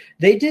law.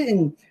 They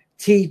didn't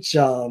teach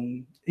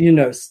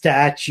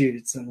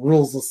statutes and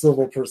rules of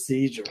civil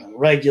procedure and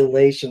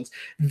regulations.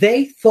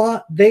 They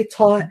taught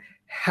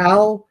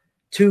how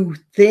to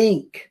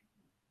think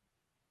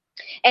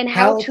and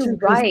how to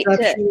write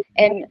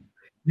and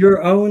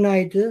your own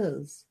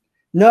ideas.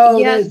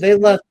 No, they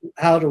left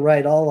how to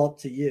write all up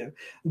to you.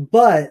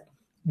 But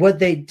what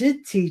they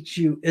did teach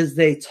you is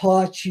they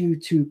taught you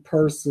to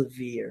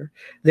persevere.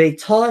 They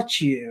taught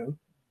you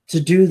to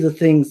do the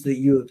things that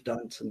you have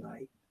done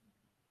tonight.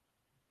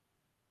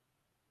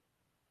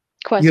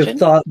 Question. You have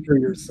thought for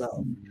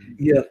yourself.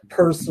 You have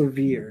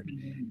persevered.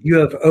 You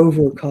have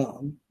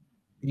overcome.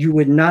 You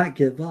would not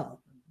give up.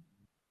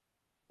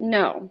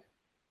 No,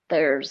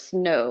 there's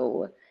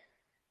no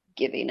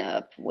giving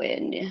up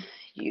when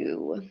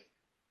you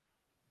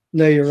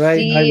No, you're right.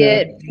 see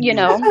it,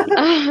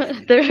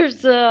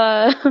 there's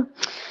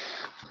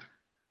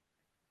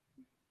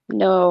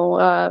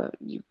no,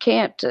 you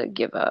can't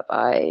give up.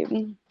 I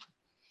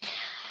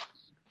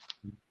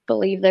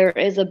believe there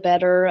is a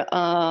better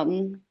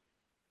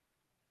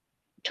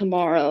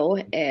tomorrow,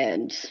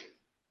 and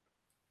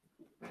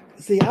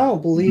see, I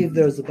don't believe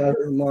there's a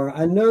better tomorrow.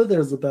 I know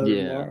there's a better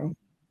tomorrow.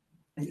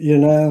 You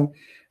know,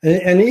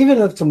 and even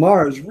if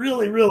tomorrow is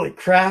really, really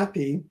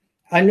crappy,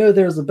 I know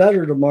there's a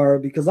better tomorrow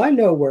because I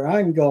know where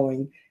I'm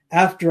going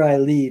after I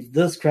leave.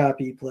 This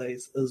crappy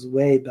place is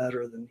way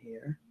better than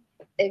here.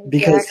 Exactly.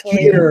 Because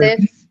here,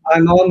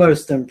 I'm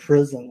almost in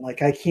prison.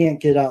 Like, I can't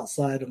get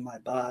outside of my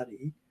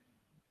body.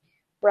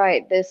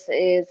 Right. This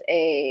is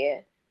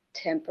a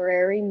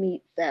temporary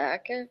meat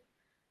sack,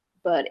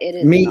 but it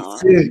is meat not.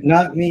 suit,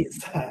 not meat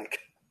sack.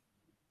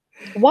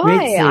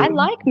 Why? I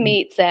like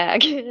meat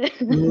sack. You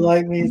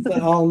like meat sack? I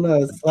don't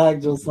know. Sack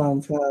just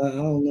sounds kind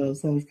of,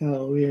 sounds kind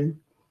of weird.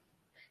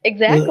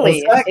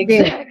 Exactly.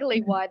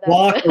 Exactly why that's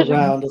walk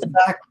around. A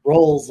sack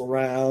rolls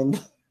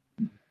around.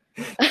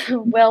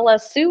 Well, a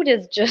suit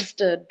is just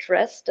a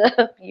dressed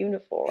up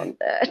uniform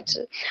that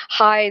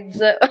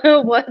hides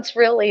what's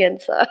really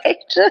inside.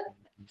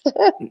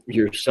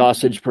 Your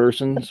sausage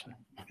persons.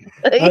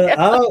 I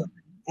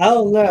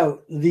don't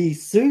know. The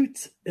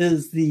suit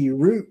is the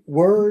root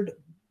word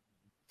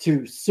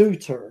to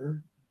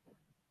suitor.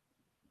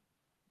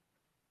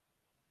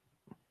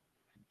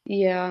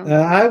 Yeah.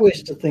 I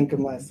wish to think of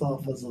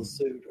myself as a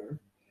suitor.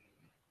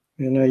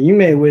 You know, you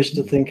may wish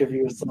to think of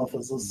yourself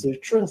as a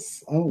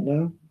suitress. I don't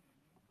know.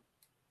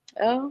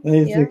 Oh,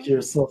 you think of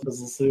yourself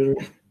as a suitor.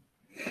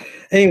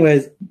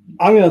 Anyways,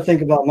 I'm going to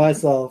think about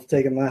myself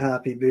taking my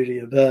happy booty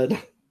to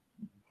bed.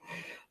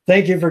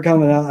 Thank you for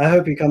coming out. I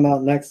hope you come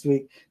out next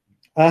week.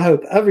 I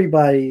hope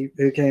everybody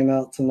who came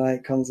out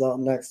tonight comes out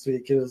next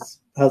week. It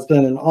has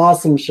been an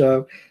awesome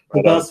show.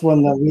 The best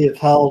one that we have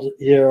held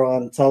here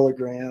on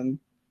Telegram.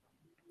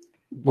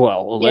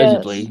 Well,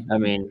 allegedly. Yes. I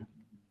mean,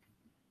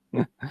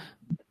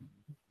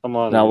 come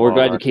on. Now we're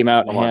glad you came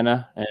out,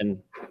 Hannah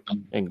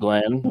and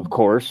Glenn, of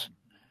course.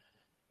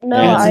 No,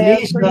 I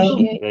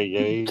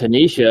appreciate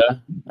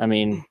Tanisha. I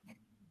mean,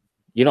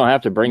 you don't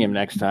have to bring him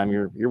next time.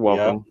 You're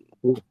welcome.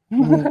 Yep.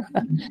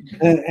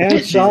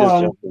 and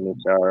Sean.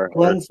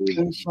 Glenn's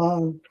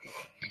Sean.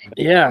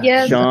 Yeah,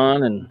 yes.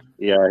 Sean and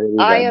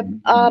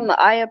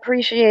I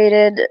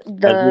appreciated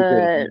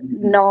the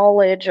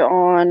knowledge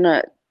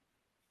on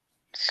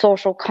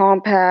social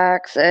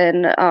compacts,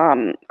 and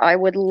I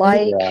would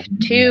like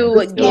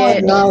to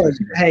get knowledge.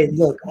 Hey,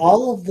 look,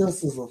 all of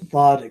this is a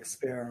thought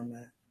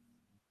experiment.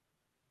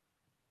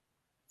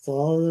 That's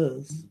all it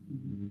is.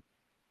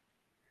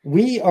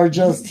 We are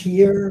just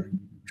here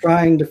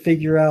trying to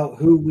figure out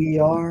who we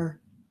are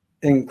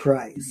in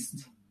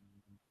Christ.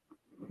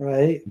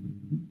 Right?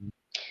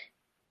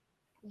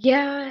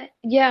 Yeah.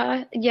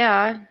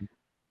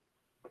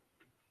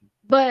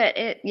 But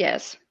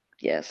yes.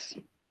 Yes.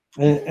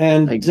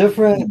 And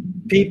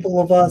different people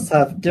of us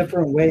have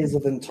different ways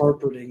of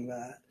interpreting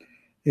that.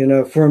 You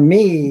know, for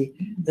me,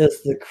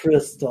 it's the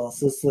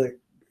Christos. It's the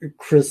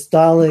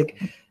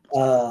Christolic,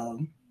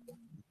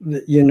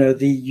 you know,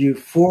 the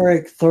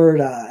euphoric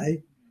third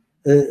eye.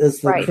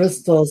 It's the Right.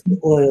 Christos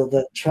oil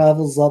that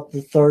travels up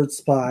the third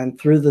spine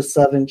through the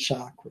 7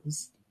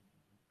 chakras.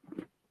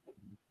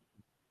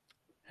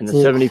 And the To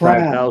the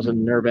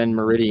 75,000 nerve end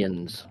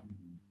meridians.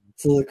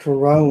 To the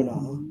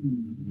corona.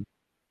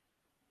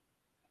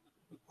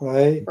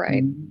 Right?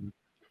 Right.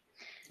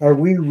 Are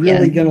we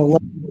really going to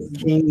let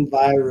this king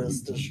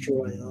virus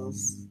destroy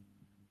us?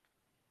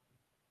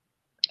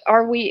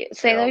 Are we,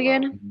 say that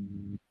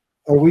again?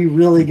 Are we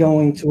really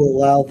going to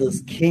allow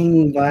this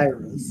king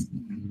virus,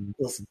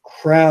 this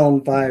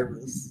crown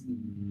virus,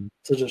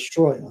 to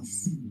destroy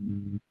us?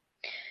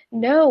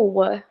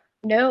 No.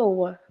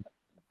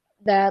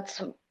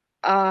 That's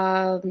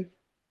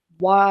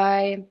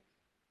why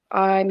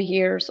I'm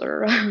here,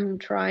 sir. I'm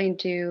trying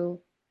to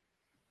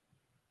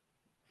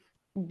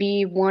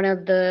be one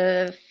of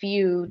the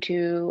few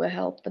to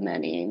help the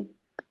many.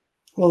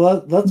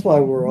 Well, that's why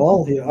we're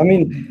all here. I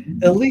mean,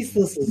 at least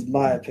this is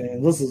my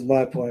opinion. This is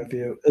my point of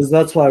view. Is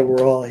that's why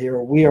we're all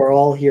here. We are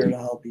all here to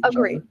help each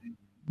other.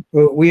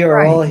 We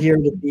are all here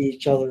to be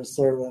each other's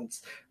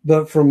servants.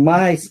 But from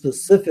my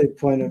specific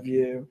point of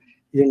view,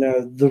 you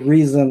know, the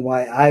reason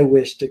why I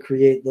wish to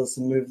create this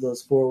and move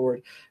this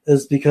forward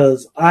is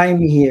because I'm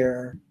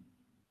here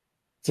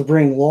to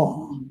bring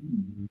law.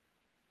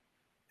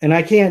 And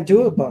I can't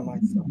do it by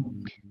myself.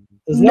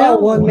 It's not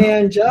a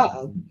one-man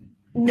job.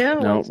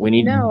 No, we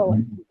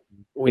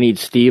need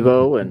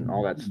Steve-O and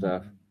all that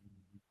stuff.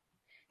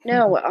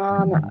 No,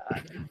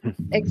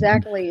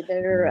 exactly.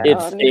 There,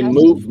 It's a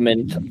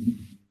movement.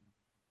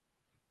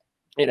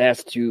 It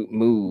has to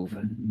move,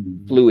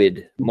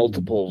 fluid,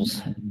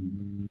 multiples.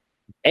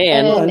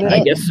 And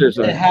I guess there's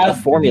a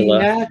formula.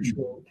 To be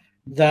natural.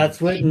 That's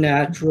what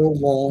natural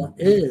law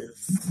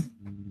is.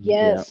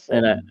 Yes. Yeah.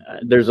 And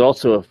there's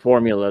also a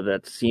formula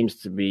that seems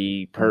to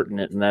be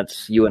pertinent, and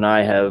that's you and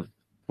I have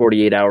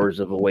 48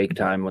 hours of awake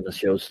time when the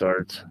show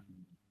starts.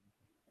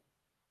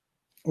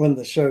 When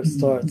the show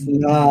starts.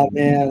 Nah,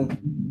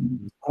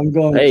 man. I'm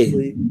going to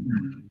sleep.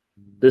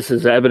 This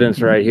is evidence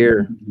right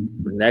here.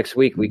 Next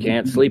week, we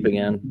can't sleep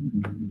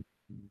again.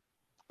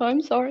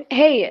 I'm sorry.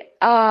 Hey,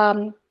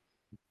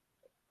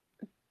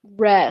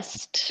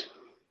 rest.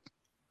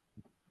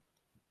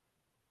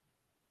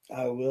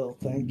 I will.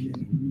 Thank you.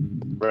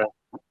 Brett.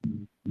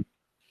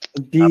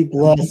 Be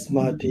blessed,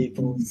 my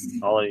peoples.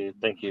 All of you.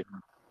 Thank you.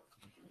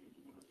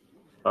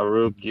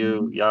 Baruch,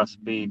 you,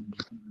 Yaspi.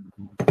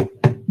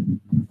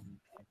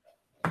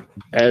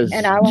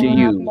 And I will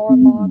have more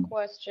law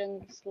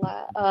questions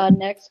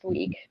next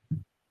week.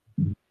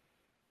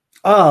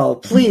 Oh,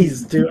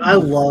 please do. I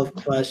love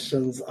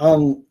questions.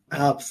 I'm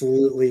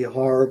absolutely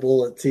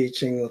horrible at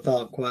teaching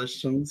without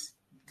questions.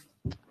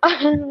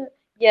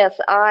 Yes,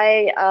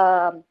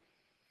 I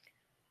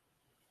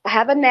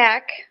have a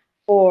knack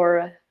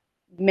for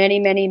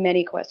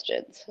many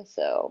questions.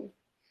 So,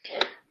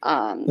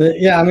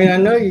 yeah, I mean, I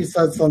know you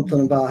said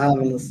something about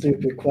having a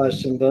stupid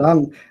question, but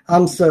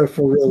I'm so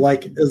for real.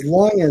 Like, as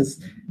long as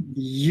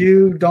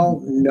you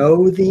don't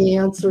know the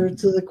answer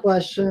to the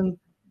question's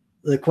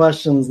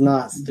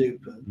not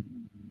stupid.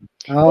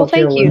 I don't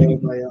care what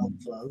anybody else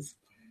says.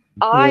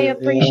 I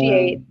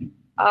appreciate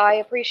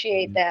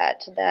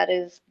that. That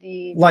is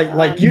the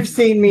like you've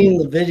seen me in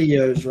the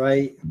videos,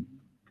 right?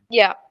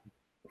 Yeah.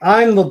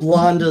 I'm the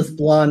blondest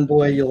blonde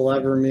boy you'll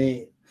ever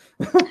meet.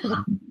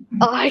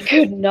 I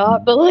could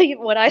not believe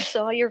when I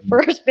saw your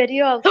first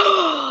video. I was,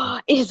 oh,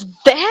 is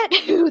that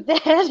who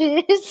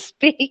that is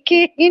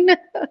speaking?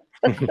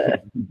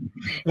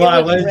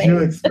 Why? What did you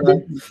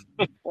expect?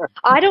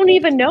 I don't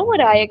even know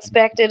what I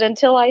expected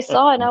until I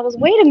saw it, and I was,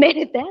 wait a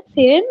minute, that's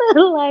him?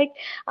 Like,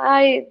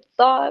 I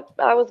thought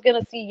I was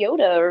going to see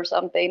Yoda or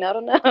something. I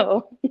don't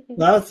know.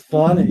 That's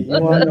funny. You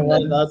want to know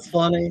why that's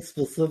funny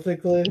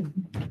specifically?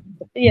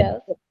 Yes.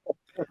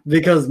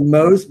 Because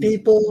most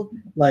people,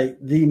 like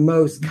the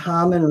most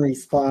common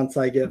response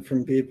I get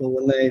from people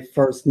when they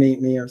first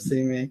meet me or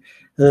see me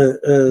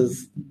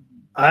is,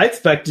 I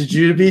expected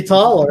you to be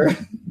taller.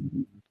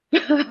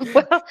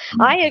 Well,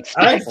 I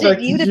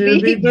expected you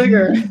to be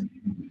bigger.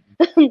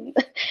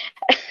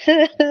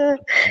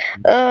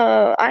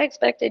 I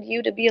expected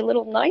you to be a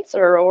little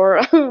nicer,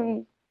 or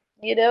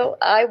you know,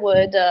 I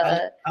would.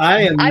 I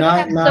would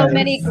have nice. So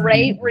many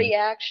great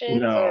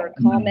reactions or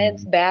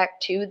comments back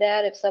to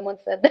that if someone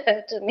said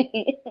that to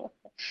me.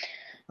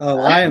 Oh,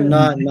 I am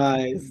not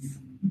nice.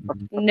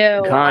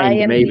 No, kind, I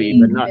am maybe,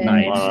 but not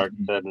nice. Mark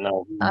said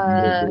no.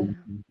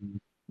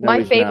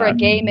 My favorite not.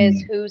 game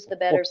is Who's the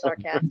Better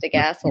Sarcastic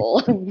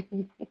Asshole.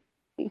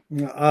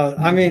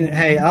 I mean,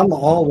 hey, I'm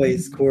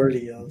always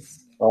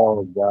courteous.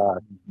 Oh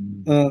God.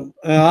 And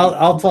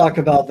I'll talk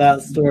about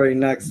that story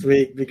next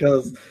week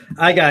because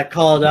I got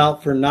called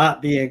out for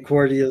not being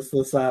courteous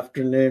this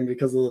afternoon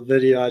because of the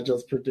video I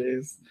just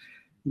produced.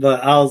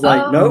 But I was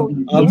like, nope,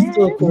 I'm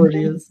still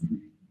courteous.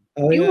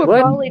 You were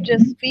probably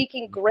just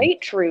speaking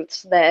great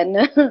truths then.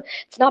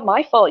 It's not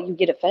my fault you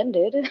get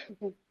offended.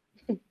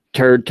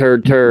 Turd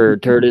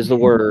is the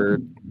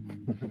word.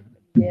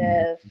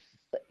 Yes.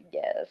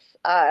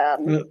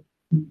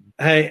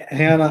 Hey,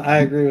 Hannah, I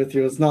agree with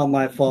you. It's not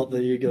my fault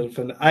that you get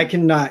offended. I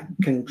cannot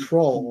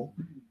control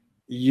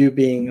you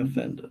being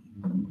offended.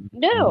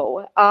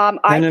 No.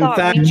 And in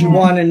fact, you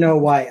want to know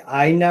why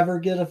I never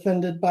get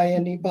offended by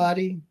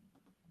anybody?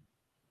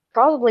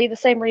 Probably the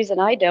same reason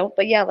I don't,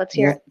 but yeah, let's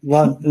hear it.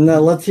 Well,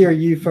 no, let's hear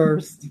you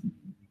first.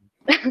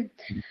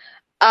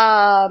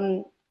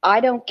 I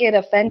don't get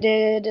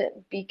offended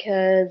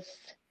because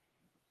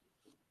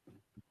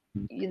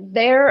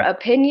their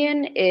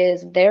opinion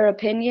is their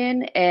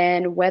opinion,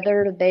 and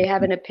whether they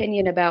have an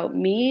opinion about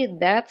me,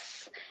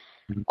 that's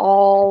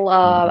all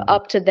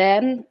up to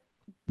them.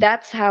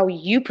 That's how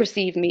you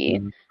perceive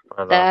me.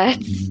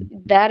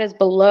 That is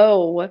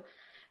below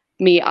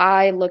me.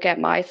 I look at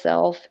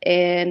myself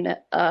in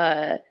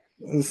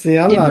See,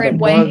 I'm not different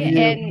above way, you.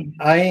 and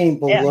I ain't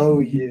below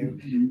you.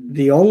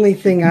 The only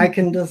thing I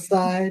can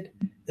decide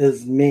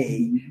is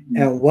me.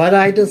 And what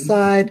I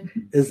decide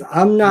is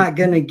I'm not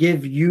going to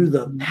give you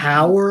the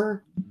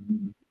power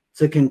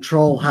to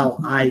control how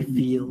I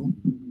feel.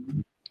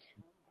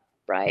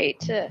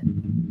 Right.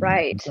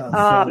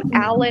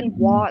 Alan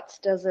Watts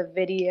does a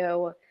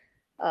video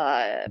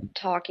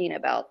talking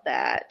about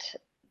that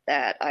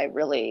I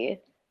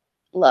really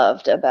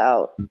loved,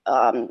 about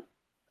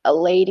a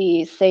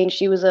lady saying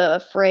she was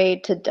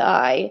afraid to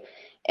die,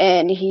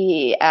 and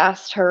he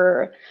asked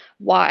her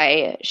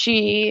why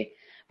she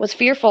was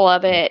fearful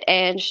of it,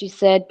 and she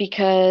said,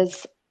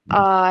 because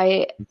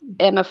I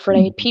am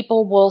afraid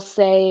people will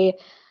say,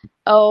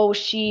 oh,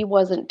 she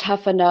wasn't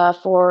tough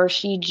enough, or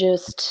she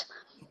just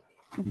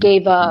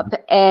gave up.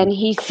 And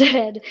he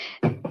said,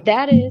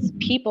 that is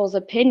people's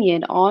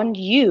opinion on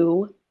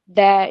you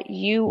that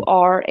you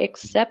are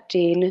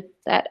accepting.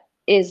 That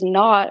is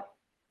not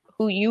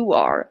who you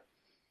are.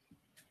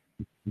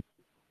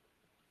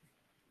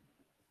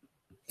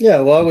 Yeah,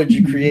 why would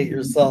you create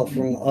yourself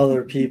from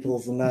other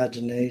people's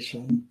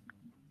imagination?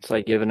 It's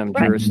like giving them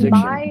jurisdiction.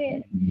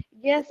 My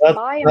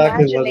exactly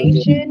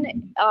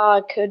imagination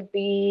could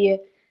be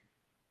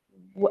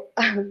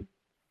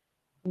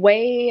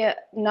way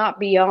not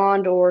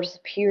beyond or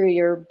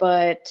superior,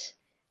 but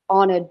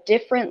on a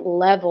different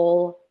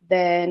level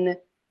than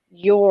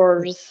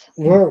yours.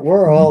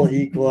 We're all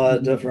equal at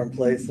a different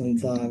place in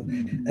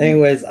time.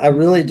 Anyways, I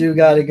really do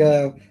got to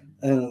go,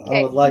 and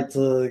I would like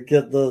to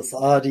get this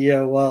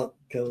audio up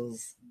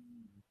because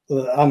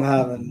I'm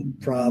having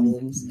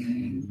problems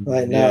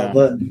right now. Yeah.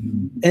 But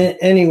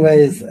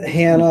anyways,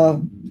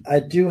 Hannah, I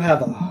do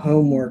have a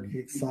homework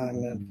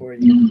assignment for you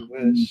if you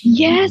wish.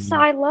 Yes,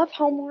 I love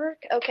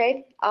homework.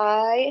 Okay,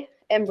 I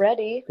am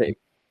ready. Okay,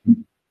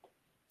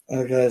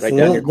 Write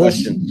down your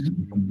questions.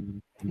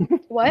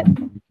 What?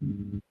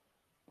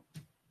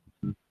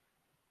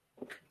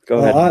 Go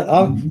ahead.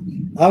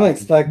 I'm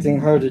expecting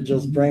her to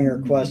just bring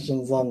her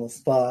questions on the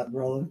spot,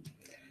 brother.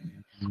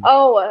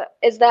 Oh,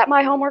 is that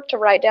my homework, to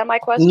write down my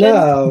questions?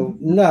 No.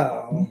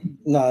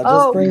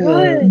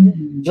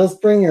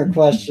 Just bring your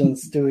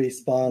questions, Stewie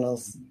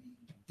Spanos.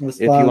 If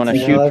you want to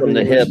shoot from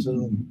the hip,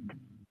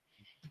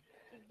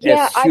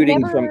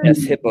 shooting from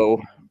S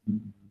Hippo.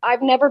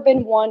 I've never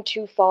been one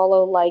to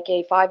follow like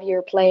a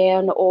 5-year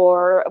plan,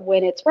 or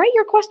when it's write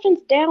your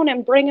questions down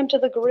and bring them to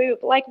the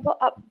group. Like,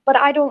 but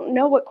I don't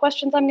know what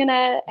questions I'm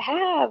gonna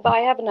have. I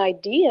have an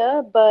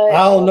idea, but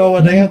I don't know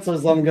what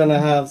answers I'm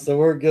gonna have, so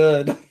we're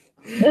good.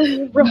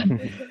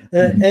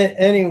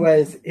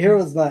 Anyways, here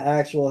was my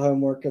actual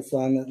homework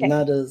assignment, and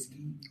that is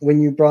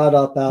when you brought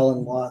up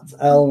Alan Watts.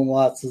 Alan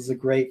Watts is a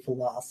great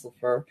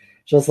philosopher,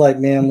 just like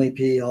Manly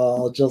P.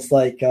 Hall, just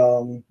like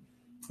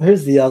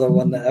who's the other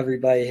one that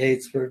everybody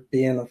hates for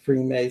being a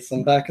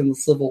Freemason back in the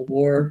Civil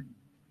War?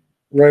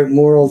 Wrote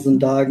Morals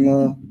and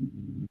Dogma.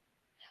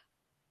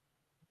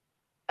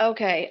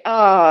 Okay.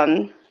 Yeah,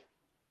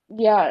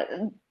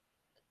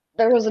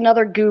 there was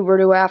another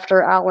guru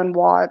after Alan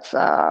Watts.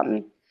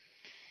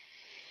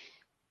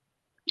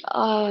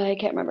 I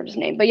can't remember his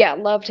name, but yeah,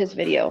 loved his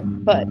video.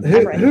 But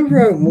who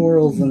wrote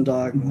Morals and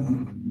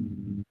Dogma?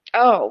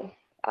 Oh,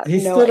 he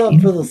stood up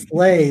for the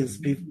slaves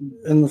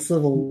in the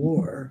Civil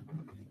War.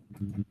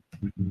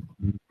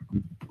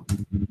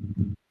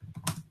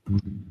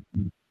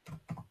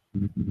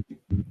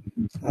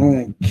 I'm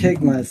gonna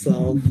kick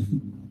myself.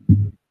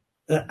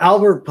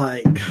 Albert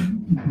Pike.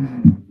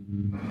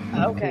 Okay.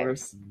 Of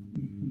course.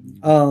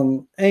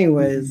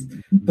 Anyways,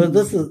 but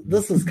this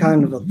is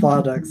kind of a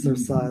thought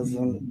exercise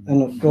and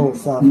a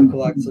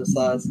philosophical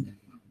exercise,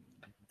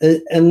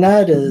 and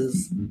that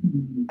is,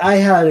 I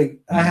had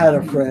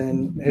a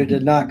friend who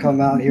did not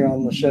come out here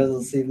on the show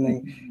this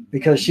evening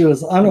because she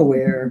was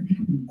unaware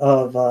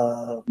of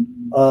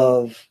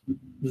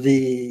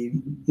the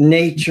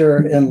nature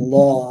and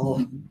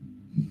law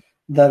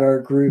that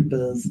our group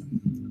is.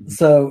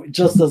 So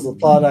just as a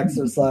thought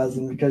exercise,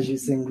 and because you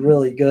seemed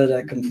really good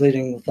at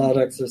completing the thought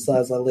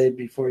exercise I laid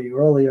before you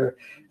earlier,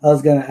 I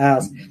was going to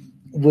ask,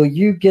 will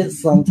you get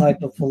some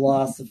type of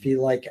philosophy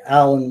like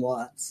Alan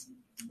Watts,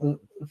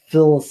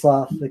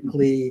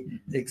 philosophically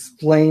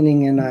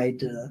explaining an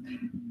idea,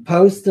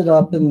 post it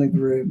up in the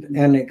group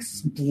and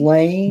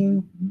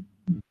explain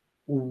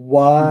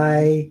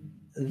why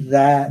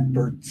that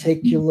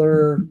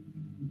particular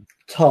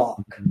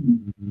talk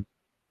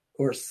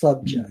or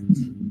subject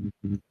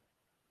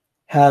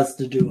has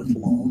to do with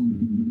law.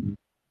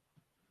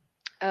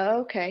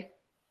 Okay.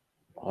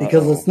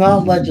 Because it's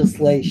not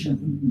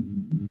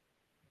legislation.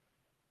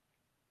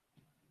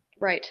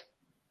 Right.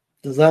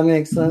 Does that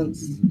make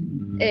sense?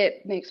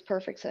 It makes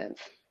perfect sense.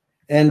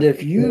 And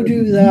if you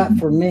do that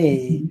for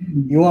me,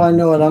 you want to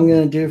know what I'm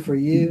going to do for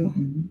you?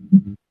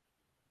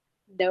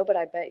 No, but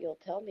I bet you'll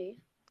tell me.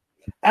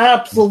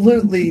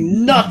 Absolutely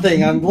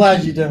nothing. I'm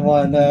glad you didn't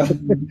want to know.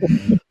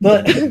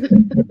 But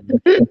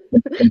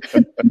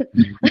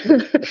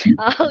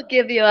I'll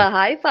give you a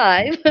high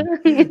five.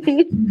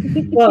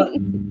 well,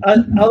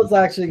 I was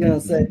actually going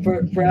to say,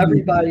 for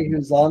everybody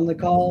who's on the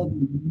call,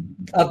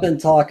 I've been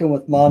talking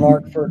with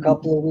Monarch for a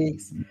couple of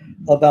weeks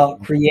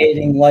about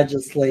creating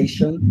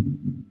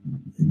legislation,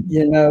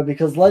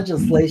 because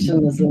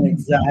legislation isn't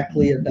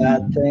exactly a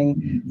bad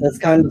thing. That's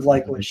kind of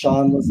like what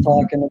Sean was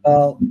talking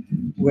about,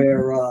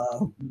 where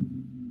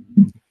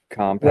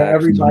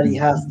everybody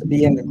has to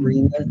be in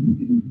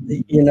agreement.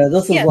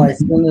 This is why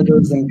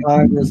senators and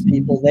Congress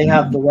people, they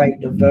have the right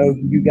to vote.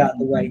 You got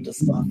the right to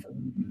stuff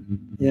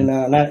it. And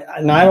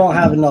I don't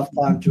have enough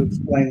time to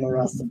explain the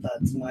rest of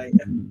that tonight.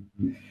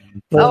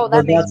 But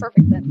that makes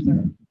perfect sense,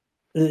 sir.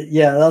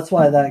 Yeah, that's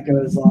why that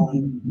goes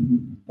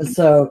on.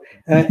 So,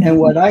 and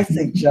what I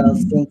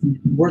suggest, since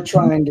we're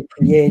trying to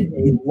create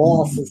a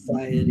law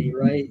society,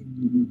 right?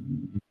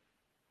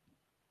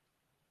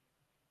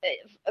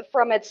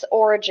 From its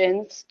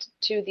origins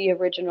to the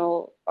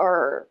original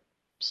or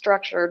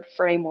structured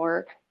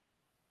framework,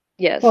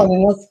 yes. Well, I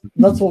mean,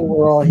 that's what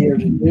we're all here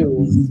to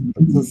do, is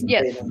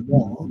participate in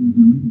law.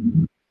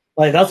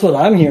 Like, that's what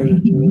I'm here to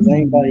do. Is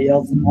anybody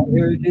else not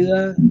here to do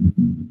that?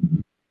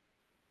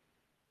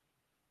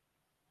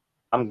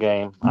 I'm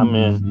game. I'm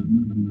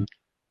in.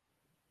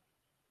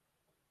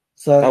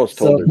 So I was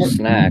told there's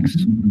snacks.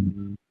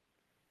 I'm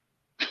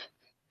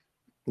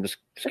just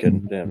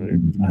kidding. Damn,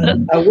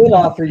 dude. I would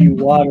offer you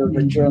water,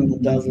 but you're in the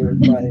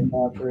desert. Probably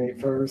evaporate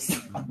first.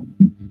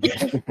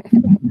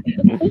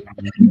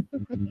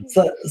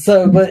 But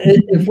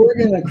if we're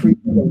going to create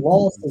a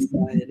law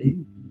society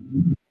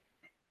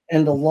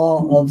and a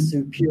law of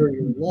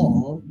superior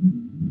law,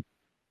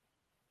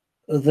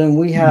 then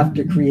we have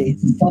to create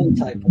some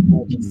type of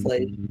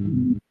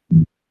legislation.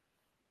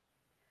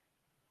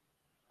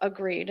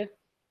 Agreed.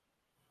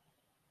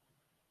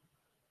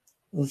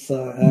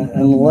 So, and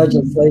the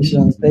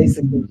legislation is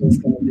basically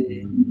just going to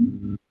be,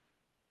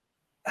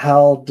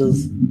 how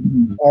does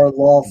our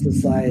law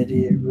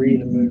society agree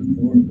to move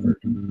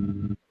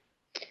forward?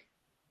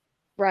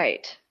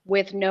 Right.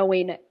 With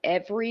knowing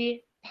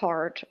every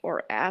part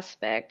or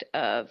aspect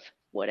of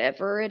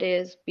whatever it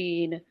is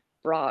being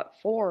brought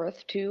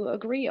forth to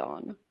agree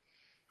on.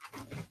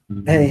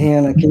 Hey,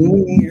 Hannah, can you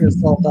mute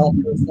yourself out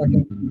for a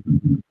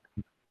second?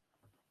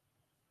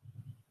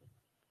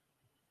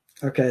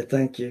 Okay,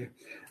 thank you.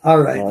 All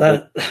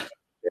right,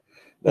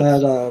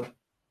 that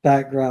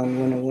background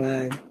went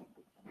away.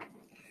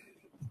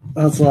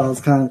 That's what I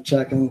was kind of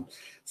checking.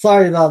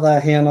 Sorry about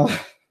that, Hannah.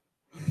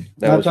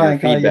 That was your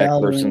feedback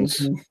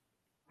persons.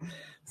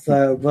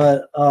 So,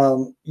 but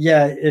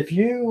yeah, if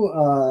you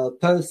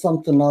post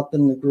something up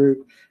in the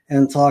group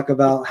and talk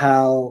about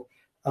how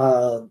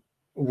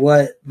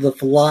what the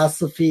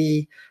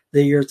philosophy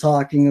that you're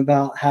talking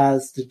about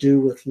has to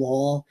do with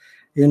law,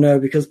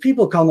 because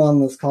people come on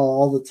this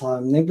call all the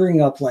time. They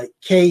bring up like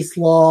case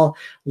law,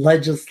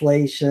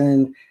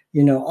 legislation,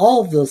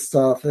 all of this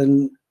stuff.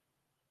 And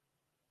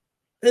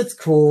it's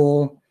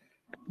cool.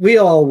 We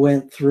all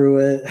went through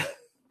it.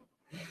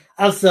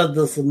 I've said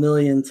this a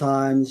million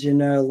times,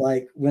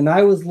 like when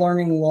I was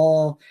learning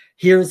law,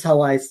 here's how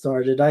I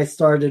started. I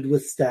started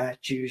with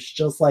statutes,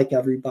 just like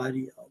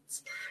everybody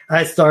else.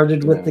 I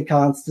started with the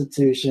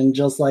Constitution,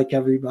 just like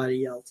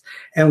everybody else.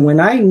 And when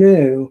I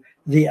knew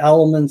the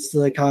elements to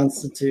the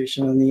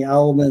Constitution and the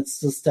elements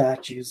to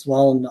statutes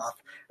well enough,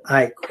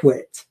 I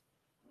quit.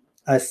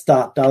 I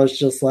stopped. I was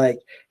just like,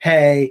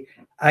 hey,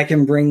 I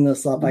can bring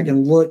this up. I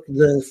can look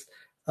this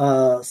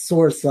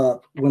source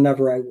up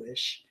whenever I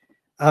wish.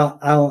 I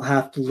don't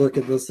have to look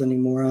at this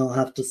anymore. I don't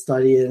have to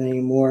study it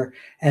anymore.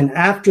 And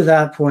after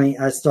that point,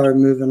 I started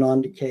moving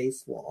on to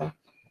case law.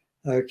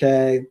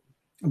 Okay.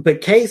 But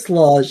case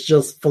law is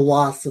just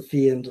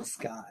philosophy in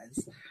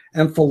disguise.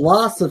 And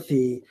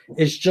philosophy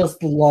is just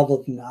the love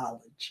of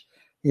knowledge.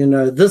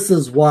 This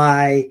is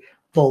why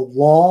the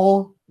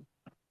law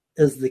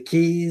is the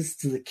keys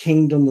to the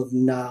kingdom of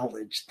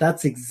knowledge.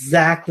 That's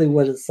exactly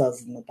what it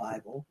says in the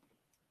Bible.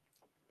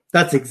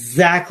 That's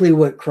exactly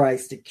what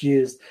Christ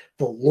accused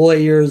the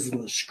lawyers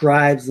and the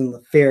scribes and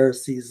the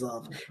Pharisees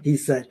of. He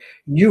said,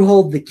 you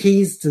hold the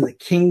keys to the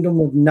kingdom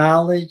of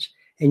knowledge,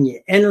 and you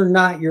enter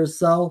not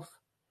yourself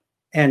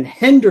and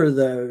hinder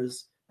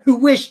those who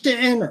wish to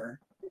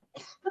enter.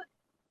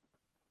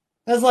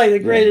 That's like the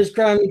greatest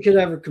crime you could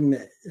ever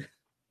commit.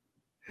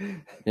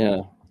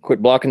 Yeah. Quit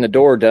blocking the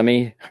door,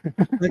 dummy.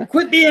 Like,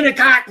 quit being a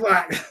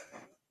cockblock.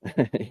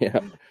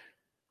 Yeah.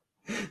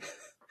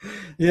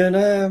 You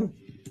know,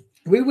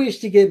 we wish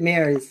to get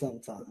married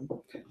sometime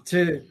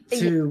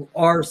to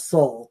our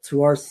soul,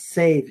 to our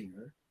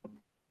Savior,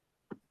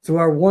 to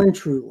our one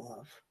true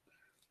love.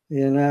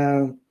 You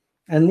know,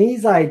 and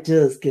these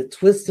ideas get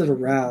twisted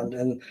around,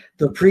 and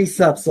the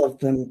precepts of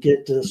them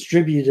get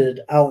distributed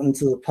out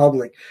into the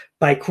public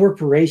by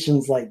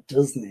corporations like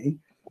Disney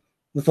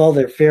with all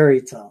their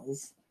fairy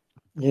tales.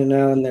 You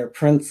know, and their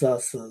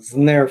princesses,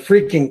 and they're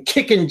freaking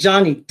kicking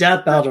Johnny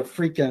Depp out of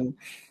freaking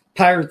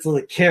Pirates of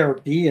the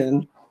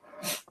Caribbean.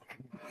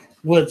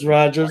 Woods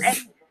Rogers.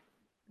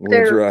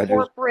 They're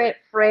corporate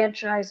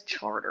franchise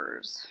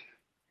charters.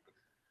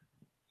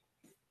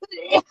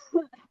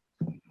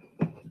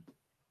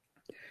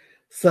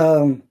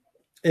 So,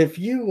 if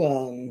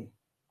you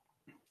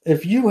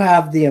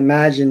have the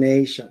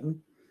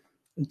imagination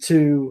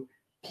to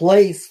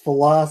place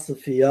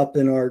philosophy up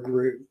in our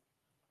group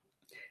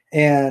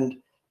and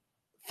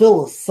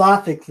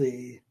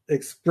philosophically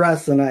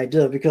express an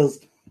idea, because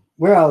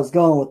where I was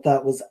going with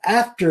that was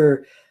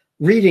after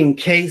reading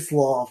case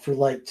law for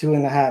like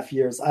 2.5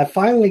 years, I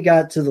finally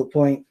got to the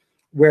point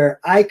where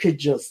I could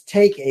just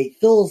take a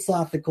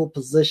philosophical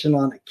position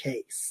on a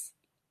case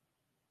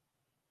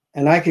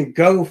and I could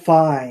go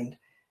find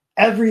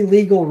every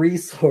legal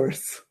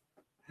resource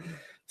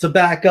to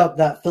back up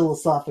that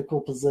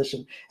philosophical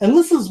position. And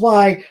this is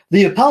why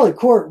the appellate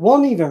court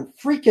won't even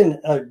freaking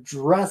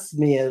address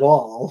me at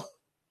all.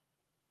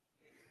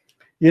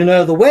 You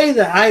know, the way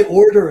that I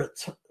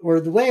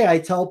or the way I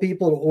tell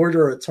people to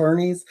order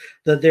attorneys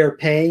that they're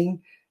paying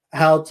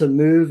how to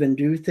move and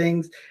do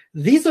things,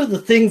 these are the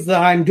things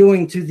that I'm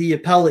doing to the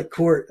appellate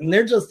court, and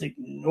they're just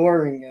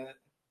ignoring it,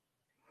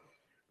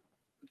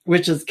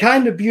 which is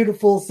kind of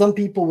beautiful. Some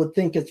people would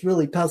think it's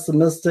really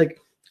pessimistic.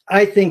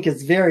 I think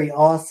it's very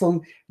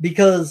awesome,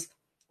 because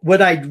what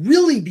I'd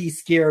really be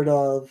scared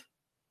of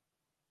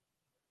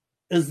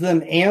is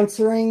them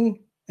answering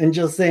and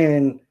just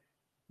saying,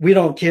 we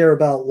don't care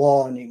about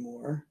law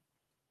anymore.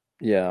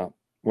 Yeah,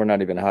 we're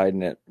not even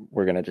hiding it.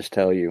 We're going to just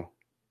tell you.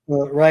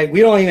 Well, right.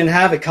 We don't even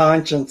have a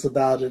conscience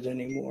about it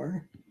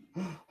anymore.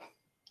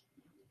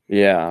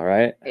 Yeah,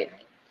 right?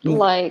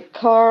 Like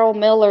Carl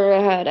Miller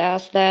had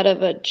asked that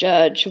of a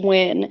judge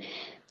when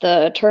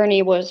the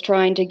attorney was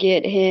trying to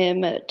get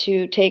him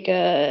to take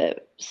a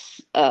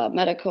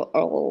medical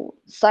or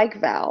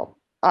psych vow.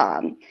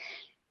 And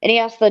he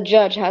asked the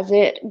judge, has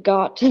it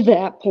got to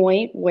that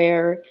point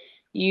where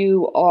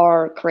you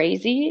are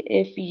crazy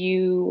if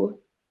you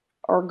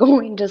are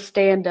going to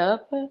stand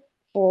up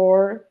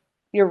for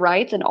your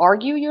rights and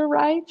argue your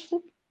rights?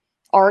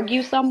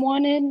 Argue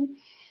someone in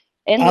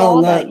law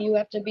that you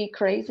have to be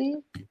crazy?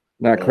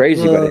 Not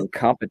crazy, but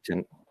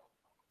incompetent.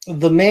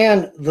 The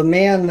man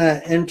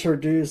that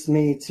introduced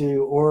me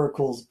to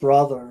Oracle's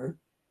brother,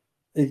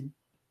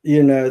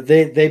 you know,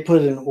 they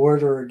put an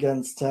order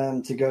against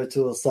him to go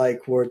to a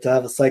psych ward to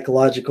have a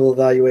psychological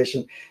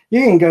evaluation.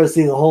 You can go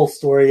see the whole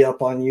story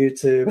up on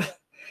YouTube.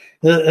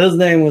 His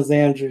name was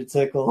Andrew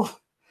Tickle.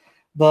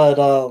 But,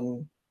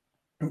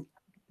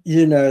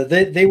 you know,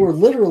 they were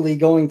literally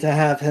going to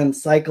have him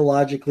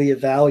psychologically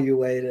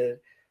evaluated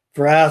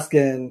for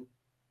asking,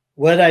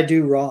 what did I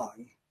do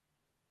wrong?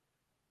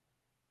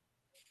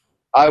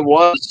 I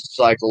was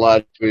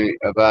psychologically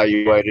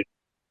evaluated.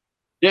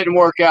 Didn't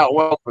work out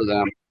well for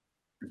them.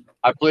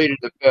 I pleaded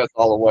the fifth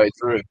all the way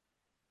through.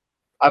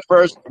 I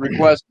first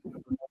requested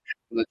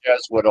the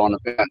Jesuit on the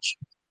bench.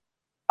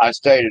 I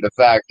stated a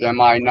fact.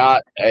 Am I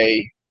not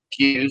a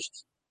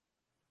accused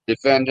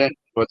defendant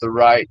with the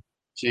right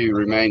to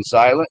remain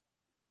silent?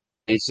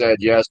 He said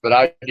yes, but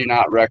I do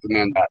not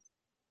recommend that.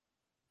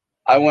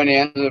 I went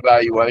into the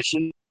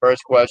evaluation.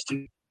 First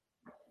question,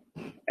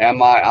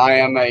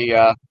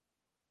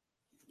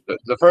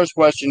 the first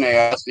question they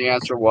asked, the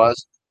answer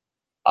was,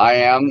 I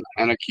am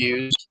an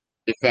accused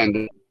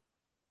defendant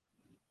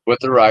with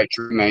the right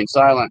to remain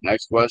silent.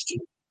 Next question.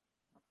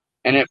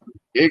 And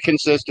it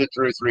consisted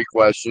through 3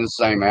 questions,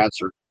 same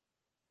answer.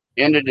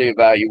 Ended the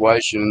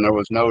evaluation, and there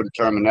was no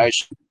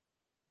determination.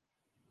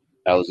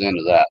 That was the end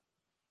of that.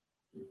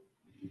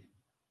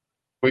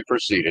 We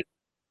proceeded.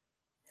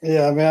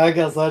 Yeah, I mean, I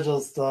guess I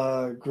just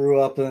grew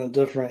up in a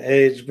different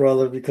age,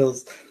 brother,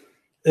 because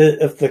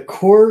if the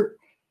court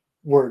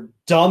were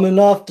dumb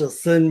enough to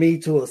send me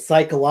to a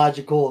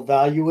psychological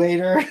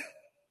evaluator,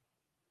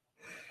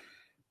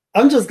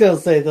 I'm just going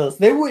to say this.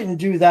 They wouldn't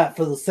do that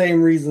for the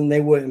same reason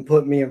they wouldn't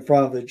put me in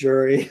front of a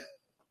jury.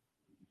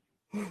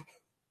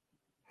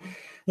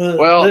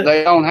 Well,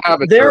 they don't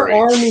have a their jury.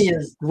 Their army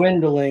is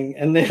dwindling,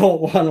 and they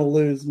don't want to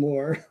lose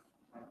more.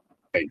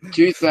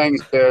 2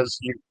 things is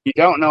you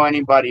don't know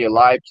anybody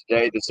alive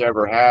today that's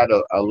ever had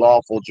a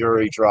lawful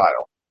jury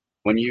trial.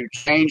 When you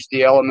change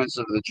the elements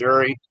of the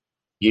jury,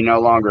 you no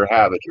longer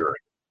have a jury.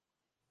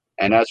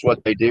 And that's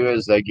what they do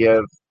is they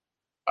give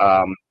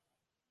how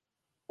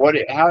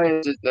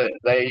is it that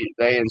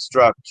they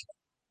instruct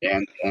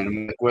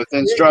and with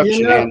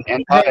instruction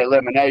and by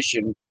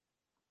elimination.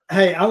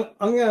 Hey, I'm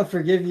gonna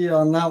forgive you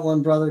on that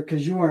one, brother,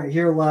 because you weren't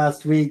here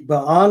last week.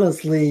 But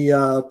honestly,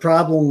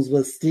 Problems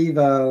with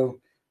Steve-O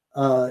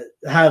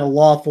had a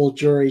lawful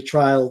jury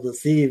trial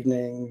this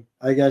evening.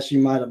 I guess you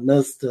might have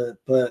missed it,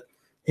 but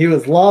he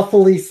was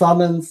lawfully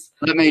summoned.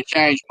 Let me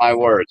change my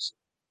words.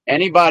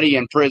 Anybody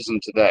in prison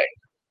today,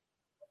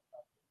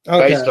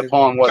 based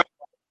upon what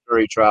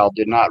jury trial,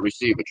 did not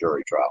receive a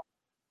jury trial.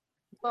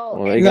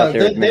 Well, they got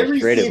there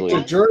administratively. They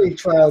received a jury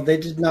trial. They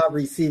did not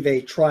receive a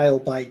trial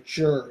by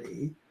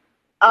jury.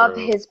 Of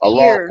his a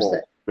peers.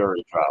 lawful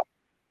jury trial.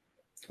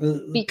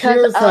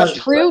 Because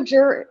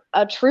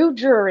a true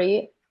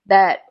jury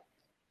that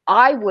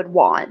I would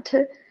want,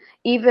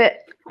 even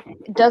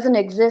doesn't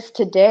exist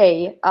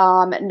today,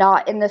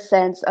 not in the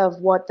sense of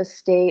what the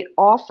state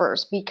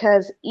offers,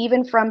 because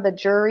even from the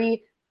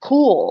jury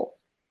pool,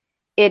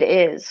 it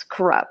is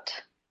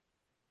corrupt.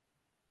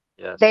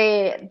 Yes.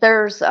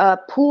 There's a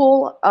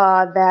pool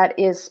that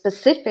is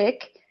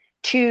specific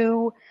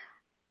to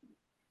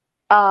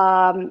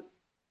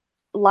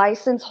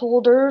license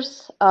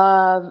holders,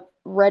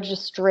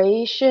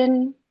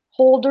 registration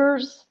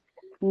holders,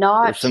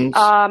 not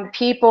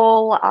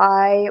people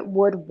I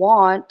would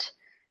want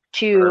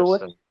to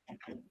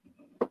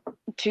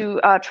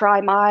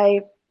try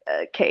my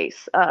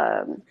case.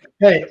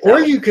 Hey, or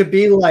you could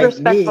be like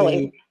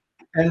me,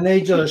 and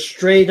they just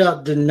straight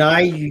up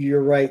deny you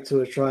your right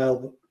to a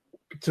trial,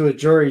 to a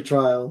jury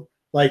trial.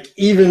 Like,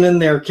 even in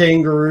their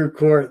kangaroo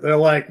court, they're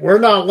like, we're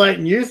not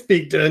letting you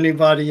speak to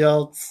anybody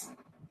else.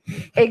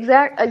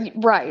 Exactly,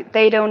 right.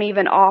 They don't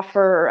even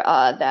offer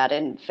that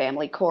in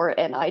family court,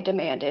 and I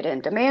demanded,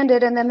 and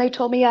then they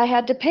told me I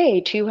had to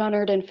pay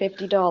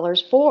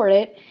 $250 for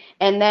it.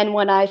 And then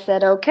when I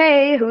said,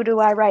 okay, who do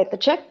I write the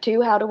check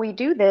to? How do we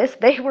do this?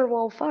 They were,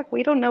 well, fuck,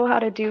 we don't know how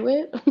to do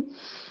it.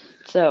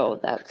 So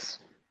that's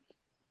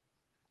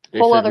a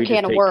whole other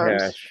can of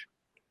worms. Cash.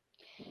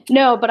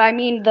 No, but I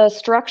mean the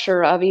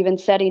structure of even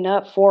setting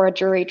up for a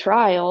jury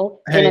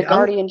trial in a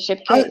guardianship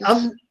case.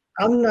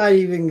 I'm not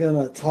even going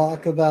to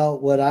talk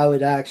about what I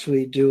would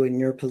actually do in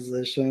your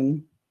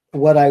position.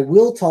 What I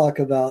will talk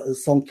about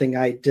is something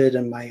I did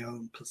in my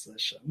own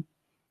position.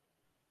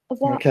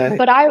 Well, okay.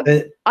 But I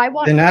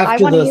want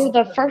to hear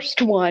the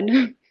first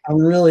one. I'm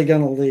really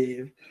going to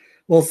leave.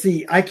 Well,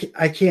 see, I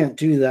can't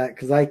do that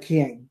because I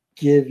can't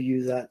give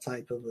you that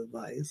type of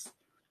advice.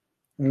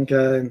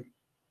 Okay.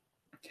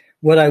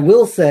 What I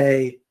will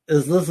say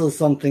is this is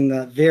something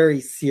that very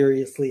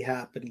seriously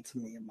happened to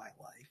me in my life.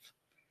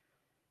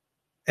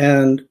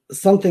 And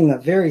something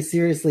that very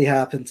seriously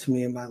happened to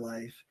me in my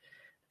life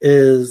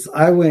is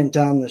I went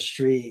down the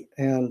street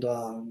and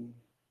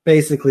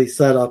basically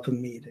set up a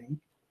meeting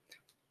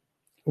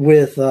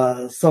with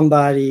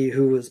somebody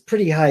who was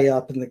pretty high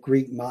up in the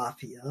Greek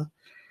mafia.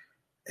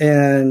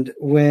 And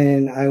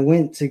when I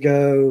went to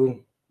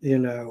go,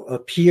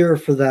 appear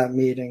for that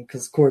meeting,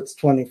 because court's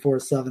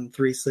 24/7,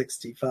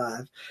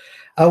 365,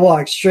 I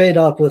walked straight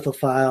up with a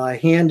file. I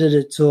handed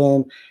it to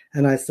him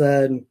and I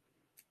said,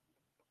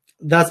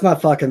 that's my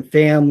fucking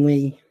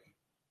family.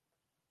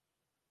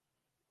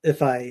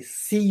 If I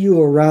see you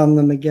around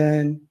them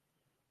again,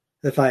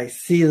 if I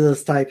see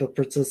this type of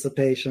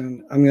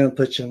participation, I'm going to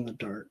put you in the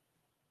dirt.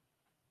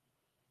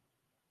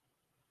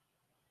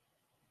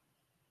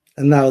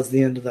 And that was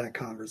the end of that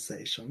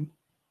conversation.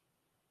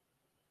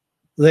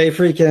 They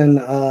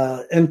freaking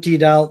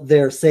emptied out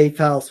their safe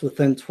house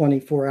within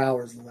 24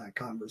 hours of that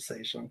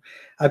conversation.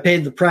 I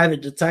paid the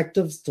private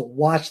detectives to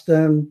watch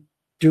them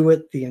do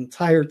it the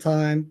entire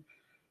time.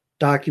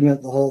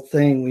 Document the whole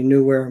thing. We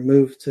knew where it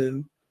moved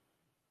to.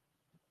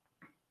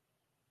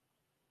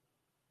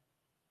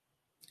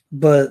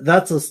 But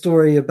that's a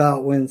story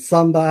about when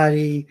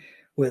somebody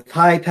with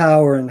high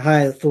power and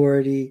high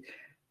authority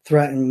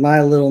threatened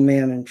my little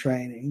man in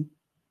training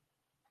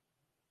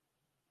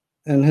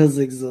and his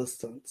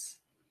existence.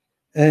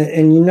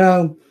 And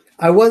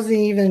I wasn't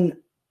even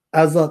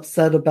as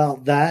upset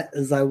about that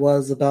as I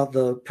was about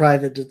the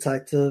private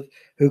detective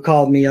who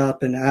called me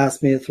up and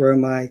asked me to throw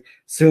my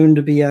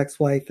soon-to-be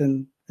ex-wife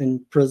in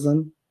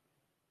prison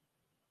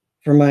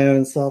for my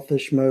own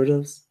selfish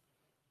motives.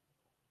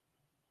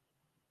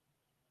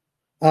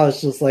 I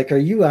was just like, are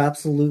you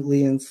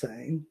absolutely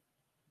insane?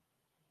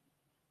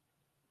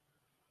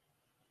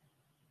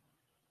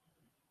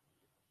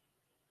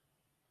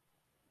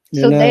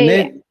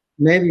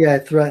 Maybe I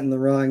threatened the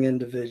wrong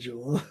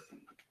individual.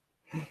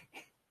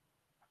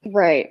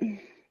 Right.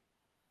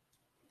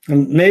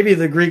 And maybe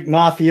the Greek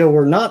mafia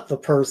were not the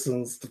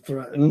persons to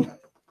threaten.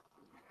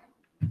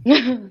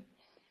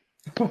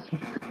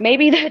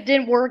 Maybe that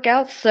didn't work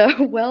out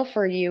so well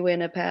for you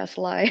in a past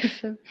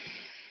life.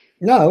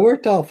 No, it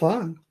worked out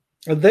fine.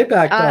 They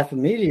backed off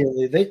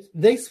immediately.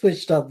 They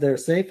switched up their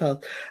safe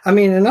house. I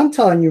mean, and I'm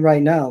telling you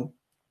right now,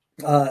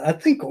 I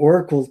think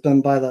Oracle's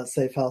been by that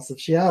safe house. If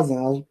she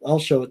hasn't, I'll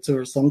show it to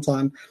her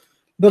sometime.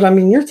 But I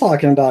mean, you're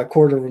talking about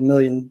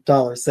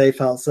 $250,000 safe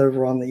house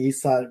over on the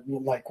east side,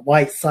 like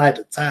white side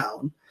of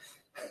town.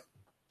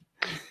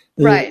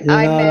 Right.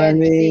 I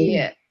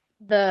meant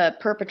the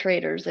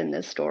perpetrators in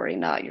this story,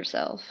 not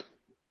yourself.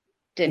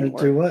 Didn't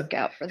Do work what?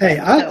 out for them. Hey,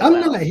 I'm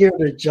not here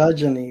to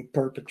judge any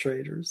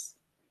perpetrators.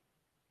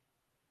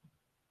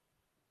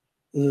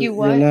 You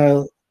what? You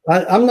know,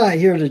 I'm not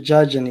here to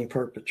judge any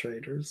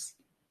perpetrators.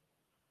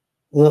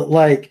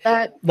 Like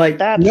that's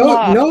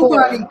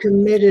nobody not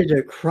committed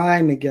a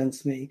crime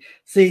against me.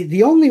 See,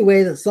 the only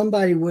way that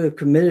somebody would have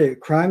committed a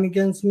crime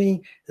against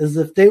me is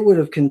if they would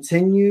have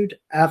continued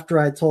after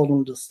I told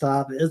them to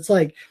stop it. It's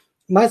like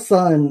my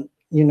son,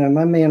 you know,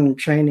 my man in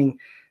training,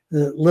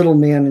 the little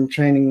man in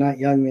training, not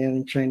young man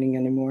in training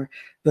anymore,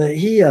 but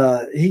he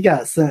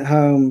got sent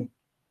home,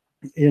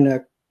 you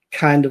know,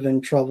 kind of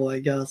in trouble, I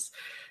guess.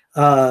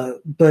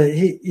 But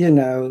he, you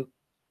know,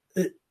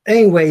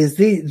 anyways,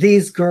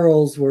 these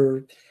girls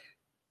were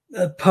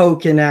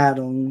poking at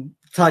him,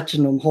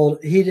 touching him,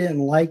 he didn't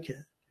like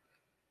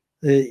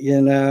it,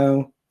 you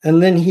know,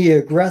 and then he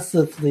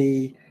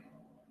aggressively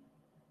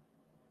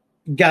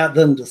got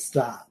them to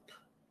stop,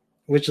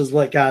 which is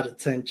what got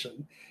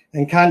attention.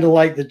 And kind of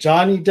like the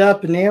Johnny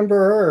Depp and Amber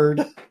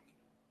Heard,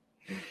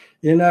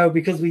 you know,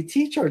 because we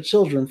teach our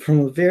children from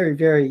a very,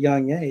 very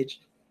young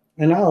age.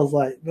 And I was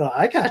like, well,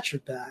 I got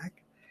your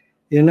back.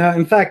 You know,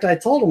 in fact, I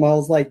told him, I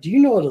was like, do you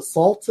know what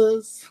assault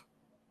is?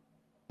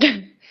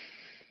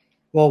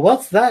 Well,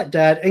 what's that,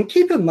 Dad? And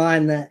keep in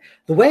mind that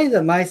the way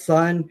that my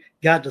son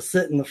got to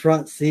sit in the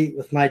front seat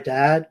with my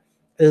dad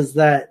is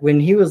that when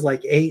he was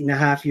like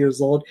 8.5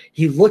 years old,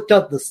 he looked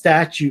up the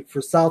statute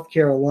for South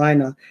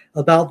Carolina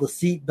about the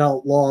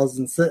seatbelt laws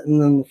and sitting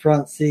in the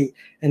front seat.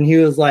 And he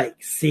was like,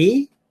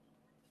 see,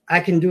 I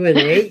can do it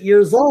at 8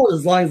 years old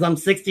as long as I'm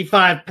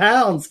 65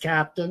 pounds,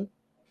 Captain.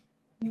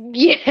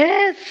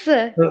 Yes.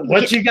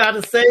 What you got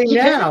to say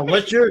now?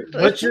 What's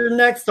your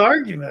next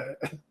argument?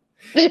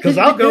 Because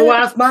I'll go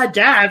ask my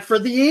dad for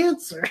the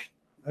answer.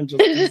 I'm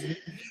just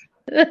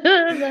no,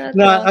 awesome.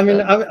 I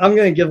mean, I'm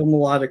going to give him a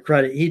lot of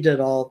credit. He did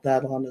all of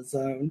that on his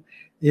own,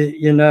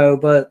 you know,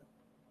 but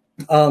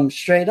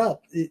straight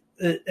up.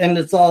 And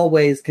it's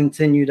always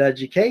continued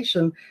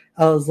education.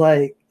 I was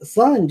like,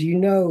 son, do you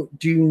know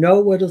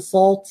what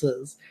assault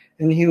is?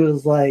 And he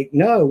was like,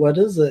 no, what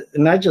is it?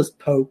 And I just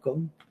poke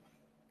him,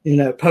 you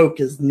know, poke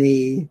his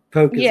knee,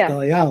 poke his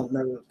belly. I don't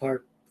know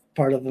what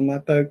part of him I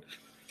poked.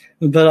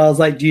 But I was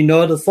like, do you know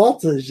what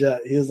assault is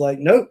yet? He was like,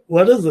 nope,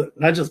 what is it?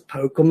 And I just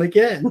poke him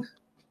again.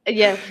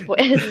 Yes.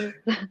 You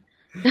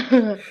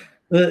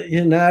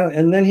know,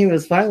 and then he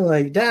was finally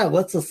like, Dad,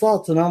 what's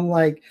assault? And I'm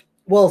like,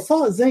 well,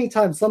 assault is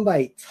anytime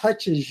somebody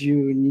touches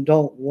you and you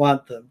don't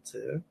want them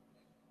to,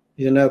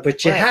 you know,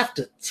 but you have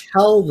to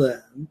tell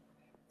them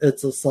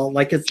it's assault.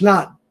 Like, it's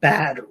not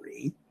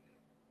battery,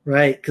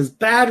 right? Because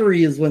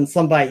battery is when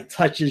somebody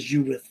touches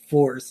you with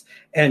force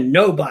and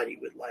nobody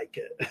would like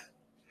it.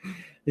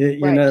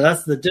 You know,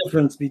 that's the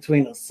difference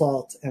between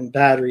assault and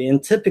battery.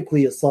 And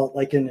typically assault,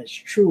 like in its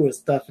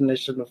truest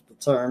definition of the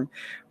term,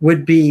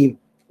 would be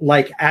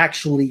like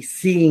actually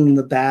seeing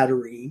the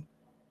battery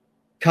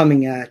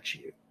coming at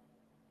you,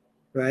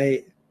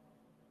 right?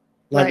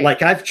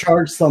 Like I've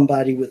charged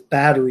somebody with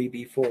battery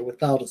before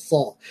without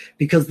assault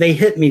because they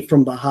hit me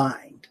from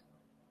behind.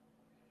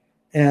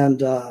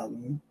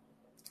 And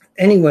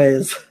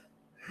anyways,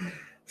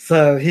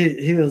 so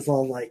he was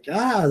all like,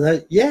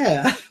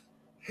 yeah.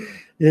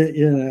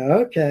 You know,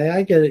 okay,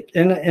 I get it.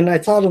 And I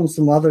taught him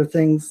some other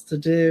things to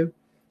do,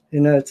 you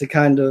know, to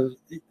kind of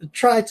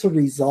try to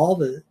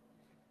resolve it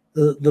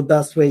the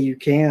best way you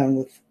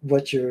can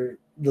with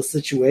the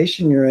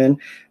situation you're in.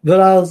 But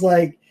I was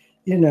like,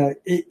 you know,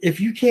 if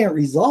you can't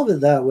resolve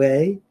it that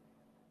way,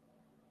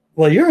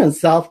 well, you're in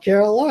South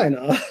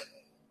Carolina.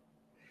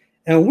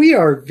 And we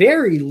are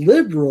very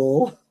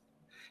liberal,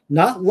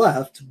 not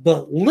left,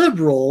 but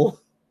liberal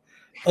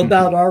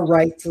about our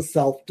right to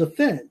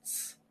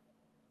self-defense.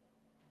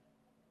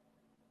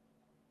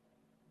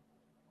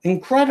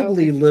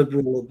 Incredibly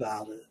liberal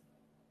about it.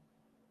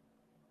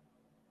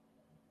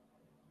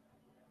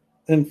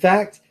 In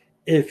fact,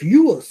 if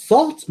you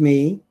assault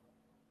me,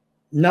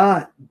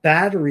 not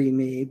battery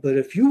me, but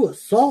if you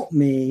assault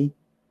me,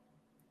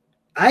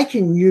 I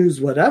can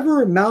use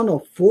whatever amount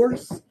of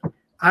force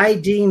I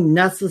deem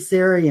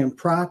necessary and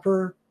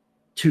proper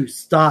to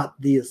stop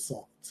the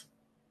assault.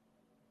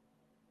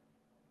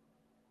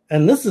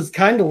 And this is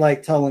kind of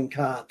like telling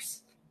cops,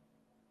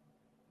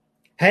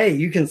 hey,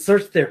 you can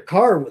search their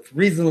car with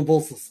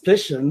reasonable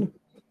suspicion.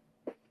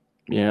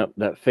 Yeah,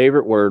 that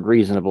favorite word,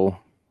 reasonable.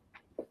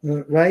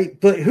 Right?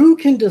 But who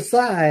can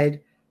decide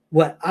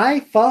what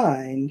I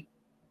find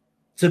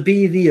to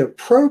be the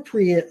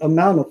appropriate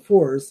amount of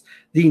force,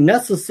 the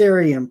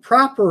necessary and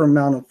proper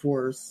amount of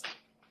force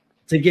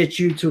to get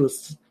you to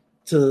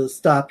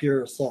stop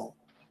your assault?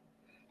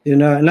 You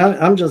know, and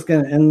I'm just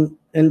going to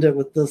end it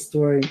with this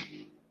story.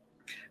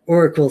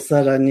 Oracle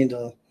said I need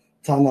to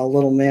tell my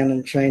little man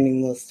in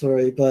training this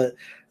story, but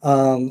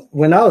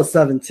when I was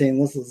 17,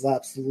 this is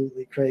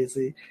absolutely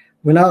crazy.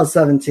 When I was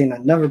 17,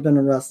 I'd never been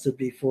arrested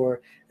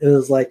before. It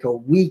was like a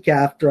week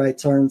after I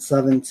turned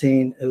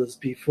 17. It was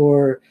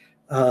before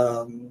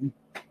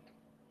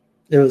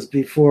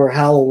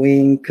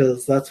Halloween,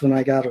 because that's when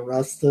I got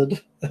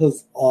arrested. It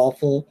was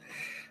awful,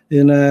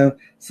 you know.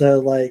 So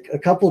like a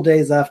couple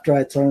days after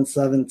I turned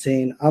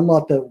 17, I'm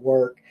up at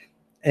work,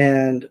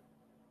 and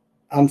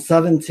I'm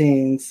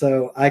 17,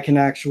 so I can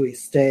actually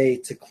stay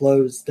to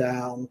close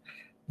down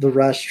the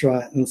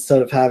restaurant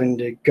instead of having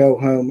to go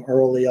home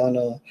early on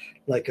a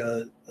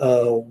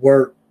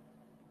work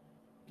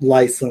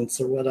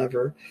license or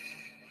whatever.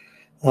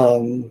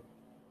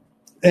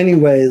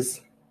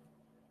 Anyways,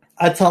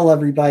 I tell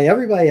everybody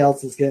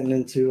else is getting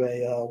into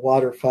a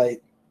water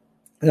fight,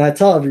 and I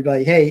tell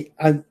everybody, hey,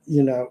 I've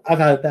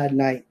had a bad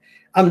night.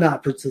 I'm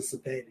not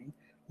participating.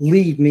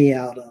 Leave me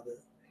out of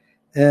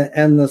it.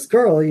 And this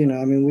girl,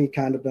 we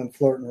kind of been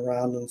flirting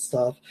around and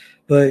stuff,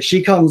 but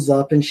she comes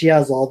up and she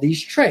has all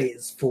these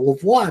trays full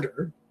of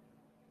water.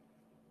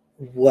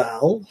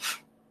 Well,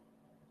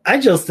 I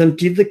just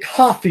emptied the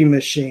coffee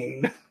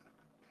machine.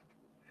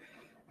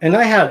 And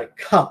I had a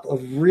cup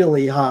of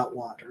really hot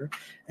water,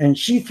 and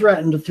she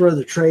threatened to throw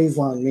the trays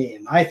on me,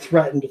 and I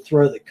threatened to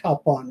throw the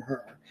cup on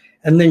her.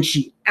 And then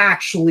she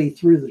actually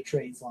threw the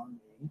trays on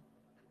me,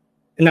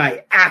 and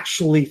I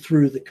actually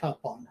threw the cup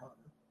on her.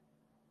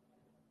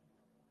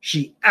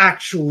 She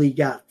actually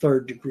got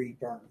third-degree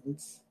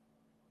burns.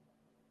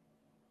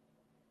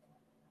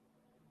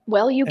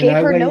 Well, you gave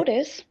her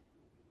notice.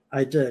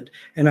 I did.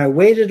 And I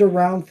waited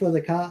around for the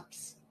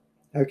cops.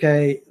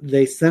 Okay,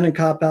 they sent a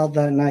cop out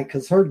that night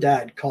because her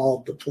dad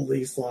called the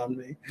police on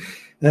me.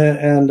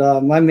 And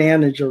my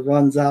manager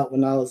runs out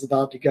when I was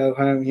about to go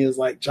home. He was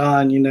like,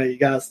 John, you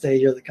got to stay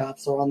here. The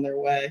cops are on their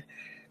way.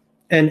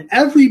 And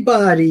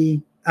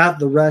everybody at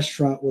the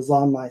restaurant was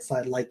on my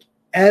side. Like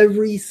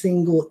every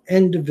single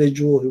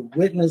individual who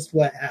witnessed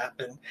what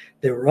happened,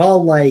 they were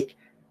all like,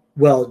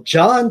 well,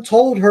 John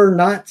told her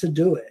not to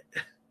do it.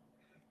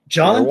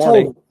 John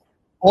told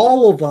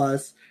all of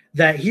us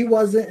that he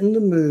wasn't in the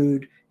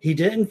mood. He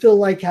didn't feel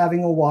like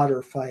having a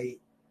water fight,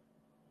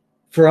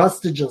 for us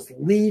to just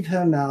leave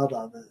him out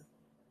of it,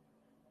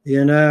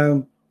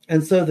 And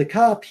so the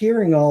cop,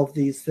 hearing all of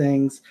these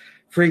things,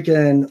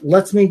 freaking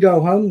lets me go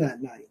home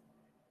that night,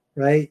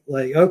 right?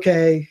 Like,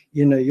 okay,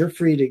 you're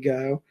free to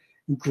go.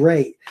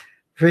 Great.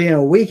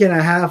 A week and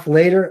a half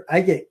later,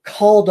 I get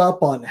called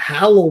up on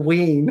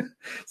Halloween.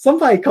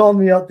 Somebody called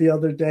me up the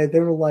other day. They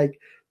were like,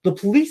 the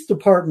police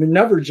department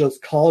never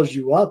just calls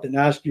you up and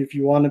asks you if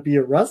you want to be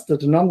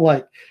arrested. And I'm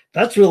like,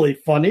 that's really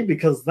funny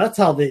because that's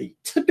how they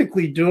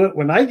typically do it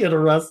when I get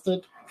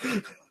arrested. So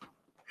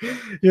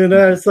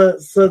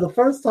the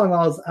first time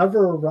I was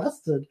ever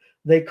arrested,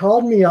 they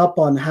called me up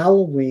on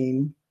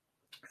Halloween.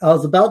 I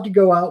was about to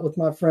go out with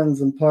my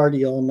friends and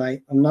party all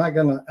night. I'm not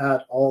going to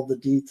add all the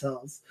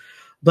details.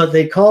 But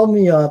they called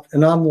me up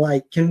and I'm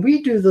like, can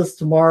we do this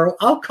tomorrow?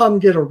 I'll come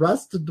get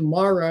arrested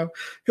tomorrow.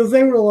 Because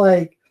they were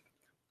like,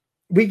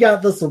 we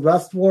got this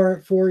arrest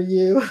warrant for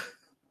you.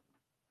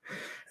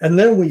 And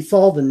then we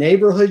saw the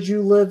neighborhood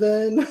you live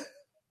in.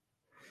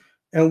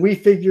 And we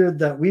figured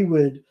that we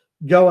would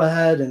go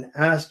ahead and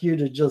ask you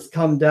to just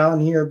come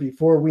down here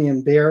before we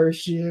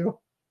embarrass you.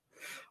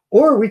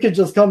 Or we could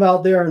just come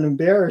out there and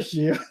embarrass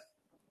you.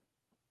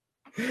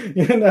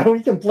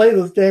 We can play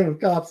this game of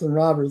cops and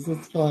robbers.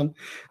 It's fun.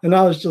 And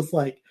I was just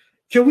like,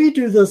 can we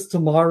do this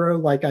tomorrow?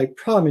 Like, I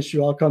promise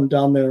you I'll come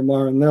down there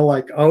tomorrow. And they're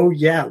like, oh,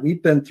 yeah,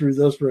 we've been through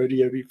this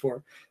rodeo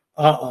before.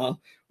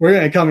 We're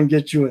going to come and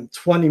get you in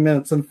 20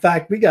 minutes. In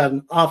fact, we got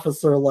an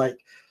officer like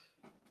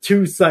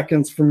 2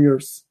 seconds from your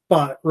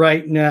spot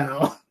right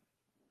now.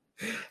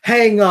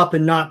 Hang up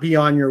and not be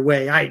on your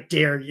way. I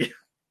dare you.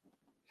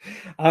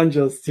 I'm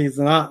just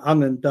teasing.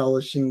 I'm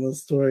embellishing the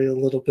story a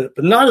little bit,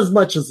 but not as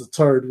much as a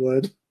turd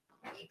would.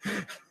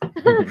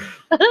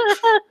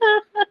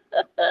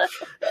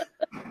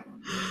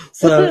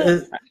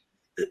 So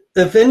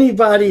if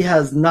anybody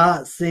has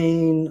not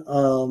seen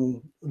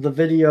the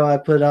video I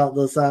put out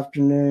this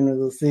afternoon or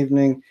this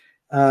evening,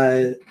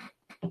 I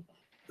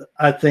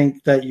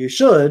think that you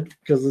should,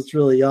 because it's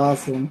really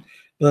awesome,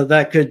 but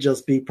that could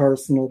just be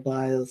personal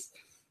bias.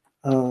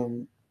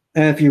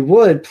 And if you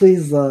would,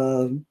 please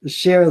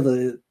share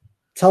the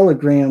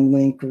Telegram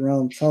link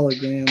around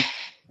Telegram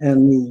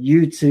and the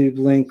YouTube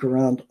link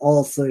around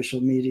all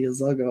social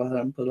medias. I'll go ahead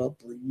and put up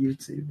the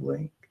YouTube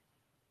link.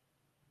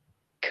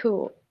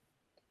 Cool.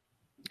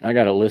 I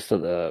got a list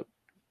of the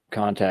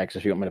contacts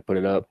if you want me to put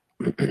it up.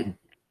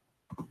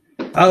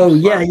 Oh,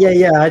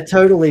 yeah. I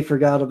totally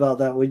forgot about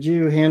that. Would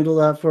you handle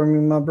that for me,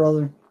 my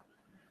brother?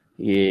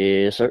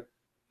 Yes, sir.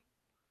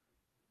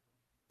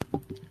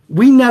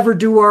 We never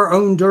do our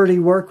own dirty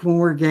work when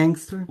we're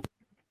gangster.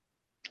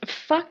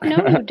 Fuck no,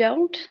 you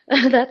don't.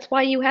 That's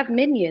why you have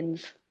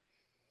minions.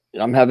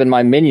 I'm having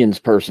my minions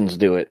persons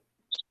do it.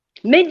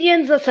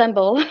 Minions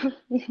assemble.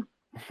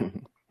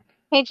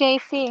 Hey,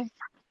 JC.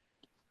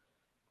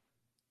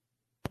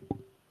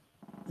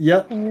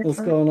 Yep,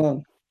 what's going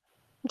on?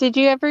 Did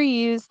you ever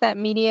use that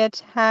media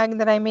tag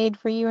that I made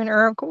for you in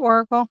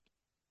Oracle?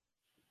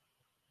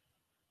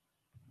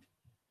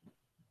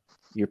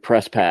 Your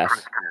press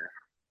pass.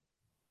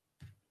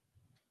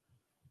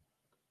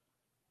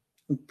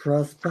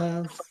 Press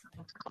pass?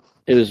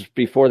 It was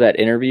before that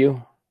interview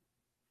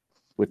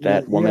with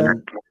that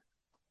woman.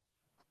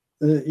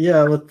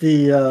 Yeah, with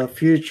the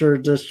future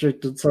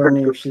district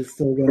attorney, if she's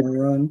still going to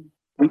run.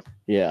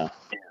 Yeah.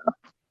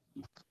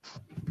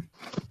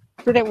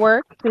 Did it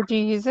work? Did you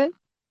use it?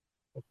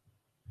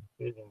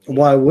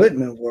 Why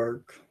wouldn't it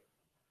work?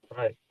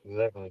 Right,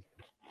 exactly.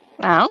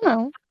 I don't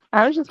know.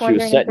 I was just She was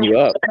wondering. setting you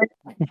up.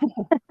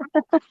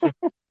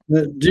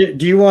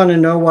 Do you want to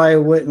know why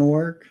it wouldn't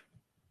work?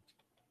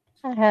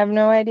 I have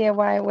no idea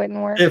why it wouldn't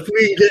work. If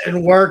we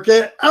didn't work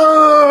it,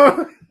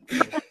 oh!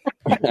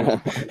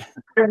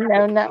 Didn't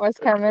know that was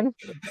coming.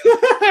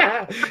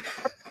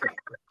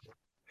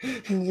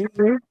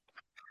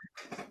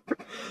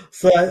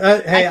 So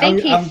hey, I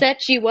think he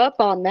set you up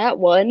on that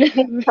one.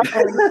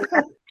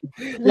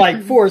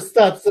 Like 4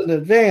 steps in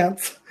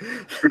advance.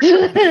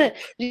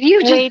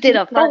 You just did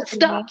a full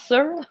stop,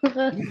 sir.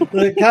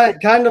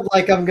 Kind of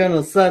like I'm going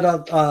to set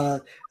up,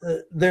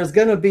 there's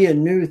going to be a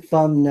new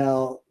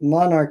thumbnail.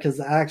 Monarch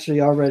has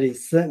actually already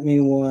sent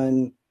me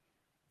one.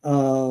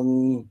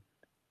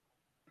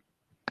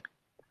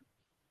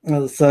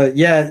 So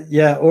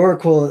yeah,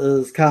 Oracle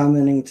is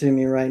commenting to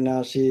me right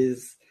now.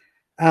 She's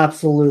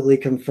absolutely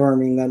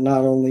confirming that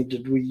not only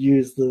did we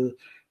use the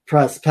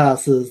press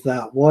passes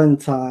that one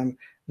time,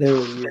 they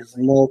were used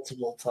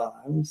multiple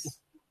times.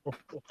 Oh,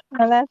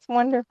 that's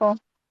wonderful.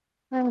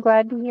 I'm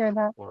glad to hear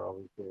that.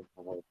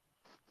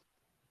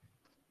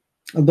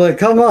 But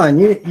come on,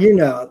 you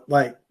know,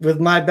 like with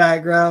my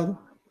background,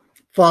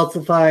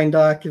 falsifying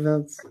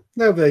documents,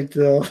 no big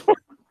deal.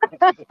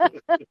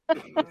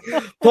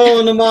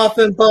 Pulling them off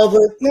in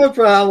public, no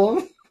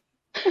problem.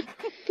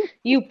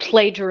 You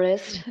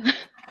plagiarist.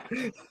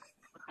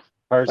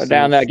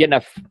 Down there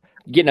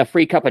getting a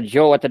free cup of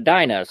Joe at the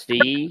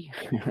Dynasty.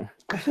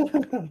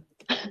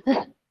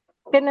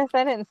 Goodness,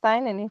 I didn't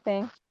sign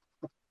anything.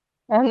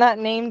 I'm not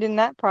named in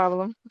that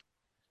problem.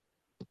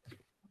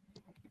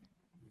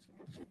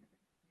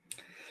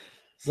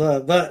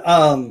 So, but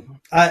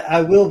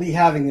I will be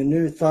having a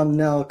new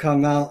thumbnail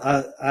come out.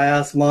 I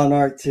asked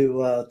Monarch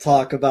to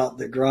talk about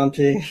the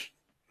Grumpy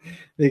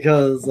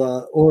because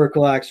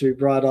Oracle actually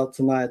brought up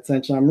to my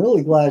attention. I'm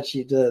really glad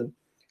she did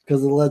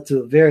because it led to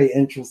a very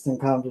interesting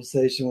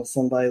conversation with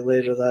somebody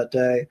later that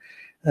day.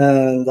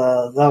 And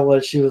that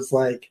was, she was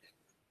like,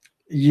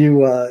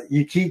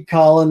 you keep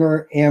calling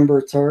her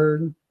Amber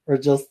Turd or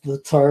just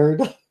the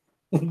turd,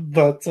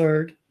 the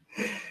turd.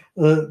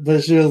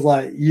 But she was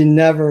like, you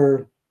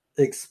never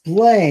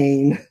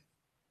explain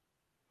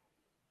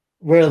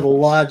where the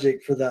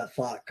logic for that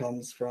thought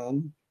comes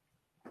from.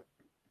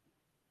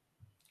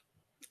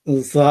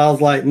 And so I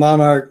was like,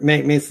 Monarch,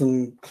 make me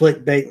some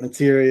clickbait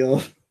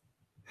material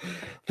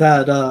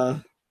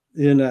that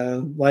you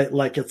know,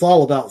 like it's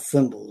all about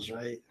symbols,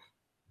 right?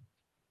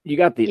 You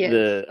got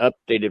the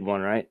updated one,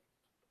 right?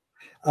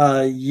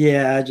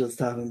 Yeah, I just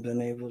haven't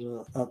been able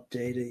to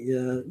update it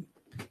yet.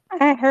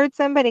 I heard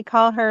somebody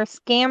call her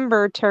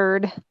Scamber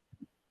Turd.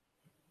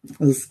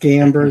 A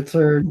scamber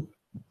turd.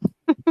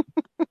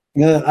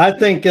 Yeah, I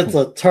think it's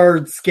a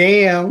turd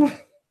scam.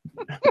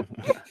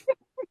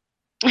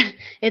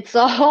 It's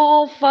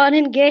all fun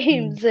and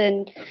games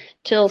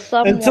until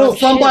somebody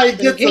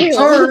gets a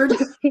turd.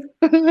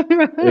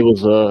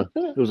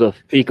 It was a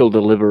fecal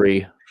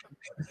delivery.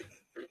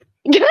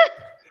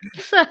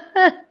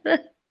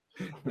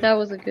 That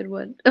was a good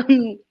one.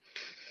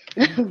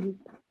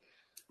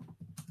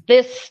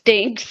 This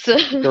stinks.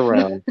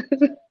 Around.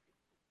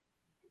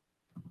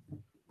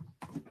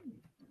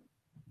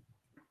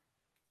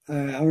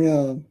 I'm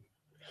going to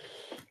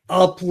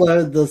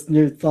upload this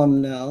new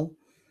thumbnail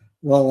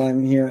while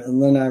I'm here,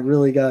 and then I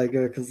really got to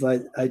go because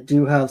I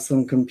do have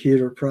some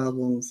computer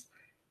problems,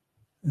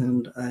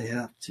 and I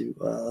have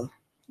to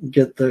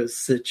get those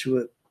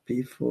situate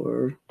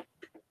before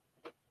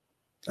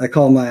I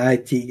call my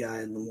IT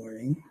guy in the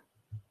morning.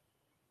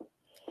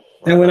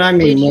 And when I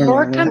mean did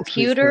morning, your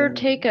computer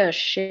take a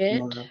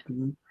shit?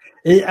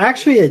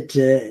 It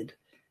did.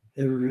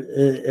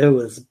 It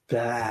was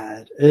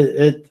bad.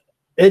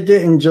 It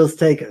didn't just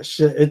take a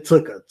shit. It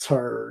took a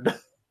turd.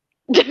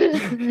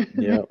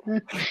 Yeah.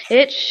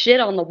 It shit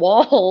on the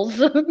walls.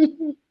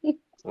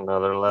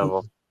 Another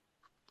level.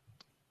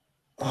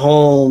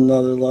 Whole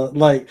nother level.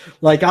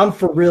 Like I'm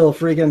for real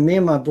freaking. Me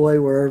and my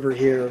boy were over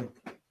here.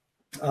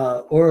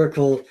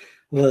 Oracle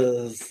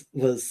was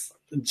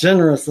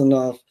generous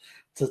enough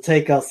to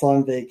take us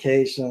on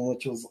vacation,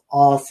 which was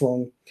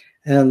awesome.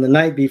 And the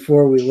night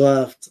before we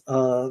left,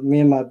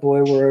 me and my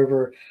boy were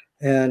over,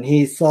 and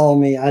he saw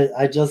me.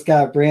 I just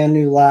got a brand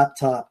new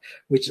laptop,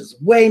 which is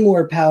way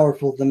more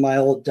powerful than my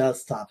old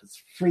desktop.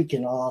 It's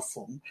freaking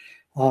awesome.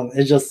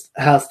 It just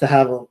has to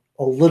have a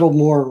little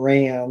more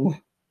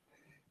RAM.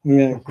 I'm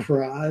gonna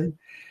cry.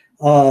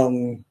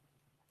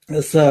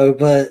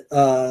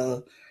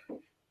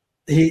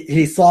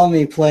 He saw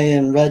me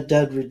playing Red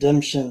Dead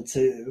Redemption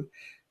 2,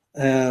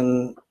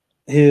 and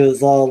he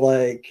was all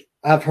like,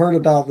 I've heard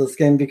about this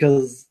game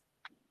because,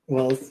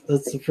 well,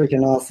 it's a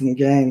freaking awesome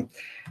game.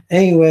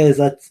 Anyways,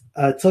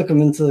 I took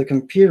him into the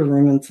computer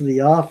room, into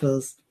the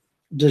office,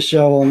 to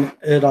show him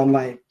it on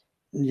my,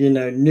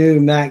 new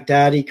Mac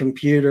Daddy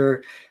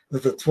computer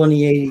with a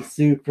 2080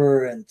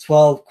 Super and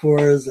 12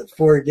 cores at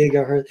 4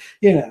 gigahertz.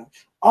 You know,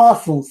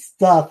 awesome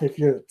stuff if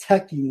you're a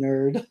techie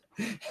nerd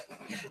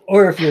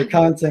or if you're a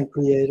content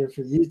creator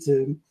for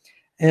YouTube.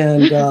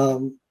 And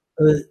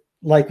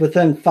like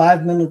within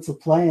 5 minutes of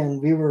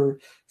playing, we were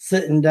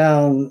sitting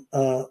down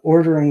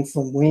ordering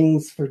some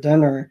wings for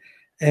dinner,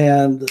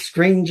 and the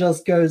screen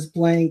just goes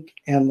blank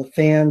and the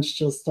fans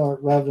just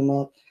start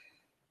revving up.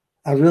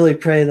 I really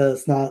pray that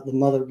it's not the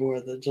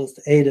motherboard that just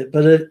ate it.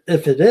 But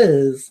if it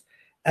is,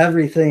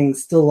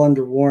 everything's still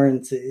under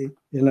warranty,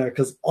 you know,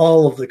 because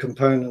all of the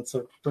components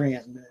are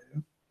brand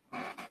new.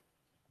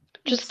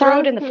 Just throw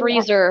it in the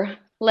freezer.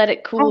 Let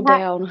it cool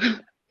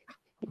down.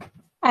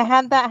 I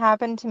had that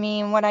happen to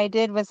me, and what I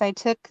did was I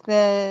took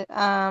the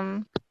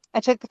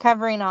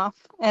covering off,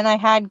 and I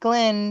had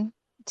Glenn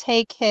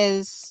take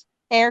his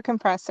air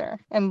compressor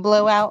and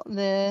blow out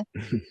the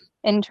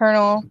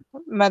internal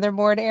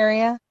motherboard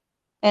area.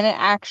 And it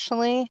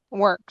actually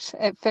worked.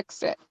 It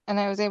fixed it. And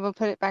I was able to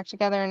put it back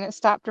together, and it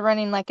stopped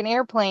running like an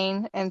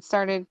airplane and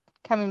started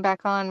coming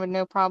back on with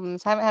no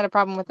problems. I haven't had a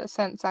problem with it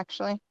since,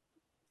 actually.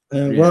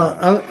 Well,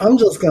 I'm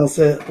just going to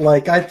say,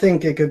 like, I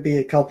think it could be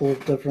a couple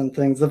of different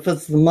things. If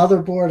it's the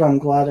motherboard, I'm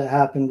glad it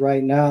happened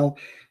right now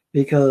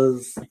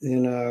because, you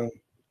know,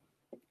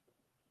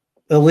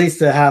 at least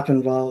it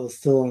happened while it was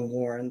still in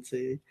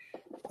warranty.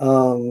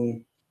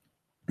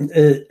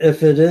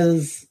 If it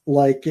is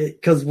like it,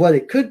 because what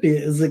it could be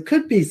is it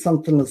could be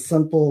something as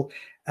simple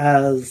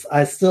as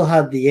I still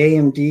have the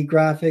AMD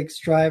graphics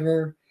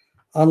driver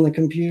on the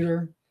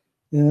computer,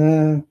 you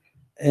know,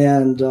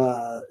 and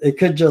it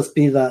could just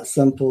be that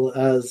simple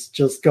as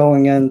just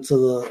going into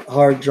the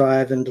hard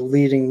drive and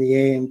deleting the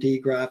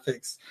AMD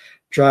graphics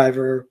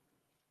driver,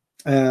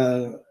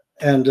 and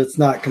it's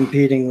not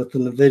competing with the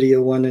NVIDIA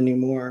one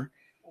anymore.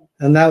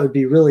 And that would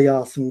be really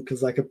awesome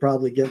because I could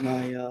probably get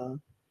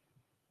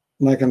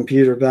my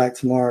computer back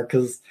tomorrow,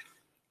 because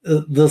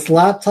this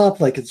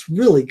laptop, like, it's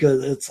really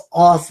good. It's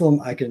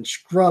awesome. I can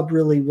scrub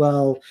really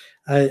well.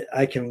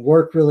 I can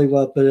work really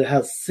well, but it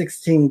has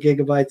 16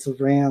 gigabytes of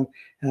RAM.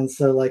 And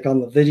so, like, on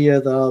the video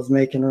that I was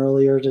making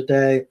earlier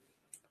today,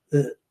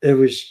 it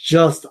was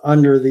just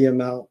under the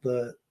amount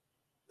that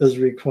is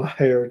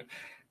required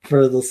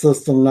for the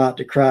system not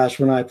to crash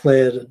when I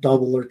play it at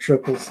double or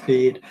triple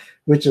speed,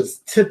 which is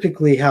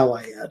typically how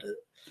I edit.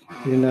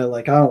 You know,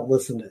 like, I don't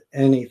listen to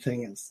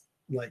anything as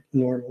like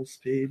normal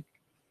speed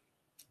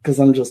because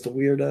I'm just a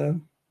weirdo.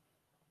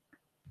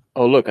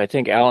 Oh, look, I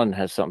think Alan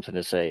has something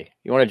to say.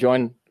 You want to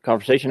join the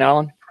conversation,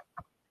 Alan?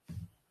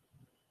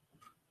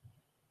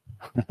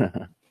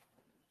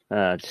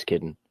 Just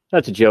kidding.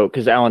 That's a joke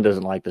because Alan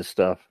doesn't like this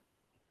stuff.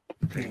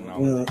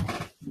 Well,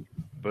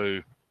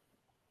 Boo.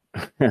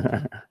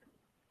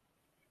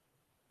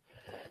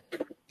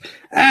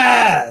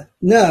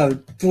 No,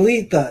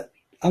 delete that.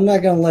 I'm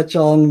not going to let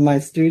y'all into my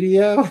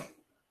studio.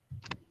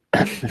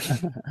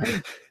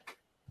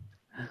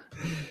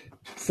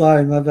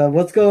 Sorry, my bad.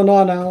 What's going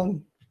on,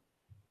 Alan?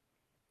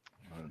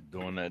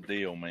 Doing that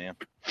deal, man.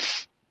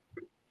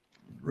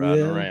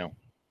 Riding around.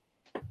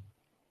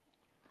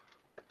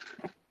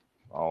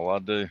 All I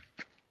do.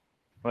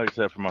 Well,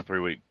 except for my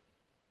 3-week,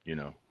 you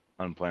know,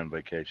 unplanned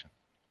vacation.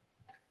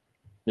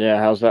 Yeah,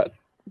 how's that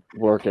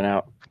working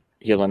out?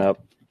 Healing up?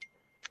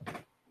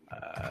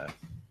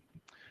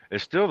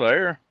 It's still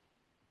there.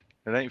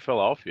 It ain't fell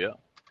off yet.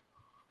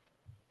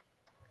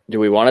 Do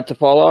we want it to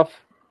fall off?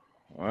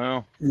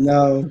 Well,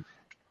 no.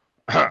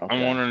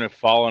 I'm wondering if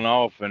falling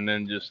off and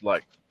then just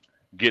like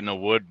getting a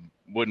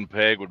wooden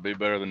peg would be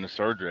better than the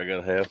surgery I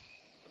gotta have.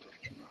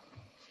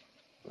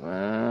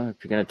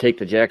 If you're gonna take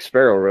the Jack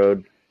Sparrow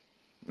road,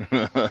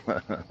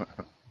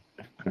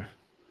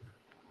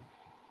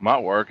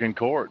 might work in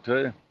court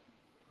too.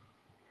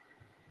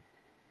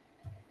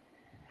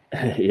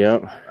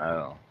 Yep.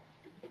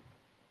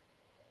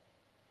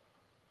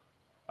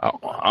 I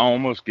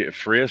almost get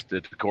frisked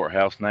at the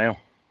courthouse now.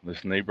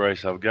 This knee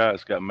brace I've got,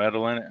 it's got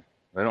metal in it.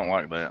 They don't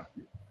like that.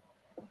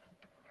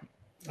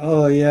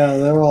 Oh, yeah,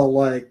 they're all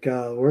like,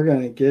 we're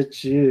going to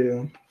get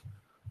you.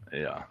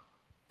 Yeah.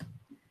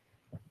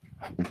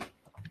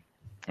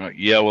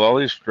 Yeah, with all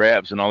these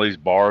straps and all these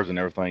bars and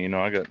everything, you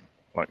know, I got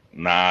like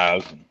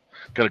knives and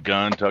got a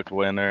gun tucked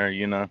away in there,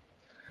 you know.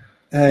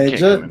 Hey,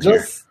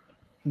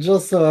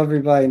 just so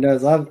everybody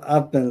knows,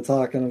 I've been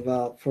talking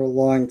about for a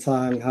long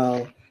time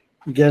how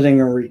getting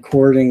a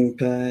recording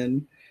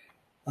pen,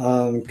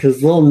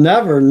 because they'll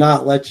never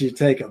not let you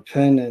take a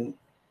pen and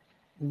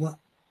what?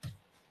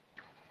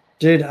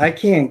 Dude, I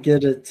can't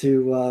get it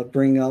to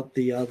bring up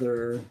the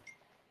other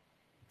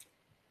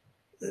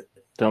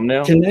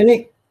thumbnail. Can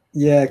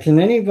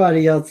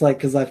anybody else, like,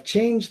 because I've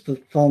changed the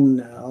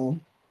thumbnail,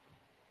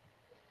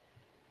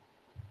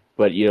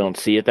 but you don't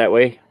see it that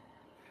way?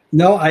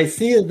 No, I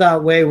see it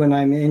that way when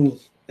I'm in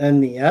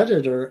the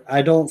editor.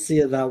 I don't see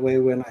it that way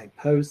when I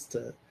post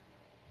it.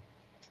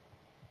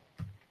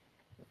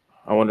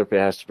 I wonder if it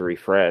has to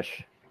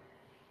refresh.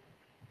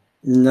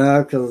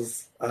 No,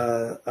 because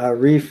I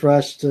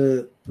refreshed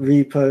it,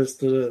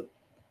 reposted it.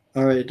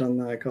 Already done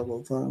that a couple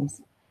of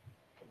times.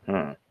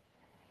 Huh.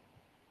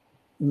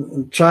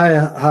 Try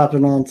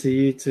hopping onto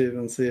YouTube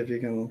and see if you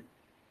can.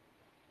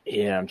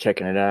 Yeah, I'm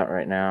checking it out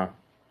right now.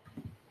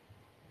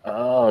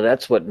 Oh,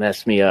 that's what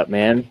messed me up,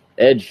 man.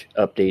 Edge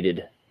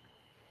updated.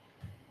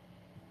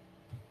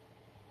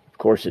 Of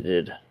course it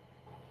did.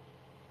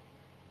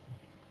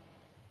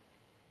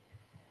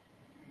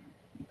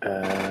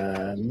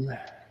 Let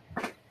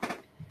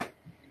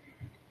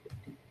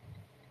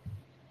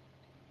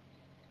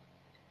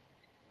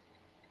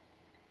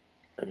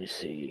me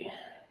see.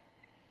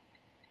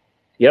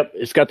 Yep,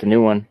 it's got the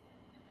new one.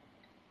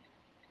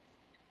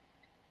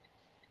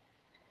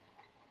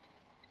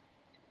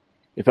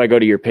 If I go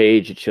to your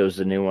page, it shows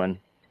the new one.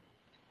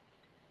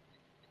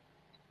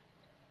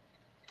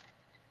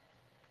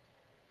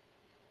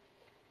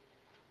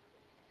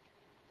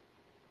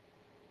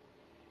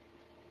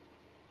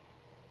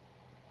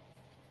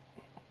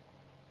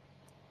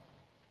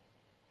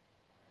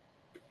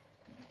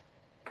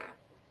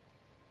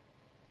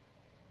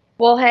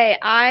 Well, hey,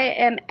 I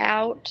am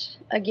out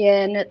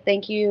again.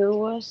 Thank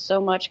you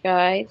so much,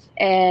 guys.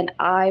 And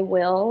I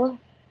will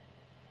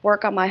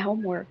work on my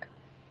homework.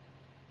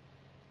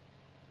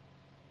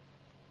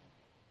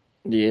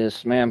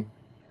 Yes, ma'am.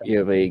 You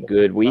have a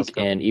good week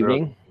and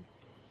evening.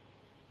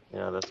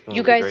 Yeah, that's going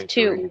You guys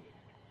too.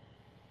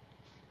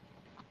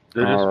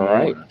 All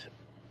right.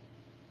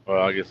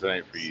 Well, I guess that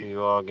ain't for you. See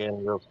you all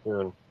again real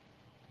soon.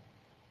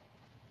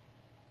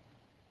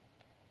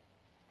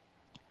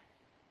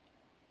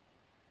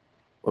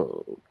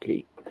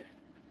 Okay.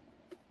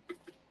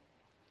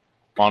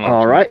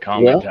 All right.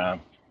 Commie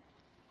time.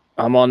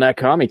 I'm on that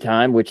commie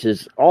time, which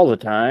is all the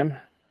time.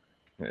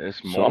 Yeah,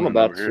 it's So I'm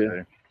about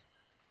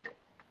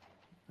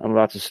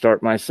to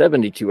start my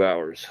 72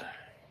 hours.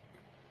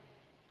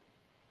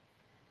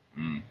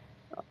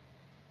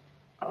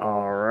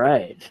 All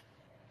right.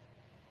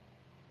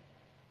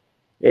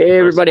 Hey,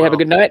 everybody, have a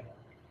good night.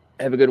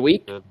 Have a good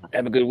week.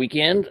 Have a good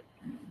weekend.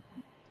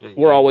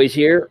 We're always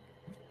here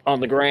on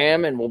the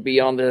gram, and we'll be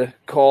on the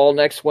call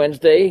next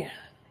Wednesday.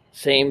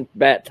 Same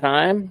bat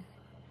time.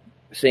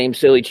 Same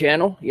silly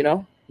channel,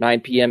 9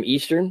 p.m.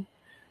 Eastern.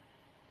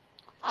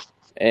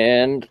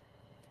 And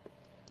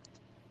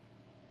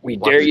we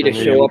dare you to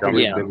show up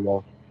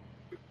again.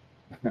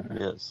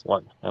 Yes,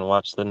 and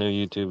watch the new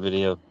YouTube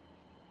video.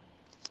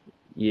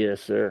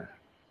 Yes, sir.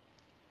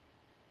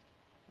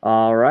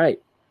 All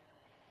right.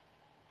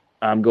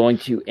 I'm going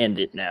to end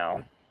it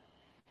now.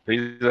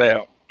 Peace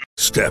out.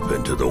 Step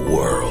into the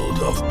world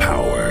of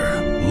power,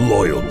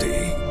 loyalty,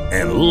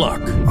 and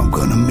luck. I'm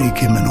gonna make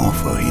him an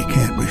offer he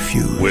can't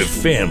refuse. With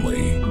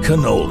family,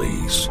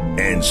 cannolis,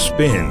 and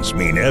spins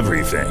mean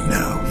everything.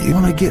 Now, you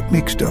wanna get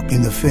mixed up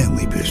in the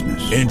family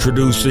business.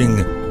 Introducing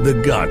The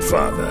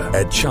Godfather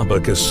at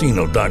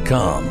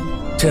ChumbaCasino.com.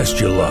 Test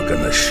your luck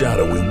in the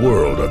shadowy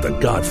world of The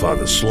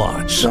Godfather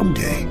slot.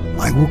 Someday,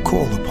 I will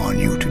call upon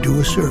you to do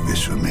a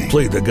service for me.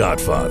 Play The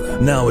Godfather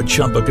now at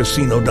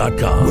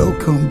ChumbaCasino.com.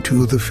 Welcome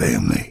to the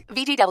family.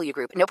 VGW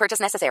Group. No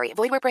purchase necessary.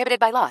 Void where prohibited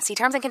by law. See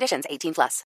terms and conditions. 18+.